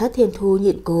 Thất Thiên Thu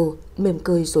nhịn cô, mỉm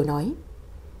cười rồi nói.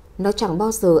 Nó chẳng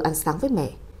bao giờ ăn sáng với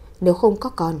mẹ. Nếu không có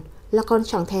con là con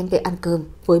chẳng thèm về ăn cơm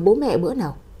với bố mẹ bữa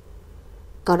nào.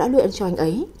 Con đã luyện cho anh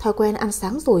ấy thói quen ăn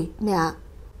sáng rồi mẹ ạ.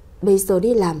 Bây giờ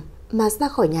đi làm mà ra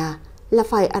khỏi nhà là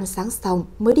phải ăn sáng xong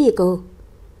mới đi cơ.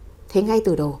 Thế ngay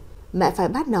từ đầu mẹ phải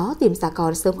bắt nó tìm ra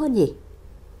con sớm hơn nhỉ?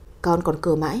 Con còn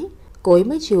cờ mãi, cô ấy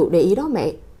mới chịu để ý đó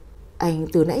mẹ. Anh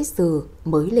từ nãy giờ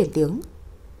mới lên tiếng.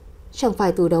 Chẳng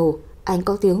phải từ đầu anh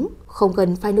có tiếng không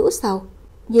cần phái nữ sao?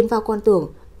 Nhìn vào con tưởng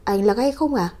anh là gay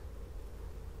không à?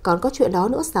 Còn có chuyện đó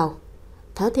nữa sao?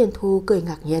 Thất Thiên Thu cười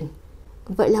ngạc nhiên.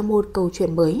 Vậy là một câu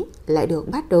chuyện mới lại được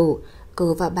bắt đầu.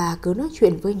 Cô và bà cứ nói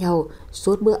chuyện với nhau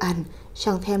suốt bữa ăn,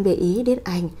 chẳng thèm để ý đến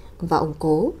anh và ông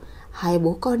Cố. Hai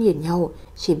bố con nhìn nhau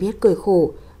chỉ biết cười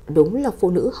khổ. Đúng là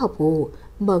phụ nữ học gù,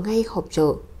 mở ngay họp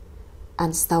chợ.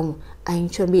 Ăn xong anh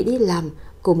chuẩn bị đi làm,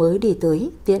 cô mới đi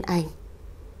tới tiễn anh.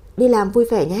 Đi làm vui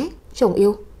vẻ nhé chồng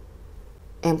yêu.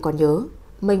 Em còn nhớ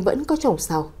mình vẫn có chồng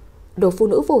sao? Đồ phụ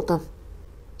nữ vô tâm.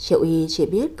 Triệu Y chỉ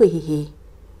biết cười hì hì.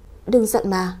 Đừng giận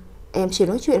mà, em chỉ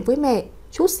nói chuyện với mẹ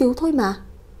chút xíu thôi mà.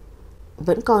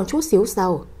 Vẫn còn chút xíu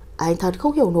sao? Anh thật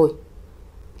không hiểu nổi.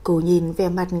 Cô nhìn vẻ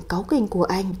mặt cáu kỉnh của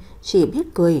anh, chỉ biết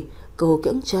cười. Cô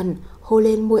kiễng chân hôn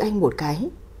lên môi anh một cái.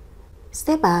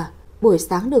 Sếp à, buổi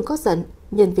sáng đừng có giận,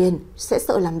 nhân viên sẽ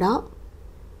sợ lắm đó.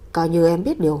 Coi như em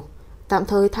biết điều, tạm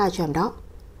thời tha cho em đó.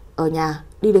 Ở nhà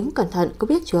đi đứng cẩn thận có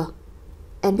biết chưa?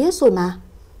 Em biết rồi mà.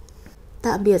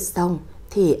 Tạm biệt xong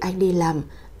thì anh đi làm.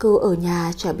 Cô ở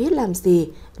nhà chả biết làm gì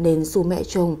nên dù mẹ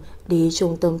chồng đi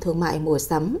trung tâm thương mại mua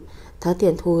sắm. Thất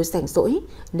Thiên Thu rảnh rỗi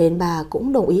nên bà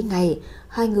cũng đồng ý ngay.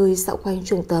 Hai người dạo quanh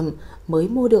trung tâm mới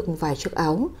mua được vài chiếc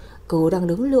áo. Cô đang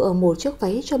đứng lựa một chiếc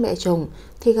váy cho mẹ chồng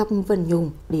thì gặp Vân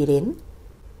Nhung đi đến.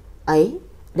 Ấy,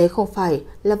 đây không phải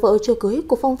là vợ chưa cưới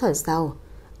của Phong Thần sao?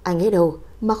 Anh ấy đâu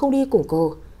mà không đi cùng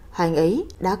cô? Anh ấy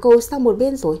đá cô sang một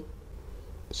bên rồi.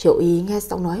 Triệu Y nghe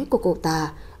giọng nói của cô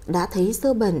ta đã thấy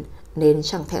dơ bẩn nên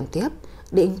chẳng thèm tiếp,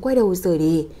 định quay đầu rời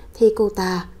đi thì cô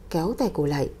ta kéo tay cô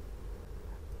lại.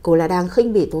 Cô là đang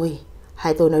khinh bỉ tôi,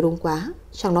 hay tôi nói đúng quá,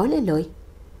 chẳng nói lên lời?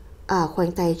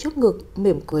 Khoanh tay trước ngực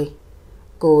mỉm cười.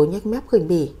 Cô nhếch mép khinh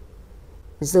bỉ.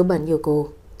 Dơ bẩn như cô,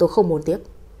 tôi không muốn tiếp.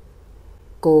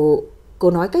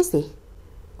 Cô nói cái gì?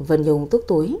 Vân Nhung tức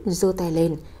tối giơ tay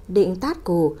lên định tát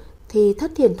cô thì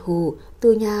Thất Thiên Thu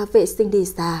từ nhà vệ sinh đi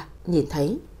xa nhìn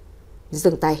thấy.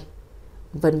 Dừng tay.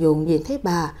 Vân Nhung nhìn thấy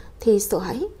bà thì sợ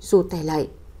hãi rụt tay lại.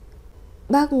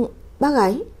 Bác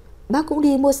gái, bác cũng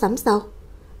đi mua sắm sao?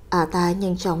 Ta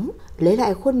nhanh chóng lấy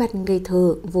lại khuôn mặt ngây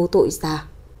thơ vô tội ra.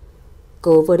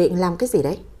 Cô vừa định làm cái gì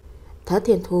đấy? Thất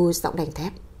Thiên Thu giọng đành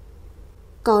thép.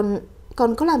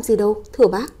 Con có làm gì đâu thưa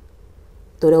bác.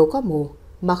 Tôi đâu có mù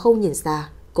mà không nhìn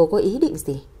ra cô có ý định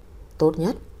gì. Tốt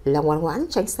nhất là ngoan ngoãn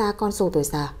tránh xa con dâu tôi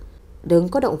ra. Đừng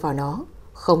có động vào nó,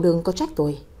 không đừng có trách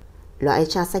tôi. Loại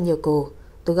cha xanh như cô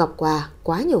tôi gặp qua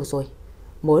quá nhiều rồi.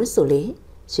 Muốn xử lý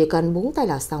chỉ cần búng tay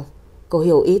là xong. Cô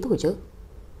hiểu ý tôi chứ?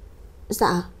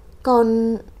 Dạ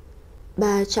con...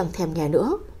 Bà chẳng thèm nghe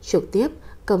nữa, trực tiếp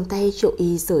cầm tay Triệu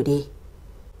Y rời đi.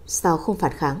 Sao không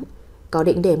phản kháng? Có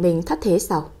định để mình thất thế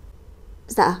sao?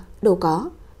 Dạ, đâu có,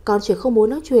 con chỉ không muốn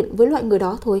nói chuyện với loại người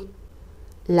đó thôi.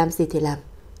 Làm gì thì làm,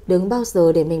 đừng bao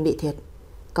giờ để mình bị thiệt.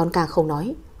 Con càng không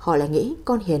nói, họ lại nghĩ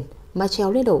con hiền mà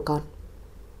treo lên đầu con.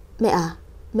 Mẹ à,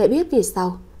 mẹ biết vì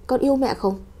sao con yêu mẹ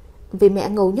không? Vì mẹ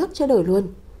ngầu nhất trên đời luôn.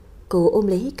 Cô ôm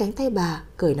lấy cánh tay bà,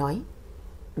 cười nói.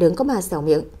 Đừng có mà xẻo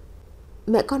miệng.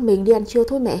 Mẹ con mình đi ăn trưa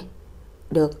thôi mẹ.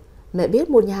 Được, mẹ biết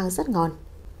một nhà hàng rất ngon.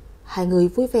 Hai người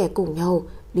vui vẻ cùng nhau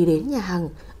đi đến nhà hàng.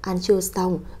 Ăn trưa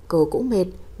xong, cô cũng mệt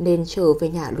nên trở về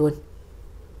nhà luôn.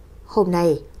 Hôm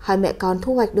nay hai mẹ con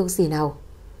thu hoạch được gì nào?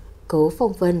 Cố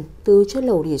Phong Vân từ trên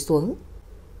lầu đi xuống.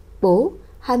 Bố,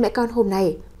 hai mẹ con hôm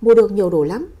nay mua được nhiều đồ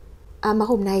lắm. À mà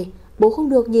hôm nay bố không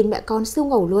được nhìn mẹ con siêu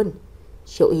ngầu luôn.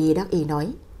 Triệu Y đắc ý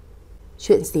nói.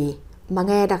 Chuyện gì mà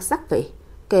nghe đặc sắc vậy?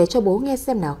 Kể cho bố nghe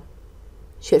xem nào.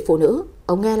 Chuyện phụ nữ,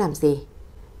 ông nghe làm gì?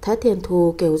 Thất Thiên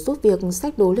Thu kêu giúp việc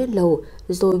xách đồ lên lầu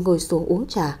rồi ngồi xuống uống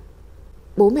trà.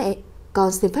 Bố mẹ,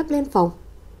 con xin phép lên phòng.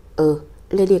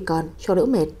 Lên đi con, cho đỡ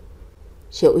mệt.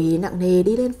 Triệu Y nặng nề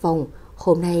đi lên phòng.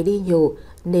 Hôm nay đi nhiều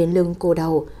nên lưng cô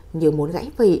đau như muốn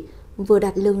gãy vậy. Vừa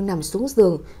đặt lưng nằm xuống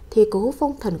giường thì Cố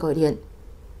Phong Thần gọi điện.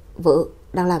 Vợ,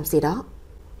 đang làm gì đó?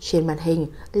 Trên màn hình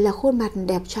là khuôn mặt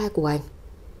đẹp trai của anh.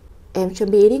 Em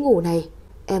chuẩn bị đi ngủ này.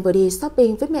 Em vừa đi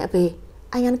shopping với mẹ về.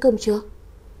 Anh ăn cơm chưa?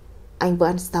 Anh vừa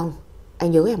ăn xong.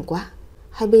 Anh nhớ em quá.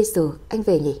 Hay bây giờ anh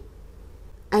về nhỉ?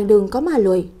 Anh đừng có mà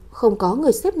lười. Không có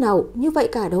người sếp nào như vậy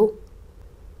cả đâu.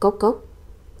 Cốc cốc.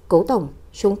 Cố tổng,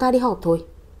 chúng ta đi họp thôi.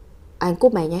 Anh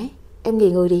cúp máy nhé, em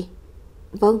nghỉ ngơi đi.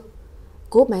 Vâng.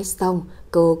 Cúp máy xong,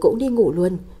 cô cũng đi ngủ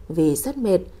luôn. Vì rất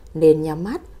mệt nên nhắm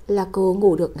mắt là cô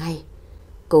ngủ được ngay.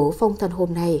 Cố Phong Thần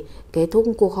hôm nay kết thúc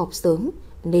cuộc họp sớm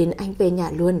nên anh về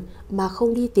nhà luôn mà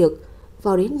không đi tiệc.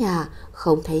 Vào đến nhà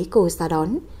không thấy cô ra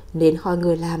đón nên hỏi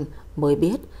người làm mới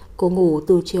biết cô ngủ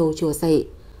từ chiều chưa dậy.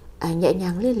 Anh nhẹ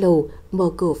nhàng lên lầu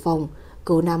mở cửa phòng.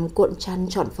 Cô nằm cuộn chăn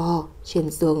trọn vò trên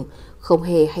giường, không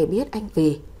hề hay biết anh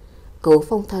về. Cố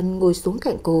Phong Thần ngồi xuống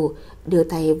cạnh cô, đưa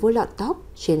tay vuốt lọn tóc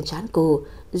trên trán cô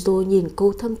rồi nhìn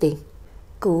cô thâm tình.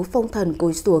 Cố Phong Thần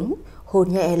cúi xuống hôn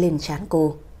nhẹ lên trán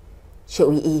cô.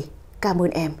 Triệu Y, cảm ơn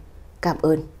em. Cảm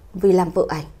ơn vì làm vợ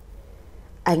anh.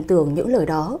 Anh tưởng những lời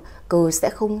đó cô sẽ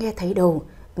không nghe thấy đâu.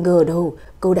 Ngờ đâu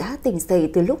cô đã tỉnh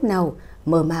dậy từ lúc nào.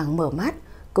 Mơ màng mở mắt,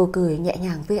 cô cười nhẹ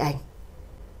nhàng với anh.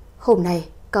 Hôm nay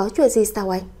có chuyện gì sao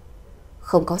anh?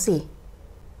 Không có gì.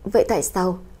 Vậy tại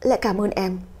sao lại cảm ơn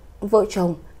em? Vợ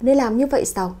chồng nên làm như vậy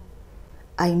sao?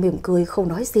 Anh mỉm cười không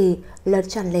nói gì, lật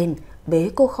chăn lên bế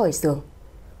cô khỏi giường.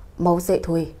 Mau dậy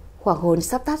thôi, hoàng hôn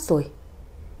sắp tắt rồi.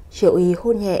 Triệu Y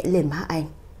hôn nhẹ lên má anh.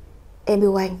 Em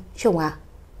yêu anh, chồng à?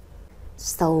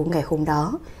 Sau ngày hôm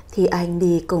đó thì anh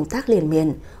đi công tác liền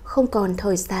miền, không còn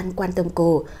thời gian quan tâm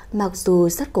cô. Mặc dù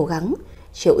rất cố gắng,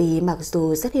 Triệu Y mặc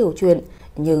dù rất hiểu chuyện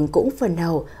nhưng cũng phần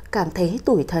nào cảm thấy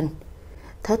tủi thân.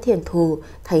 Thất Thiên Thu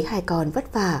thấy hai con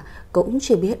vất vả cũng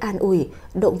chỉ biết an ủi,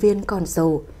 động viên con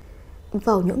dâu.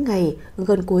 Vào những ngày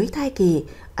gần cuối thai kỳ,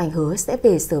 anh hứa sẽ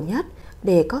về sớm nhất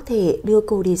để có thể đưa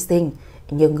cô đi sinh.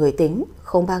 Nhưng người tính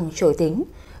không bằng trội tính.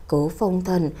 Cố Phong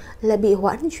Thần lại bị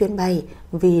hoãn chuyến bay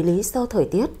vì lý do thời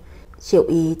tiết. Triệu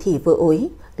Y thì vừa ối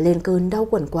lên cơn đau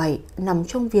quằn quại nằm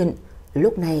trong viện.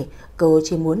 Lúc này cô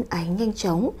chỉ muốn anh nhanh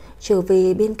chóng trở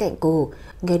về bên cạnh cô.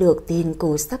 Nghe được tin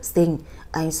cô sắp sinh,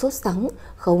 anh sốt sắng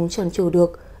không chần chừ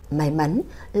được. May mắn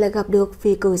là gặp được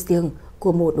phi cơ riêng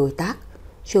của một đối tác.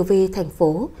 Trở về thành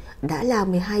phố đã là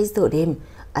 12 giờ đêm.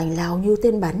 Anh lao như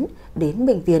tên bắn đến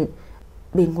bệnh viện.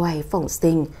 Bên ngoài phòng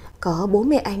sinh có bố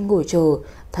mẹ anh ngồi chờ.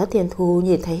 Thất Thiên Thu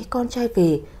nhìn thấy con trai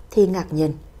về thì ngạc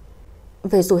nhiên.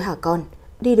 Về rồi hả con?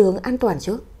 Đi đường an toàn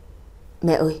chứ?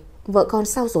 Mẹ ơi, vợ con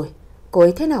sao rồi? Cô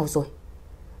ấy thế nào rồi?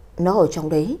 Nó ở trong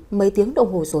đấy mấy tiếng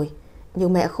đồng hồ rồi,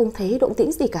 nhưng mẹ không thấy động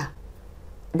tĩnh gì cả.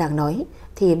 Đang nói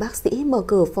thì bác sĩ mở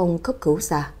cửa phòng cấp cứu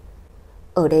ra.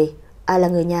 Ở đây ai là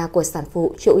người nhà của sản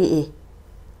phụ Triệu Y?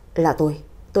 Là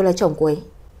tôi là chồng cô ấy.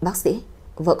 Bác sĩ,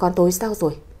 vợ con tôi sao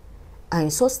rồi? Anh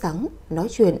sốt sắng, nói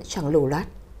chuyện chẳng lưu loát.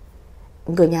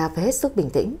 Người nhà phải hết sức bình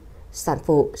tĩnh. Sản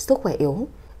phụ sức khỏe yếu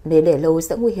nên để lâu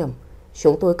sẽ nguy hiểm.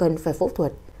 Chúng tôi cần phải phẫu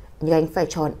thuật, nhưng anh phải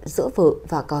chọn giữa vợ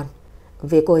và con.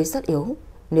 Vì cô ấy rất yếu,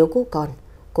 nếu cô còn,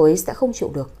 cô ấy sẽ không chịu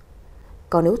được.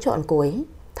 Còn nếu chọn cô ấy,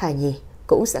 thai nhi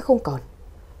cũng sẽ không còn.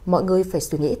 Mọi người phải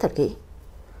suy nghĩ thật kỹ.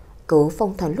 Cố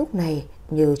Phong Thần lúc này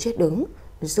như chết đứng.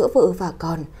 Giữa vợ và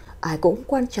con ai cũng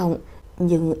quan trọng,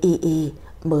 nhưng Y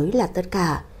mới là tất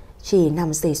cả. Chỉ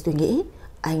 5 giây suy nghĩ,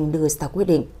 anh đưa ra quyết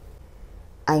định.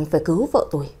 Anh phải cứu vợ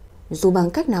tôi, dù bằng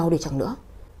cách nào đi chăng nữa.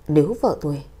 Nếu vợ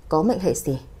tôi có mệnh hệ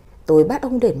gì, tôi bắt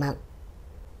ông đền mạng.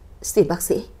 Xin bác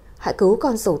sĩ, hãy cứu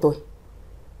con dâu tôi.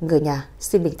 Người nhà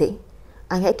xin bình tĩnh,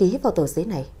 anh hãy ký vào tờ giấy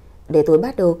này để tôi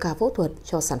bắt đầu ca phẫu thuật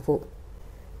cho sản phụ.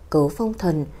 Cố Phong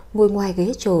Thần ngồi ngoài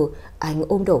ghế chờ, anh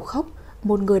ôm đầu khóc.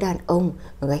 Một người đàn ông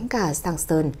gánh cả Giang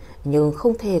Sơn nhưng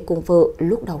không thể cùng vợ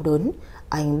lúc đau đớn,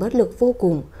 anh bất lực vô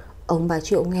cùng. Ông bà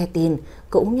Triệu nghe tin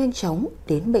cũng nhanh chóng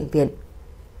đến bệnh viện.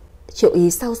 Triệu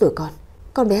y sao rồi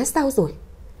con bé sao rồi?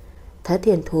 Thất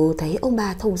Thiền Thu thấy ông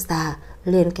bà thông già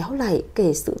liền kéo lại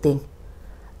kể sự tình.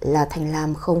 Là Thành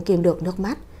Lam không kìm được nước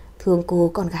mắt, thương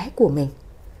cô con gái của mình.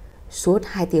 Suốt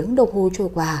 2 tiếng đồng hồ trôi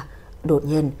qua, đột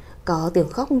nhiên có tiếng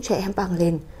khóc trẻ em vang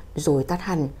lên rồi tắt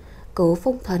hẳn. Cố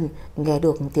Phong Thần nghe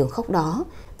được tiếng khóc đó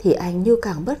thì anh như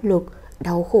càng bất lực,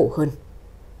 đau khổ hơn.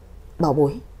 Bảo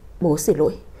bối, bố xin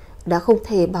lỗi, đã không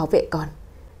thể bảo vệ con.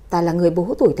 Ta là người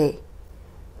bố tồi tệ.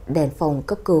 Đèn phòng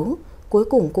cấp cứu cuối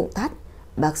cùng cũng tắt.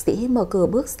 Bác sĩ mở cửa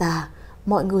bước ra,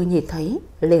 mọi người nhìn thấy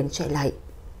liền chạy lại.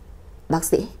 Bác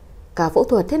sĩ, ca phẫu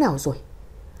thuật thế nào rồi?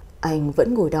 Anh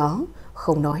vẫn ngồi đó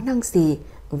không nói năng gì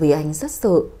vì anh rất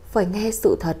sợ phải nghe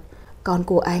sự thật. Con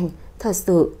của anh thật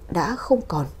sự đã không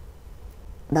còn.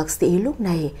 Bác sĩ lúc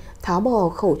này tháo bỏ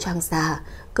khẩu trang ra,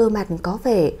 cơ mặt có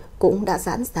vẻ cũng đã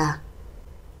giãn ra.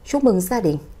 Chúc mừng gia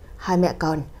đình, 2 mẹ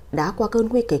con đã qua cơn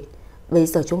nguy kịch. Bây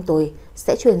giờ chúng tôi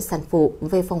sẽ chuyển sản phụ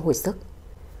về phòng hồi sức.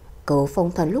 Cố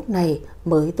Phong Thần lúc này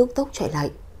mới tức tốc chạy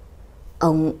lại.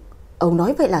 Ông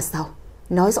nói vậy là sao?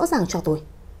 Nói rõ ràng cho tôi.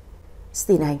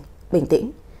 Xin anh bình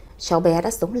tĩnh. Cháu bé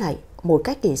đã sống lại một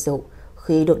cách kỳ diệu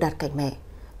khi được đặt cạnh mẹ.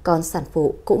 Còn sản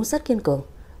phụ cũng rất kiên cường,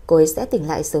 cô ấy sẽ tỉnh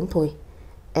lại sớm thôi.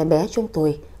 Em bé chúng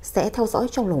tôi sẽ theo dõi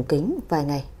trong lồng kính vài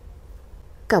ngày.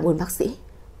 Cảm ơn bác sĩ,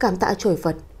 cảm tạ trời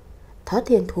Phật. Thất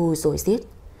Thiên Thu rồi giết.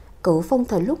 Cố Phong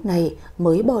Thần lúc này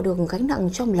mới bỏ được gánh nặng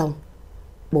trong lòng.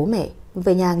 Bố mẹ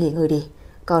về nhà nghỉ ngơi đi,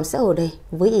 con sẽ ở đây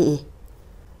với Y.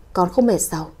 Con không mệt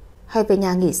sao? Hay về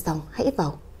nhà nghỉ xong hãy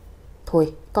vào.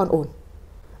 Thôi con ổn.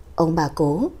 Ông bà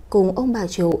Cố cùng ông bà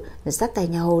Triệu dắt tay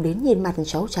nhau đến nhìn mặt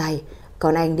cháu trai.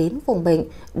 Còn anh đến phòng bệnh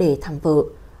để thăm vợ.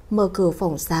 Mở cửa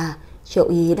phòng ra, Triệu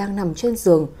Y đang nằm trên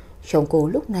giường. Chồng cô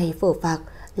lúc này vờ vạc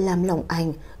làm lòng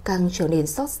anh càng trở nên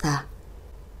xót xa.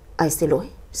 Anh xin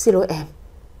lỗi em.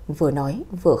 Vừa nói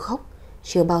vừa khóc.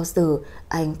 Chưa bao giờ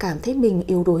anh cảm thấy mình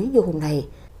yếu đuối như hôm nay.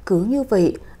 Cứ như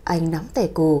vậy anh nắm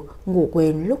tay cô, ngủ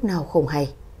quên lúc nào không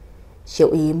hay.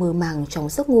 Triệu Y mơ màng trong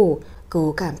giấc ngủ.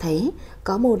 Cô cảm thấy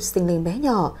có một sinh linh bé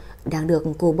nhỏ đang được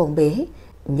cô bồng bế,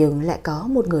 nhưng lại có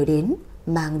một người đến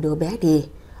mang đứa bé đi.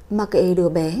 Mặc kệ đứa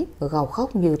bé gào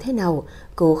khóc như thế nào,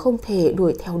 cô không thể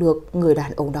đuổi theo được người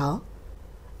đàn ông đó.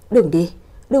 Đừng đi,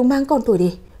 đừng mang con tôi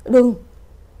đi, đừng.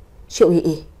 Triệu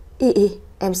Y,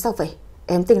 em sao vậy?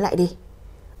 Em tỉnh lại đi.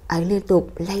 Anh liên tục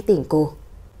lay tỉnh cô.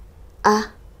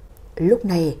 Lúc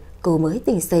này cô mới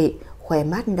tỉnh dậy, khóe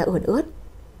mắt đã ươn ướt.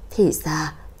 Thì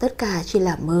ra tất cả chỉ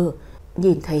là mơ.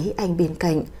 Nhìn thấy anh bên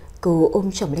cạnh, cô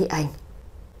ôm chầm lấy anh.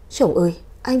 Chồng ơi,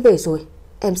 anh về rồi,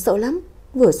 em sợ lắm.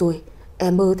 Vừa rồi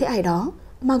em mơ thấy ai đó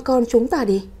mang con chúng ta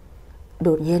đi.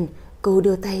 Đột nhiên cô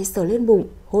đưa tay sờ lên bụng,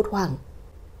 hốt hoảng.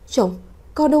 Chồng,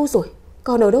 con đâu rồi?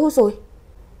 Con ở đâu rồi?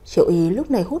 Triệu Y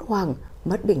lúc này hốt hoảng,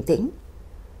 mất bình tĩnh.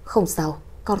 Không sao,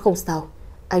 con không sao.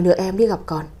 Anh đưa em đi gặp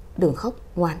con, đừng khóc,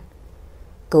 ngoan.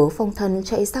 Cố Phong Thần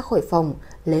chạy ra khỏi phòng,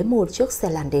 lấy một chiếc xe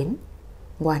lăn đến.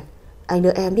 Ngoan, anh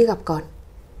đưa em đi gặp con.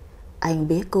 Anh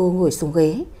bế cô ngồi xuống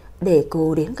ghế để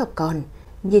cô đến gặp con.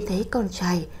 Nhìn thấy con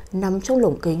trai nằm trong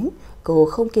lồng kính, cô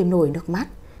không kìm nổi nước mắt.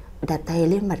 Đặt tay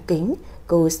lên mặt kính,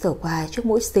 cô sờ qua trước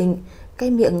mũi xinh,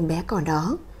 cái miệng bé còn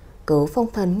đó. Cố Phong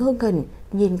Thần ngơ ngẩn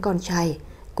nhìn con trai.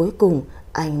 Cuối cùng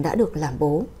anh đã được làm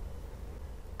bố.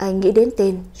 Anh nghĩ đến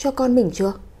tên cho con mình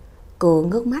chưa? Cô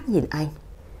ngước mắt nhìn anh.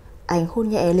 Anh hôn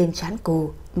nhẹ lên trán cô,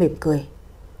 mỉm cười.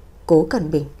 Cố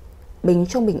Cần Bình, Bình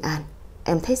trong bình an.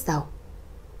 Em thích sao?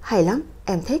 Hay lắm,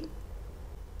 em thích.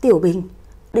 Tiểu Bình,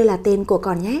 đây là tên của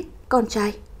con nhé, con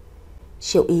trai.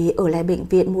 Triệu Y ở lại bệnh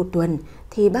viện 1 tuần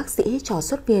thì bác sĩ cho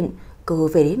xuất viện. Cô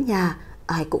về đến nhà,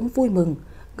 ai cũng vui mừng.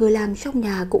 Người làm trong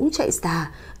nhà cũng chạy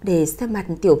ra để xem mặt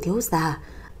tiểu thiếu gia.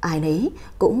 Ai nấy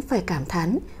cũng phải cảm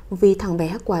thán vì thằng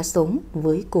bé quá sống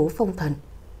với Cố Phong Thần.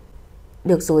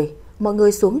 Được rồi, mọi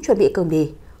người xuống chuẩn bị cơm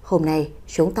đi. Hôm nay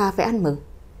chúng ta phải ăn mừng.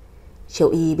 Triệu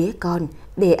Y bế con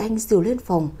để anh dìu lên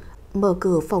phòng. Mở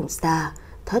cửa phòng ra,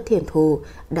 Thất Thiền Thu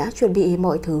đã chuẩn bị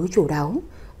mọi thứ chu đáo.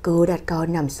 Cô đặt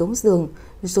con nằm xuống giường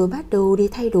rồi bắt đầu đi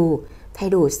thay đồ. Thay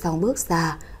đồ xong bước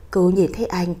ra, cô nhìn thấy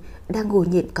anh đang ngồi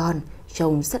nhịn con,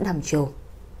 trông rất đăm chiêu.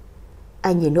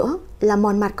 Anh nhìn nữa là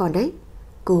mòn mặt còn đấy.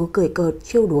 Cô cười cợt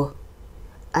trêu đùa.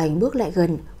 Anh bước lại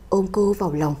gần, ôm cô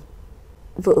vào lòng.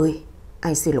 Vợ ơi,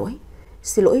 anh xin lỗi.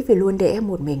 Xin lỗi vì luôn để em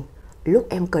một mình lúc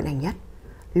em cần anh nhất.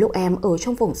 Lúc em ở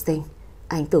trong vùng sinh,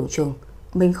 Anh tưởng chừng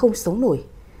mình không sống nổi.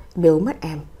 Nếu mất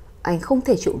em, anh không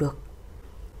thể chịu được.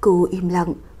 Cô im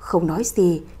lặng, không nói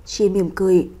gì, chỉ mỉm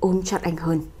cười ôm chặt anh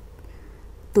hơn.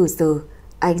 Từ giờ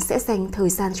anh sẽ dành thời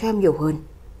gian cho em nhiều hơn.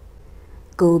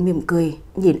 Cô mỉm cười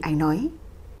nhìn anh nói,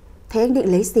 thế anh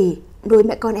định lấy gì nuôi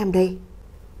mẹ con em đây?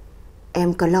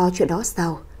 Em cần lo chuyện đó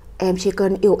sao? Em chỉ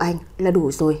cần yêu anh là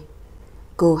đủ rồi.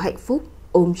 Cô hạnh phúc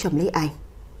ôm chầm lấy anh.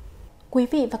 Quý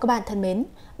vị và các bạn thân mến,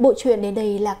 bộ truyện đến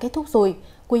đây là kết thúc rồi.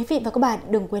 Quý vị và các bạn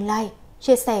đừng quên like,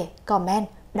 chia sẻ, comment,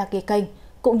 đăng ký kênh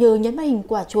cũng như nhấn vào hình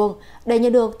quả chuông để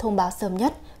nhận được thông báo sớm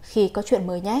nhất khi có chuyện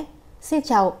mới nhé. Xin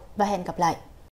chào và hẹn gặp lại.